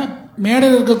உட்காருங்க.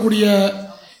 மேடையில் இருக்கக்கூடிய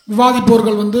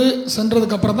விவாதிப்போர்கள்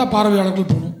சென்றதுக்கு அப்புறம் தான் பார்வையாளர்கள்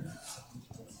போகணும்.